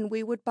 and then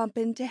we would bump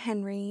into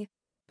Henry.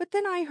 But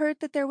then I heard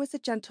that there was a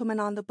gentleman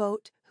on the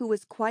boat who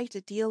was quite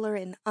a dealer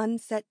in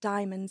unset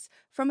diamonds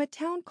from a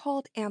town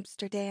called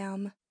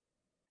Amsterdam.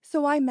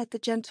 So I met the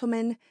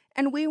gentleman,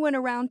 and we went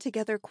around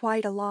together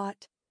quite a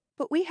lot.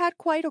 But we had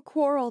quite a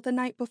quarrel the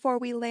night before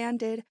we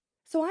landed,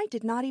 so I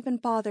did not even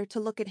bother to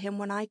look at him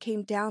when I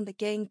came down the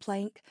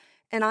gangplank,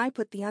 and I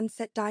put the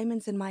unset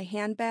diamonds in my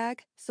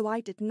handbag so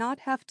I did not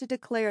have to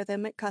declare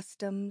them at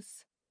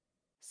customs.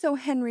 So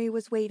Henry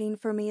was waiting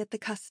for me at the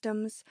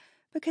customs,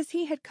 because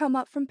he had come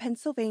up from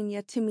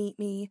Pennsylvania to meet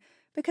me,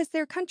 because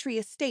their country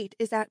estate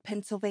is at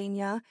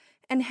Pennsylvania,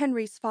 and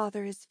Henry's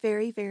father is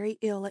very, very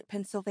ill at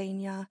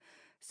Pennsylvania,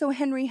 so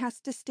Henry has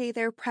to stay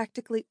there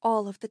practically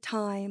all of the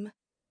time.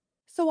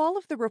 So all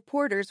of the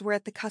reporters were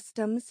at the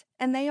customs,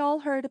 and they all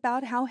heard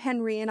about how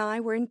Henry and I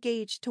were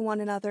engaged to one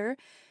another,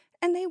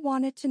 and they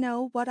wanted to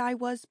know what I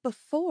was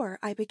before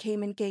I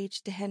became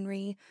engaged to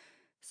Henry.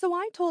 So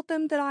I told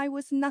them that I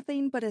was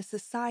nothing but a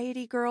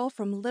society girl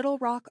from Little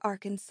Rock,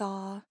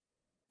 Arkansas.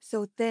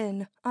 So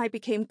then I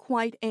became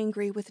quite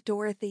angry with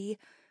Dorothy,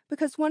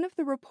 because one of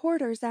the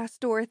reporters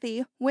asked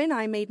Dorothy when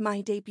I made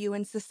my debut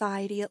in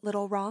society at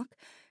Little Rock,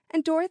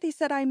 and Dorothy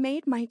said I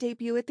made my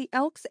debut at the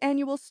Elks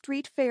Annual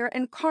Street Fair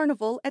and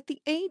Carnival at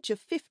the age of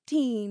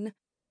 15.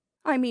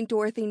 I mean,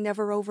 Dorothy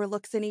never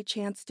overlooks any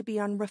chance to be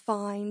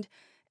unrefined,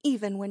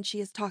 even when she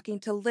is talking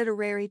to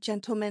literary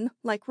gentlemen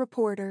like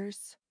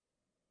reporters.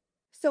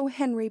 So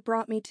Henry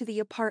brought me to the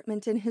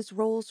apartment in his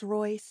Rolls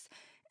Royce,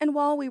 and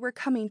while we were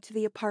coming to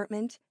the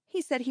apartment,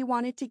 he said he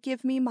wanted to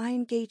give me my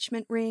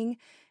engagement ring,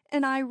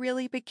 and I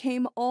really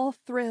became all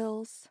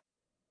thrills.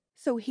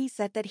 So he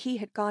said that he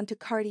had gone to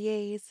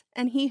Cartier's,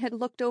 and he had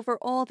looked over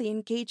all the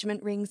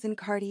engagement rings in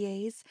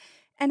Cartier's,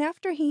 and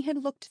after he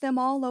had looked them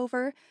all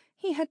over,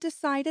 he had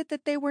decided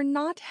that they were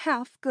not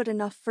half good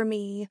enough for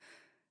me.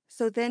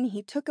 So then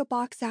he took a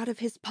box out of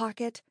his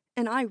pocket,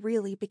 and I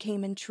really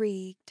became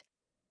intrigued.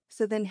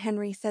 So then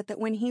Henry said that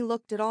when he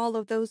looked at all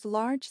of those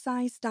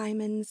large-sized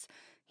diamonds,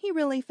 he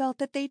really felt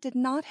that they did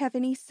not have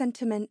any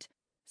sentiment,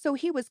 so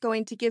he was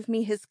going to give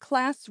me his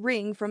class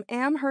ring from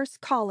Amherst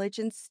College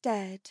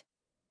instead.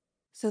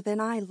 So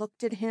then I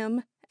looked at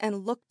him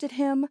and looked at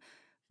him,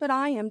 but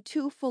I am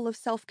too full of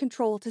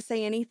self-control to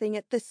say anything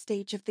at this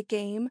stage of the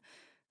game,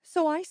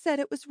 so I said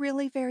it was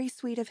really very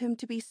sweet of him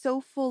to be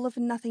so full of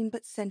nothing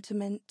but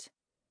sentiment.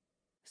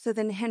 So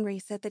then Henry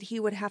said that he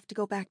would have to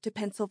go back to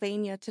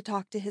Pennsylvania to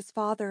talk to his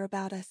father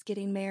about us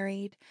getting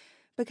married,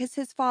 because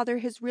his father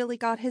has really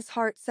got his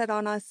heart set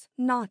on us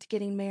not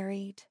getting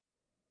married.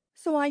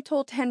 So I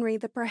told Henry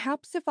that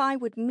perhaps if I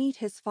would meet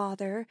his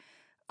father,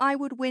 I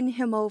would win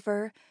him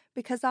over,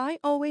 because I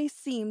always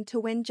seem to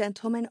win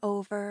gentlemen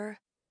over.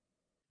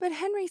 But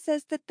Henry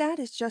says that that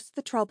is just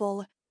the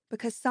trouble,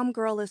 because some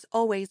girl is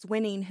always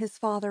winning his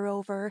father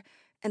over,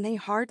 and they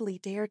hardly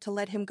dare to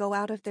let him go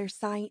out of their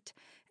sight,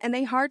 and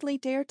they hardly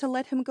dare to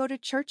let him go to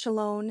church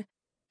alone,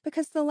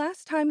 because the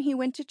last time he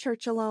went to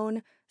church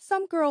alone,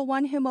 some girl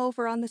won him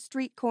over on the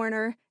street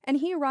corner, and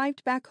he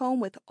arrived back home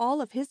with all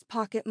of his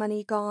pocket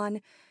money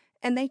gone,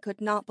 and they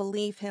could not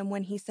believe him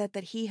when he said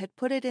that he had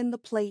put it in the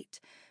plate,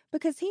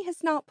 because he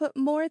has not put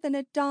more than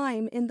a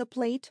dime in the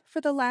plate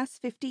for the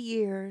last 50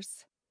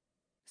 years.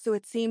 So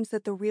it seems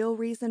that the real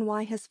reason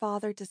why his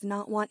father does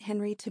not want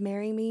Henry to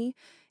marry me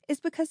is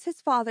because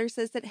his father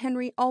says that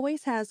Henry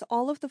always has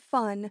all of the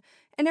fun,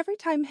 and every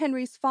time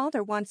Henry's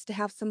father wants to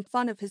have some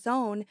fun of his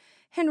own,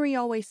 Henry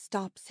always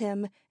stops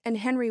him, and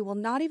Henry will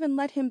not even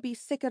let him be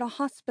sick at a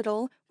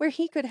hospital where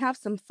he could have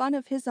some fun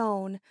of his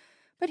own.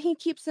 But he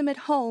keeps him at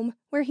home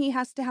where he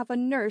has to have a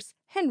nurse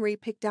Henry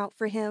picked out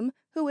for him,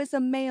 who is a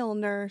male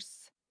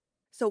nurse.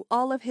 So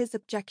all of his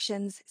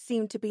objections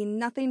seem to be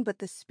nothing but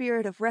the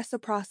spirit of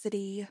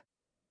reciprocity.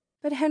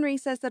 But Henry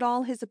says that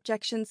all his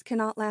objections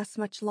cannot last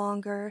much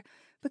longer,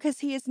 because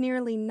he is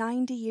nearly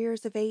 90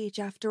 years of age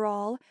after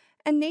all,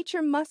 and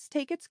nature must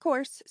take its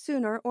course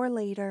sooner or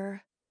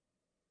later.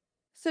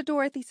 So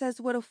Dorothy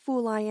says what a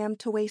fool I am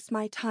to waste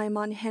my time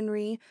on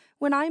Henry,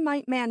 when I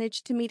might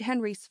manage to meet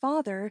Henry's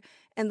father,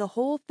 and the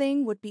whole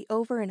thing would be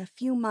over in a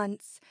few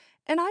months,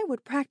 and I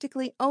would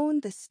practically own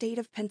the state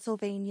of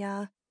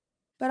Pennsylvania.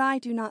 But I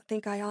do not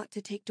think I ought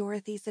to take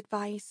Dorothy's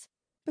advice,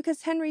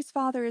 because Henry's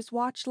father is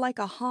watched like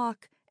a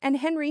hawk, and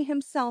Henry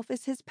himself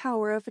is his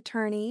power of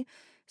attorney,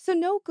 so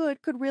no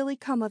good could really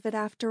come of it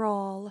after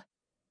all.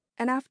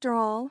 And after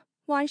all,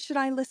 why should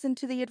I listen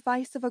to the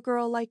advice of a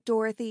girl like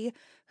Dorothy,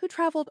 who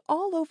traveled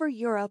all over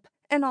Europe,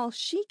 and all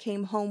she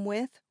came home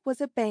with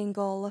was a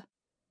bangle?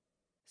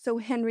 So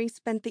Henry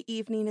spent the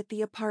evening at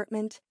the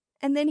apartment,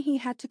 and then he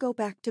had to go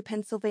back to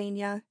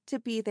Pennsylvania to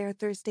be there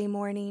Thursday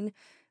morning,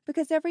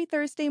 because every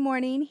Thursday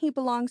morning he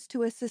belongs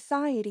to a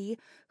society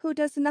who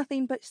does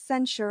nothing but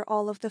censure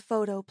all of the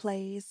photo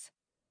plays.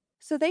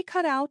 So they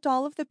cut out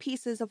all of the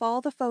pieces of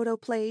all the photo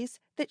plays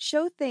that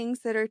show things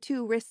that are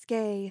too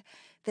risque,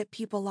 that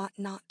people ought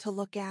not to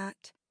look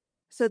at.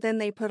 So then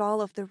they put all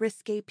of the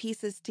risque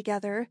pieces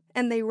together,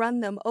 and they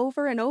run them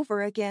over and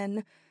over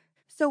again.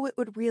 So it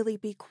would really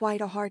be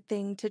quite a hard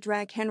thing to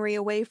drag Henry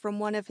away from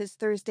one of his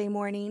Thursday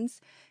mornings,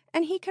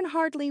 and he can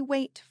hardly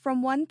wait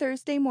from one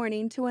Thursday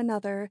morning to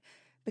another,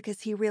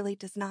 because he really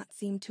does not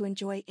seem to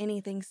enjoy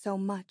anything so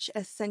much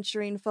as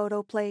censuring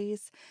photo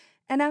plays.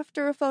 And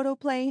after a photo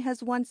play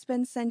has once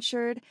been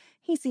censured,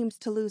 he seems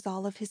to lose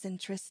all of his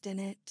interest in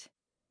it.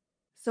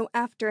 So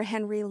after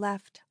Henry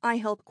left, I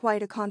held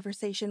quite a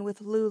conversation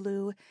with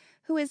Lulu,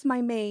 who is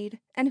my maid,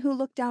 and who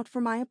looked out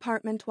for my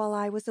apartment while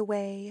I was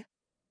away.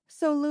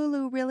 So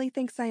Lulu really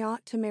thinks I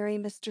ought to marry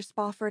Mr.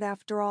 Spofford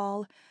after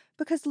all,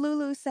 because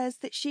Lulu says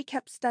that she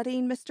kept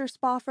studying Mr.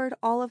 Spofford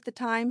all of the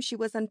time she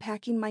was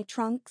unpacking my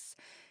trunks,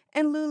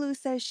 and Lulu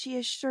says she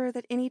is sure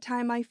that any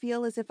time I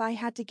feel as if I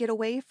had to get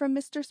away from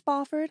Mr.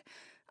 Spofford,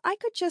 I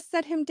could just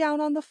set him down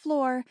on the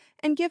floor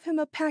and give him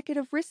a packet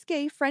of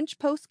risque French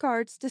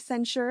postcards to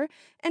censure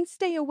and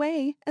stay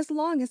away as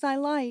long as I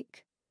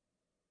like.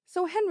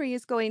 So Henry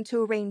is going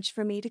to arrange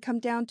for me to come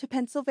down to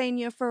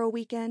Pennsylvania for a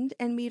weekend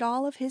and meet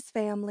all of his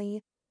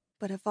family.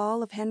 But if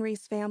all of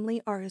Henry's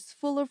family are as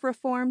full of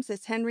reforms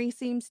as Henry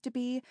seems to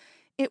be,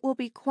 it will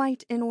be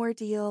quite an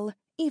ordeal,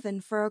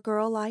 even for a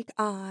girl like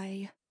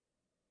I.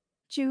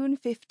 June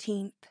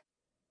 15th.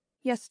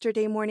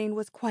 Yesterday morning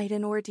was quite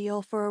an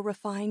ordeal for a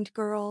refined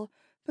girl,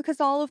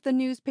 because all of the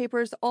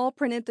newspapers all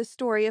printed the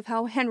story of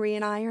how Henry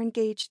and I are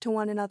engaged to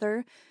one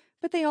another,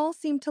 but they all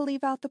seemed to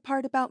leave out the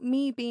part about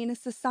me being a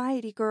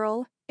society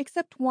girl,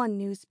 except one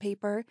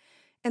newspaper,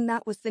 and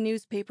that was the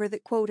newspaper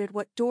that quoted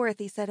what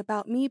Dorothy said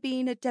about me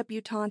being a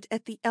debutante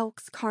at the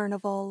Elks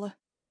Carnival.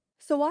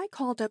 So I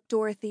called up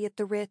Dorothy at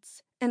the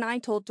Ritz, and I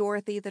told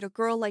Dorothy that a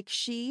girl like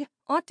she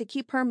ought to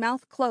keep her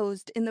mouth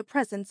closed in the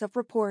presence of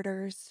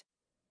reporters.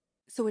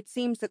 So it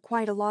seems that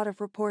quite a lot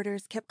of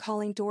reporters kept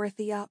calling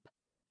Dorothy up.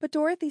 But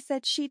Dorothy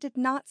said she did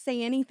not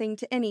say anything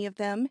to any of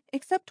them,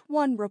 except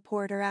one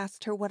reporter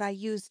asked her what I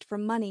used for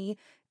money,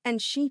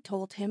 and she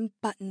told him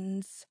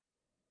buttons.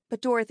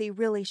 But Dorothy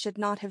really should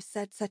not have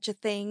said such a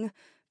thing,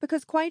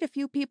 because quite a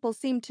few people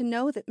seem to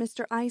know that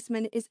Mr.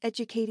 Eisman is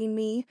educating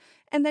me,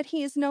 and that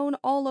he is known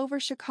all over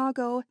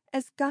Chicago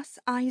as Gus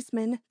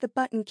Eisman, the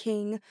Button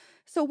King,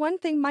 so one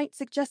thing might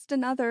suggest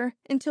another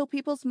until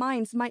people's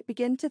minds might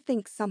begin to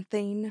think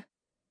something.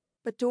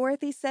 But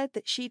Dorothy said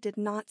that she did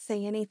not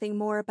say anything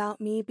more about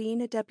me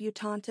being a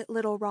debutante at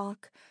Little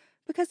Rock,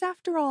 because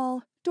after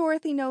all,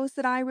 Dorothy knows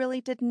that I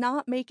really did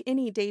not make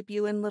any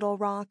debut in Little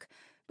Rock,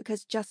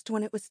 because just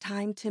when it was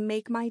time to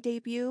make my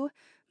debut,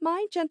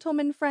 my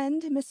gentleman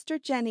friend,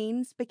 Mr.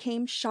 Jennings,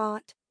 became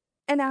shot,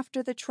 and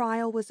after the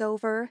trial was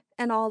over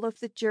and all of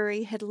the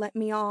jury had let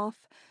me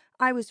off,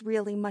 I was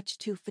really much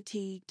too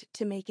fatigued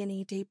to make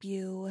any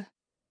debut.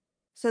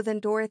 So then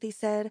Dorothy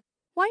said,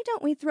 "Why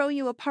don't we throw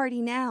you a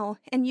party now,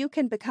 and you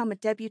can become a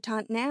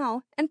debutante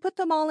now and put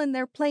them all in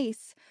their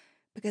place?"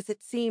 Because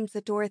it seems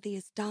that Dorothy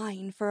is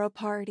dying for a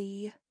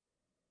party.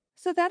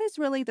 So that is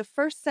really the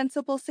first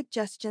sensible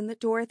suggestion that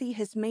Dorothy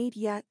has made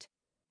yet,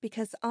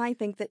 because I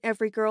think that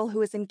every girl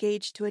who is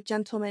engaged to a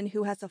gentleman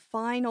who has a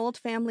fine old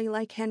family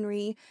like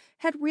Henry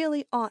had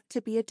really ought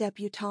to be a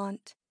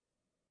debutante.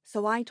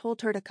 So I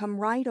told her to come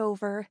right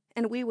over,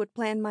 and we would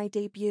plan my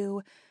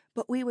debut,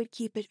 but we would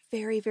keep it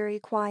very, very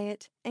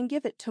quiet and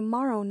give it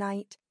tomorrow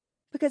night,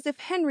 because if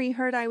Henry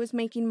heard I was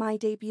making my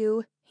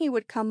debut, he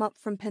would come up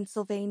from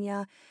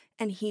Pennsylvania,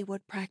 and he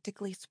would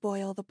practically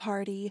spoil the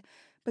party,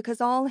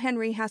 because all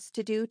Henry has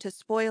to do to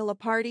spoil a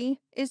party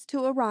is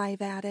to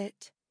arrive at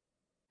it.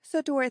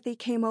 So Dorothy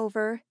came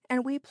over,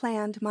 and we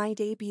planned my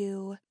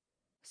debut.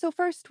 So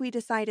first we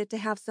decided to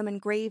have some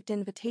engraved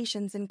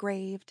invitations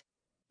engraved,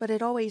 but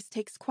it always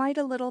takes quite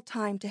a little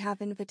time to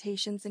have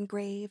invitations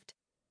engraved.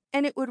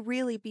 And it would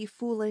really be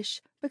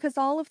foolish because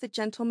all of the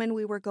gentlemen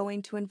we were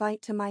going to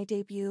invite to my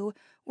debut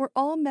were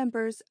all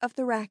members of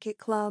the Racket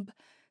Club,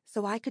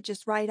 so I could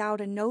just write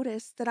out a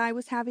notice that I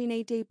was having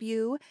a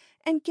debut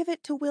and give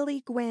it to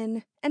Willie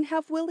Gwynn and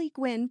have Willie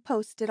Gwynn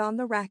post it on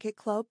the Racket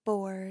Club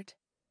board.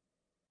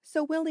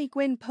 So Willie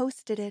Gwynn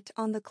posted it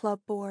on the club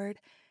board,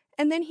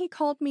 and then he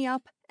called me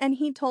up and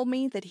he told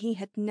me that he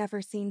had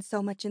never seen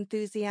so much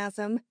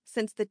enthusiasm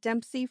since the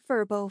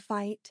Dempsey-Furbo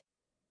fight.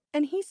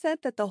 And he said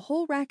that the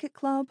whole Racket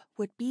Club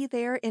would be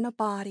there in a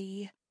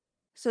body.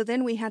 So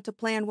then we had to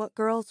plan what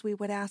girls we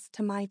would ask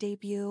to my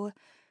debut,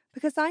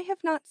 because I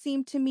have not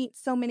seemed to meet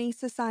so many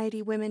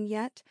society women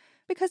yet,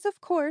 because of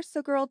course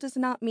a girl does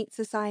not meet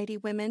society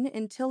women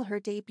until her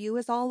debut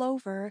is all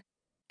over,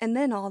 and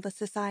then all the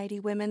society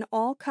women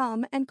all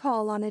come and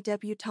call on a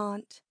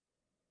debutante.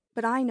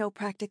 But I know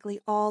practically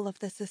all of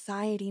the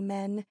society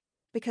men,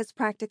 because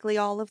practically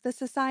all of the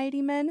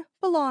society men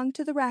belong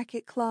to the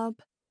Racket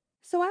Club.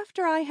 So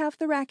after I have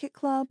the Racket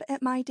Club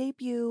at my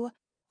debut,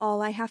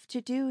 all I have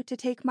to do to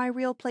take my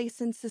real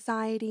place in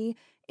society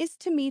is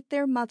to meet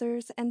their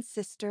mothers and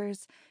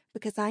sisters,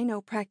 because I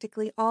know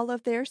practically all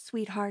of their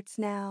sweethearts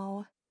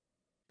now.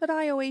 But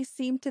I always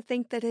seem to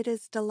think that it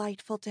is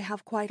delightful to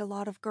have quite a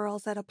lot of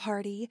girls at a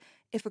party,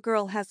 if a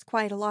girl has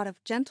quite a lot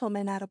of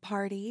gentlemen at a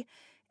party,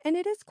 and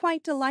it is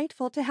quite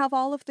delightful to have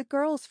all of the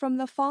girls from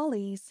the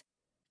Follies.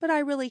 But I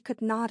really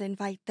could not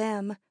invite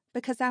them,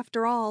 because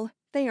after all,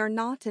 they are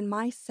not in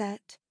my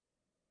set.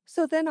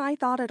 So then I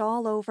thought it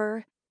all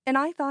over, and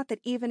I thought that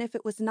even if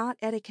it was not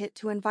etiquette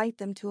to invite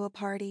them to a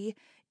party,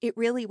 it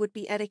really would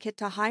be etiquette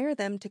to hire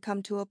them to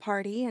come to a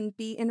party and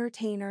be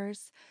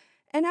entertainers.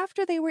 And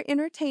after they were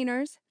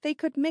entertainers, they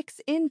could mix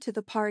into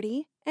the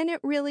party, and it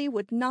really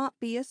would not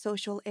be a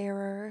social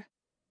error.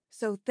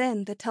 So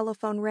then the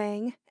telephone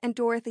rang, and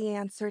Dorothy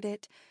answered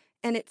it,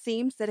 and it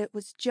seems that it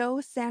was Joe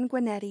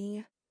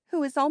Sanguinetti,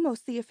 who is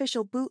almost the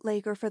official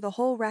bootlegger for the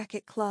whole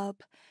Racket Club.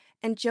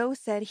 And Joe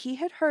said he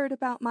had heard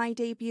about my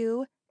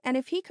debut, and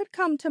if he could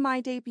come to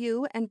my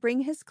debut and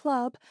bring his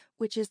club,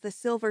 which is the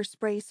Silver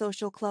Spray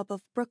Social Club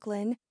of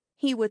Brooklyn,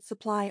 he would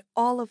supply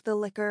all of the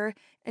liquor,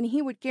 and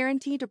he would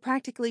guarantee to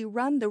practically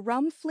run the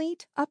rum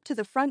fleet up to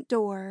the front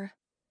door.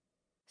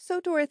 So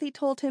Dorothy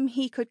told him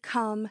he could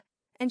come,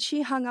 and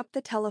she hung up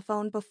the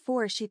telephone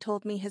before she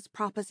told me his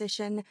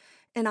proposition,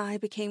 and I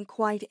became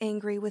quite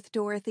angry with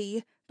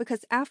Dorothy,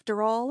 because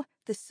after all,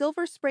 the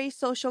Silver Spray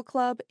Social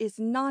Club is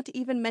not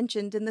even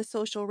mentioned in the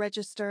social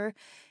register,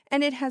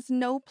 and it has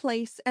no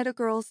place at a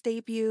girl's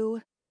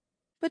debut.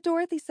 But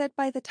Dorothy said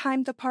by the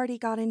time the party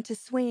got into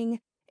swing,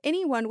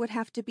 anyone would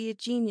have to be a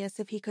genius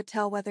if he could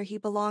tell whether he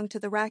belonged to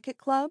the Racket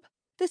Club,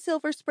 the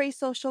Silver Spray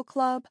Social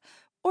Club,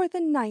 or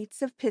the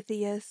Knights of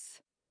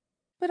Pythias.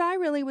 But I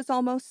really was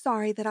almost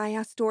sorry that I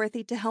asked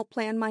Dorothy to help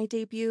plan my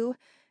debut,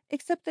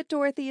 except that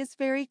Dorothy is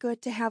very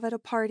good to have at a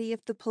party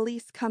if the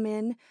police come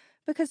in,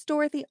 because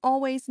Dorothy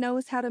always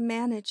knows how to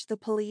manage the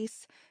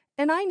police,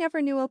 and I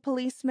never knew a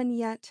policeman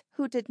yet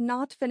who did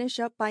not finish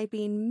up by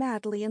being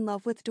madly in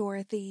love with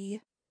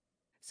Dorothy.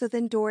 So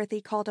then Dorothy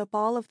called up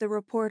all of the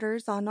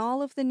reporters on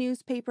all of the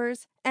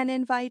newspapers and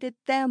invited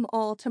them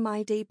all to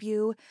my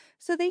debut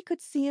so they could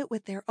see it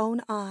with their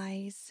own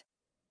eyes.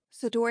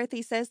 So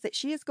Dorothy says that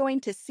she is going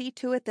to see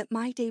to it that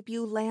my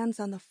debut lands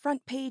on the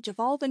front page of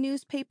all the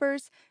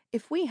newspapers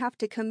if we have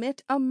to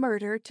commit a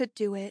murder to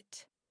do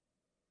it.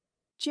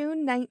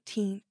 June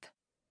 19th.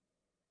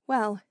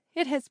 Well,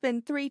 it has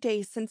been 3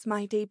 days since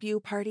my debut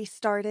party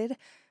started,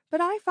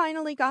 but I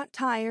finally got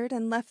tired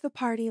and left the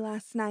party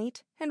last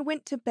night and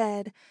went to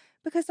bed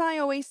because I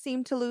always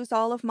seem to lose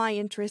all of my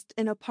interest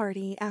in a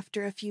party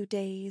after a few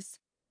days.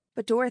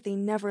 But Dorothy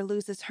never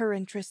loses her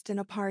interest in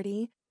a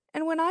party,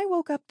 and when I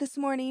woke up this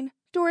morning,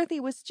 Dorothy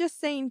was just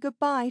saying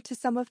goodbye to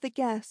some of the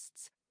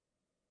guests.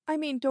 I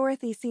mean,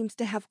 Dorothy seems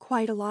to have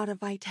quite a lot of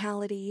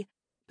vitality,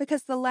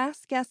 because the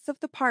last guests of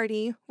the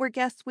party were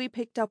guests we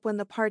picked up when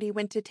the party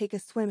went to take a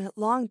swim at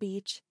Long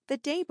Beach the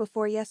day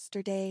before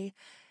yesterday,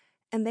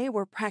 and they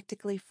were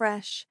practically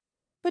fresh.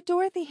 But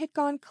Dorothy had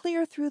gone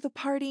clear through the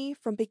party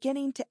from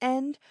beginning to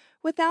end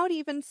without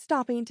even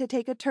stopping to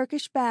take a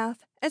Turkish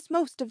bath, as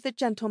most of the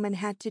gentlemen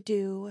had to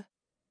do.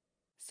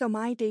 So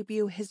my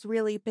debut has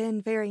really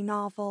been very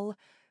novel,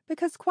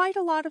 because quite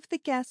a lot of the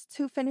guests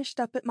who finished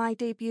up at my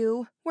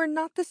debut were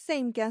not the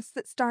same guests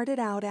that started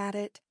out at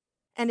it,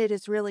 and it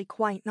is really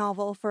quite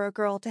novel for a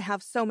girl to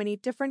have so many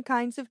different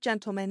kinds of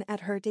gentlemen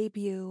at her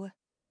debut.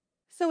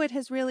 So it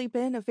has really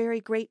been a very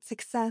great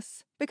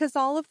success, because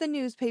all of the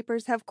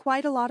newspapers have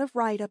quite a lot of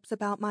write-ups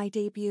about my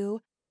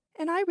debut,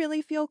 and I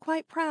really feel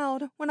quite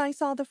proud when I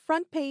saw the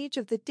front page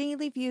of the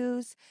Daily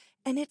Views,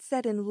 and it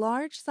said in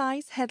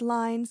large-size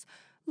headlines,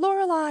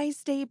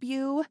 "Lorelei's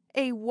debut,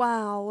 a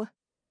wow."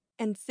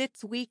 And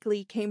Zits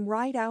Weekly came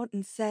right out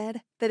and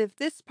said that if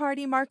this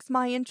party marks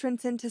my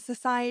entrance into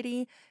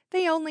society,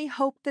 they only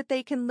hope that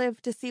they can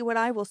live to see what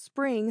I will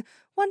spring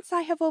once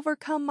I have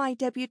overcome my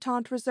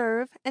debutante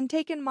reserve and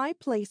taken my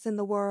place in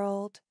the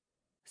world.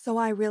 So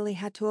I really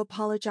had to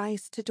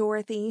apologize to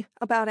Dorothy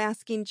about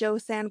asking Joe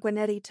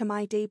Sanguinetti to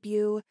my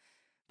debut,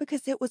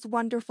 because it was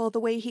wonderful the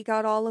way he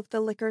got all of the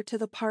liquor to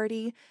the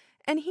party,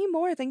 and he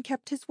more than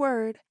kept his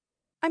word.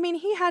 I mean,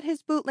 he had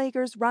his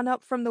bootleggers run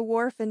up from the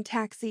wharf in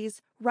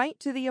taxis right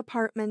to the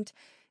apartment,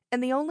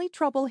 and the only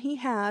trouble he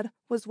had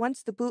was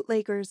once the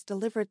bootleggers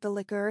delivered the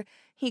liquor,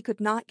 he could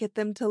not get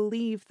them to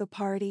leave the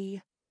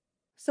party.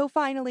 So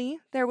finally,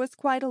 there was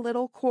quite a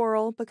little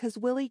quarrel because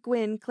Willie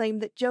Gwynn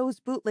claimed that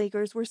Joe's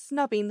bootleggers were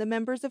snubbing the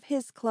members of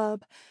his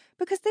club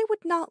because they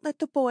would not let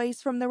the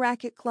boys from the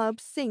racket club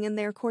sing in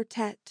their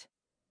quartet.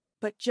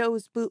 But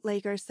Joe's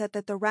bootleggers said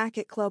that the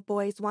racket club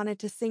boys wanted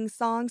to sing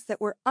songs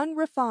that were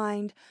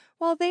unrefined,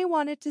 while they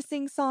wanted to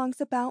sing songs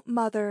about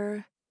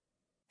mother.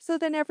 So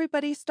then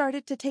everybody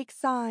started to take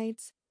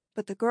sides,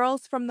 but the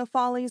girls from the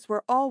Follies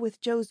were all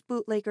with Joe's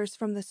bootleggers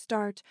from the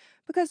start,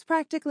 because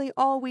practically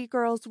all we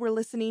girls were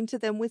listening to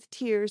them with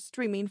tears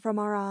streaming from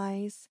our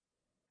eyes.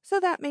 So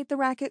that made the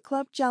racket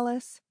club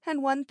jealous,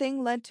 and one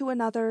thing led to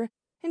another,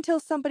 until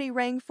somebody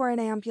rang for an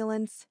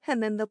ambulance,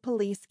 and then the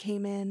police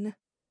came in.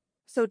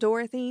 So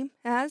Dorothy,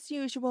 as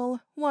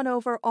usual, won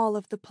over all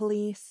of the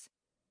police.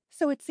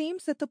 So it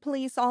seems that the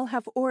police all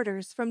have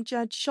orders from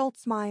Judge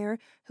Schultzmeyer,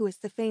 who is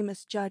the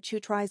famous judge who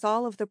tries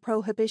all of the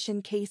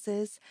prohibition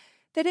cases,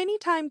 that any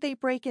time they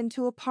break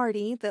into a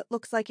party that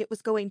looks like it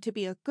was going to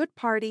be a good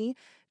party,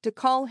 to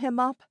call him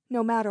up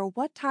no matter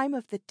what time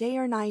of the day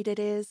or night it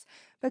is,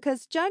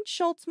 because Judge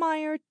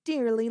Schultzmeyer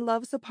dearly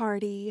loves a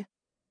party.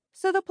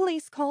 So the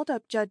police called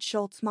up Judge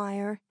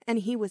Schultzmeyer, and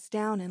he was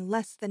down in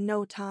less than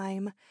no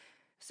time.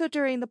 So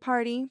during the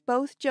party,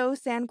 both Joe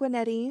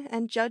Sanguinetti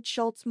and Judge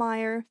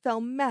Schultzmeyer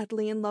fell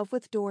madly in love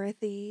with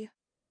Dorothy.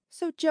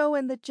 So Joe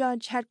and the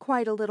judge had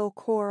quite a little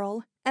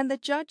quarrel, and the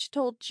judge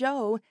told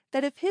Joe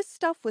that if his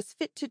stuff was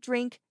fit to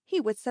drink, he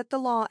would set the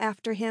law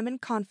after him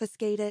and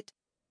confiscate it.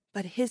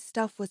 But his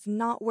stuff was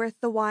not worth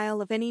the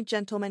while of any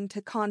gentleman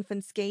to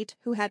confiscate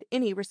who had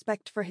any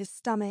respect for his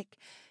stomach,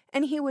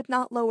 and he would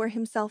not lower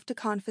himself to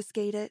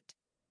confiscate it.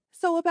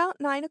 So about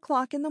 9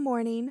 o'clock in the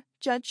morning,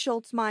 Judge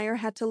Schultzmeyer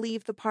had to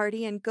leave the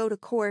party and go to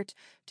court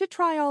to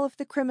try all of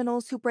the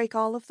criminals who break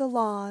all of the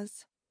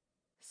laws.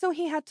 So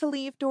he had to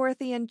leave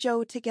Dorothy and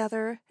Joe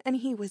together, and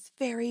he was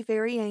very,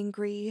 very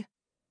angry.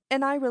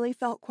 And I really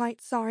felt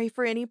quite sorry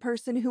for any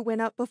person who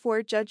went up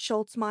before Judge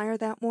Schultzmeyer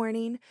that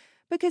morning,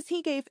 because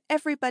he gave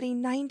everybody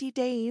 90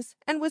 days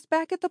and was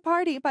back at the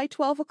party by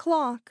 12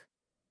 o'clock.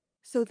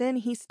 So then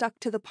he stuck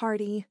to the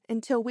party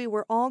until we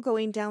were all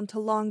going down to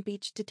Long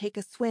Beach to take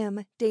a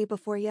swim day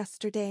before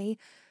yesterday,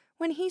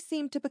 when he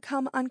seemed to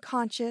become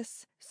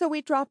unconscious, so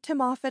we dropped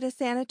him off at a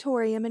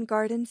sanatorium in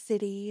Garden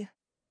City.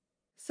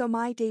 So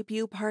my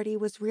debut party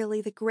was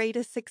really the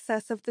greatest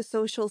success of the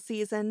social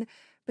season,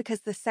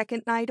 because the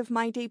second night of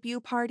my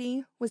debut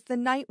party was the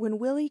night when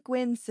Willie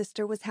Gwynn's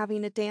sister was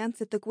having a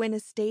dance at the Gwynn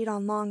Estate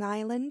on Long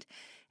Island,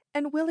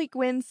 and Willie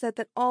Gwynn said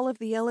that all of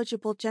the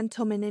eligible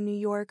gentlemen in New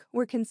York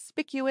were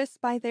conspicuous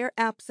by their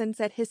absence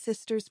at his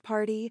sister's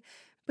party,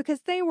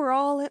 because they were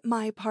all at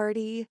my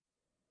party.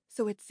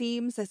 So it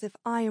seems as if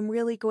I am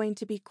really going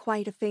to be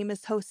quite a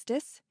famous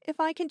hostess, if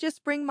I can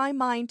just bring my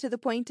mind to the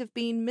point of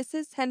being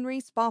Mrs.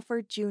 Henry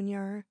Spofford,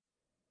 Jr.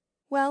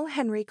 Well,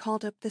 Henry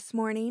called up this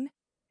morning,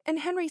 and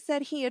Henry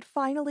said he had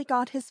finally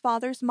got his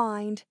father's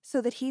mind so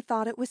that he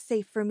thought it was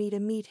safe for me to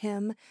meet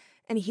him,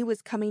 and he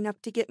was coming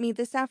up to get me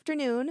this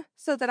afternoon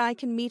so that I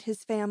can meet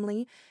his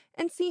family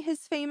and see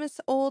his famous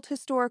old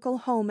historical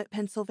home at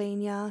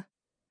Pennsylvania.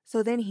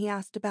 So then he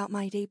asked about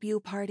my debut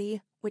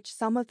party, which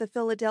some of the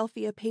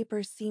Philadelphia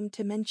papers seemed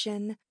to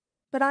mention.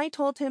 But I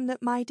told him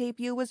that my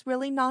debut was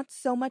really not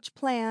so much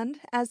planned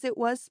as it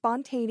was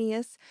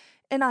spontaneous,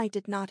 and I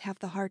did not have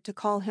the heart to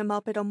call him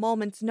up at a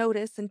moment's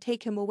notice and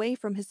take him away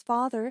from his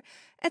father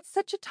at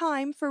such a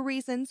time for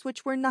reasons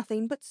which were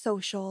nothing but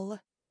social.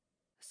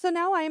 So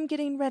now I am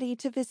getting ready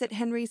to visit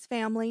Henry's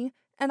family,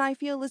 and I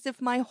feel as if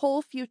my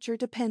whole future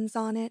depends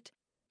on it.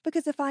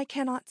 Because if I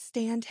cannot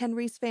stand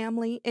Henry's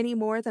family any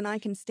more than I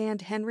can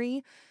stand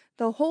Henry,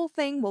 the whole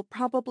thing will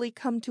probably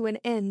come to an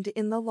end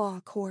in the law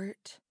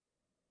court.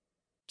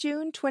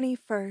 June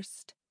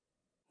 21st.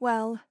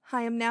 Well,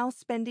 I am now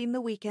spending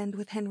the weekend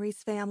with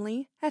Henry's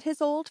family at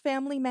his old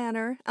family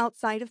manor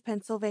outside of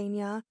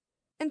Pennsylvania,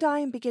 and I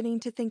am beginning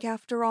to think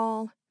after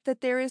all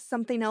that there is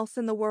something else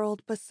in the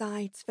world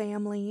besides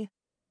family.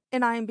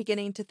 And I am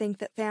beginning to think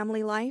that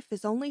family life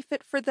is only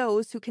fit for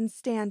those who can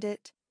stand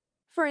it.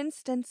 For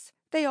instance,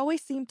 they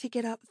always seem to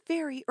get up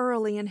very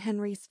early in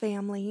Henry's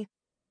family.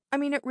 I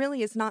mean, it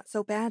really is not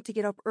so bad to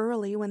get up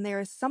early when there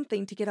is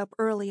something to get up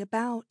early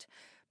about.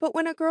 But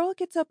when a girl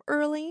gets up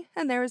early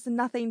and there is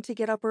nothing to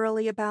get up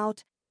early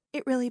about,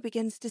 it really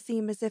begins to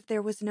seem as if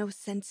there was no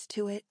sense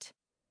to it.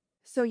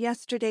 So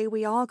yesterday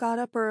we all got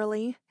up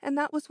early, and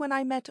that was when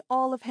I met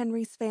all of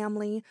Henry's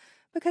family,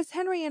 because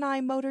Henry and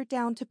I motored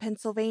down to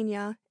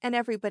Pennsylvania, and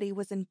everybody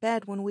was in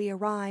bed when we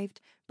arrived,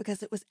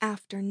 because it was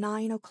after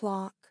 9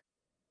 o'clock.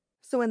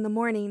 So in the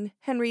morning,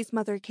 Henry's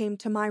mother came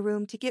to my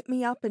room to get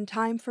me up in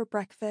time for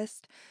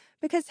breakfast,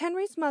 because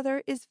Henry's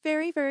mother is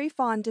very, very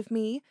fond of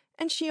me,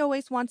 and she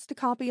always wants to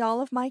copy all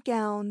of my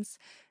gowns.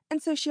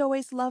 and so she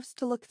always loves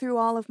to look through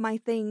all of my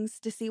things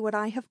to see what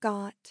I have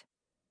got.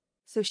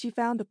 So she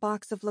found a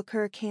box of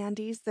liqueur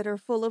candies that are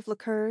full of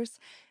liqueurs,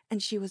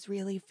 and she was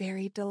really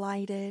very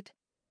delighted.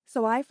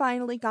 So I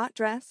finally got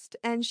dressed,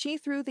 and she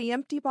threw the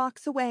empty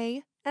box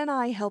away, and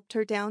I helped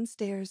her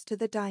downstairs to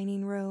the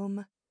dining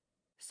room.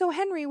 So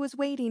Henry was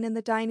waiting in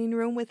the dining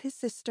room with his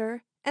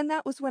sister, and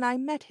that was when I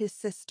met his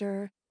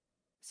sister.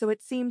 So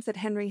it seems that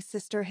Henry's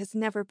sister has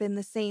never been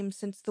the same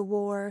since the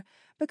war,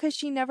 because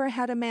she never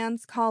had a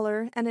man's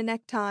collar and a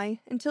necktie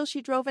until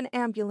she drove an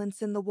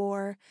ambulance in the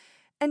war,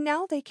 and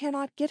now they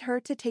cannot get her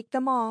to take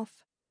them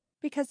off.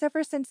 Because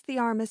ever since the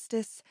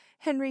armistice,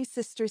 Henry's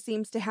sister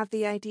seems to have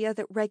the idea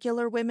that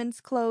regular women's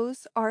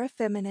clothes are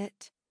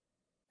effeminate.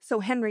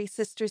 So Henry's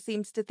sister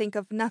seems to think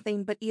of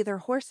nothing but either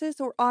horses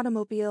or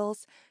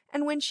automobiles,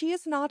 and when she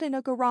is not in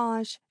a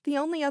garage, the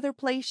only other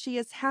place she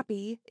is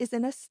happy is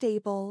in a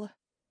stable.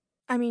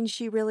 I mean,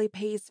 she really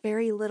pays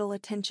very little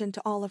attention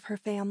to all of her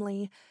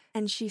family,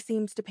 and she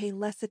seems to pay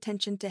less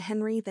attention to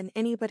Henry than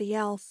anybody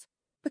else,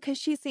 because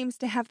she seems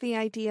to have the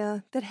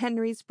idea that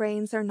Henry's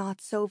brains are not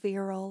so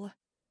virile.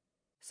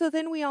 So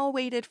then we all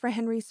waited for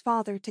Henry's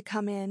father to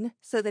come in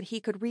so that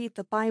he could read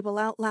the Bible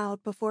out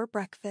loud before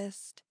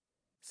breakfast.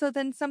 So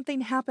then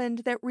something happened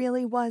that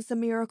really was a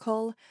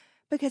miracle,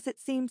 because it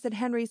seems that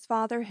Henry's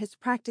father has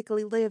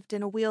practically lived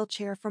in a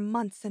wheelchair for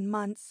months and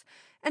months,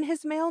 and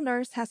his male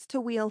nurse has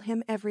to wheel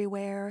him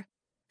everywhere.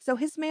 So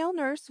his male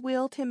nurse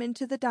wheeled him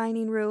into the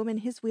dining room in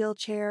his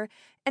wheelchair,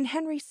 and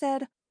Henry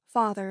said,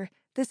 "Father,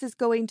 this is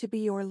going to be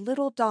your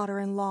little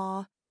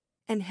daughter-in-law."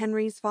 And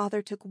Henry's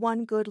father took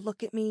one good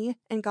look at me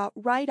and got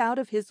right out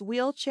of his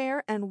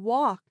wheelchair and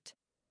walked.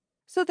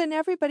 So then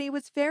everybody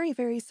was very,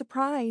 very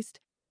surprised.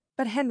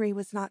 But Henry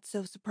was not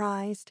so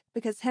surprised,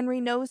 because Henry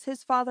knows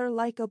his father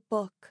like a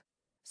book.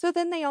 So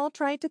then they all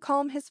tried to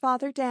calm his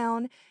father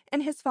down,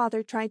 and his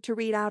father tried to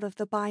read out of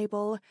the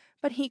Bible,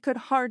 but he could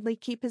hardly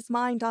keep his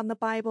mind on the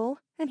Bible,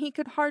 and he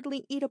could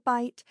hardly eat a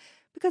bite,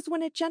 because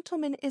when a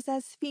gentleman is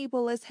as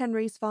feeble as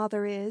Henry's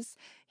father is,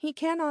 he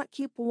cannot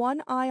keep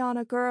one eye on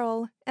a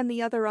girl and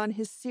the other on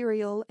his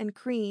cereal and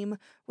cream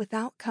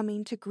without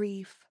coming to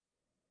grief.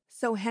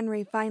 So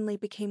Henry finally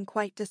became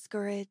quite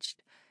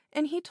discouraged,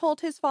 and he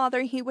told his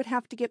father he would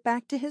have to get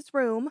back to his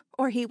room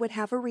or he would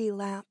have a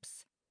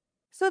relapse.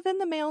 So then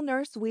the male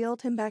nurse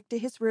wheeled him back to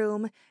his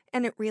room,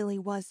 and it really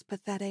was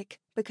pathetic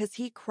because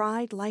he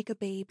cried like a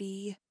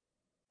baby.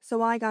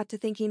 So I got to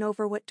thinking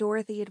over what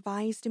Dorothy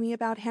advised me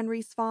about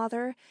Henry's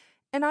father,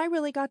 and I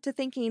really got to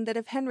thinking that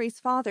if Henry's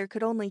father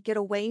could only get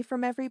away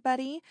from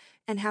everybody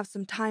and have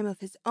some time of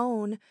his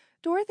own,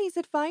 Dorothy's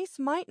advice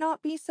might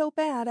not be so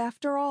bad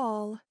after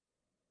all.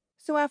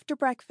 So after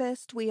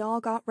breakfast, we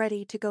all got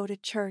ready to go to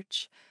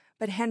church.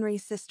 But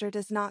Henry's sister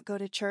does not go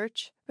to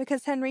church,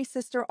 because Henry's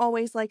sister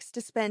always likes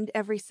to spend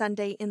every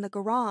Sunday in the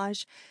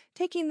garage,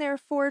 taking their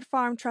Ford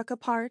farm truck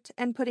apart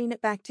and putting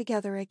it back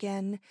together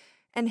again.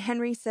 And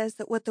Henry says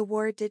that what the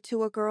war did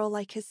to a girl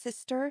like his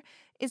sister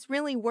is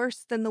really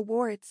worse than the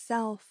war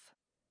itself.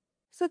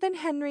 So then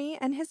Henry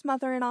and his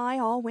mother and I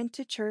all went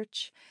to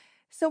church.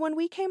 So when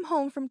we came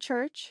home from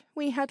church,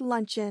 we had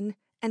luncheon,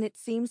 and it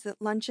seems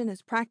that luncheon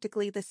is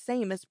practically the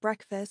same as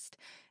breakfast,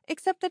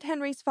 except that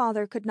Henry's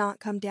father could not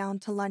come down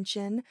to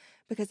luncheon,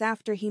 because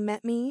after he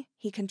met me,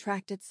 he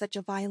contracted such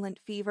a violent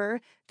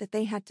fever that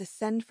they had to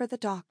send for the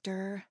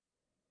doctor.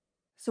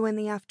 So in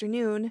the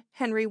afternoon,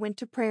 Henry went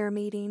to prayer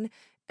meeting,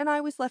 and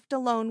I was left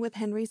alone with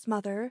Henry's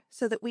mother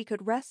so that we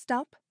could rest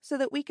up, so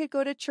that we could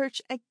go to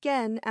church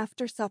again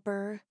after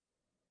supper.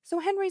 So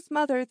Henry's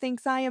mother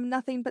thinks I am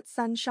nothing but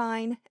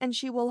sunshine, and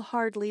she will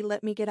hardly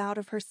let me get out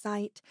of her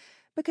sight,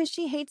 because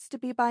she hates to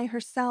be by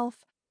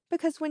herself,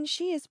 because when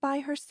she is by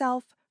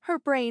herself, her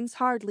brains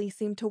hardly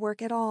seem to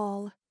work at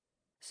all.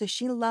 So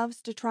she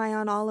loves to try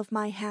on all of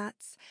my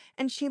hats,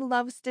 and she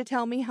loves to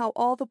tell me how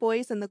all the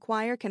boys in the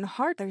choir can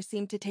hardly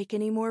seem to take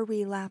any more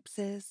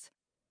relapses.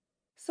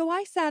 So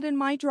I sat in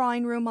my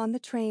drawing room on the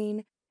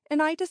train,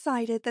 and I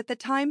decided that the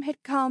time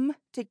had come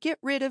to get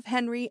rid of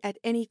Henry at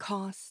any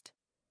cost.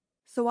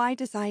 So I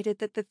decided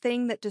that the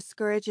thing that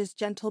discourages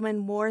gentlemen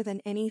more than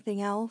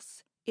anything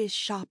else is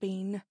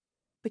shopping.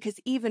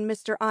 Because even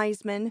Mr.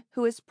 Eisman,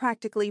 who is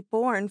practically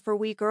born for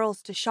we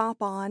girls to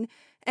shop on,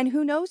 and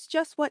who knows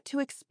just what to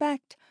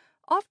expect,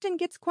 often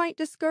gets quite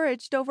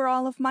discouraged over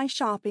all of my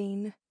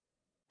shopping.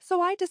 So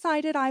I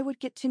decided I would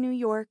get to New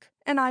York,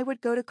 and I would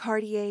go to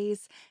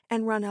Cartier's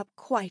and run up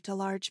quite a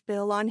large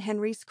bill on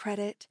Henry's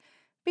credit.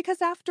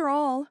 Because after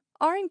all,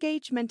 our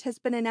engagement has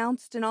been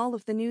announced in all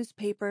of the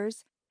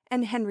newspapers,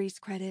 and Henry's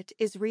credit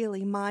is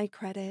really my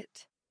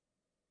credit.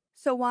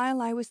 So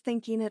while I was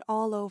thinking it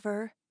all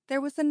over, there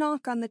was a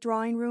knock on the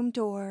drawing-room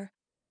door.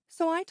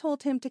 So I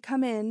told him to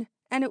come in,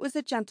 and it was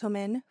a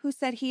gentleman who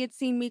said he had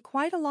seen me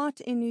quite a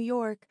lot in New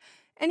York,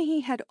 and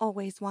he had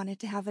always wanted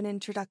to have an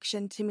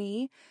introduction to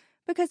me,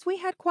 because we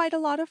had quite a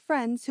lot of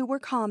friends who were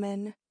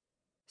common.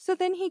 So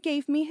then he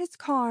gave me his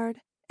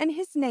card, and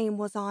his name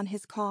was on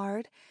his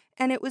card,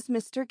 and it was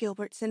Mr.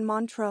 Gilbertson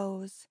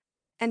Montrose,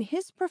 and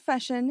his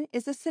profession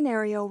is a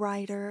scenario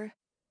writer.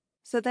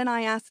 So then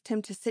I asked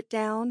him to sit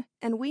down,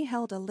 and we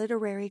held a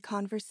literary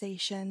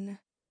conversation.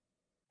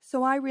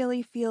 So I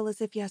really feel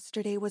as if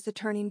yesterday was a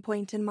turning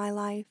point in my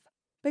life,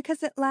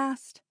 because at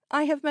last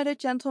I have met a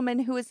gentleman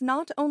who is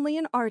not only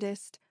an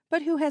artist,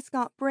 but who has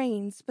got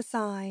brains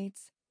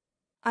besides.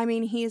 I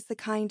mean, he is the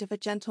kind of a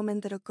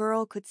gentleman that a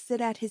girl could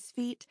sit at his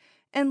feet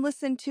and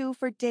listen to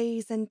for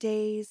days and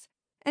days,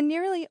 and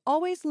nearly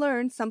always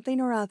learn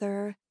something or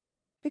other.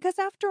 Because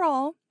after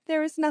all,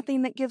 there is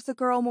nothing that gives a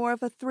girl more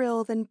of a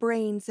thrill than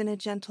brains in a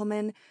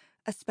gentleman,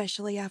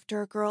 especially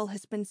after a girl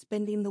has been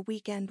spending the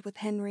weekend with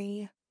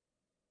Henry.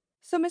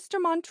 So Mr.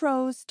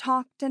 Montrose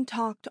talked and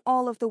talked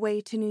all of the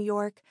way to New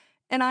York,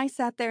 and I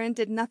sat there and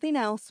did nothing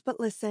else but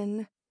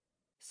listen.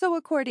 So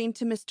according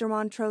to Mr.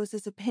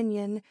 Montrose's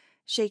opinion,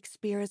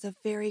 Shakespeare is a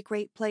very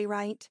great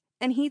playwright,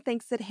 and he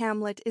thinks that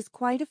Hamlet is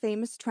quite a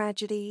famous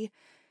tragedy.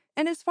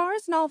 And as far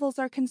as novels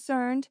are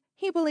concerned,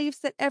 he believes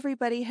that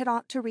everybody had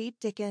ought to read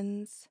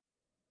Dickens.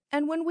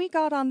 And when we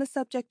got on the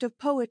subject of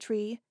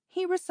poetry,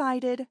 he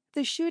recited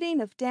The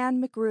Shooting of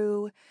Dan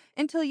McGrew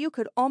until you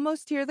could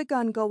almost hear the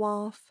gun go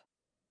off.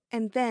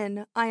 And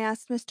then I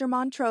asked Mr.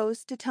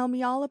 Montrose to tell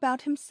me all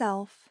about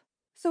himself.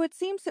 So it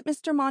seems that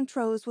Mr.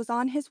 Montrose was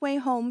on his way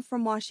home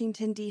from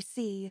Washington,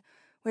 D.C.,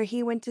 where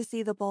he went to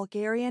see the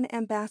Bulgarian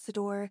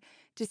ambassador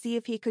to see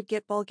if he could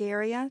get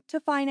Bulgaria to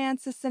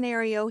finance a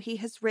scenario he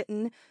has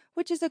written,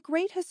 which is a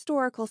great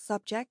historical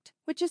subject,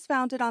 which is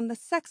founded on the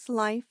sex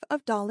life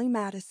of Dolly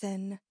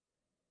Madison.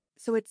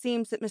 So it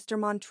seems that Mr.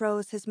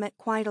 Montrose has met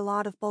quite a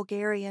lot of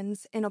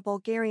Bulgarians in a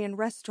Bulgarian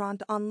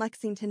restaurant on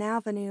Lexington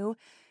Avenue,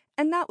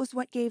 and that was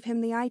what gave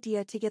him the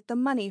idea to get the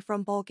money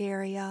from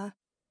Bulgaria.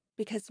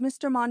 Because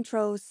Mr.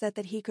 Montrose said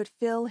that he could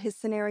fill his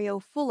scenario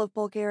full of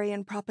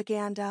Bulgarian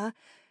propaganda,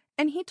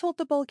 and he told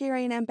the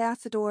Bulgarian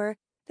ambassador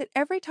that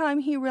every time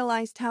he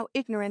realized how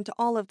ignorant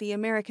all of the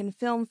American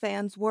film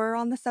fans were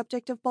on the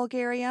subject of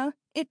Bulgaria,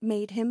 it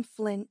made him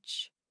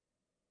flinch.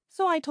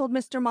 So I told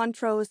Mr.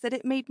 Montrose that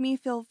it made me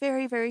feel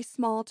very, very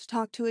small to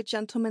talk to a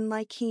gentleman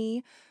like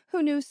he,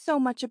 who knew so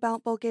much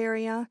about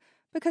Bulgaria,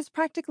 because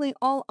practically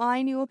all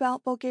I knew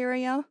about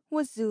Bulgaria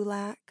was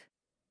Zulak.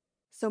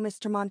 So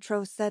Mr.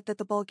 Montrose said that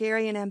the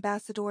Bulgarian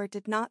ambassador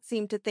did not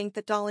seem to think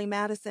that Dolly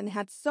Madison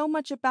had so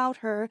much about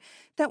her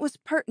that was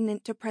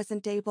pertinent to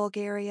present-day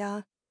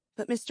Bulgaria.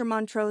 But Mr.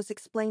 Montrose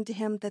explained to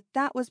him that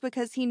that was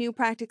because he knew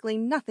practically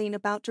nothing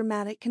about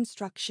dramatic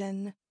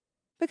construction.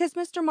 Because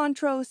Mr.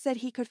 Montrose said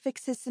he could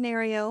fix his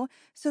scenario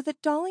so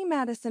that Dolly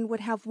Madison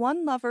would have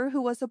one lover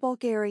who was a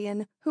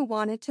Bulgarian who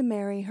wanted to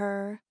marry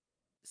her.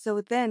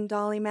 So then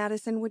Dolly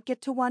Madison would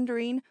get to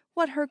wondering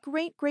what her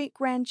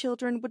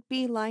great-great-grandchildren would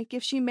be like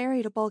if she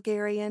married a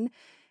Bulgarian,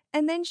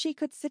 and then she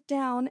could sit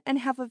down and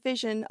have a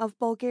vision of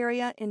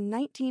Bulgaria in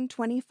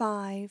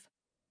 1925.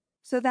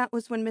 So that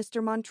was when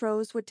Mr.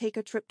 Montrose would take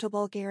a trip to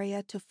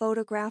Bulgaria to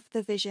photograph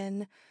the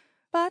vision.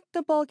 But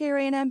the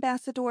Bulgarian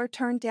ambassador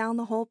turned down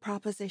the whole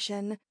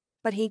proposition,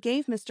 but he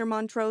gave Mr.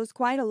 Montrose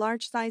quite a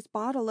large-sized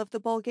bottle of the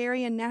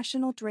Bulgarian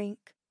national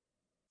drink.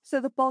 So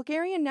the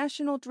Bulgarian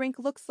national drink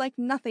looks like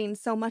nothing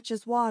so much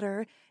as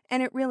water,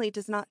 and it really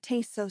does not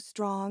taste so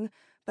strong,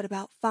 but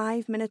about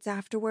 5 minutes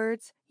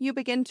afterwards, you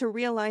begin to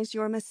realize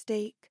your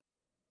mistake.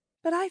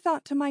 But I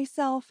thought to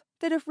myself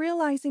that if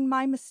realizing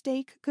my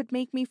mistake could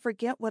make me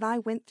forget what I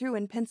went through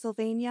in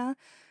Pennsylvania,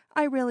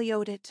 I really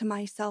owed it to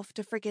myself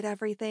to forget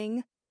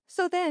everything.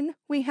 So then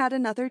we had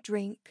another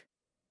drink.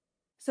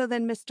 So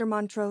then Mr.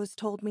 Montrose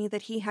told me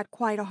that he had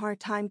quite a hard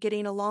time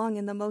getting along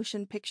in the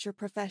motion picture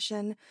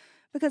profession,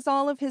 because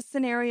all of his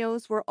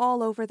scenarios were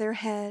all over their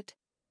head.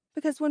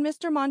 Because when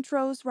Mr.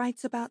 Montrose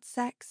writes about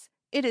sex,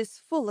 it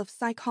is full of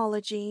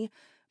psychology,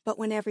 but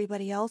when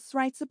everybody else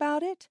writes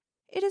about it,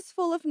 it is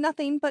full of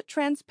nothing but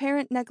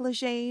transparent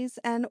negligées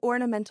and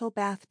ornamental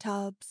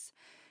bathtubs.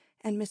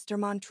 And Mr.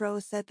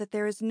 Montrose said that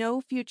there is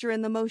no future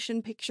in the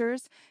motion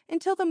pictures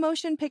until the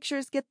motion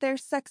pictures get their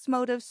sex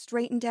motives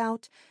straightened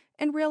out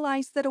and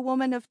realize that a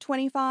woman of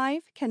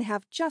 25 can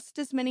have just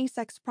as many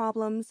sex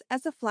problems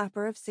as a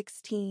flapper of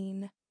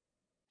 16.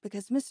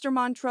 Because Mr.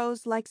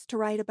 Montrose likes to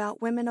write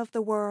about women of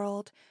the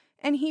world,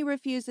 and he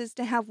refuses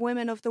to have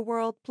women of the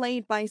world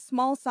played by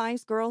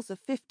small-sized girls of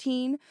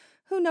 15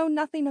 who know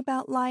nothing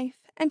about life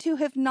and who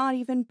have not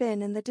even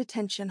been in the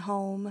detention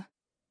home.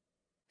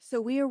 So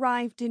we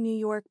arrived in New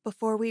York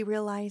before we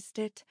realized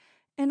it,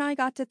 and I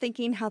got to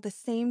thinking how the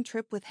same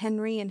trip with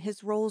Henry and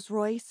his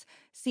Rolls-Royce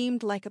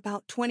seemed like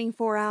about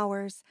 24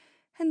 hours,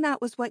 and that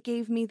was what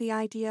gave me the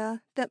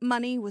idea that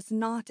money was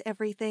not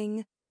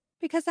everything,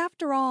 because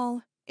after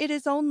all, it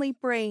is only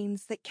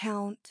brains that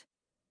count.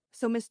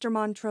 So Mr.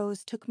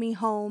 Montrose took me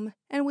home,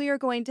 and we are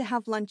going to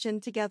have luncheon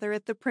together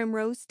at the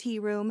Primrose Tea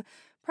Room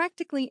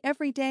practically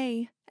every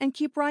day and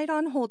keep right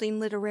on holding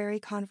literary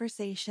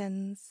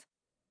conversations.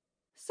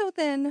 So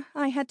then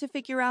I had to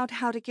figure out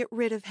how to get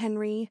rid of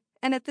Henry,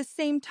 and at the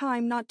same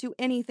time not do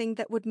anything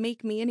that would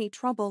make me any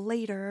trouble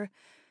later.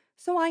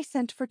 So I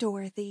sent for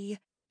Dorothy,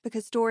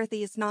 because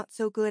Dorothy is not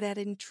so good at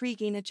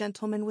intriguing a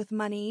gentleman with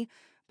money,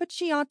 but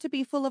she ought to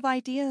be full of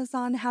ideas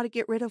on how to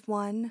get rid of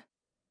one.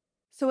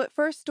 So at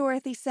first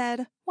Dorothy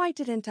said, why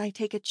didn't I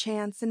take a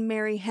chance and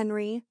marry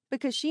Henry?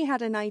 Because she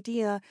had an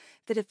idea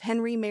that if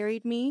Henry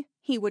married me,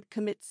 he would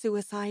commit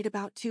suicide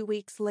about 2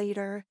 weeks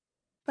later.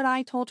 But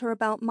I told her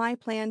about my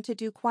plan to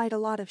do quite a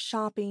lot of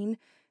shopping,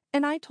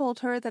 and I told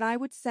her that I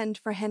would send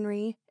for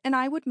Henry, and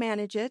I would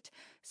manage it,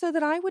 so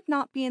that I would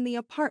not be in the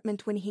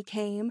apartment when he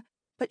came,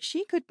 but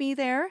she could be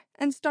there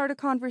and start a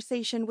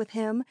conversation with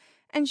him,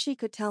 and she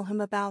could tell him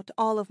about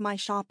all of my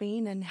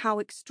shopping and how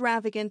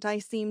extravagant I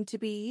seemed to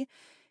be,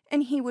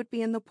 and he would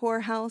be in the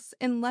poorhouse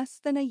in less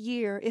than a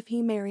year if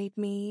he married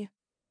me.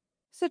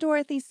 So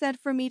Dorothy said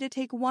for me to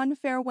take one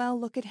farewell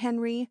look at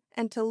Henry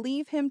and to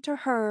leave him to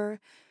her,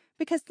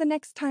 because the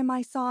next time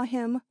I saw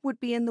him would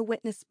be in the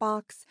witness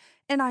box,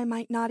 and I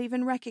might not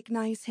even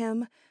recognize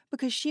him,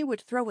 because she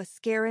would throw a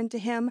scare into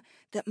him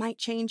that might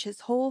change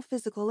his whole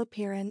physical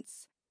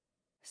appearance.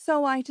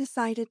 So I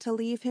decided to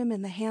leave him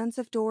in the hands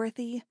of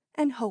Dorothy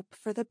and hope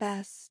for the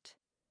best.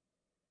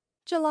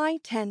 July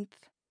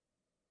 10th.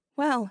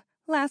 Well,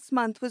 last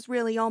month was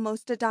really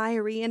almost a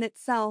diary in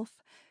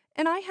itself,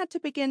 and I had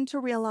to begin to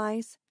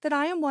realize that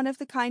I am one of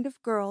the kind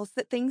of girls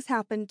that things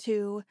happen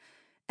to,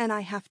 and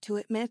I have to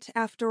admit,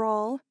 after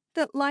all,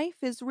 that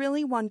life is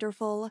really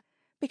wonderful,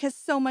 because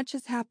so much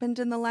has happened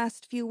in the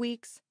last few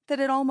weeks that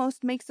it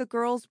almost makes a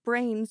girl's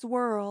brains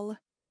whirl.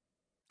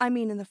 I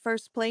mean, in the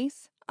first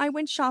place, I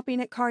went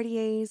shopping at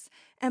Cartier's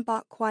and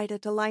bought quite a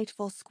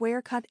delightful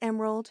square-cut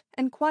emerald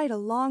and quite a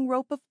long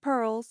rope of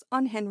pearls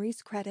on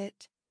Henry's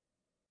credit.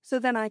 So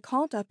then I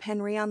called up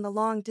Henry on the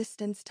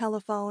long-distance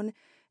telephone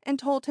and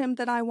told him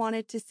that I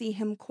wanted to see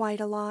him quite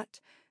a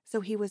lot,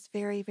 so he was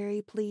very,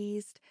 very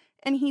pleased,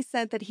 and he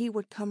said that he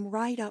would come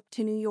right up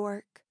to New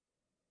York.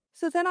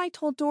 So then I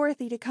told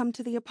Dorothy to come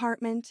to the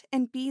apartment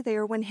and be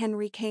there when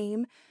Henry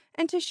came,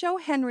 and to show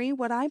Henry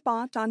what I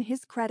bought on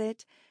his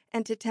credit,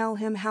 and to tell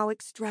him how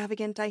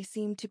extravagant I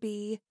seemed to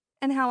be,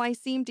 and how I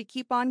seemed to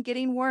keep on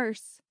getting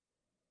worse.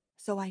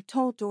 So I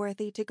told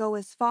Dorothy to go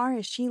as far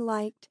as she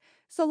liked,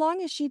 so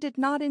long as she did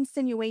not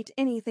insinuate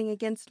anything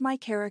against my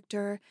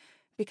character,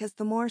 because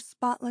the more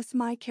spotless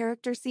my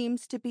character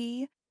seems to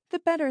be, the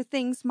better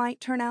things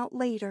might turn out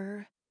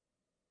later.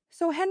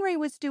 So Henry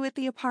was due at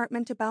the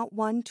apartment about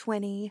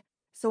 1:20,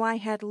 so I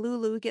had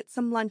Lulu get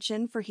some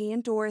luncheon for he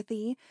and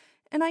Dorothy,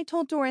 and I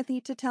told Dorothy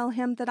to tell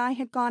him that I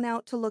had gone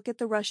out to look at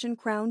the Russian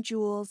crown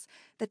jewels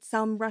that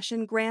some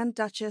Russian Grand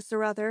Duchess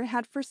or other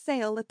had for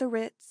sale at the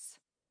Ritz.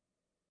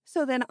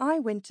 So then I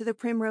went to the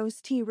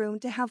Primrose Tea Room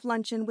to have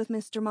luncheon with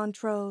Mr.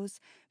 Montrose,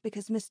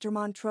 because Mr.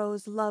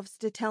 Montrose loves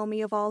to tell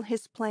me of all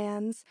his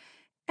plans,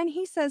 and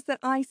he says that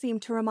I seem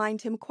to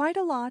remind him quite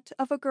a lot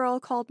of a girl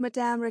called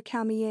Madame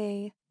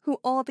Récamier, who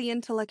all the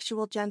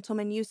intellectual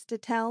gentlemen used to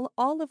tell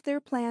all of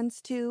their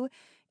plans to,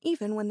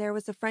 even when there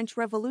was a French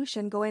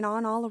Revolution going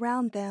on all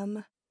around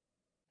them.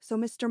 So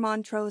Mr.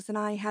 Montrose and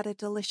I had a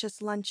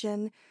delicious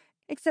luncheon,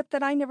 except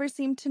that I never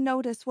seem to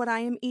notice what I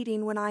am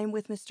eating when I am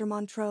with Mr.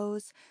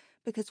 Montrose,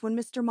 because when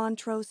Mr.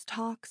 Montrose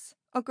talks,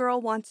 a girl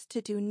wants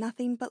to do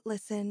nothing but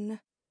listen.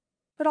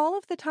 But all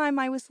of the time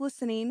I was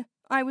listening,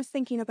 I was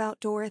thinking about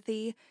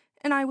Dorothy,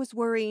 and I was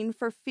worrying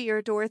for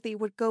fear Dorothy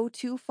would go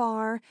too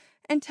far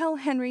and tell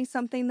Henry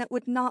something that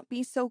would not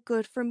be so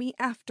good for me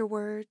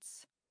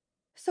afterwards.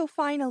 So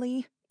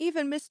finally,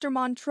 even Mr.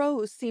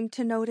 Montrose seemed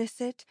to notice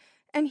it,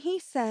 and he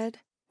said,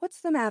 "What's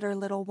the matter,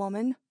 little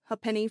woman? A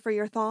penny for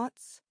your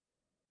thoughts?"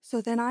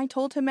 So then I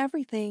told him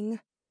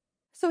everything.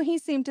 So he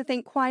seemed to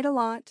think quite a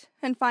lot,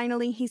 and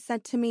finally he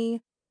said to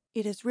me,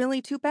 "It is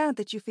really too bad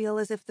that you feel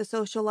as if the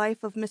social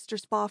life of Mr.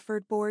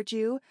 Spofford bored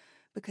you,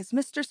 because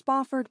Mr.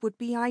 Spofford would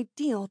be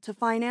ideal to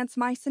finance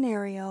my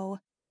scenario."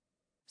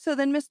 So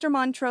then Mr.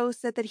 Montrose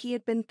said that he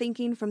had been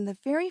thinking from the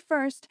very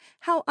first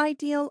how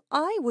ideal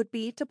I would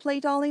be to play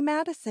Dolly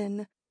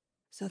Madison.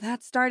 So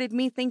that started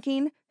me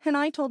thinking, and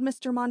I told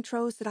Mr.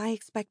 Montrose that I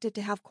expected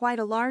to have quite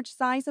a large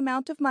size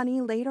amount of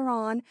money later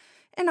on,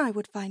 and I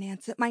would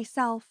finance it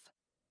myself.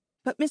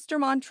 But Mr.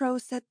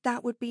 Montrose said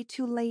that would be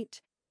too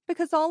late,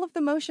 because all of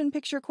the motion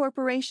picture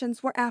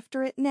corporations were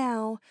after it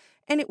now,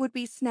 and it would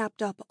be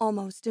snapped up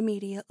almost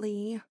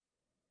immediately.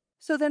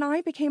 So then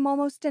I became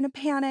almost in a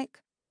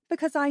panic,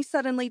 because I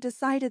suddenly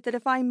decided that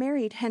if I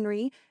married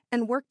Henry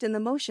and worked in the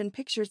motion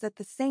pictures at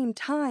the same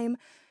time,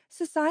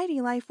 society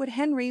life with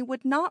Henry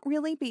would not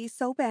really be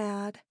so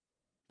bad.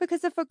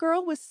 Because if a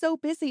girl was so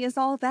busy as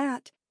all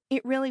that,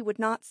 it really would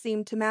not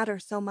seem to matter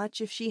so much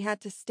if she had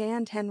to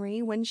stand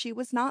Henry when she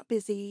was not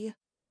busy.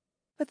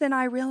 But then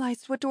I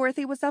realized what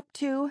Dorothy was up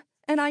to,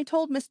 and I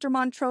told Mr.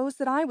 Montrose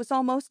that I was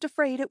almost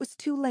afraid it was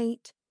too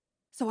late.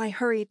 So I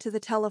hurried to the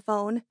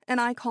telephone, and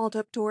I called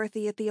up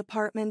Dorothy at the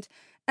apartment,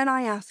 and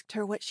I asked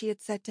her what she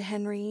had said to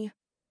Henry.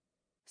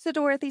 So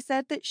Dorothy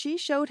said that she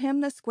showed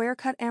him the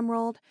square-cut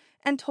emerald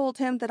and told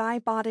him that I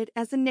bought it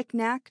as a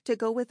knick-knack to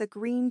go with a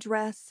green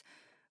dress,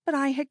 but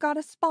I had got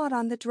a spot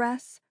on the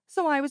dress,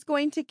 so I was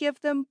going to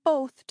give them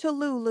both to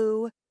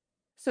Lulu.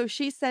 So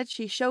she said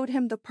she showed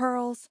him the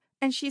pearls,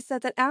 and she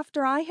said that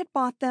after I had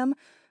bought them,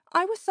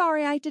 I was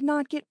sorry I did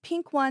not get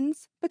pink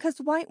ones because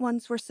white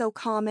ones were so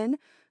common,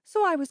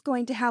 so I was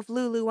going to have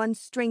Lulu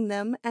unstring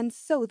them and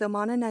sew them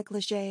on a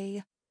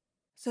negligee.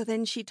 So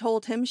then she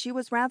told him she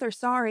was rather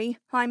sorry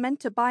I meant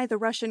to buy the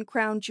Russian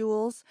crown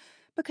jewels,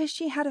 because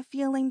she had a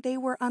feeling they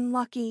were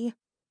unlucky,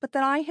 but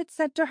that I had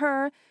said to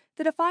her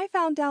that if I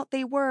found out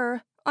they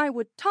were, I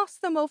would toss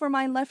them over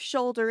my left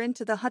shoulder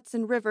into the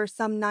Hudson River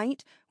some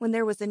night when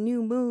there was a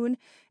new moon,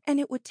 and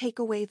it would take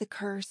away the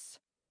curse.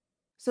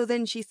 So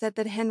then she said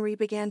that Henry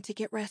began to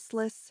get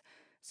restless.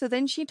 So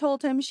then she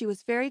told him she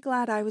was very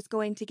glad I was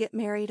going to get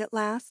married at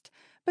last,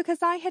 because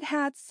I had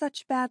had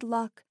such bad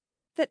luck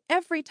that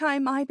every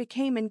time I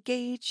became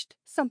engaged,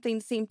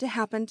 something seemed to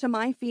happen to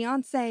my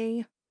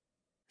fiancé.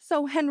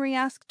 So Henry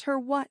asked her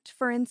what,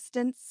 for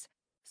instance.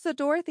 So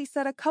Dorothy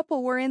said a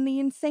couple were in the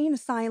insane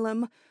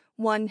asylum.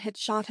 One had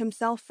shot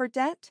himself for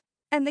debt,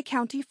 and the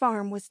county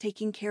farm was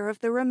taking care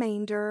of the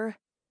remainder.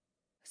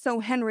 So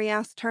Henry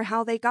asked her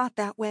how they got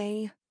that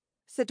way.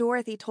 So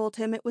Dorothy told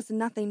him it was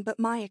nothing but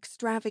my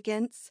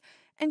extravagance,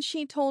 and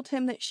she told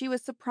him that she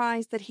was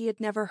surprised that he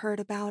had never heard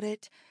about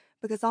it,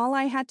 because all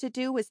I had to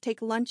do was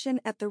take luncheon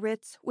at the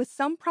Ritz with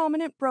some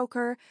prominent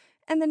broker,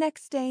 and the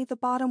next day the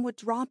bottom would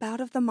drop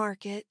out of the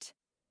market.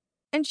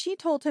 And she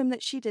told him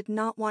that she did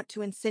not want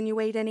to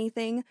insinuate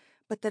anything,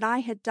 but that I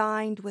had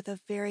dined with a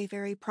very,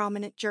 very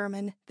prominent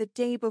German the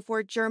day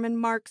before German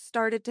marks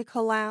started to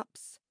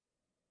collapse.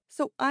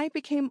 So I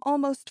became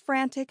almost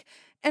frantic,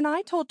 and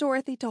I told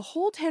Dorothy to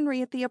hold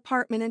Henry at the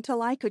apartment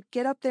until I could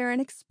get up there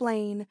and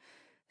explain.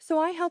 So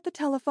I held the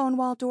telephone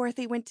while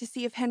Dorothy went to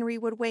see if Henry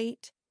would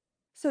wait.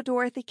 So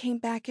Dorothy came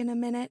back in a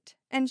minute,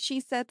 and she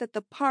said that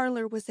the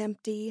parlor was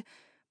empty,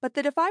 but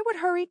that if I would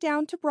hurry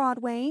down to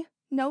Broadway,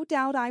 no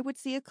doubt I would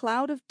see a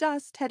cloud of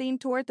dust heading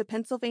toward the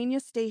Pennsylvania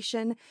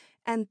station,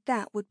 and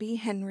that would be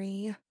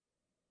Henry.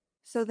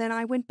 So then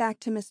I went back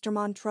to Mr.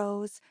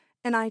 Montrose,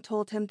 and I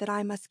told him that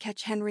I must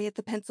catch Henry at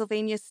the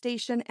Pennsylvania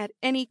station at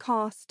any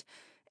cost,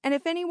 and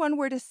if anyone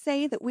were to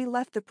say that we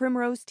left the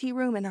Primrose Tea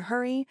Room in a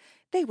hurry,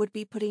 they would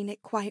be putting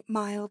it quite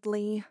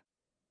mildly.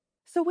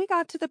 So we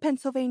got to the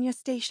Pennsylvania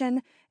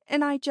station,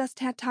 and I just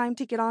had time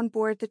to get on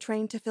board the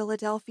train to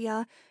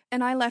Philadelphia,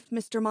 and I left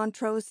Mr.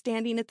 Montrose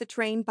standing at the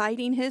train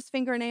biting his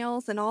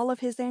fingernails and all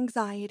of his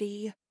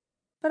anxiety.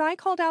 But I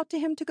called out to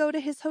him to go to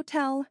his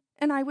hotel,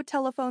 and I would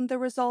telephone the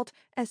result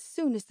as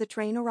soon as the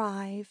train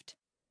arrived.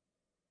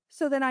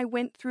 So then I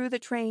went through the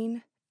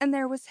train, and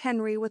there was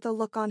Henry with a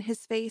look on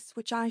his face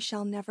which I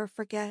shall never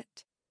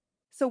forget.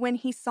 So when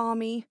he saw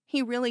me,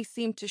 he really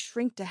seemed to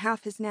shrink to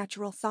half his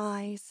natural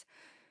size.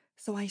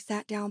 So I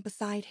sat down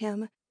beside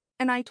him,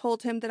 and I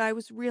told him that I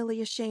was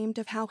really ashamed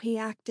of how he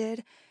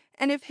acted,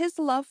 and if his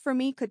love for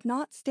me could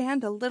not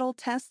stand a little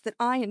test that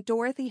I and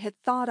Dorothy had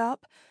thought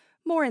up,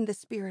 more in the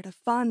spirit of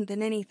fun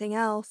than anything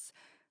else,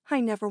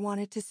 I never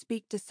wanted to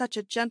speak to such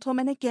a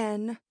gentleman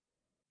again.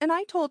 And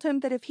I told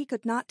him that if he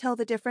could not tell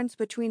the difference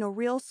between a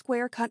real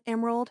square-cut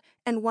emerald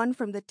and one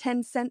from the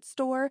 10-cent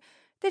store,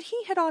 that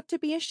he had ought to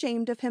be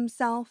ashamed of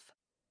himself.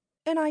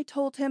 And I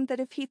told him that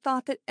if he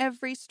thought that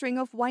every string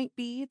of white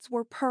beads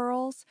were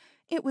pearls,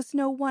 it was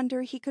no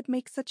wonder he could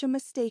make such a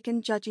mistake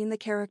in judging the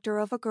character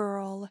of a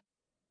girl.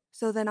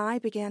 So then I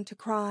began to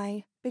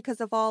cry,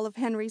 because of all of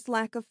Henry's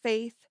lack of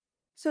faith.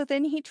 So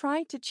then he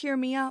tried to cheer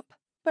me up,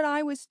 but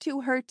I was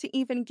too hurt to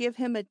even give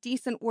him a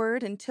decent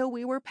word until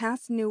we were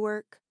past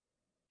Newark.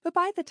 But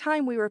by the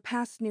time we were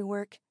past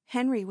Newark,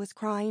 Henry was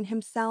crying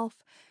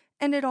himself,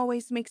 and it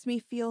always makes me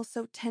feel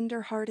so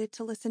tender-hearted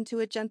to listen to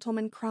a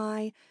gentleman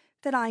cry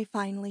that I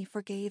finally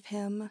forgave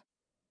him.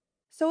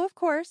 So, of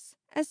course,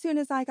 as soon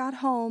as I got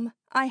home,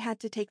 I had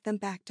to take them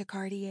back to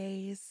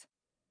Cartier's.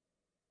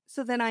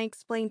 So then I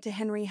explained to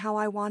Henry how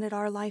I wanted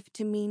our life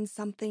to mean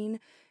something,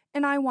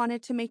 and I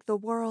wanted to make the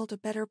world a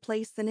better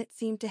place than it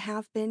seemed to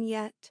have been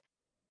yet.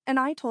 And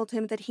I told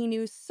him that he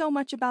knew so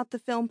much about the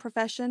film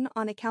profession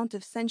on account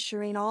of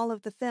censoring all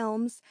of the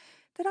films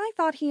that I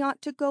thought he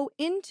ought to go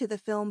into the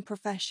film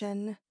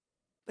profession.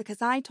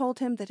 Because I told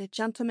him that a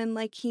gentleman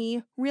like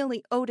he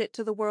really owed it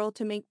to the world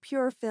to make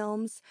pure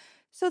films,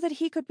 so that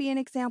he could be an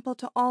example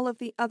to all of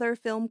the other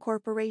film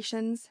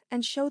corporations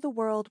and show the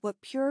world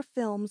what pure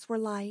films were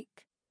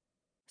like.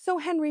 So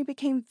Henry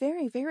became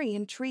very, very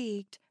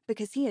intrigued,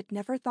 because he had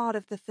never thought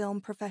of the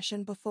film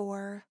profession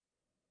before.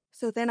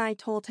 So then I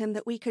told him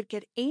that we could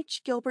get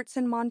H.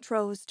 Gilbertson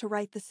Montrose to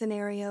write the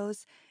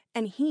scenarios,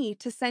 and he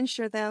to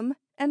censure them,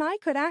 and I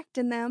could act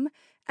in them,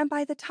 and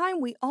by the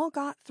time we all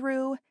got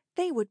through,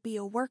 they would be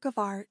a work of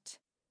art.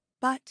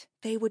 But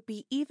they would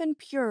be even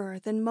purer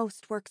than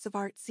most works of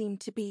art seem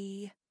to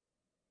be.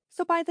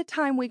 So by the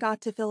time we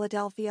got to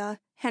Philadelphia,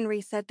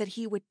 Henry said that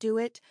he would do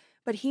it,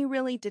 but he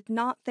really did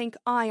not think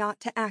I ought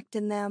to act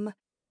in them.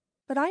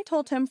 But I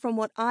told him from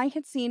what I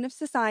had seen of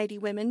society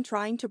women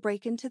trying to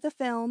break into the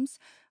films,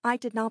 I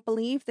did not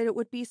believe that it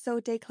would be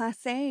so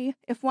déclassé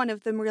if one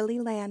of them really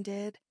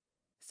landed.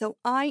 So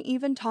I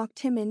even talked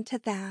him into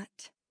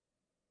that.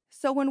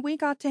 So when we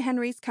got to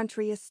Henry's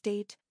country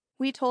estate,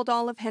 we told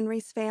all of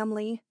Henry's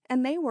family,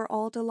 and they were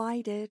all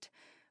delighted,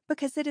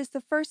 because it is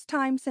the first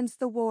time since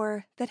the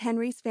war that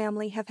Henry's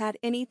family have had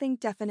anything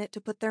definite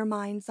to put their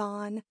minds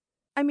on.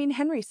 I mean,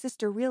 Henry's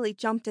sister really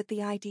jumped at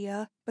the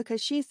idea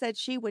because she said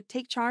she would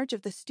take charge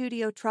of the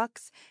studio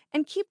trucks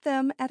and keep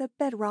them at a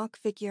bedrock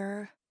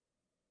figure.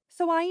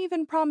 So I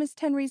even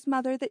promised Henry's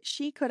mother that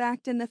she could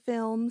act in the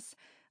films.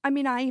 I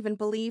mean, I even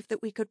believed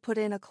that we could put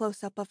in a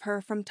close-up of her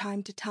from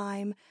time to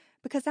time,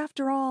 because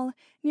after all,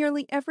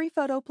 nearly every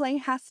photoplay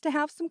has to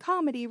have some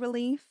comedy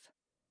relief.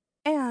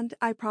 And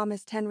I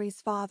promised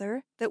Henry's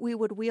father that we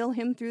would wheel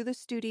him through the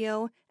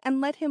studio and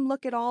let him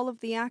look at all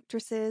of the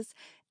actresses,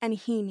 and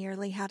he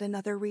nearly had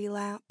another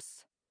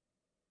relapse.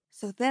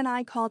 So then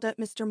I called up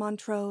Mr.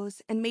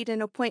 Montrose and made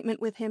an appointment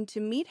with him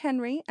to meet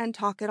Henry and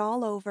talk it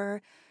all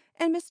over,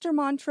 and Mr.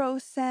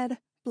 Montrose said,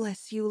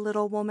 "Bless you,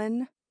 little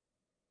woman."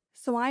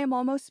 So I am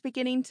almost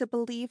beginning to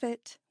believe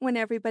it when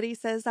everybody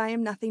says I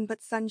am nothing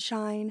but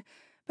sunshine,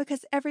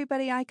 because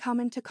everybody I come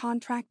into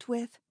contact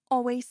with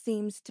always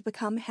seems to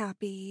become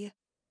happy.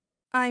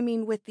 I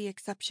mean, with the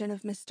exception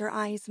of Mr.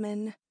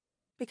 Eisman,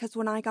 because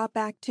when I got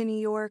back to New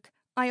York,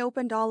 I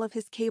opened all of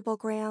his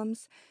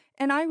cablegrams,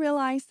 and I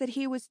realized that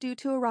he was due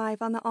to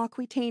arrive on the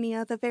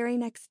Aquitania the very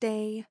next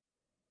day.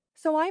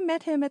 So I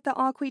met him at the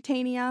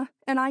Aquitania,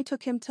 and I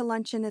took him to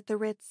luncheon at the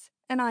Ritz,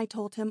 and I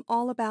told him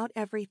all about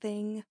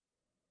everything.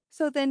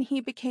 So then he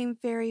became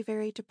very,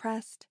 very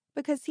depressed,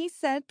 because he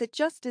said that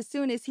just as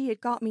soon as he had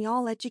got me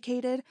all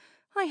educated,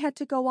 I had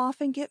to go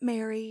off and get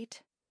married.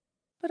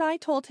 But I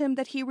told him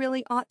that he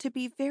really ought to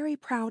be very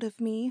proud of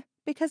me,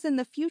 because in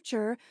the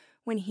future,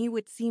 when he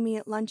would see me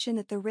at luncheon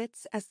at the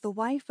Ritz as the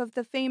wife of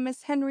the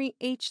famous Henry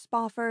H.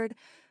 Spofford,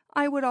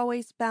 I would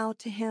always bow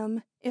to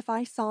him if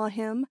I saw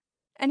him,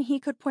 and he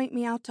could point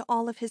me out to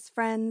all of his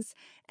friends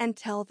and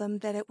tell them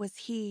that it was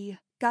he,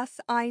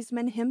 Gus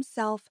Eisman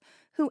himself,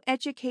 who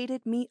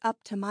educated me up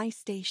to my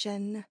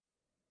station.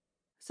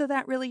 So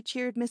that really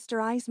cheered Mr.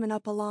 Eisman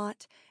up a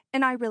lot,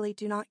 and I really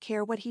do not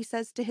care what he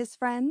says to his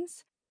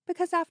friends,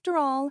 because after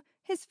all,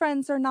 his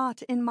friends are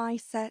not in my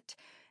set,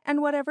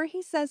 and whatever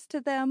he says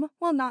to them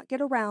will not get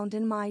around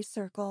in my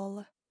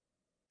circle.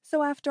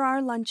 So after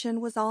our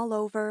luncheon was all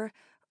over,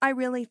 I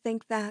really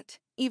think that,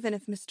 even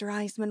if Mr.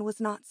 Eisman was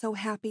not so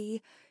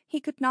happy,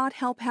 he could not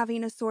help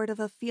having a sort of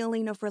a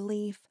feeling of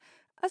relief,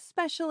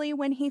 especially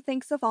when he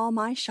thinks of all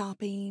my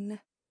shopping.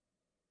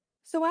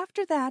 So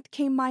after that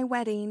came my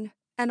wedding,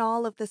 and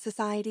all of the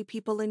society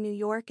people in New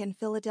York and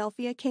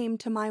Philadelphia came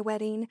to my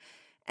wedding,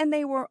 and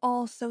they were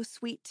all so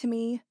sweet to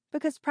me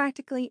because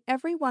practically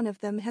every one of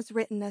them has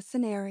written a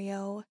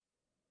scenario.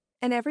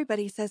 And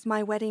everybody says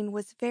my wedding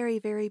was very,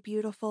 very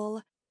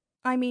beautiful.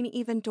 I mean,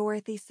 even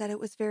Dorothy said it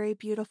was very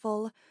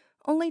beautiful.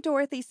 Only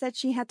Dorothy said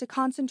she had to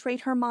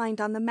concentrate her mind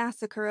on the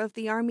massacre of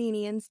the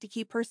Armenians to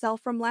keep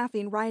herself from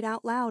laughing right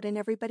out loud in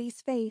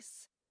everybody's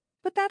face.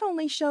 But that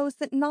only shows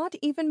that not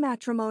even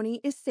matrimony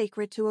is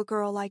sacred to a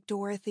girl like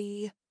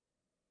Dorothy.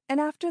 And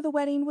after the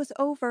wedding was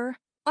over,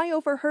 I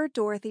overheard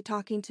Dorothy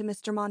talking to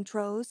Mr.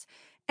 Montrose,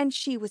 and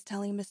she was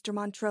telling Mr.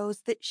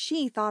 Montrose that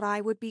she thought I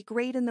would be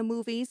great in the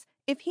movies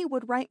if he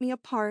would write me a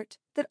part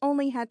that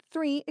only had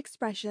 3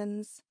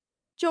 expressions: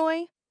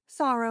 joy,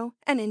 sorrow,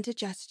 and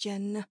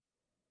indigestion.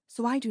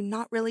 So I do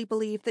not really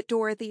believe that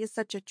Dorothy is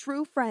such a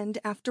true friend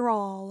after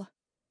all.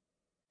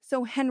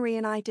 So Henry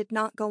and I did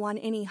not go on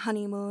any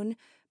honeymoon,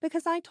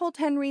 because I told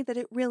Henry that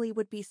it really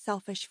would be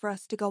selfish for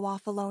us to go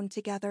off alone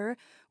together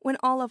when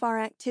all of our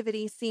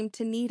activities seemed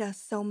to need us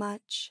so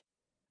much.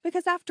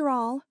 Because after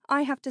all,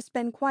 I have to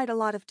spend quite a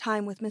lot of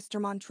time with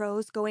Mr.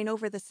 Montrose going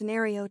over the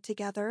scenario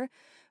together,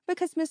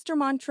 because Mr.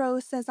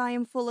 Montrose says I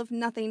am full of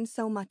nothing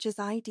so much as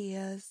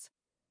ideas.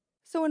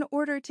 So in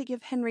order to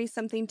give Henry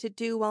something to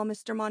do while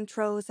Mr.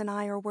 Montrose and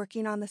I are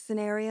working on the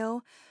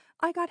scenario,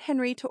 I got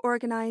Henry to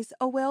organize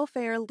a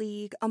welfare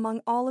league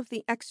among all of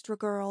the extra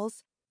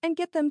girls and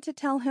get them to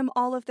tell him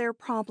all of their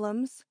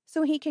problems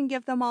so he can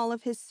give them all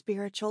of his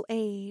spiritual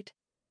aid.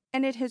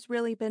 And it has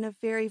really been a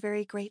very,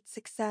 very great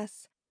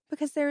success,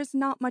 because there is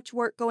not much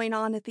work going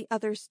on at the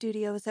other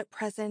studios at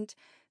present,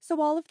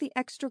 so all of the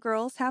extra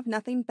girls have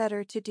nothing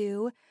better to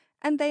do,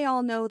 and they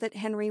all know that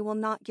Henry will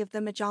not give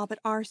them a job at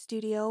our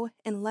studio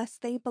unless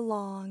they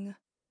belong.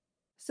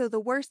 So the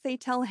worse they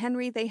tell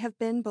Henry they have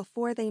been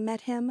before they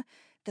met him,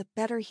 the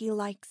better he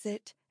likes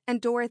it. And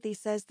Dorothy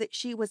says that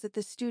she was at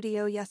the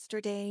studio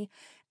yesterday,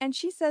 and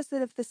she says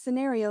that if the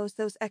scenarios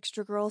those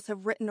extra girls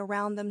have written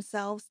around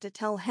themselves to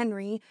tell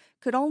Henry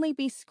could only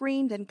be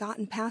screened and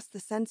gotten past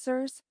the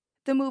censors,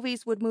 the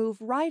movies would move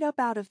right up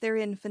out of their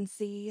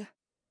infancy.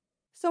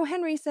 So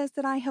Henry says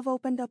that I have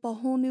opened up a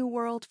whole new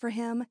world for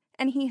him,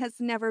 and he has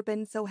never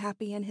been so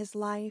happy in his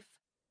life.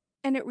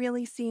 And it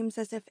really seems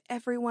as if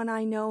everyone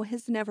I know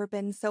has never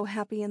been so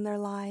happy in their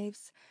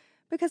lives,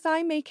 because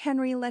I make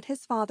Henry let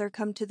his father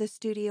come to the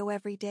studio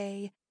every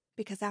day,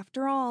 because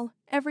after all,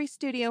 every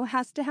studio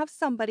has to have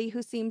somebody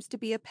who seems to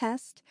be a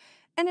pest,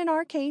 and in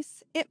our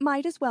case, it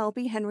might as well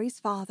be Henry's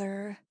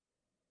father.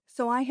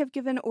 So I have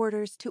given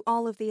orders to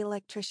all of the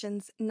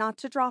electricians not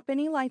to drop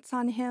any lights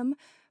on him,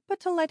 but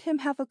to let him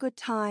have a good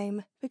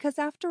time, because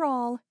after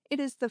all, it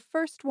is the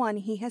first one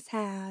he has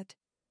had.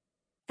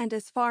 And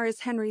as far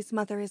as Henry's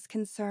mother is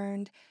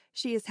concerned,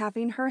 she is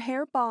having her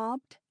hair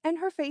bobbed and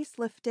her face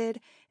lifted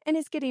and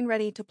is getting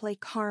ready to play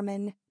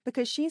Carmen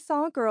because she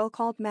saw a girl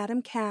called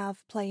Madame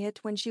Cav play it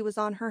when she was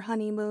on her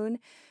honeymoon,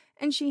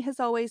 and she has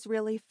always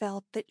really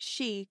felt that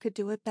she could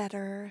do it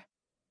better.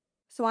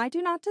 So I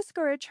do not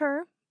discourage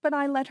her, but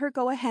I let her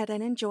go ahead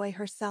and enjoy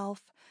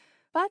herself.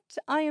 But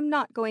I am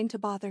not going to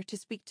bother to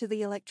speak to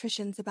the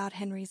electricians about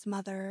Henry's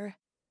mother.